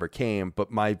 but then it never came. But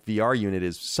my VR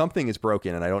unit something is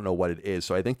broken, and I don't know what it is.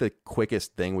 So I think the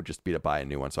quickest thing would just be to buy a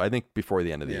new one. So I think before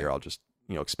the end of the year, I'll just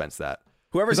expense that.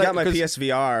 Whoever's got my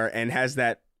PSVR and has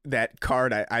that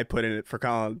card I put in it for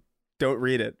Colin, don't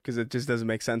read it, because it just doesn't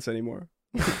make sense anymore.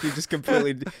 You just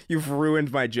you've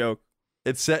ruined my joke.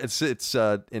 It's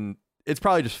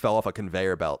probably just fell off a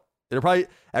conveyor belt. It'll probably,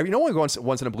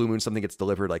 once in a blue moon something gets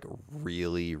delivered like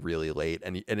really, really late,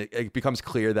 and it becomes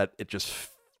clear that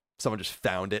someone just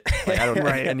found it. Like, I don't know,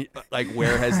 right. And like,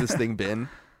 where has this thing been?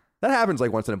 That happens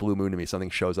like once in a blue moon to me.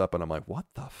 Something shows up and I'm like, what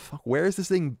the fuck? Where has this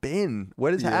thing been?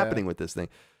 What is happening with this thing?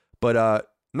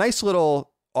 But nice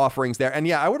little offerings there. And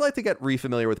yeah, I would like to get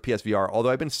re-familiar with PSVR, although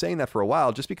I've been saying that for a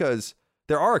while, just because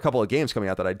there are a couple of games coming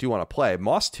out that I do want to play.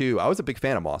 Moss 2, I was a big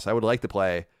fan of Moss. I would like to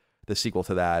play the sequel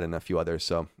to that and a few others.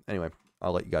 So anyway,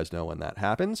 I'll let you guys know when that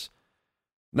happens.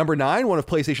 Number 9, one of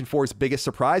PlayStation 4's biggest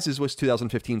surprises was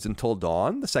 2015's Until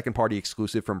Dawn, the second-party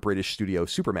exclusive from British studio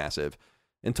Supermassive.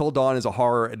 Until Dawn is a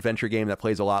horror adventure game that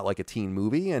plays a lot like a teen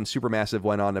movie, and Supermassive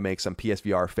went on to make some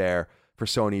PSVR fare for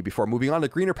Sony before moving on to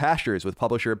greener pastures with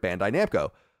publisher Bandai Namco,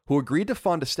 who agreed to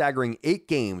fund a staggering 8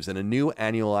 games in a new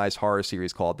annualized horror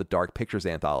series called the Dark Pictures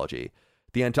Anthology.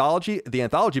 The anthology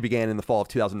began in the fall of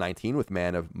 2019 with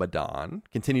Man of Medan,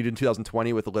 continued in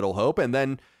 2020 with A Little Hope, and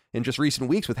then in just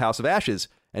recent weeks with House of Ashes,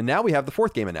 and now we have the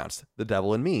 4th game announced, The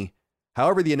Devil in Me.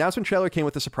 However, the announcement trailer came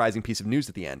with a surprising piece of news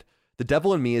at the end. The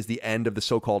Devil in Me is the end of the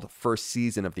so-called first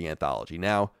season of the anthology.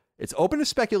 Now, it's open to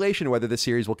speculation whether the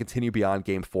series will continue beyond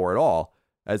Game 4 at all,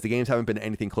 as the games haven't been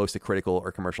anything close to critical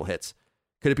or commercial hits.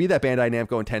 Could it be that Bandai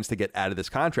Namco intends to get out of this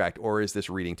contract, or is this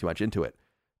reading too much into it?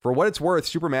 For what it's worth,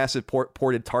 Supermassive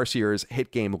ported Tarsier's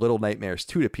hit game Little Nightmares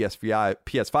 2 to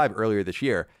PS5 earlier this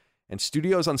year, and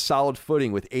studios on solid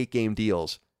footing with 8-game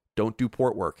deals don't do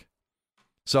port work.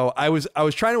 So I was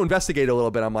trying to investigate a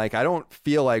little bit. I'm like, I don't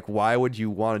feel like, why would you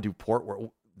want to do port work?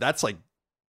 That's like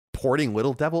porting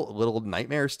Little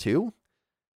Nightmares 2?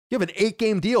 You have an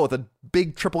 8-game deal with a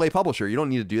big AAA publisher. You don't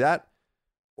need to do that.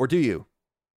 Or do you?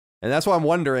 And that's why I'm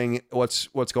wondering what's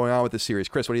going on with this series.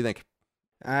 Chris, what do you think?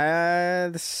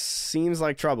 This seems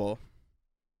like trouble.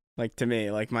 Like, to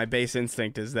me, like, my base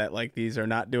instinct is that, like, these are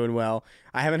not doing well.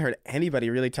 I haven't heard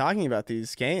anybody really talking about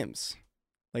these games.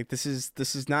 Like, this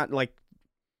is not, like,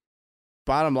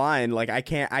 bottom line, like,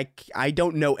 I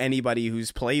don't know anybody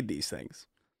who's played these things.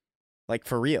 Like,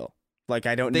 for real. Like,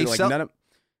 I don't know, like, none of...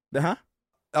 Huh?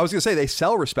 I was going to say, they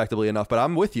sell respectably enough, but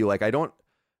I'm with you. Like,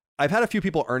 I've had a few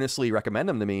people earnestly recommend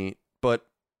them to me, but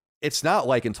it's not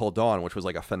like Until Dawn, which was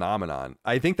like a phenomenon.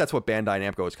 I think that's what Bandai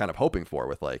Namco was kind of hoping for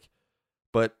with, like,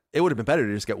 but it would have been better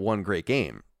to just get one great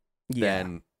game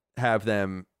than have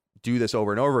them do this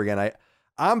over and over again.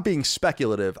 I'm being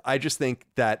speculative. I just think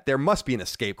that there must be an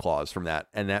escape clause from that,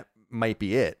 and that might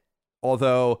be it.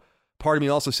 Although part of me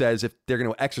also says, if they're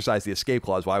going to exercise the escape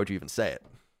clause, why would you even say it?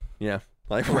 Yeah.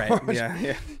 Like, right.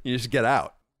 Yeah. You just get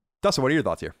out. Dustin, what are your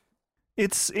thoughts here?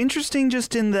 It's interesting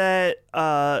just in that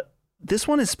this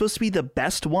one is supposed to be the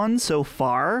best one so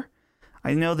far.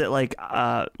 I know that, like,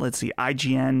 let's see,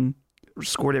 IGN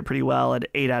scored it pretty well at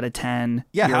 8 out of 10.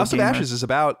 Yeah, Eurogamer. House of Ashes is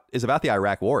about the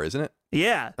Iraq War, isn't it?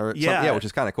 Yeah. Yeah, which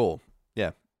is kind of cool.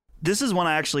 Yeah. This is one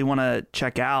I actually want to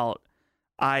check out.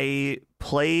 I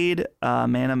played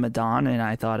Man of Medan, and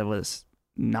I thought it was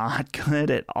not good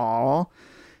at all.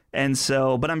 And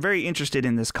so, but I'm very interested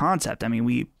in this concept. I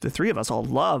mean, the three of us all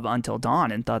love Until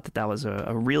Dawn and thought that was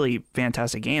a really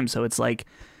fantastic game. So it's like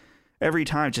every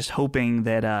time just hoping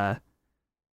that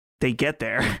they get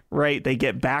there, right? They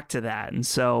get back to that. And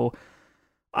so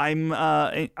I'm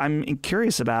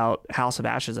curious about House of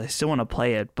Ashes. I still want to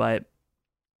play it, but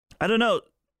I don't know.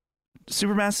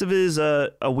 Supermassive is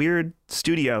a weird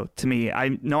studio to me.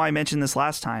 I know I mentioned this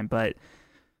last time, but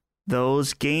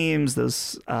those games,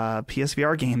 those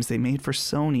PSVR games they made for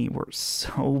Sony were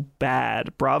so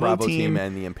bad. Bravo Team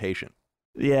and The Impatient.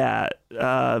 Yeah,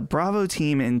 Bravo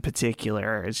Team in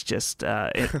particular is just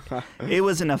it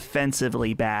was an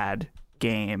offensively bad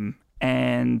game,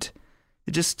 and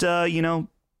it just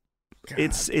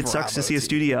it sucks to see a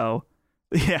studio.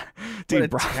 Yeah,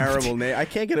 dude, what a terrible name. I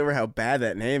can't get over how bad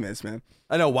that name is, man.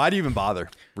 I know. Why do you even bother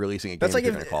releasing a game? That's like if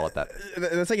you're going to call it that.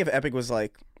 That's like if Epic was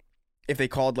like, if they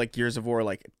called like Gears of War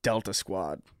like Delta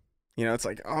Squad. You know, it's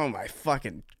like, oh my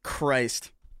fucking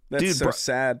Christ. That's dude, so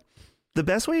sad. The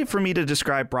best way for me to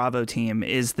describe Bravo Team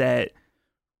is that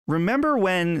remember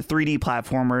when 3D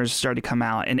platformers started to come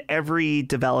out and every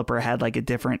developer had like a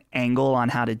different angle on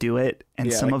how to do it,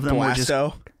 and some like of them Blasto. were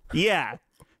just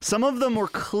some of them were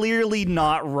clearly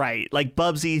not right, like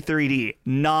Bubsy 3D,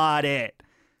 not it.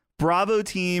 Bravo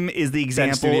Team is the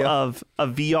example of a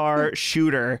VR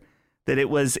shooter that it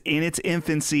was in its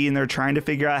infancy and they're trying to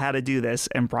figure out how to do this,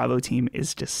 and Bravo Team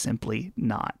is just simply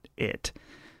not it.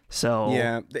 So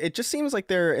yeah, it just seems like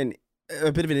they're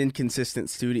a bit of an inconsistent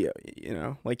studio, you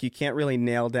know? Like you can't really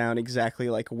nail down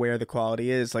exactly like where the quality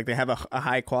is. Like they have a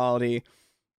high quality,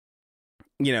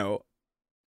 you know,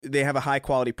 they have a high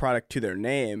quality product to their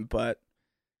name, but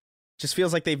just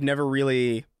feels like they've never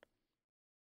really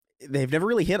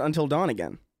hit Until Dawn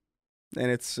again.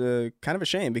 And it's kind of a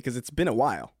shame because it's been a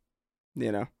while,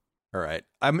 you know? All right.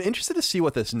 I'm interested to see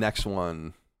what this next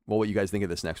one, what you guys think of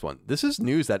this next one. This is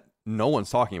news that no one's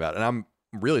talking about, and I'm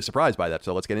really surprised by that.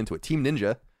 So let's get into it. Team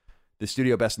Ninja, the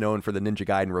studio best known for the Ninja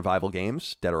Gaiden revival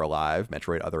games, Dead or Alive,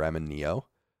 Metroid Other M, and Nioh,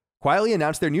 quietly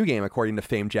announced their new game according to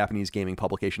famed Japanese gaming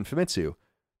publication Famitsu.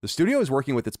 The studio is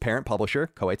working with its parent publisher,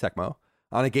 Koei Tecmo,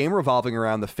 on a game revolving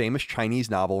around the famous Chinese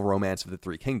novel Romance of the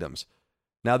Three Kingdoms.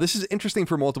 Now, this is interesting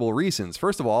for multiple reasons.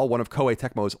 First of all, one of Koei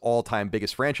Tecmo's all-time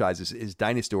biggest franchises is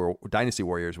Dynasty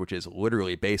Warriors, which is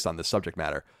literally based on this subject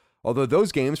matter. Although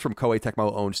those games from Koei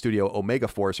Tecmo-owned studio Omega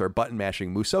Force are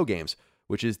button-mashing Musou games,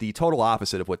 which is the total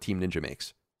opposite of what Team Ninja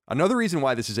makes. Another reason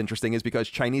why this is interesting is because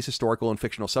Chinese historical and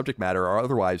fictional subject matter are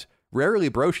otherwise rarely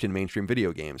broached in mainstream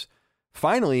video games.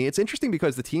 Finally, it's interesting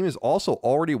because the team is also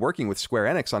already working with Square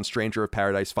Enix on Stranger of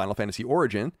Paradise Final Fantasy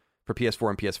Origin for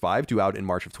PS4 and PS5, due out in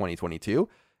March of 2022,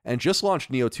 and just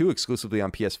launched Nioh 2 exclusively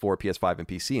on PS4, PS5, and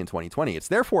PC in 2020. It's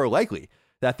therefore likely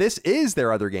that this is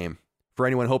their other game for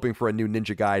anyone hoping for a new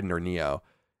Ninja Gaiden or Nioh.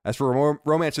 As for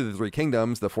Romance of the Three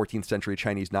Kingdoms, the 14th century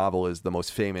Chinese novel is the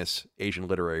most famous Asian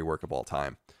literary work of all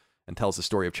time and tells the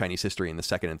story of Chinese history in the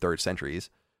 2nd and 3rd centuries.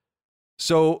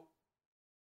 So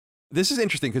this is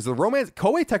interesting because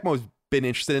Koei Tecmo has been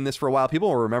interested in this for a while. People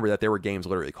will remember that there were games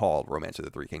literally called Romance of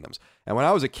the Three Kingdoms. And when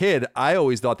I was a kid, I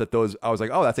always thought that I was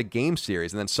like, oh, that's a game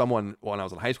series. And then someone, when I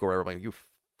was in high school, I was like, you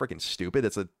freaking stupid.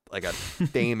 It's a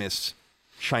famous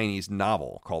Chinese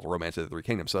novel called Romance of the Three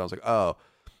Kingdoms. So I was like, oh.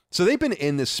 So they've been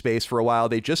in this space for a while.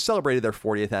 They just celebrated their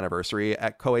 40th anniversary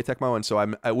at Koei Tecmo. And so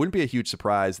it wouldn't be a huge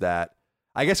surprise that,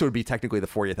 I guess it would be technically the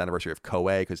 40th anniversary of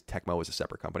Koei because Tecmo was a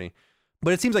separate company.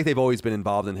 But it seems like they've always been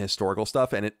involved in historical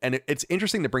stuff, and it's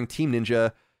interesting to bring Team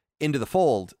Ninja into the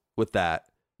fold with that.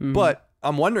 Mm-hmm. But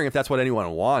I'm wondering if that's what anyone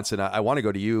wants, and I want to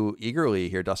go to you eagerly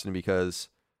here, Dustin, because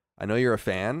I know you're a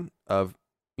fan of,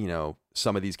 you know,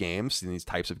 some of these games and these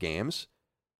types of games,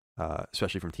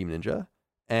 especially from Team Ninja,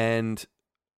 and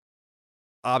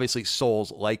obviously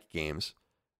Souls-like games.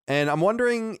 And I'm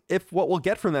wondering if what we'll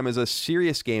get from them is a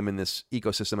serious game in this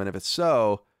ecosystem, and if it's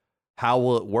so, how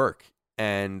will it work?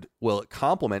 And will it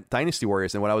complement Dynasty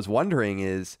Warriors? And what I was wondering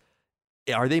is,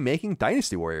 are they making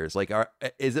Dynasty Warriors? Like,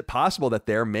 is it possible that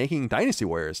they're making Dynasty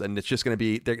Warriors and it's just going to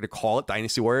be, they're going to call it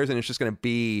Dynasty Warriors and it's just going to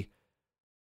be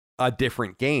a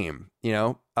different game? You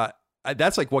know,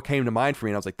 that's like what came to mind for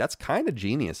me. And I was like, that's kind of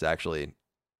genius, actually.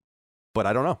 But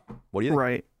I don't know. What do you think?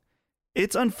 Right.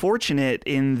 It's unfortunate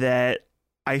in that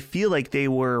I feel like they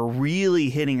were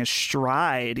really hitting a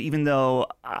stride, even though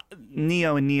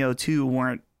Nioh and Nioh 2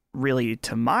 weren't really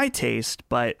to my taste,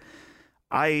 but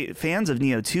fans of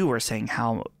Nioh 2 were saying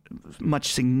how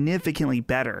much significantly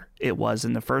better it was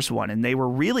in the first one. And they were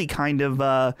really kind of,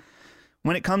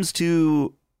 when it comes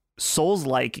to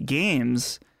Souls-like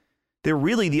games, they're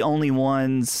really the only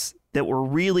ones that were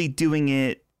really doing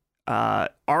it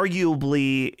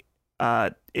arguably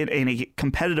in a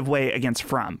competitive way against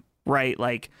From, right?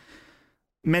 Like,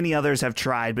 many others have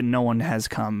tried, but no one has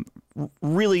come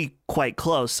really quite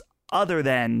close other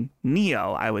than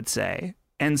Neo, I would say.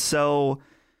 And so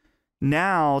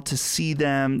now to see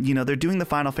them, you know, they're doing the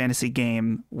Final Fantasy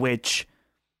game, which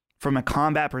from a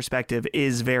combat perspective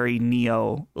is very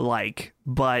Neo-like,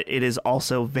 but it is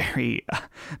also very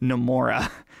Nomura,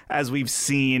 as we've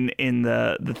seen in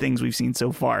the things we've seen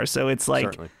so far. So it's like,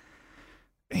 certainly,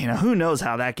 you know, who knows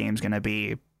how that game's going to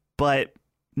be. But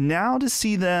now to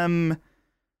see them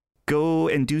go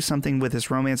and do something with this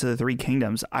Romance of the Three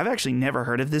Kingdoms. I've actually never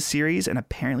heard of this series, and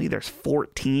apparently there's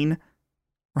 14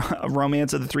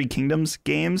 Romance of the Three Kingdoms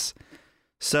games.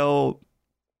 So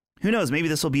who knows? Maybe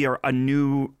this will be a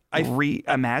new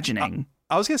reimagining.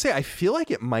 I was going to say, I feel like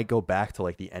it might go back to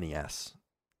like the NES.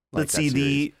 Like, let's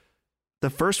see, the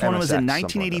first one was in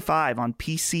 1985 on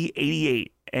PC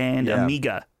 88 and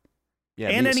Amiga. Yeah,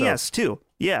 and NES too.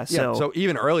 Yeah, so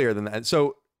even earlier than that.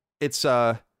 So it's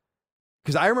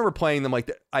because I remember playing them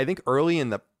like I think early in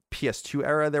the PS2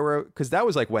 era there were, because that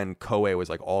was like when Koei was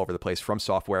like all over the place. From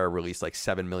Software released like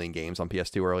 7 million games on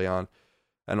PS2 early on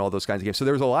and all those kinds of games. So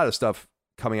there was a lot of stuff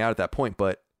coming out at that point.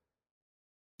 But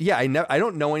yeah, I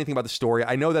don't know anything about the story.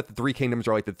 I know that the Three Kingdoms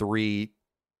are like the three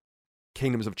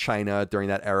kingdoms of China during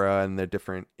that era and the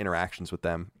different interactions with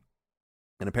them.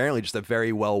 And apparently just a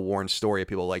very well-worn story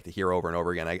people like to hear over and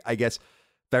over again. I guess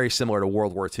very similar to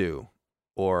World War II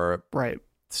or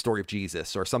Story of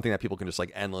Jesus or something that people can just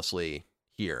like endlessly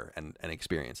hear and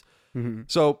experience. Mm-hmm.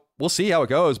 So we'll see how it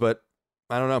goes, but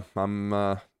I don't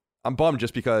know. I'm bummed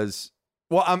just because,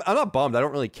 well, I'm not bummed. I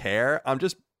don't really care. I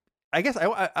guess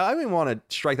I don't even want to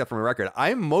strike that from a record.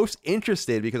 I'm most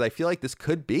interested because I feel like this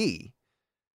could be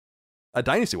a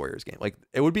Dynasty Warriors game. Like,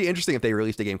 it would be interesting if they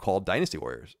released a game called Dynasty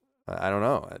Warriors. I don't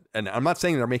know. And I'm not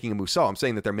saying they're making a Musou. I'm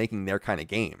saying that they're making their kind of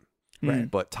game, right?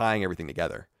 But tying everything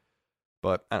together.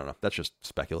 But I don't know. That's just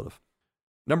speculative.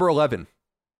 Number 11.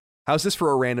 How's this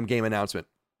for a random game announcement?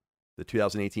 The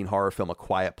 2018 horror film A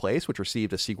Quiet Place, which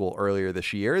received a sequel earlier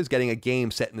this year, is getting a game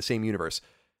set in the same universe.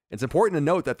 It's important to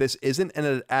note that this isn't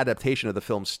an adaptation of the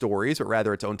film's stories, but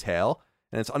rather its own tale,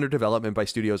 and it's under development by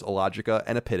studios Illogica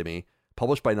and Epitome,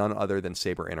 published by none other than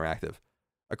Saber Interactive.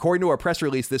 According to our press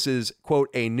release, this is, quote,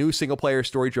 a new single-player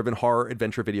story-driven horror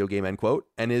adventure video game, end quote,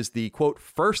 and is the, quote,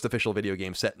 first official video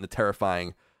game set in the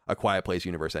terrifying A Quiet Place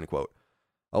universe, end quote.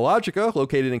 Illogica,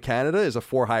 located in Canada, is a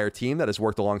for-hire team that has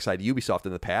worked alongside Ubisoft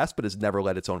in the past, but has never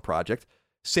led its own project.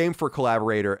 Same for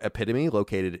collaborator Epitome,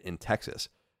 located in Texas.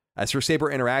 As for Saber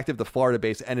Interactive, the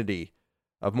Florida-based entity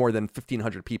of more than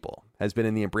 1,500 people, has been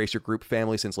in the Embracer Group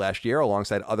family since last year,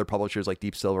 alongside other publishers like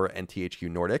Deep Silver and THQ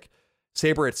Nordic.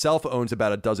 Saber itself owns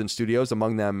about a dozen studios,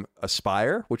 among them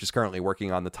Aspyr, which is currently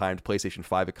working on the timed PlayStation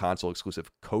 5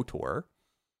 console-exclusive KOTOR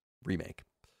remake.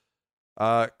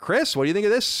 Chris, what do you think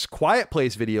of this Quiet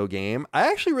Place video game?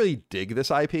 I actually really dig this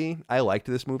IP. I liked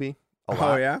this movie a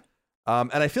lot. Oh, yeah?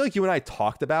 And I feel like you and I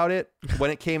talked about it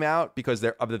when it came out because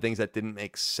there of the things that didn't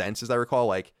make sense, as I recall.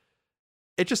 Like,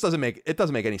 it just doesn't make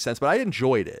any sense, but I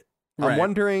enjoyed it. Right. I'm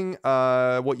wondering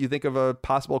what you think of a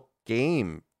possible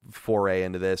game foray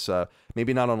into this,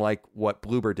 maybe not unlike what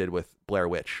Bloober did with Blair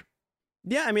Witch.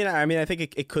 Yeah, I mean, I think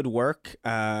it could work.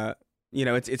 You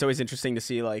know, it's always interesting to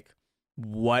see like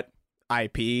what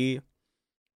IP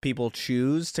people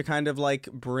choose to kind of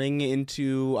like bring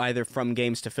into either from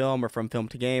games to film or from film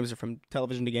to games or from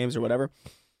television to games or whatever.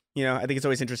 You know, I think it's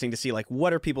always interesting to see like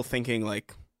what are people thinking,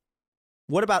 like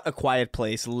what about A Quiet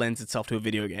Place lends itself to a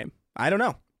video game? I don't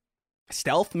know.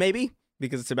 Stealth maybe,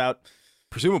 because it's about,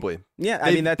 presumably. Yeah,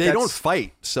 I mean, they don't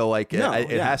fight, so like it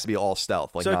has to be all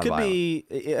stealth, like so non-violent.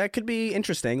 it could be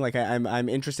interesting. Like I'm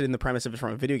interested in the premise of it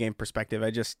from a video game perspective.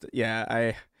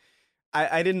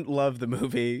 I didn't love the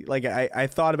movie. Like I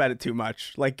thought about it too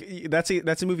much. Like that's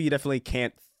a movie you definitely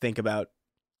can't think about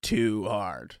too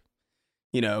hard.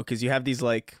 You know, because you have these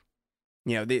like,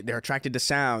 you know, they're attracted to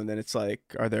sound, and it's like,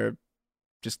 are there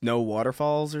just no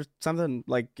waterfalls or something?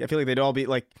 Like I feel like they'd all be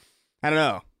like, I don't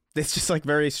know. It's just like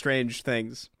very strange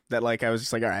things that like I was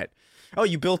just like, all right. Oh,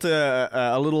 you built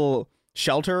a little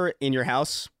shelter in your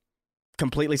house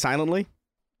completely silently?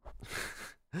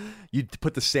 You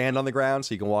put the sand on the ground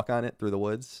so you can walk on it through the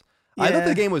woods. Yeah.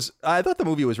 I thought the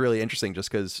movie was really interesting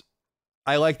just because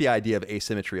I like the idea of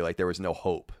asymmetry. Like there was no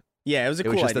hope. Yeah, it was a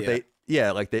cool idea.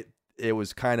 It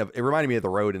was kind of, it reminded me of The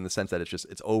Road in the sense that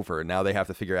it's over. Now they have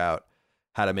to figure out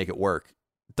how to make it work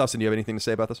Dustin, do you have anything to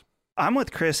say about this? I'm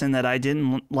with Chris in that I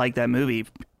didn't like that movie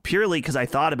purely because I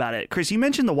thought about it. Chris, you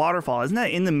mentioned the waterfall. Isn't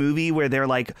that in the movie where they're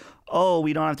like, oh,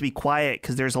 we don't have to be quiet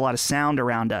because there's a lot of sound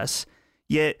around us?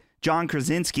 Yet John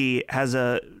Krasinski has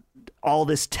all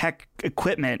this tech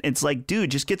equipment. It's like,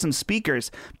 dude, just get some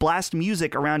speakers, blast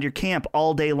music around your camp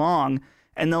all day long,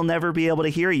 and they'll never be able to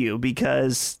hear you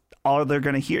because all they're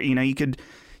going to hear, you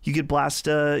could blast,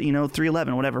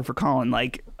 311, whatever for Colin,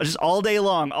 like just all day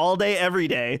long, all day, every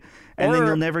day. And then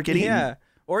you'll never get eaten. Yeah.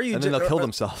 Or then they'll kill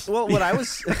themselves. Well, what I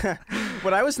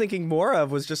was thinking more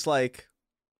of was just like,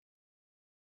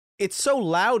 it's so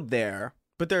loud there,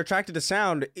 but they're attracted to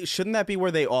sound. Shouldn't that be where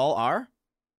they all are?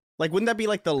 Like, wouldn't that be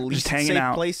like the least safe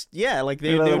out. place? Yeah, like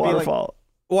they would be like. Well,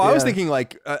 yeah.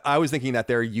 I was thinking that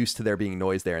they're used to there being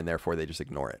noise there, and therefore they just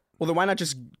ignore it. Well, then why not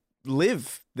just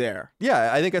live there?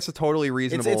 Yeah, I think that's a totally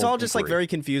reasonable. It's all just like very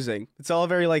confusing. It's all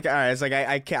very like, all right, it's like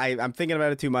I'm thinking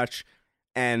about it too much.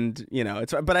 And,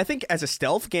 but I think as a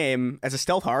stealth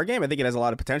horror game, I think it has a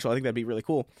lot of potential. I think that'd be really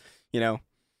cool,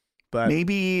 but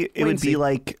maybe it would be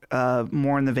like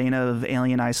more in the vein of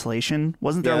Alien Isolation.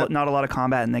 Wasn't there not a lot of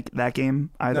combat in that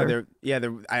game either?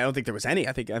 No, I don't think there was any.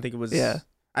 I think it was. Yeah.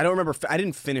 I don't remember. I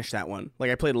didn't finish that one.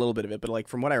 Like I played a little bit of it, but like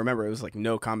from what I remember, it was like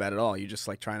no combat at all. You just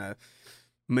like trying to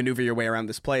maneuver your way around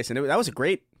this place, and that was a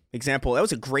great example. That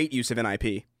was a great use of an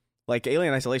IP. Like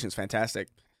Alien Isolation is fantastic,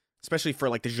 especially for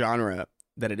like the genre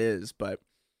that it is, but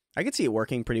I could see it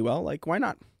working pretty well. Like, why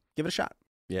not give it a shot?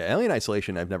 Yeah, Alien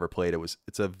Isolation I've never played.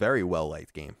 It's a very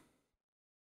well-liked game.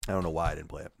 I don't know why I didn't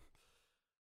play it.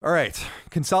 All right,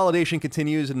 consolidation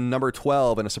continues in number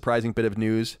 12, and a surprising bit of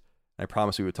news. I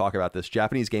promised we would talk about this.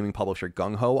 Japanese gaming publisher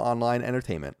Gung Ho Online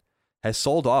Entertainment has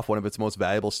sold off one of its most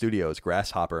valuable studios,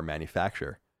 Grasshopper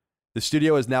Manufacture. The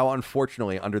studio is now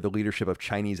unfortunately under the leadership of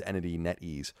Chinese entity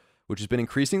NetEase, which has been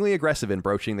increasingly aggressive in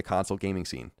broaching the console gaming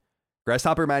scene.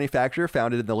 Grasshopper Manufacture,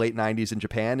 founded in the late 90s in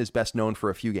Japan, is best known for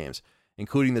a few games,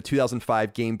 including the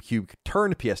 2005 GameCube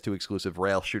turned PS2 exclusive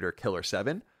rail shooter Killer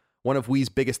 7, one of Wii's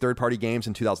biggest third-party games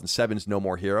in 2007's No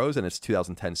More Heroes and its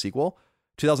 2010 sequel,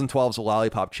 2012's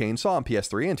Lollipop Chainsaw on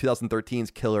PS3, and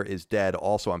 2013's Killer is Dead,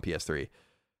 also on PS3.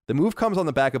 The move comes on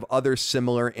the back of other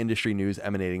similar industry news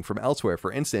emanating from elsewhere.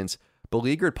 For instance,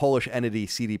 beleaguered Polish entity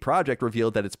CD Projekt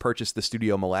revealed that it's purchased the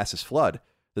studio Molasses Flood,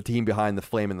 the team behind The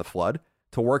Flame and the Flood,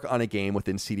 to work on a game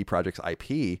within CD Projekt's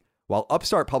IP, while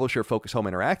upstart publisher Focus Home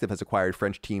Interactive has acquired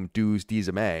French team 12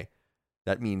 Décimés.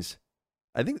 That means,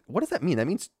 what does that mean? That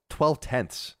means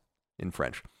 12/10 in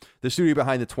French. The studio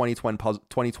behind the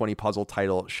 2020 puzzle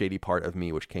title Shady Part of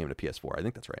Me, which came to PS4. I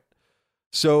think that's right.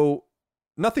 So,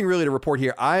 nothing really to report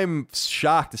here. I'm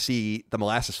shocked to see the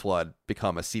Molasses Flood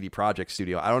become a CD Projekt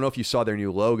studio. I don't know if you saw their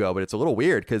new logo, but it's a little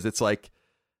weird because it's like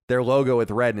their logo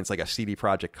with red and it's like a CD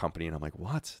Projekt company. And I'm like,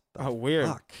 what the weird.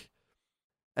 fuck?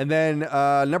 And then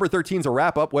number 13 is a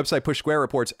wrap up. Website Push Square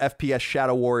reports FPS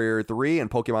Shadow Warrior 3 and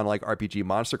Pokemon-like RPG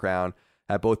Monster Crown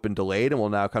have both been delayed and will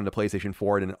now come to PlayStation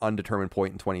 4 at an undetermined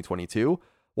point in 2022.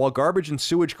 While garbage and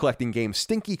sewage collecting game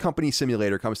Stinky Company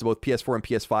Simulator comes to both PS4 and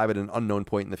PS5 at an unknown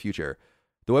point in the future.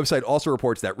 The website also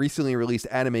reports that recently released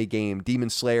anime game Demon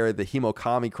Slayer The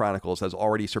Himokami Chronicles has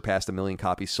already surpassed 1 million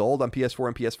copies sold on PS4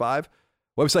 and PS5.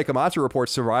 Website Komatsu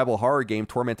reports survival horror game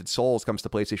Tormented Souls comes to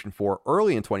PlayStation 4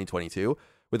 early in 2022,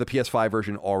 with a PS5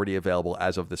 version already available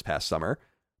as of this past summer.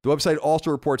 The website also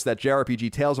reports that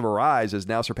JRPG Tales of Arise has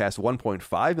now surpassed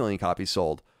 1.5 million copies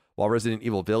sold, while Resident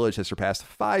Evil Village has surpassed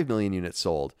 5 million units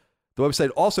sold. The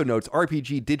website also notes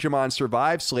RPG Digimon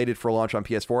Survive, slated for launch on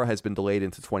PS4, has been delayed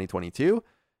into 2022.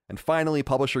 And finally,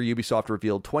 publisher Ubisoft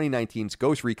revealed 2019's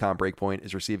Ghost Recon Breakpoint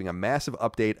is receiving a massive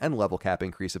update and level cap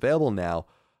increase available now,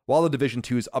 while the Division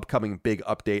 2's upcoming big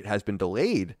update has been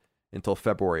delayed until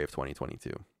February of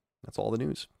 2022. That's all the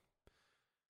news.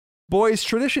 Boys,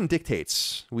 tradition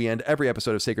dictates we end every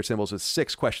episode of Sacred Symbols with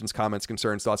 6 questions, comments,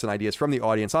 concerns, thoughts, and ideas from the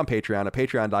audience on Patreon at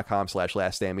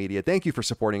patreon.com/laststandmedia. Thank you for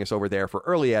supporting us over there for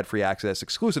early ad-free access,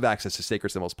 exclusive access to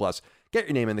Sacred Symbols Plus, get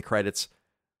your name in the credits,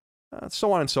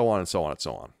 so on and so on and so on and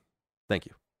so on. Thank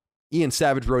you. Ian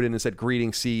Savage wrote in and said,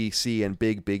 greetings, C, and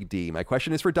Big D. My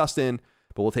question is for Dustin,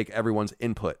 but we'll take everyone's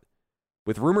input.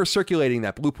 With rumors circulating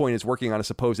that Bluepoint is working on a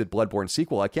supposed Bloodborne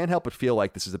sequel, I can't help but feel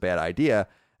like this is a bad idea,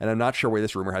 and I'm not sure where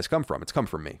this rumor has come from. It's come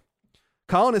from me.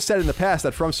 Colin has said in the past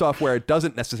that From Software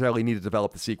doesn't necessarily need to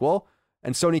develop the sequel,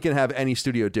 and Sony can have any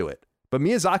studio do it. But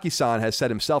Miyazaki-san has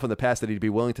said himself in the past that he'd be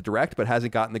willing to direct, but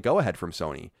hasn't gotten the go-ahead from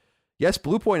Sony. Yes,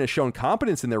 Bluepoint has shown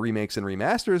competence in their remakes and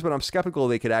remasters, but I'm skeptical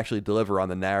they could actually deliver on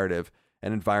the narrative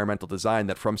and environmental design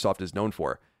that FromSoft is known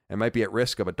for, and might be at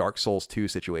risk of a Dark Souls 2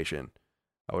 situation.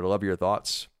 I would love your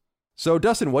thoughts. So,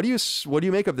 Dustin, what do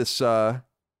you make of this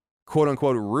quote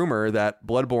unquote rumor that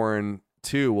Bloodborne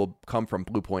 2 will come from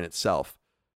Bluepoint itself.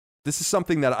 This is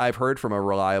something that I've heard from a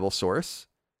reliable source.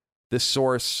 This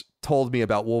source told me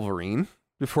about Wolverine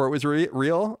before it was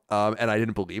real, and I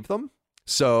didn't believe them.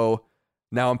 So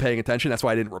now I'm paying attention. That's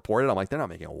why I didn't report it. I'm like, they're not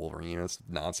making a Wolverine. That's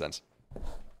nonsense.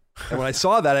 And when I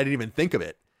saw that, I didn't even think of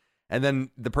it. And then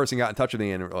the person got in touch with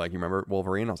me and like, you remember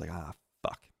Wolverine? I was like,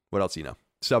 fuck. What else do you know?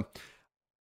 So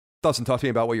Dustin, talk to me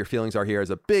about what your feelings are here. As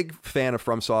a big fan of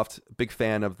FromSoft, big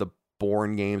fan of the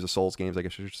Bourne games, the Souls games, I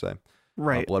guess you should say.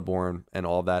 Right. Bloodborne and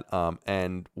all of that.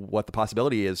 And what the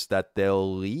possibility is that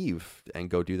they'll leave and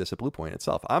go do this at Bluepoint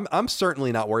itself. I'm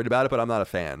certainly not worried about it, but I'm not a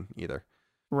fan either.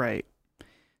 Right.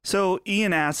 So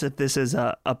Ian asks if this is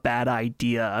a bad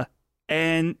idea.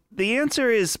 And the answer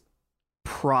is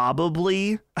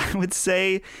probably, I would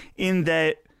say, in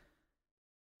that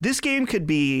this game could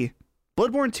be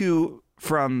Bloodborne 2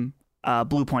 from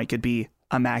Bluepoint could be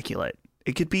immaculate.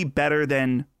 It could be better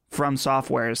than From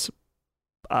Software's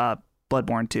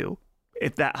Bloodborne 2,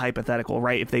 if that hypothetical,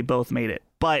 right? If they both made it.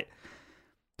 But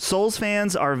Souls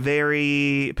fans are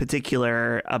very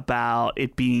particular about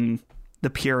it being the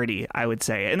purity, I would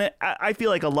say. And I feel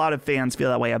like a lot of fans feel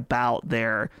that way about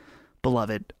their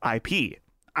beloved IP.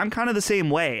 I'm kind of the same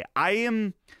way. I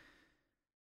am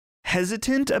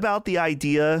hesitant about the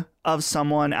idea of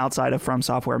someone outside of From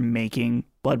Software making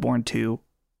Bloodborne 2,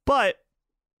 but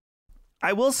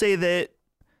I will say that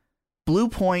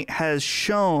Bluepoint has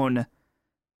shown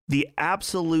the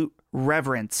absolute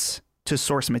reverence to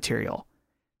source material,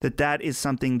 that is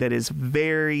something that is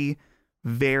very,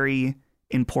 very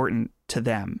important to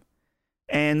them.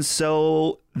 And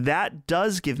so that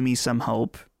does give me some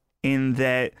hope in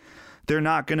that they're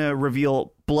not going to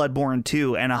reveal Bloodborne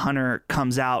 2 and a hunter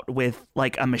comes out with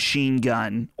like a machine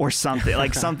gun or something,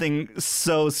 like something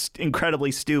so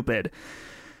incredibly stupid.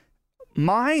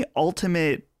 My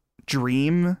ultimate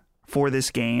dream for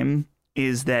this game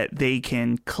is that they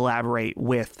can collaborate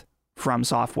with From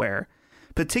Software.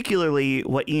 Particularly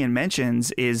what Ian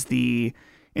mentions is the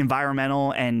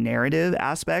environmental and narrative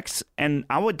aspects. And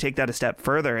I would take that a step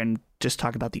further and just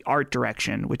talk about the art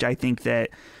direction, which I think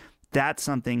that's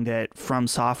something that From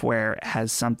Software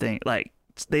has something like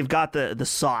they've got the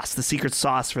sauce, the secret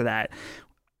sauce for that.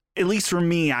 At least for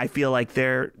me, I feel like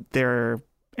their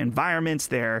environments,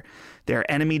 their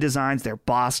enemy designs, their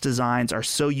boss designs are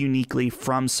so uniquely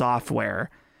From Software.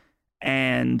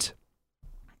 And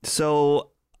so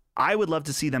I would love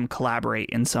to see them collaborate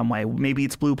in some way. Maybe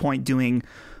it's Bluepoint doing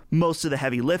most of the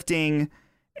heavy lifting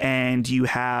and you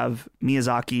have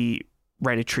Miyazaki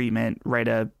write a treatment, write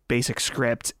a basic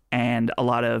script, and a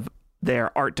lot of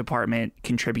their art department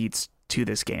contributes to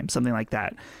this game, something like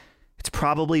that. It's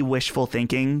probably wishful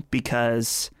thinking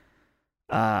because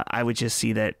I would just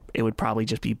see that it would probably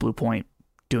just be Bluepoint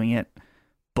doing it.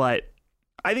 But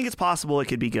I think it's possible it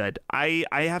could be good. I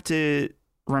have to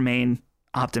remain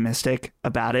optimistic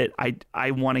about it.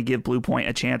 I want to give Bluepoint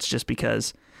a chance just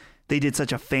because they did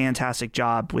such a fantastic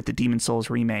job with the Demon's Souls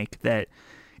remake that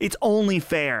it's only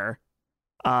fair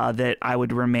that I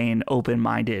would remain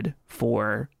open-minded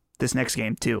for this next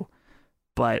game too.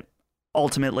 But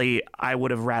ultimately, I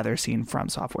would have rather seen From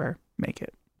Software make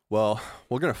it. Well,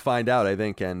 we're going to find out, I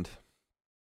think, and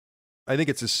I think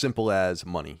it's as simple as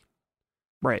money.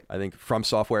 Right. I think From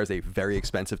Software is a very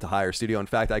expensive to hire studio. In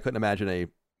fact, I couldn't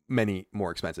imagine many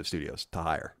more expensive studios to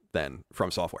hire than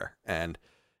From Software, and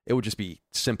it would just be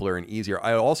simpler and easier.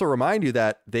 I also remind you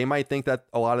that they might think that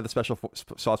a lot of the special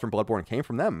sauce from Bloodborne came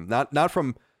from them, not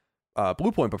from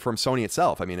Bluepoint, but from Sony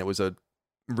itself. I mean, it was a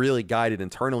really guided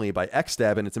internally by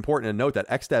XDev, and it's important to note that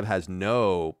XDev has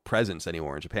no presence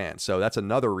anymore in Japan. So that's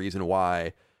another reason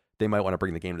why they might want to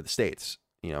bring the game to the States.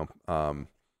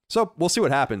 So we'll see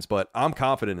what happens, but I'm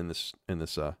confident in the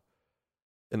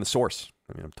source.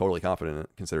 I mean, I'm totally confident in it,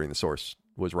 considering the source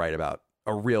was right about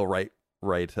a real or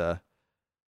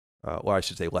I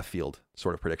should say left field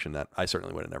sort of prediction that I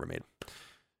certainly would have never made.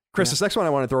 Chris, This next one I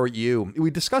want to throw at you.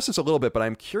 We discussed this a little bit, but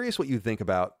I'm curious what you think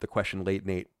about the question Late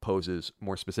Nate poses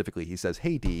more specifically. He says,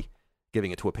 "Hey D,"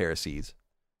 giving it to a pair of C's.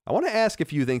 I want to ask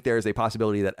if you think there is a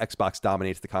possibility that Xbox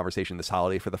dominates the conversation this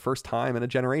holiday for the first time in a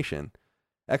generation.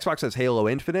 Xbox has Halo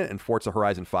Infinite and Forza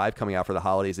Horizon 5 coming out for the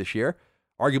holidays this year,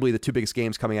 arguably the two biggest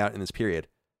games coming out in this period.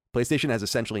 PlayStation has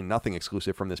essentially nothing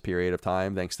exclusive from this period of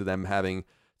time, thanks to them having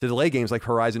to delay games like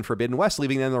Horizon Forbidden West,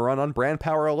 leaving them to run on brand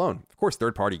power alone. Of course,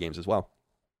 third-party games as well.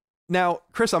 Now,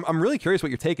 Chris, I'm really curious what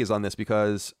your take is on this,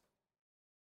 because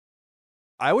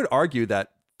I would argue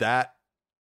that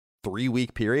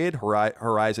 3-week period,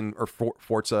 Horizon or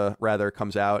Forza rather,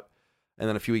 comes out, and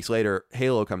then a few weeks later,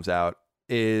 Halo comes out,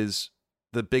 is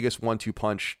the biggest 1-2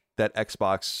 punch that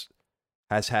Xbox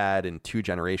has had in 2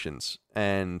 generations.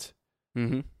 And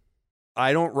Mm-hmm.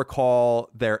 I don't recall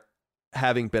there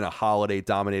having been a holiday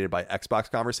dominated by Xbox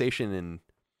conversation in,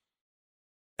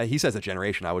 he says a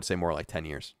generation, I would say more like 10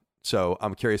 years. So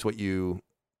I'm curious what you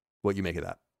make of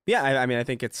that. Yeah, I mean, I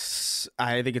think it's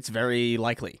very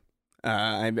likely.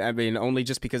 I mean, only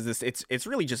just because it's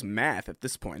really just math at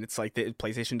this point. It's like the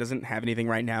PlayStation doesn't have anything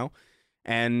right now,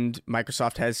 and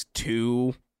Microsoft has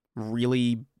 2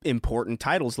 really important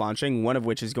titles launching, one of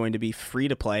which is going to be free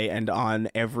to play and on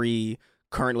every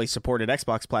currently supported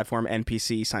Xbox platform and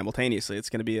PC simultaneously. It's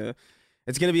going to be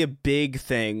a big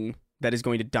thing that is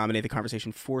going to dominate the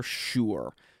conversation for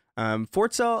sure.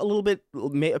 Forza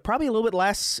probably a little bit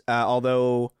less,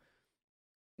 although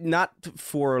not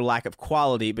for lack of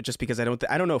quality, but just because I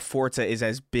don't know if Forza is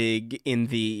as big in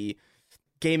the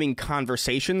gaming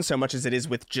conversation so much as it is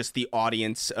with just the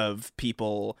audience of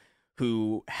people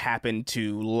who happen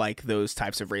to like those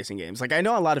types of racing games. Like, I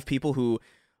know a lot of people who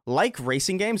like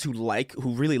racing games who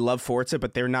really love Forza,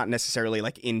 but they're not necessarily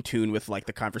like in tune with like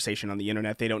the conversation on the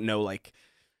internet. They don't know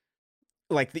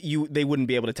they wouldn't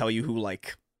be able to tell you who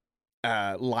like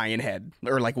Lionhead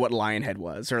or like what Lionhead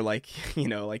was, or like, you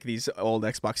know, like these old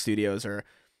Xbox studios, or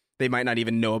they might not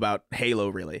even know about Halo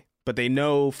really, but they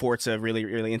know Forza really,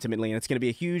 really intimately, and it's going to be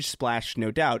a huge splash,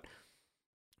 no doubt.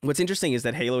 What's interesting is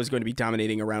that Halo is going to be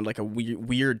dominating around like a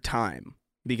weird time,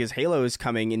 because Halo is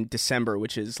coming in December,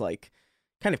 which is like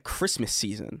kind of Christmas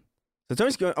season. So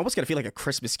it's almost going to feel like a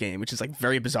Christmas game, which is like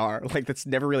very bizarre. Like, that's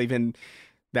never really been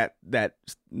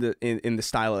in the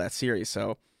style of that series.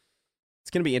 So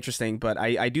it's going to be interesting, but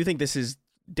I do think this is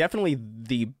definitely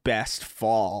the best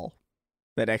fall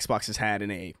that Xbox has had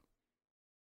in a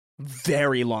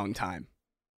very long time.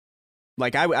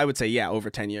 Like, I would say, yeah, over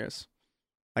 10 years.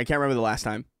 I can't remember the last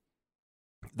time.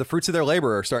 The fruits of their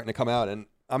labor are starting to come out, and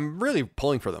I'm really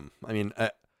pulling for them. I mean,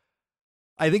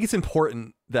 I think it's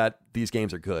important that these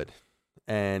games are good.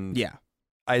 And yeah,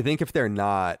 I think if they're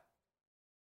not,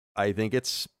 I think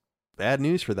it's bad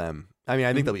news for them. I mean,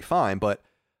 I think they'll be fine, but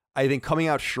I think coming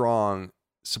out strong,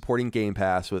 supporting Game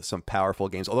Pass with some powerful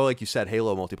games, although like you said,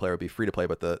 Halo multiplayer would be free to play,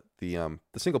 but the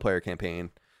single player campaign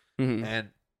and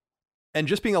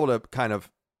just being able to kind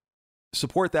of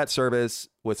support that service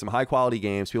with some high quality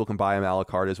games, people can buy them a la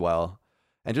carte as well,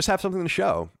 and just have something to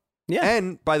show. Yeah.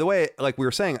 And by the way, like we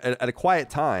were saying, at a quiet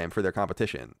time for their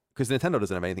competition, because Nintendo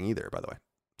doesn't have anything either, by the way.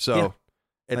 So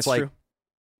it's like, true.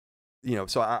 You know,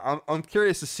 so I'm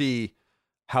curious to see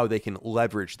how they can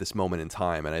leverage this moment in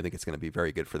time, and I think it's going to be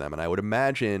very good for them. And I would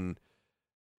imagine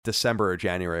December or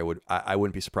January, I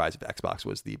wouldn't be surprised if Xbox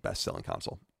was the best selling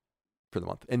console for the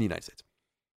month in the United States.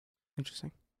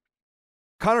 Interesting.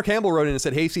 Connor Campbell wrote in and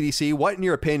said, "Hey CDC, what in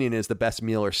your opinion is the best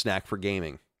meal or snack for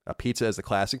gaming? A pizza is the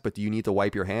classic, but do you need to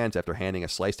wipe your hands after handing a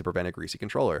slice to prevent a greasy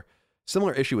controller?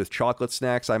 Similar issue with chocolate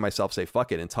snacks. I myself say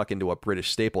fuck it and tuck into a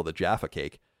British staple, the Jaffa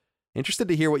cake. Interested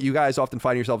to hear what you guys often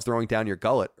find yourselves throwing down your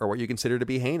gullet, or what you consider to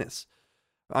be heinous."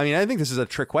 I mean, I think this is a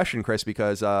trick question, Chris,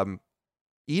 because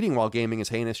eating while gaming is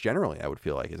heinous generally, I would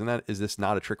feel like. Is this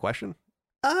not a trick question?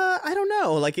 I don't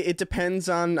know. Like, it depends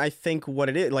on, I think, what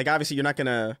it is. Like, obviously, you're not going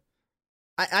to...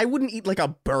 I wouldn't eat like a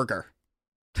burger,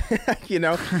 you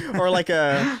know, or like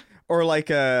a,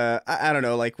 I don't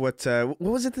know, like what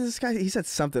was it? This guy, he said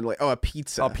something like, a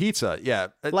pizza. A pizza, yeah.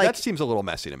 Like, that seems a little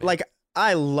messy to me. Like,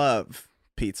 I love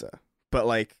pizza, but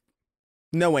like,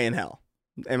 no way in hell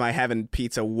am I having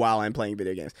pizza while I'm playing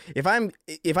video games. If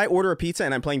I order a pizza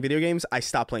and I'm playing video games, I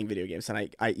stop playing video games and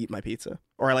I eat my pizza,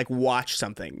 or I like watch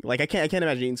something. Like, I can't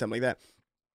imagine eating something like that.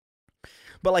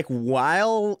 But like,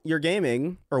 while you're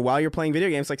gaming or while you're playing video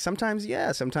games, like sometimes you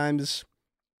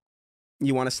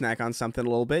want to snack on something a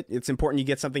little bit. It's important you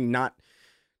get something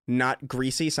not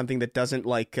greasy, something that doesn't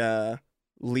like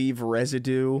leave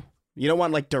residue. You don't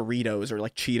want like Doritos or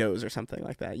like Cheetos or something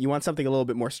like that. You want something a little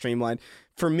bit more streamlined.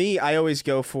 For me, I always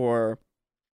go for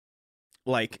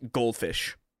like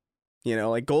Goldfish. You know,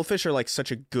 like Goldfish are like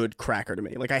such a good cracker to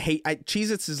me. Like,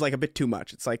 Cheez-Its is like a bit too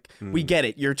much. It's like, we get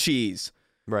it, you're cheese.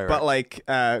 Right. But like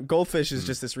Goldfish is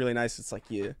just this really nice. It's like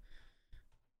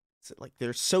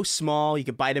they're so small you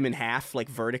could bite them in half like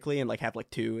vertically and like have like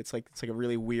two. It's like a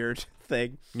really weird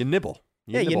thing. You nibble.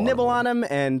 You nibble on them,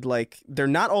 and like they're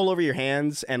not all over your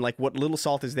hands, and like what little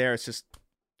salt is there, it's just,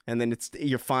 and then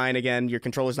you're fine again. Your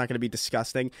controller's not going to be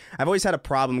disgusting. I've always had a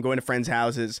problem going to friends'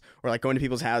 houses or like going to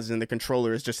people's houses and the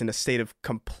controller is just in a state of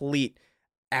complete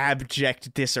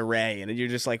abject disarray, and you're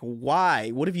just like,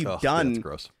 why? What have you done? That's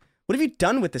gross. What have you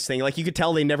done with this thing? Like, you could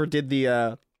tell they never did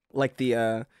the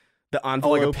envelope. Oh,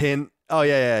 like a pin. Oh,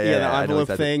 yeah. The envelope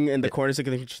thing in the corners of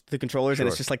the controllers, and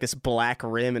it's just like this black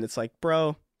rim, and it's like,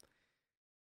 bro,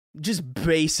 just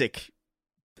basic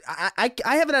I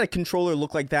haven't had a controller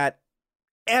look like that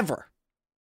ever.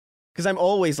 Because I'm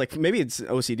always like, maybe it's an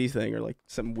OCD thing or like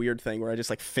some weird thing where I just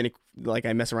like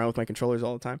I mess around with my controllers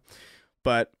all the time.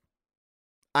 But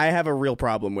I have a real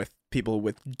problem with people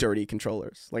with dirty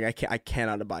controllers. Like I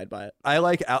cannot abide by it. I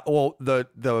like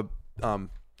the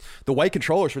white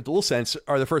controllers for DualSense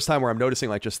are the first time where I'm noticing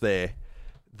like just the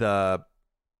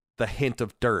hint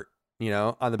of dirt,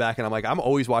 on the back, and I'm like, I'm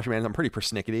always washing my hands. I'm pretty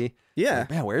persnickety. Yeah, like,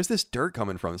 man, where's this dirt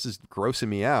coming from? This is grossing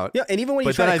me out. Yeah, and even when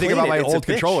you try to clean it, I think about my old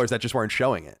controllers that just weren't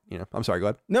showing it. I'm sorry, go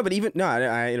ahead. No, but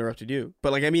I interrupted you.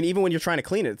 But like, I mean, even when you're trying to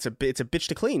clean it, it's a bitch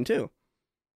to clean too.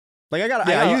 Like I got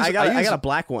a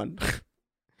black one.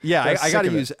 Yeah, I got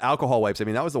to use alcohol wipes. I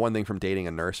mean, that was the one thing from dating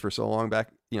a nurse for so long back.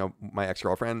 My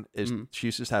ex-girlfriend she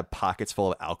used to just have pockets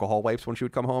full of alcohol wipes when she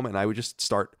would come home, and I would just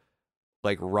start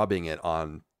like rubbing it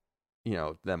on,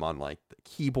 them on like the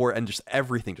keyboard and just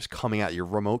everything just coming out, your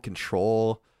remote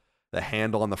control, the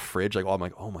handle on the fridge. Like, I'm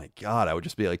like, oh my God, I would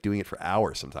just be like doing it for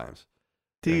hours sometimes.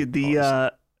 Dude,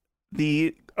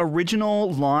 the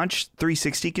original launch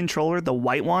 360 controller, the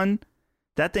white one,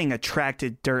 that thing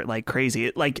attracted dirt like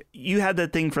crazy. You had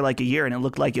that thing for like a year and it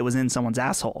looked like it was in someone's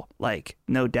asshole. Like,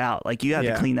 no doubt. Like, you had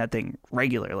to clean that thing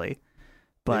regularly.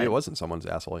 But maybe it wasn't someone's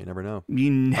asshole. You never know.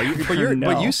 You never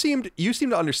know. But you seemed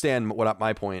to understand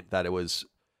my point, that it was.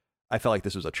 I felt like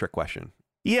this was a trick question.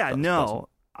 Yeah, no,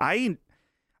 I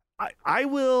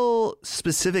will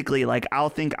specifically, like, I'll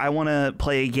think I want to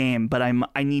play a game, but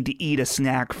I need to eat a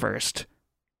snack first,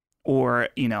 or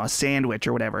a sandwich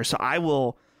or whatever. So I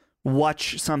will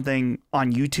watch something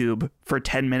on YouTube for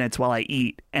 10 minutes while I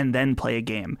eat and then play a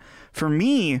game. For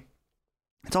me,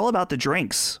 it's all about the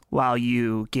drinks while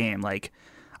you game. Like,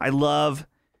 I love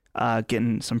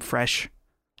getting some fresh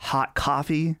hot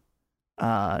coffee,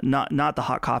 not the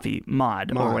hot coffee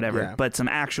mod or whatever, but some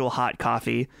actual hot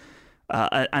coffee.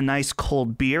 A nice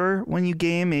cold beer when you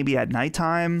game, maybe at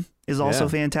nighttime, is also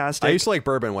fantastic. I used to like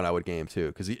bourbon when I would game too,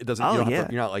 because it doesn't.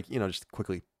 You're not like just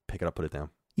quickly pick it up, put it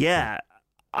down. Yeah,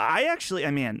 I feel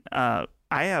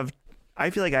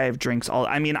like I have drinks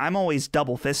I'm always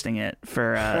double fisting it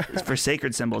for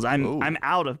Sacred Symbols. I'm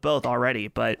out of both already,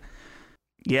 but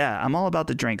yeah, I'm all about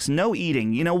the drinks. No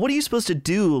eating. What are you supposed to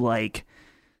do? Like,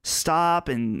 stop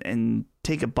and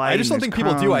take a bite? I just don't think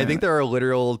people do. I think there are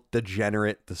literal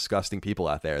degenerate, disgusting people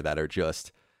out there that are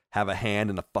just have a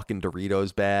hand in a fucking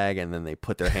Doritos bag and then they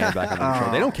put their hand back on the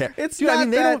control. They don't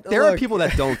care. There are people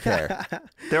that don't care.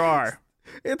 There are.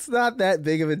 It's not that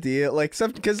big of a deal. Like,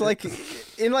 because like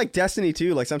in like Destiny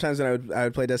 2, like sometimes when I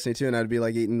would play Destiny 2 and I'd be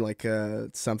like eating like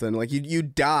something, like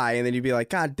you'd die and then you'd be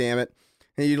like, God damn it.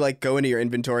 And you'd like go into your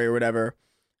inventory or whatever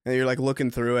and you're like looking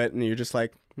through it and you're just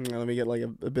like, let me get like a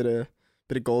bit of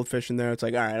goldfish in there. It's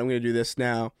like, all right, I'm going to do this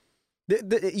now.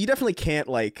 You definitely can't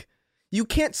you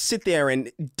can't sit there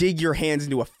and dig your hands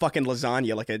into a fucking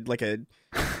lasagna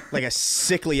like a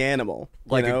sickly animal.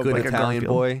 Like a good Italian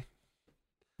boy.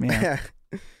 Yeah.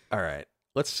 All right,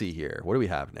 let's see here. What do we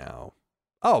have now?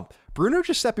 Oh, Bruno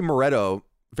Giuseppe Moretto,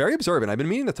 very observant. I've been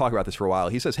meaning to talk about this for a while.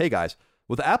 He says, hey guys,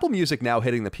 with Apple Music now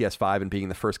hitting the PS5 and being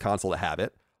the first console to have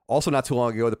it, also not too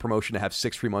long ago, the promotion to have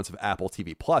 6 free months of Apple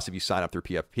TV Plus if you sign up through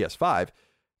PS5,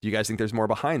 do you guys think there's more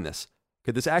behind this?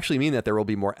 Could this actually mean that there will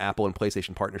be more Apple and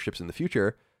PlayStation partnerships in the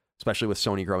future, especially with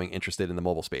Sony growing interested in the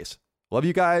mobile space? Love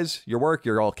you guys, your work,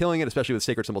 you're all killing it, especially with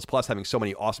Sacred Symbols Plus having so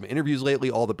many awesome interviews lately.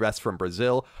 All the best from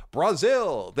Brazil.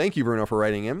 Thank you, Bruno, for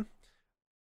writing in.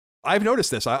 I've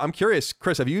noticed this. I'm curious,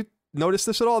 Chris, have you noticed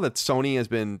this at all, that Sony has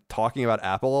been talking about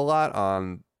Apple a lot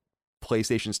on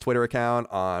PlayStation's Twitter account,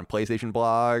 on PlayStation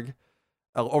blog?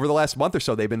 Over the last month or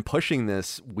so, they've been pushing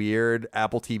this weird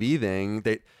Apple TV thing.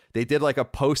 They did like a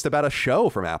post about a show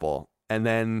from Apple, and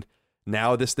then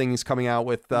now this thing's coming out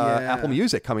with Apple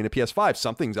Music coming to PS5.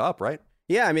 Something's up, right?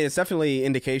 Yeah, I mean, it's definitely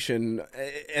indication.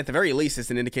 At the very least, it's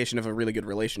an indication of a really good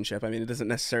relationship. I mean, it doesn't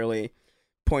necessarily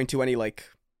point to any like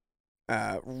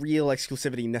real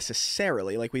exclusivity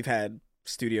necessarily. Like, we've had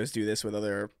studios do this with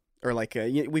other, or like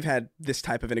we've had this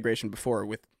type of integration before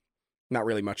with not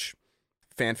really much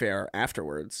fanfare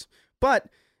afterwards. But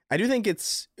I do think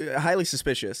it's highly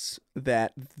suspicious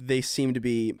that they seem to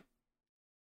be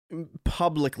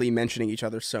publicly mentioning each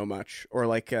other so much, or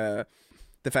like the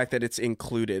fact that it's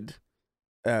included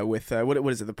with what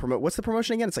is it? What's the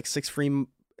promotion again? It's like 6 free. You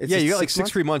got like 6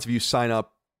 free months if you sign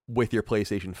up with your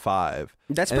PlayStation 5.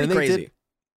 That's pretty crazy.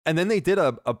 And then they did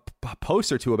a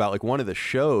post or two about like one of the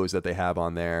shows that they have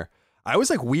on there. I was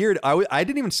like weird.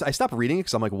 I stopped reading it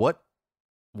because I'm like, what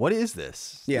is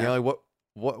this? Yeah. Like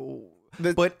what?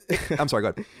 But I'm sorry, go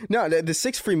ahead. No, the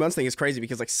 6 free months thing is crazy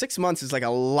because like 6 months is like a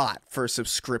lot for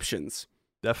subscriptions.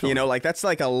 Definitely. You know, like that's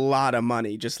like a lot of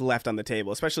money just left on the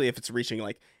table, especially if it's reaching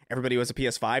like everybody who has a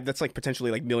PS5. That's like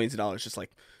potentially like millions of dollars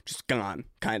just gone,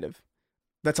 kind of.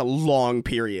 That's a long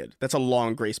period. That's a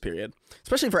long grace period,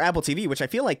 especially for Apple TV, which I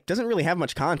feel like doesn't really have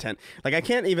much content. Like I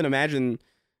can't even imagine.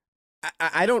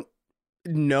 I don't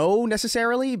know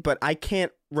necessarily, but I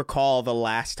can't recall the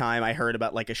last time I heard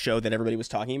about like a show that everybody was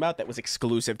talking about that was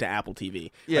exclusive to Apple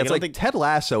TV. Yeah, like, it's like Ted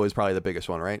Lasso is probably the biggest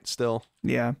one, right? Still.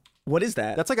 Yeah. What is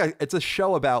that? That's like it's a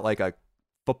show about like a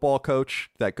football coach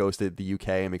that goes to the UK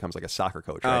and becomes like a soccer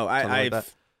coach. Right? Oh,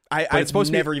 It's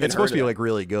supposed never to be, even it's supposed to be heard of like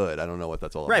really good. I don't know what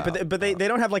that's all right, about. but they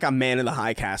don't have like a Man in the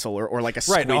High Castle or like a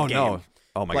Squid right. Game. No.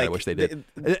 Oh my God, I Like, wish they did.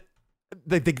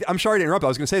 I'm sorry to interrupt. I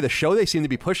was going to say the show they seem to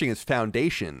be pushing is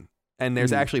Foundation, and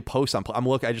there's actually posts on.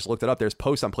 I just looked it up. There's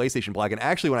posts on PlayStation Blog, and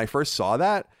actually when I first saw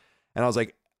that, and I was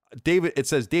like, it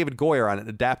says David Goyer on it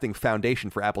adapting Foundation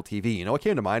for Apple TV. You know what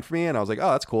came to mind for me? And I was like,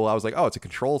 oh, that's cool. I was like, oh, it's a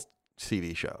Control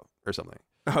TV show or something.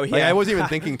 Oh yeah, like, I wasn't even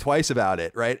thinking twice about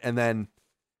it, right? And then,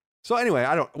 so anyway,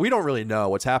 we don't really know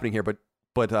what's happening here, but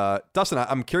Dustin,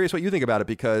 I'm curious what you think about it,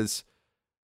 because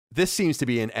this seems to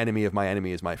be an enemy of my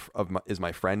enemy is my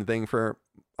friend thing for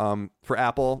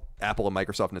Apple. Apple and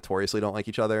Microsoft notoriously don't like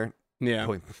each other. Yeah,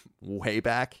 going way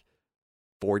back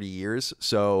 40 years.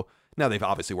 So now they've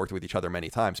obviously worked with each other many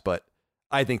times, but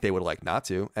I think they would like not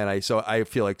to. And I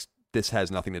feel like this has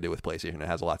nothing to do with PlayStation. It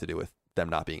has a lot to do with them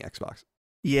not being Xbox.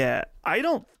 Yeah, I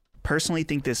don't personally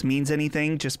think this means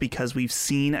anything, just because we've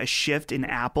seen a shift in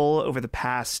Apple over the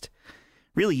past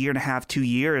really year and a half, 2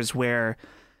 years, where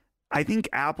I think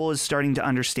Apple is starting to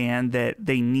understand that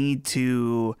they need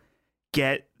to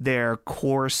get their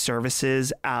core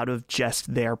services out of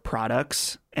just their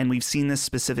products. And we've seen this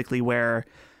specifically where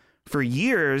for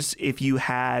years, if you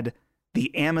had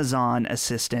the Amazon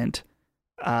Assistant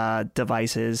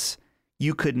devices,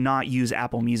 you could not use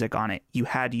Apple Music on it. You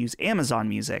had to use Amazon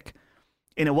Music.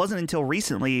 And it wasn't until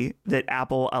recently that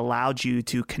Apple allowed you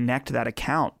to connect that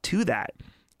account to that.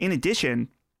 In addition,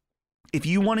 if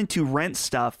you wanted to rent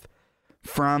stuff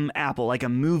from Apple, like a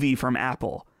movie from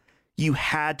Apple, you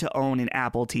had to own an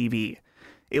Apple TV.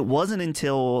 It wasn't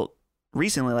until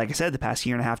recently, like I said, the past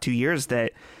year and a half, 2 years,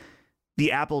 that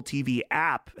the Apple TV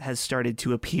app has started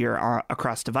to appear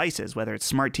across devices, whether it's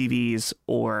smart TVs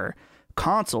or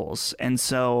consoles. And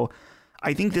so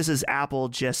I think this is Apple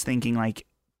just thinking like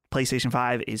PlayStation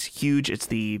 5 is huge. It's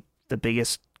the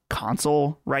biggest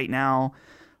console right now.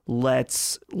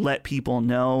 Let's let people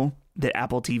know that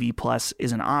Apple TV Plus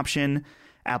is an option.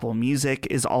 Apple Music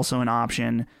is also an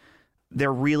option.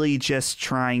 They're really just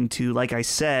trying to, like I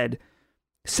said,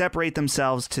 separate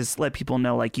themselves to let people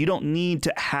know, like, you don't need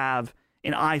to have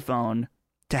an iPhone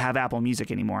to have Apple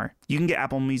Music anymore. You can get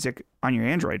Apple Music on your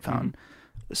Android phone.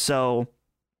 So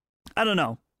I don't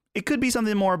know. It could be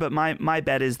something more, but my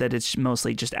bet is that it's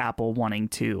mostly just Apple wanting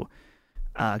to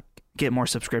get more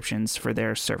subscriptions for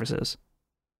their services.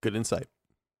 Good insight.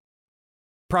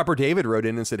 Proper David wrote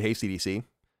in and said, hey, CDC,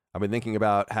 I've been thinking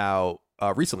about how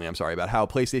recently, about how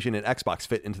PlayStation and Xbox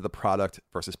fit into the product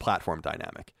versus platform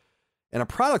dynamic. In a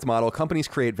product model, companies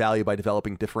create value by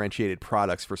developing differentiated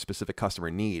products for specific customer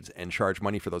needs and charge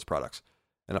money for those products.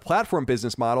 In a platform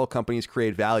business model, companies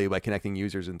create value by connecting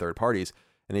users and third parties,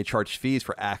 and they charge fees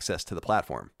for access to the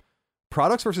platform.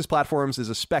 Products versus platforms is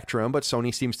a spectrum, but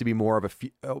Sony seems to be more of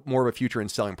a future in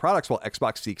selling products, while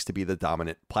Xbox seeks to be the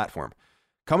dominant platform.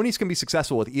 Companies can be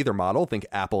successful with either model, think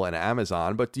Apple and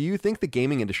Amazon, but do you think the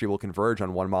gaming industry will converge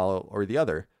on one model or the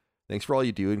other? Thanks for all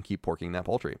you do and keep porking that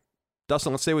poultry.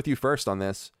 Dustin, let's stay with you first on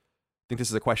this. I think this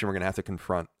is a question we're going to have to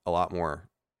confront a lot more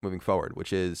moving forward,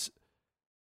 which is,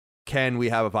 can we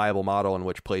have a viable model in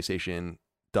which PlayStation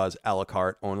does a la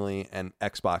carte only and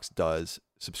Xbox does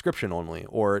subscription only,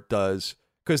 or does,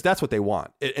 because that's what they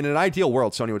want. In an ideal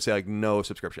world, Sony would say like no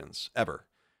subscriptions ever,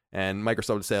 and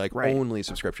Microsoft would say like only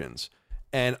subscriptions.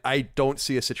 And I don't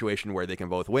see a situation where they can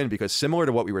both win, because similar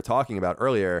to what we were talking about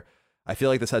earlier, I feel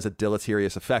like this has a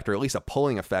deleterious effect, or at least a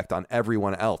pulling effect on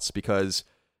everyone else, because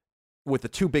with the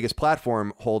two biggest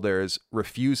platform holders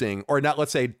refusing, or not,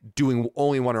 let's say doing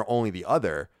only one or only the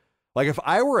other, like if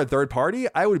I were a third party,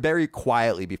 I would very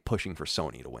quietly be pushing for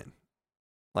Sony to win.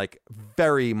 Like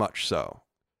very much so,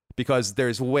 because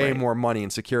there's way more money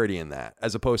and security in that,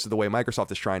 as opposed to the way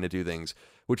Microsoft is trying to do things,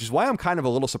 which is why I'm kind of a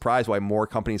little surprised why more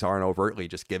companies aren't overtly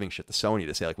just giving shit to Sony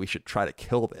to say like, we should try to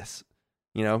kill this,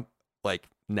 you know, like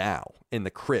now in the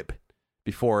crib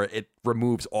before it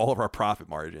removes all of our profit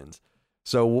margins.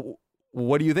 So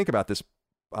what do you think about this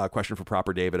question for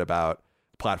Proper David about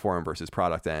platform versus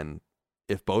product, and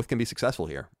if both can be successful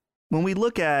here? When we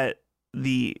look at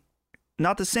the,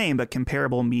 not the same, but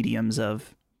comparable mediums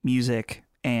of music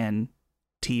and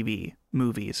TV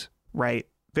movies, right?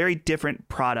 Very different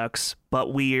products,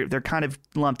 but they're kind of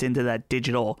lumped into that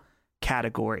digital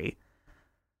category.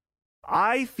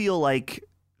 I feel like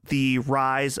the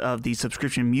rise of the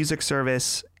subscription music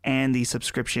service and the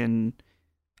subscription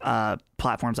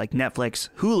platforms like Netflix,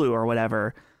 Hulu, or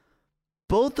whatever,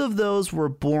 both of those were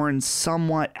born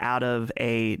somewhat out of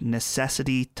a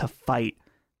necessity to fight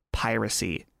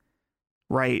piracy,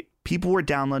 right? People were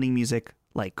downloading music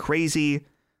like crazy.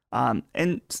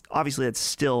 And obviously that's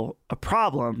still a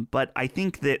problem, but I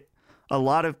think that a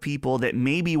lot of people that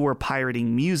maybe were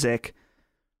pirating music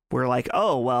were like,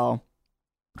 oh, well,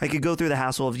 I could go through the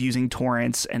hassle of using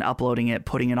torrents and uploading it,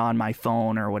 putting it on my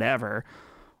phone or whatever,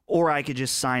 or I could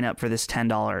just sign up for this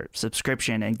 $10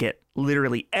 subscription and get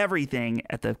literally everything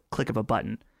at the click of a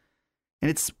button. And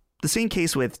it's the same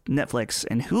case with Netflix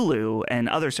and Hulu and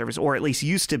other services, or at least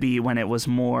used to be when there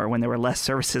were less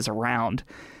services around,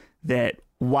 that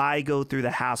why go through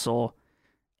the hassle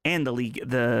and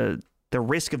the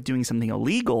risk of doing something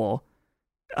illegal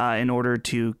in order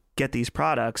to get these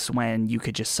products when you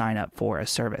could just sign up for a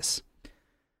service.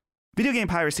 Video game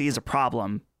piracy is a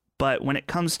problem, but when it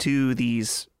comes to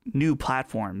these new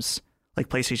platforms like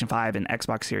PlayStation 5 and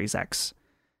Xbox Series X,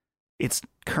 it's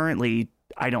currently,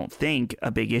 I don't think,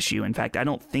 a big issue. In fact, I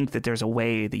don't think that there's a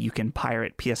way that you can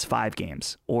pirate PS5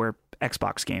 games or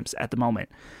Xbox games at the moment.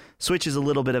 Switch is a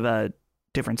little bit of a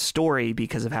different story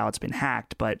because of how it's been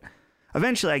hacked, but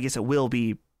eventually I guess it will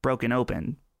be broken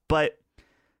open. But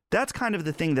that's kind of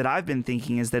the thing that I've been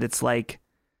thinking, is that it's like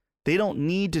they don't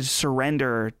need to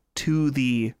surrender to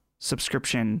the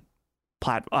subscription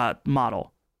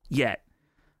model yet.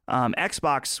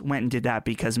 Xbox went and did that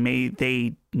because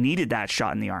they needed that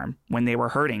shot in the arm when they were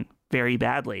hurting very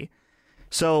badly.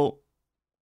 So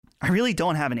I really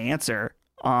don't have an answer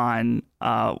on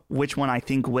which one I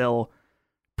think will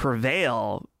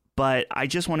prevail, but I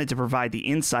just wanted to provide the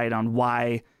insight on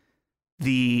why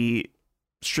the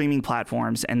streaming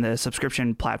platforms and the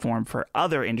subscription platform for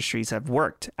other industries have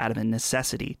worked out of a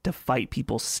necessity to fight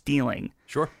people stealing.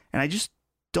 Sure. And I just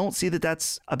don't see that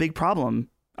that's a big problem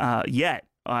yet.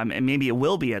 And maybe it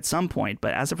will be at some point,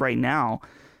 but as of right now,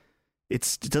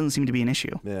 it doesn't seem to be an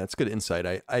issue. Yeah, that's good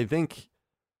insight. I think,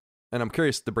 and I'm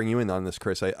curious to bring you in on this,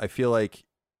 Chris. I feel like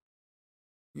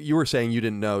you were saying you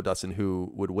didn't know, Dustin,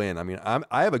 who would win. I mean,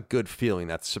 I have a good feeling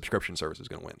that subscription service is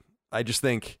going to win. I just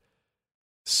think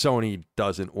Sony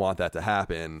doesn't want that to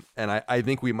happen, and I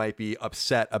think we might be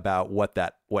upset about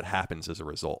what happens as a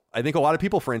result. I think a lot of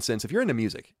people, for instance, if you're into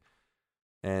music,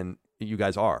 and you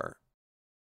guys are,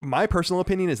 my personal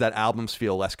opinion is that albums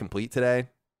feel less complete today.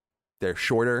 They're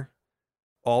shorter.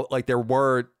 There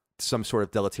were some sort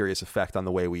of deleterious effect on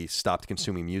the way we stopped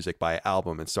consuming music by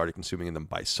album and started consuming them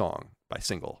by song, by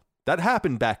single. That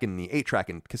happened back in the 8-track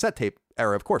and cassette tape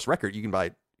era. Of course, you can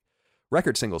buy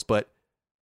record singles, but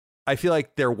I feel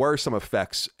like there were some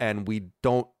effects, and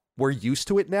we're used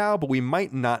to it now, but we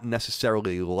might not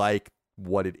necessarily like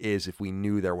what it is if we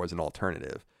knew there was an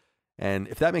alternative. And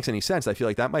if that makes any sense, I feel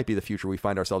like that might be the future we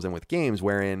find ourselves in with games,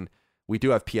 wherein we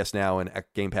do have PS Now and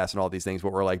Game Pass and all these things,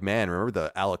 but we're like, man, remember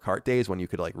the a la carte days when you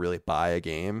could like really buy a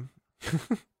game?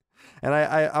 And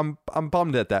I'm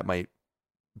bummed that might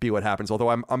be what happens, although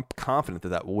I'm confident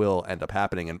that will end up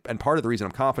happening. And part of the reason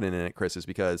I'm confident in it, Chris, is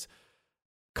because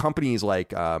companies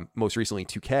like most recently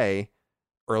 2K,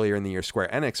 earlier in the year Square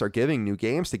Enix, are giving new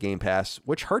games to Game Pass,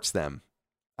 which hurts them.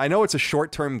 I know it's a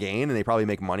short-term gain and they probably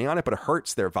make money on it, but it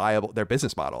hurts their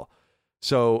business model.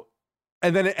 So,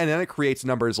 and then it creates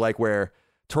numbers like where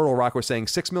Turtle Rock was saying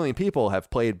 6 million people have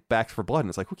played Back 4 Blood, and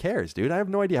it's like, who cares, dude? I have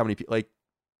no idea how many people. Like,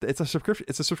 it's a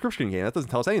subscription game. That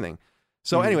doesn't tell us anything.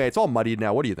 So anyway, it's all muddied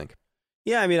now. What do you think?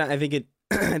 Yeah, I mean, I think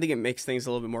it makes things a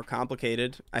little bit more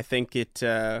complicated. I think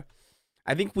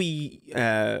we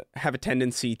have a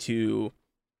tendency to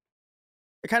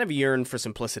kind of yearn for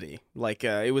simplicity. Like,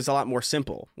 it was a lot more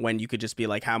simple when you could just be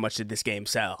like, how much did this game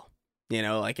sell? You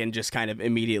know, like, and just kind of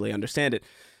immediately understand it.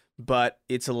 But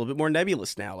it's a little bit more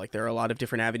nebulous now. Like, there are a lot of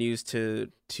different avenues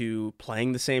to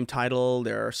playing the same title.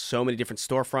 There are so many different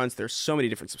storefronts. There's so many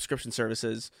different subscription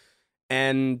services.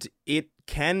 And it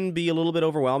can be a little bit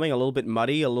overwhelming, a little bit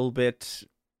muddy, a little bit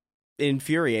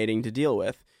infuriating to deal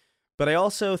with. But I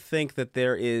also think that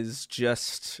there is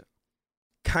just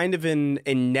kind of an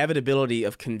inevitability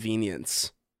of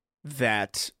convenience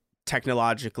that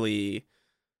technology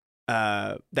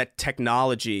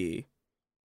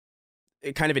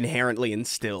it kind of inherently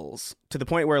instills, to the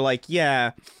point where, like,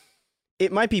 yeah,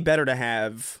 it might be better to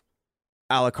have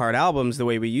a la carte albums the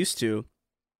way we used to,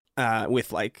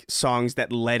 with like songs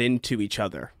that led into each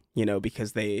other, you know,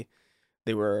 because they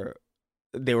were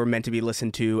they were meant to be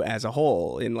listened to as a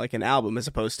whole in like an album, as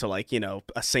opposed to like, you know,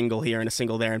 a single here and a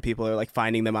single there, and people are like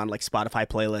finding them on like Spotify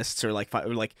playlists or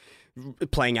like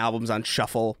playing albums on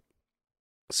shuffle.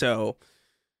 So,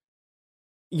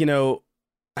 you know,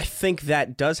 I think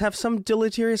that does have some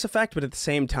deleterious effect, but at the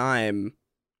same time,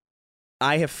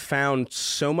 I have found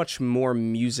so much more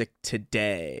music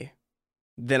today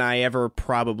than I ever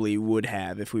probably would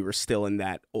have if we were still in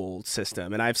that old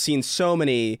system. And I've seen so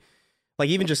many, like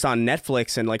even just on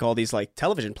Netflix and like all these like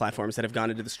television platforms that have gone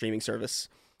into the streaming service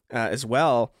as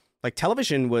well. Like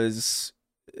television was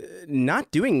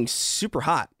not doing super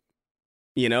hot,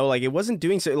 you know, like it wasn't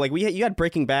doing so. Like you had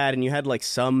Breaking Bad and you had like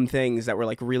some things that were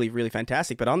like really, really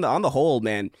fantastic, but on the whole,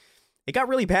 man, it got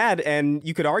really bad. And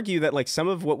you could argue that like some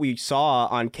of what we saw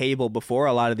on cable before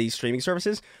a lot of these streaming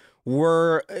services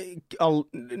were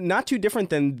not too different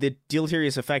than the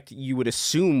deleterious effect you would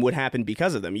assume would happen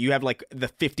because of them. You have like the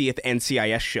 50th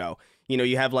NCIS show, you know,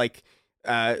 you have like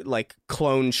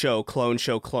clone show.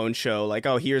 Like,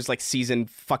 oh, here's like season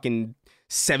fucking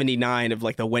 79 of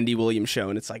like the Wendy Williams show.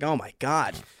 And it's like, oh my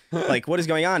God, like what is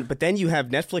going on? But then you have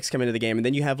Netflix come into the game, and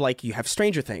then you have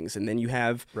Stranger Things, and then you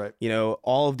have, you know,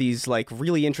 all of these like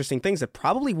really interesting things that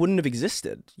probably wouldn't have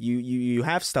existed. You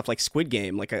have stuff like Squid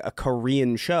Game, like a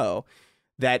Korean show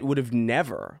that would have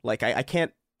never, like, I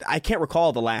can't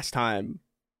recall the last time,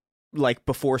 like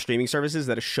before streaming services,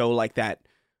 that a show like that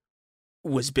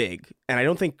was big. And I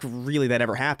don't think really that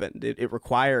ever happened. It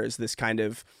requires this kind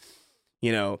of,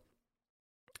 you know,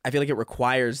 I feel like it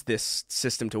requires this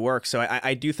system to work. So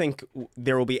I do think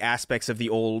there will be aspects of the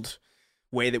old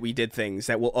way that we did things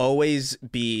that will always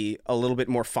be a little bit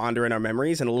more fonder in our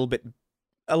memories and a little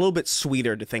bit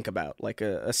sweeter to think about, like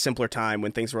a simpler time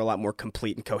when things were a lot more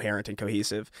complete and coherent and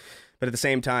cohesive. But at the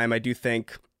same time, I do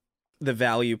think the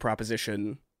value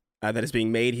proposition that is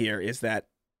being made here is that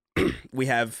we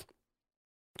have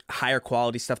higher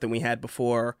quality stuff than we had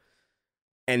before,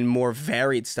 and more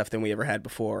varied stuff than we ever had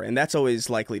before. And that's always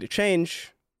likely to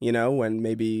change, you know, when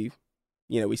maybe,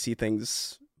 you know, we see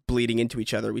things bleeding into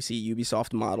each other. We see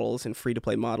Ubisoft models and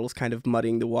free-to-play models kind of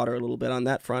muddying the water a little bit on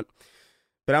that front.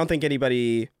 But I don't think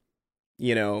anybody,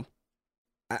 you know,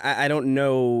 I don't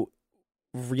know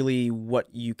really what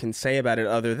you can say about it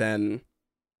other than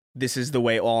this is the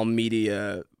way all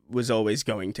media was always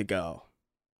going to go.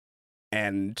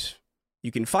 And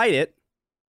you can fight it,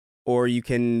 or you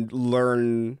can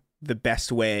learn the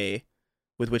best way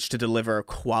with which to deliver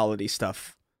quality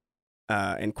stuff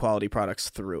and quality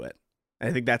products through it. And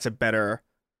I think that's a better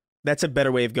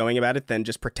way of going about it than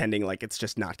just pretending like it's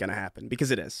just not going to happen,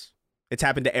 because it is. It's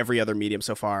happened to every other medium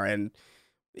so far. And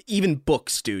even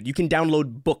books, dude, you can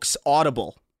download books,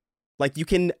 Audible. Like you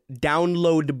can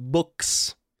download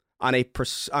books on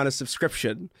a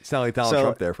subscription. It's not like Donald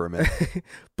Trump there for a minute.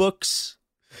 Books.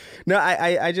 No,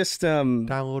 I just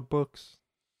download books.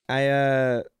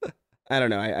 I don't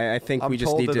know. I think we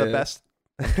just need to.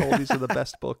 I'm told these are the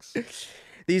best books.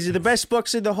 These are the best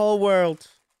books in the whole world.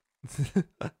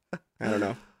 I don't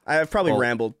know. I've probably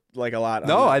rambled like a lot.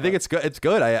 No, I think it's good. It's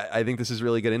good. I think this is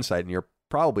really good insight, and you're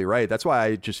probably right. That's why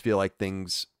I just feel like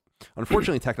things,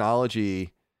 unfortunately,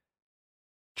 technology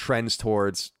trends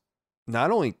towards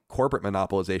not only corporate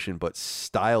monopolization, but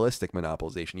stylistic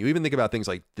monopolization. You even think about things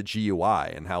like the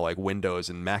GUI and how like Windows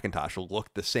and Macintosh will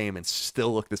look the same and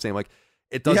still look the same. Like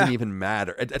it doesn't even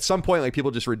matter. At some point, like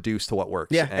people just reduce to what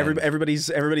works. Yeah,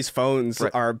 everybody's phones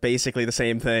are basically the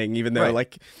same thing. Even though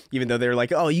they're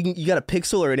like, oh, you got a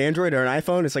Pixel or an Android or an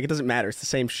iPhone. It's like it doesn't matter. It's the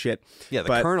same shit. Yeah,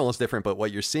 the kernel is different, but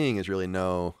what you're seeing is really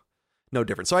no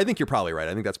different. So I think you're probably right.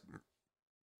 I think that's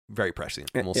very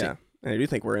prescient. And we'll see. And I do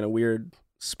think we're in a weird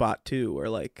spot too, where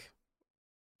like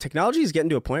technology is getting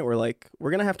to a point where like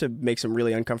we're gonna have to make some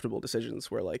really uncomfortable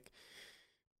decisions, where like,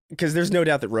 because there's no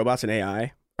doubt that robots and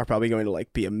AI are probably going to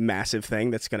like be a massive thing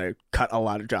that's gonna cut a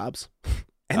lot of jobs,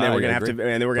 and then we're gonna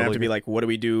have to be like, what do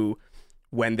we do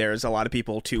when there's a lot of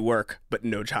people to work but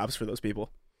no jobs for those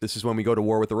people? This is when we go to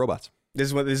war with the robots.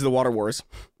 This is the water wars.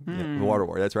 Yeah, the water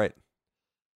war. That's right.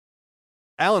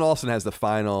 Alan Olson has the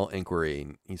final inquiry.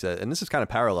 He said, and this is kind of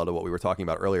parallel to what we were talking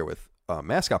about earlier with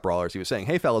Mascot Brawlers. He was saying,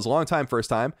 hey fellas, long time, first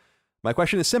time. My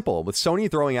question is simple. With Sony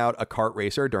throwing out a kart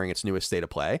racer during its newest state of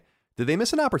play, did they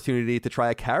miss an opportunity to try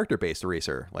a character-based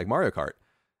racer like Mario Kart?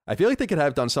 I feel like they could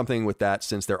have done something with that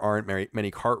since there aren't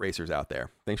many kart racers out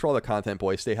there. Thanks for all the content,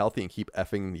 boys. Stay healthy and keep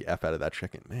effing the F out of that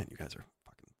chicken. Man, you guys are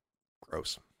fucking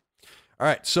gross. All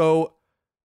right, so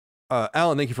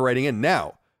Alan, thank you for writing in.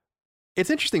 Now, it's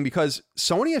interesting because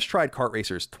Sony has tried kart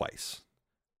racers twice,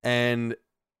 and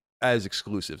as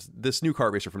exclusives. This new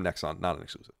kart racer from Nexon, not an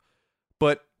exclusive.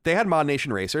 But they had Mod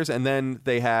Nation Racers, and then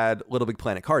they had Little Big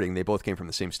Planet Karting. They both came from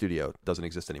the same studio. Doesn't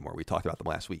exist anymore. We talked about them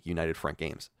last week, United Front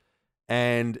Games.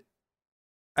 And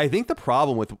I think the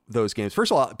problem with those games,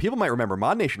 first of all, people might remember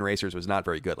Mod Nation Racers was not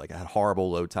very good. Like, it had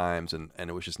horrible load times, and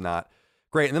it was just not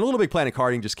great. And then Little Big Planet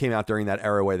Karting just came out during that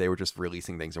era where they were just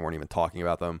releasing things and weren't even talking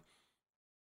about them.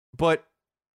 But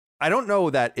I don't know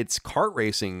that it's kart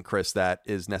racing, Chris, that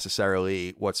is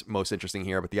necessarily what's most interesting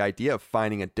here, but the idea of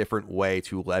finding a different way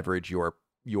to leverage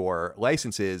your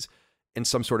licenses in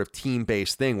some sort of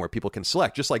team-based thing where people can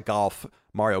select, just like golf,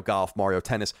 Mario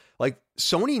Tennis. Like,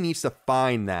 Sony needs to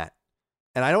find that.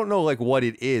 And I don't know like what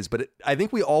it is, but I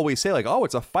think we always say like, oh,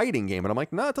 it's a fighting game. And I'm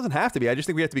like, no, it doesn't have to be. I just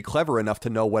think we have to be clever enough to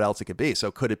know what else it could be.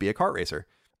 So could it be a kart racer?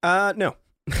 No.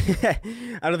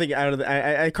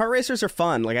 Kart racers are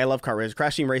fun. Like, I love kart racers.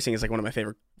 Crash Team Racing is like one of my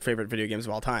favorite video games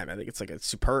of all time. I think it's like a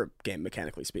superb game,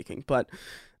 mechanically speaking. But,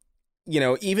 you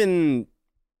know, even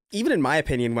in my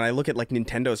opinion, when I look at like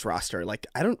Nintendo's roster, like,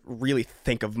 I don't really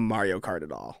think of Mario Kart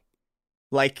at all.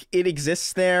 Like, it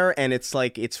exists there and it's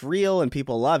like, it's real and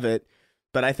people love it.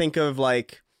 But I think of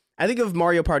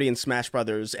Mario Party and Smash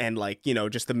Brothers and like, you know,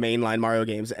 just the mainline Mario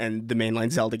games and the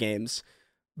mainline Zelda games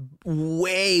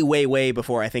way, way, way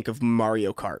before I think of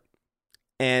Mario Kart.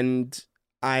 And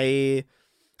I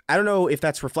don't know if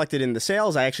that's reflected in the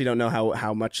sales. I actually don't know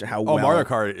how well. Mario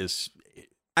Kart is,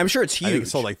 I'm sure it's huge. I think it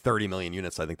sold like 30 million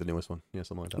units. I think the newest one. Yeah,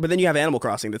 something like that. But then you have Animal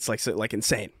Crossing that's like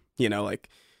insane, you know, like,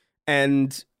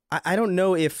 and I don't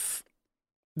know if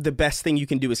the best thing you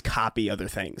can do is copy other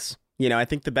things. You know, I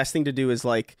think the best thing to do is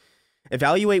like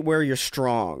evaluate where you're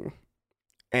strong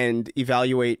and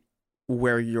evaluate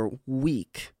where you're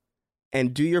weak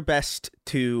and do your best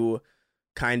to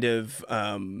kind of,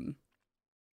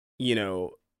 you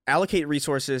know, allocate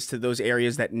resources to those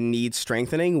areas that need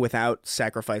strengthening without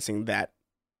sacrificing that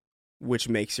which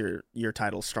makes your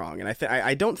title strong. And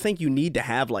I don't think you need to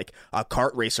have like a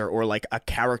kart racer or like a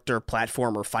character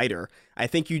platformer fighter. I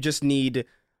think you just need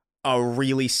a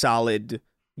really solid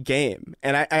game.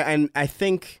 And I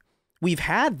think we've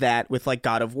had that with like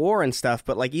God of War and stuff,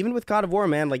 but like even with God of War,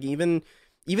 man, like even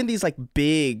these like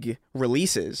big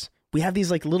releases, we have these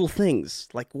like little things.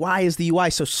 Like, why is the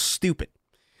UI so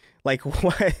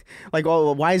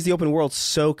why is the open world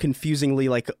so confusingly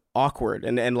like awkward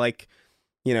and like,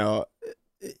 you know,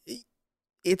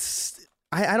 it's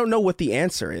I don't know what the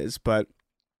answer is, but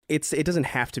it doesn't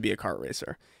have to be a kart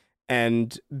racer.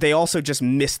 And they also just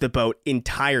missed the boat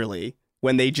entirely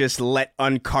when they just let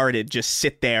Uncarded just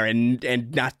sit there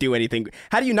and not do anything.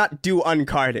 How do you not do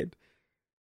Uncarded?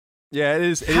 Yeah, it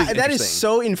is. That is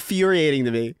so infuriating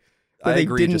to me that they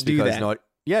agree, didn't do that.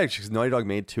 Because Naughty Dog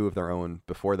made two of their own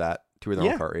before that, two of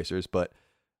their own kart racers. But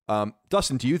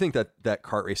Dustin, do you think that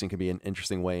kart racing can be an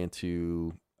interesting way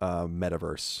into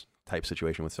metaverse type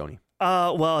situation with Sony?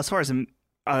 Well, as far as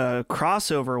a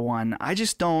crossover one, I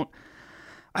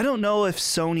don't know if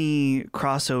Sony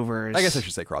crossovers. I guess I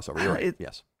should say crossover. You're right.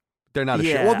 Yes, they're not a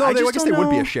yeah, shared. Well, no, I guess they would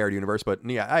be a know. shared universe, but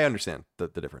yeah, I understand the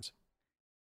difference.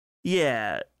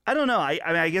 Yeah, I don't know. I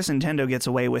mean, I guess Nintendo gets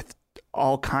away with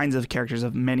all kinds of characters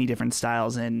of many different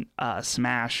styles in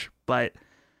Smash, but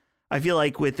I feel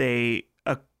like with a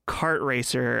kart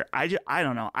racer, I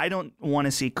don't know. I don't want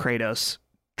to see Kratos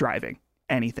driving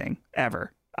anything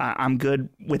ever. I'm good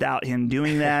without him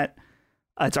doing that.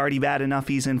 It's already bad enough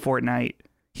he's in Fortnite.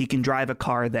 He can drive a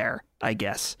car there, I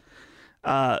guess.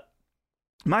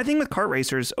 My thing with kart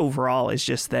racers overall is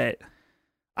just that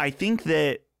I think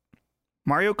that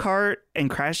Mario Kart and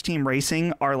Crash Team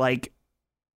Racing are like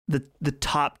the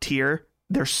top tier.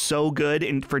 They're so good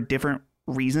and for different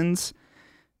reasons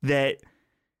that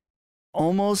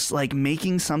almost like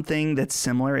making something that's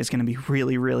similar is going to be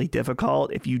really, really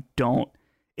difficult if you don't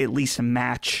at least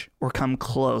match or come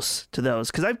close to those.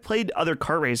 Because I've played other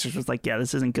kart racers was like, yeah,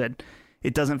 this isn't good.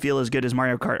 It doesn't feel as good as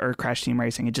Mario Kart or Crash Team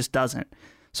Racing. It just doesn't.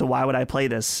 So why would I play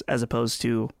this as opposed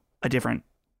to a different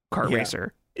kart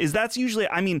racer? Is that's usually,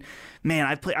 I mean, man,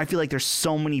 I feel like there's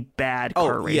so many bad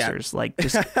kart racers, like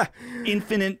just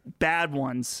infinite bad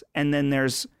ones. And then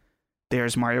there's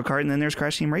Mario Kart and then there's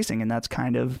Crash Team Racing. And that's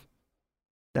kind of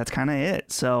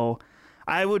it. So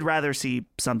I would rather see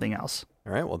something else.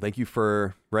 All right. Well, thank you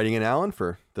for writing in, Alan,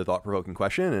 for the thought-provoking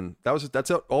question. And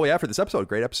that's all we have for this episode.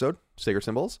 Great episode. Sacred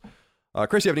Symbols.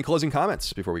 Chris, you have any closing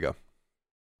comments before we go?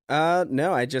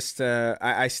 No, I just,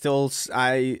 I just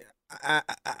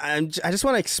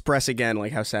want to express again,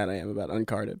 like how sad I am about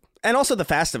Uncarded, and also The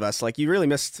Fast of Us. Like, you really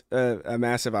missed a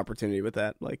massive opportunity with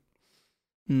that. Like,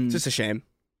 it's just a shame.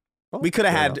 Well, we could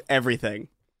have had everything,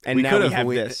 and now we have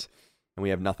this, and we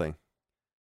have nothing.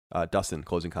 Dustin,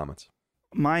 closing comments.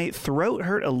 My throat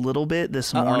hurt a little bit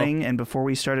this morning, and before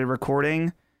we started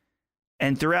recording,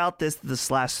 And throughout this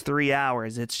last 3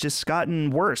 hours, it's just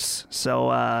gotten worse.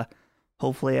 So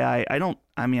hopefully I don't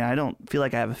feel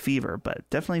like I have a fever, but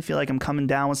definitely feel like I'm coming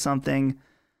down with something.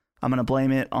 I'm going to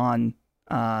blame it on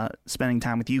spending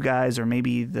time with you guys, or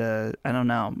maybe I don't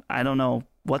know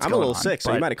what's going on. I'm a little sick,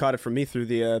 so you might have caught it from me through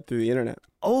the internet.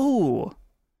 Oh,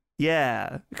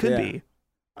 yeah, it could be.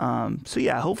 So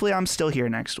yeah, hopefully I'm still here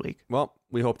next week. Well,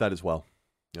 we hope that as well.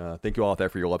 Thank you all out there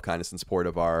for your love, kindness, and support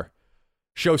of our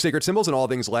show, Sacred Symbols, and all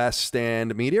things Last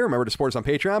Stand Media. Remember to support us on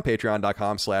Patreon,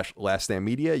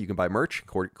 patreon.com/laststandmedia. You can buy merch,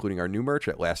 including our new merch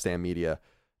at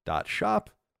laststandmedia.shop.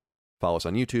 Follow us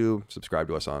on YouTube, subscribe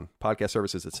to us on podcast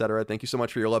services, etc. Thank you so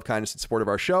much for your love, kindness, and support of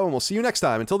our show, and we'll see you next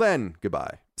time. Until then,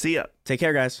 goodbye. See ya. Take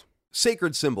care, guys.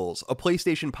 Sacred Symbols, a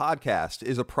PlayStation podcast,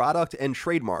 is a product and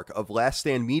trademark of Last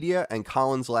Stand Media and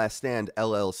Collins Last Stand,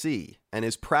 LLC, and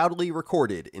is proudly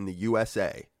recorded in the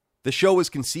USA. The show is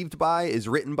conceived by, is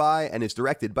written by, and is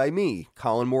directed by me,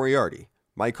 Colin Moriarty.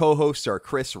 My co-hosts are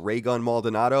Chris Raygun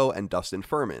Maldonado and Dustin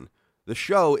Furman. The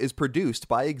show is produced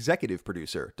by executive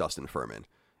producer Dustin Furman.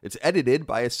 It's edited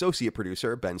by associate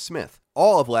producer Ben Smith.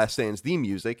 All of Last Stand's theme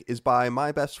music is by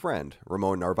my best friend,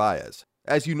 Ramon Narvaez.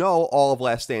 As you know, all of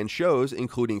Last Stand's shows,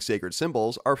 including Sacred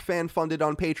Symbols, are fan-funded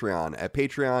on Patreon at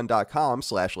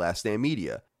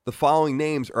patreon.com/laststandmedia. The following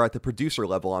names are at the producer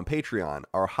level on Patreon,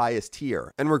 our highest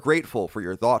tier, and we're grateful for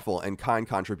your thoughtful and kind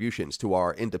contributions to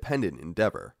our independent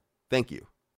endeavor. Thank you.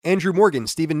 Andrew Morgan,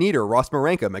 Stephen Nieder, Ross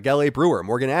Marenka, Miguel A. Brewer,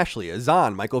 Morgan Ashley,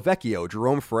 Azan, Michael Vecchio,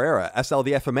 Jerome Ferreira, SL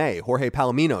the FMA, Jorge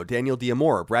Palomino, Daniel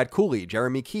Diamore, Brad Cooley,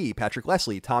 Jeremy Key, Patrick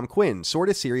Leslie, Tom Quinn,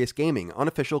 Sorta Serious Gaming,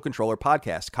 Unofficial Controller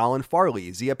Podcast, Colin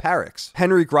Farley, Zia Parix,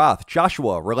 Henry Groth,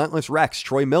 Joshua, Relentless Rex,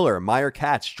 Troy Miller, Meyer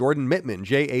Katz, Jordan Mittman,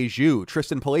 J.A. Zhu,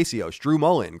 Tristan Palacios, Drew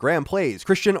Mullen, Graham Plays,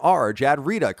 Christian R., Jad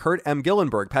Rita, Kurt M.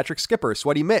 Gillenberg, Patrick Skipper,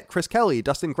 Sweaty Mitt, Chris Kelly,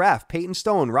 Dustin Graff, Peyton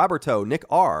Stone, Roberto, Nick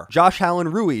R., Josh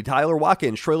Hallen Rui, Tyler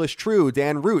Watkins, Troilish True,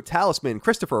 Dan Root, Talisman,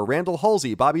 Christopher, Randall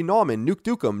Halsey, Bobby Nauman, Nuke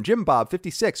Dukem, Jim Bob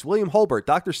 56, William Holbert,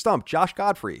 Dr. Stump, Josh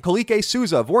Godfrey, Kalike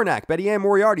Souza, Vornak, Betty Ann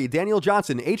Moriarty, Daniel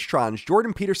Johnson, H-Trons,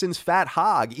 Jordan Peterson's Fat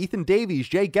Hog, Ethan Davies,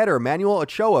 Jay Getter, Manuel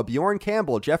Ochoa, Bjorn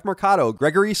Campbell, Jeff Mercado,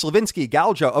 Gregory Slavinsky,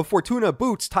 Galja of Fortuna,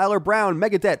 Boots, Tyler Brown,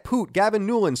 Megadet, Poot, Gavin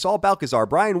Newland, Saul Balcazar,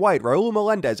 Brian White, Raul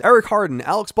Melendez, Eric Harden,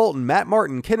 Alex Bolton, Matt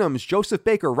Martin, Kinnums, Joseph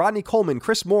Baker, Rodney Coleman,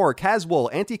 Chris Moore, Caswell,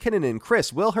 Auntie Kinnanen,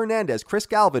 Chris, Will Hernandez, Chris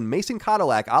Galvin, Mason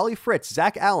Cadillac, Ali Fritz,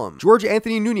 Zach Allen, George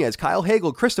Anthony Nunez, Kyle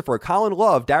Hagel, Christopher, Colin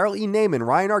Love, Daryl E. Naiman,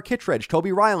 Ryan R. Kittredge,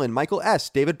 Toby Ryland, Michael S.,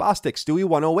 David Bostic, Stewie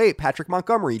 108, Patrick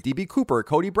Montgomery, DB Cooper,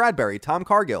 Cody Bradbury, Tom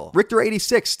Cargill, Richter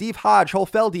 86, Steve Hodge,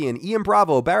 Holfeldian, Ian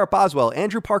Bravo, Barrett Boswell,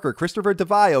 Andrew Parker, Christopher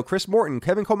DeVio, Chris Morton,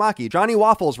 Kevin Komaki, Johnny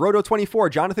Waffles, Roto 24,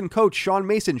 Jonathan Coach, Sean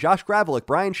Mason, Josh Gravelick,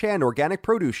 Brian Chan, Organic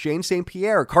Produce, Shane St.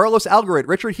 Pierre, Carlos Algarit,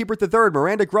 Richard Hebert III,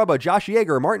 Miranda Grubba, Josh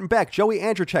Yeager, Martin Beck, Joey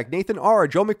Andrzejczyk, Nathan R.,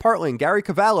 Joe McPartling, Gary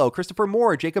Cavallo, Christopher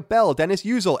Moore, Jacob Bell, Dennis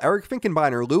Uzel, Eric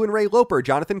Finkenbeiner, Lou and Ray Loper,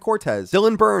 Jonathan Cortez,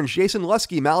 Dylan Burns, Jason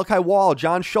Lusky, Malachi Wall,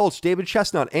 John Schultz, David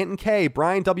Chestnut, Anton K,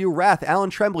 Brian W. Rath, Alan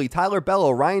Tremblay, Tyler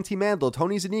Bello, Ryan T. Mandel,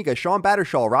 Tony Zuniga, Sean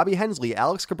Battershaw, Robbie Hensley,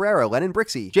 Alex Cabrera, Lennon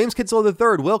Brixey, James Kinslow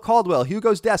III, Will Caldwell,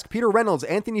 Hugo's Desk, Peter Reynolds,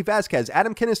 Anthony Vasquez,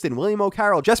 Adam Kinniston, William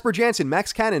O'Carroll, Jesper Jansen,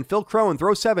 Max Cannon, Phil Crone,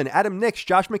 Throw 7, Adam Nix,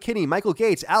 Josh McKinney, Michael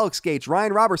Gates, Alex Gates,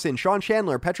 Ryan Robertson, Sean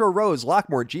Chandler, Petro Rose,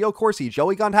 Lockmore, Gio Corsi,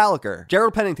 Joey Gondhaliker,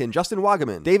 Gerald Pennington, Justin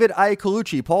Wagaman, David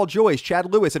Iacolucci, Paul Joyce,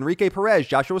 Chad Lewis, Enrique Perez,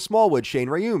 Joshua Smallwood, Shane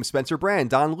Rayum, Spencer Brand,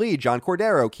 Don Lee, John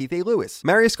Cordero, Keith A. Lewis,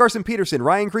 Marius Carson Peterson,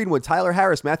 Ryan Greenwood, Tyler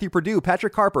Harris, Matthew Purdue,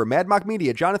 Patrick Harper, Mad Mock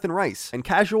Media, Jonathan Rice, and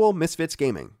Casual Misfits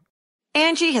Gaming.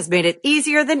 Angie has made it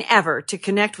easier than ever to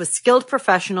connect with skilled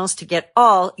professionals to get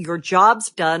all your jobs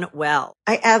done well.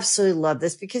 I absolutely love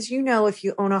this because, you know, if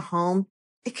you own a home,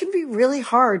 it can be really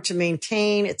hard to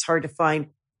maintain. It's hard to find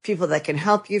people that can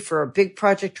help you for a big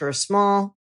project or a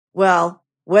small. Well,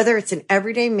 whether it's in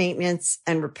everyday maintenance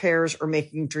and repairs or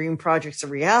making dream projects a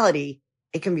reality,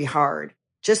 it can be hard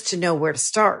just to know where to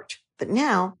start. But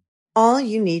now, all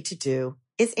you need to do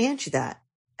is Angie that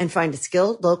and find a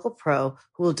skilled local pro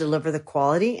who will deliver the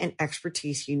quality and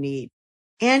expertise you need.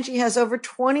 Angie has over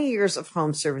 20 years of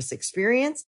home service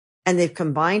experience, and they've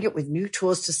combined it with new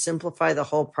tools to simplify the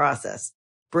whole process.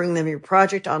 Bring them your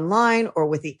project online or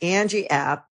with the Angie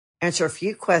app. Answer a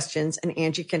few questions, and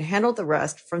Angie can handle the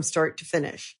rest from start to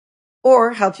finish.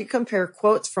 Or help you compare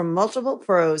quotes from multiple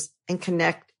pros and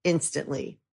connect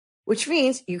instantly. Which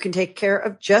means you can take care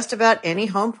of just about any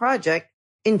home project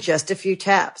in just a few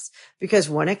taps. Because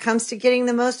when it comes to getting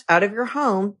the most out of your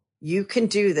home, you can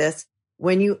do this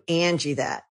when you Angie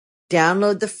that.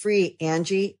 Download the free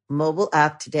Angie mobile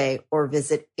app today or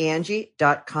visit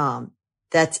Angie.com.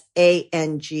 That's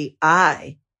ANGI.com.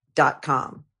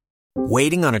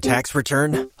 Waiting on a tax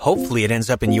return? Hopefully it ends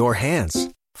up in your hands.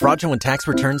 Fraudulent tax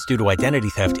returns due to identity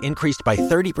theft increased by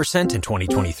 30% in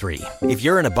 2023. If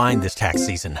you're in a bind this tax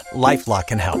season, LifeLock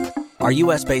can help. Our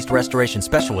U.S.-based restoration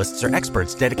specialists are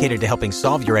experts dedicated to helping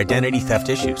solve your identity theft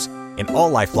issues. And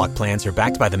all LifeLock plans are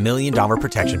backed by the $1 Million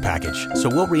Protection Package. So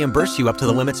we'll reimburse you up to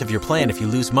the limits of your plan if you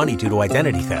lose money due to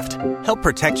identity theft. Help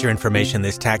protect your information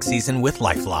this tax season with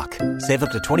LifeLock. Save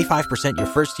up to 25% your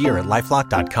first year at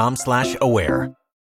LifeLock.com/aware.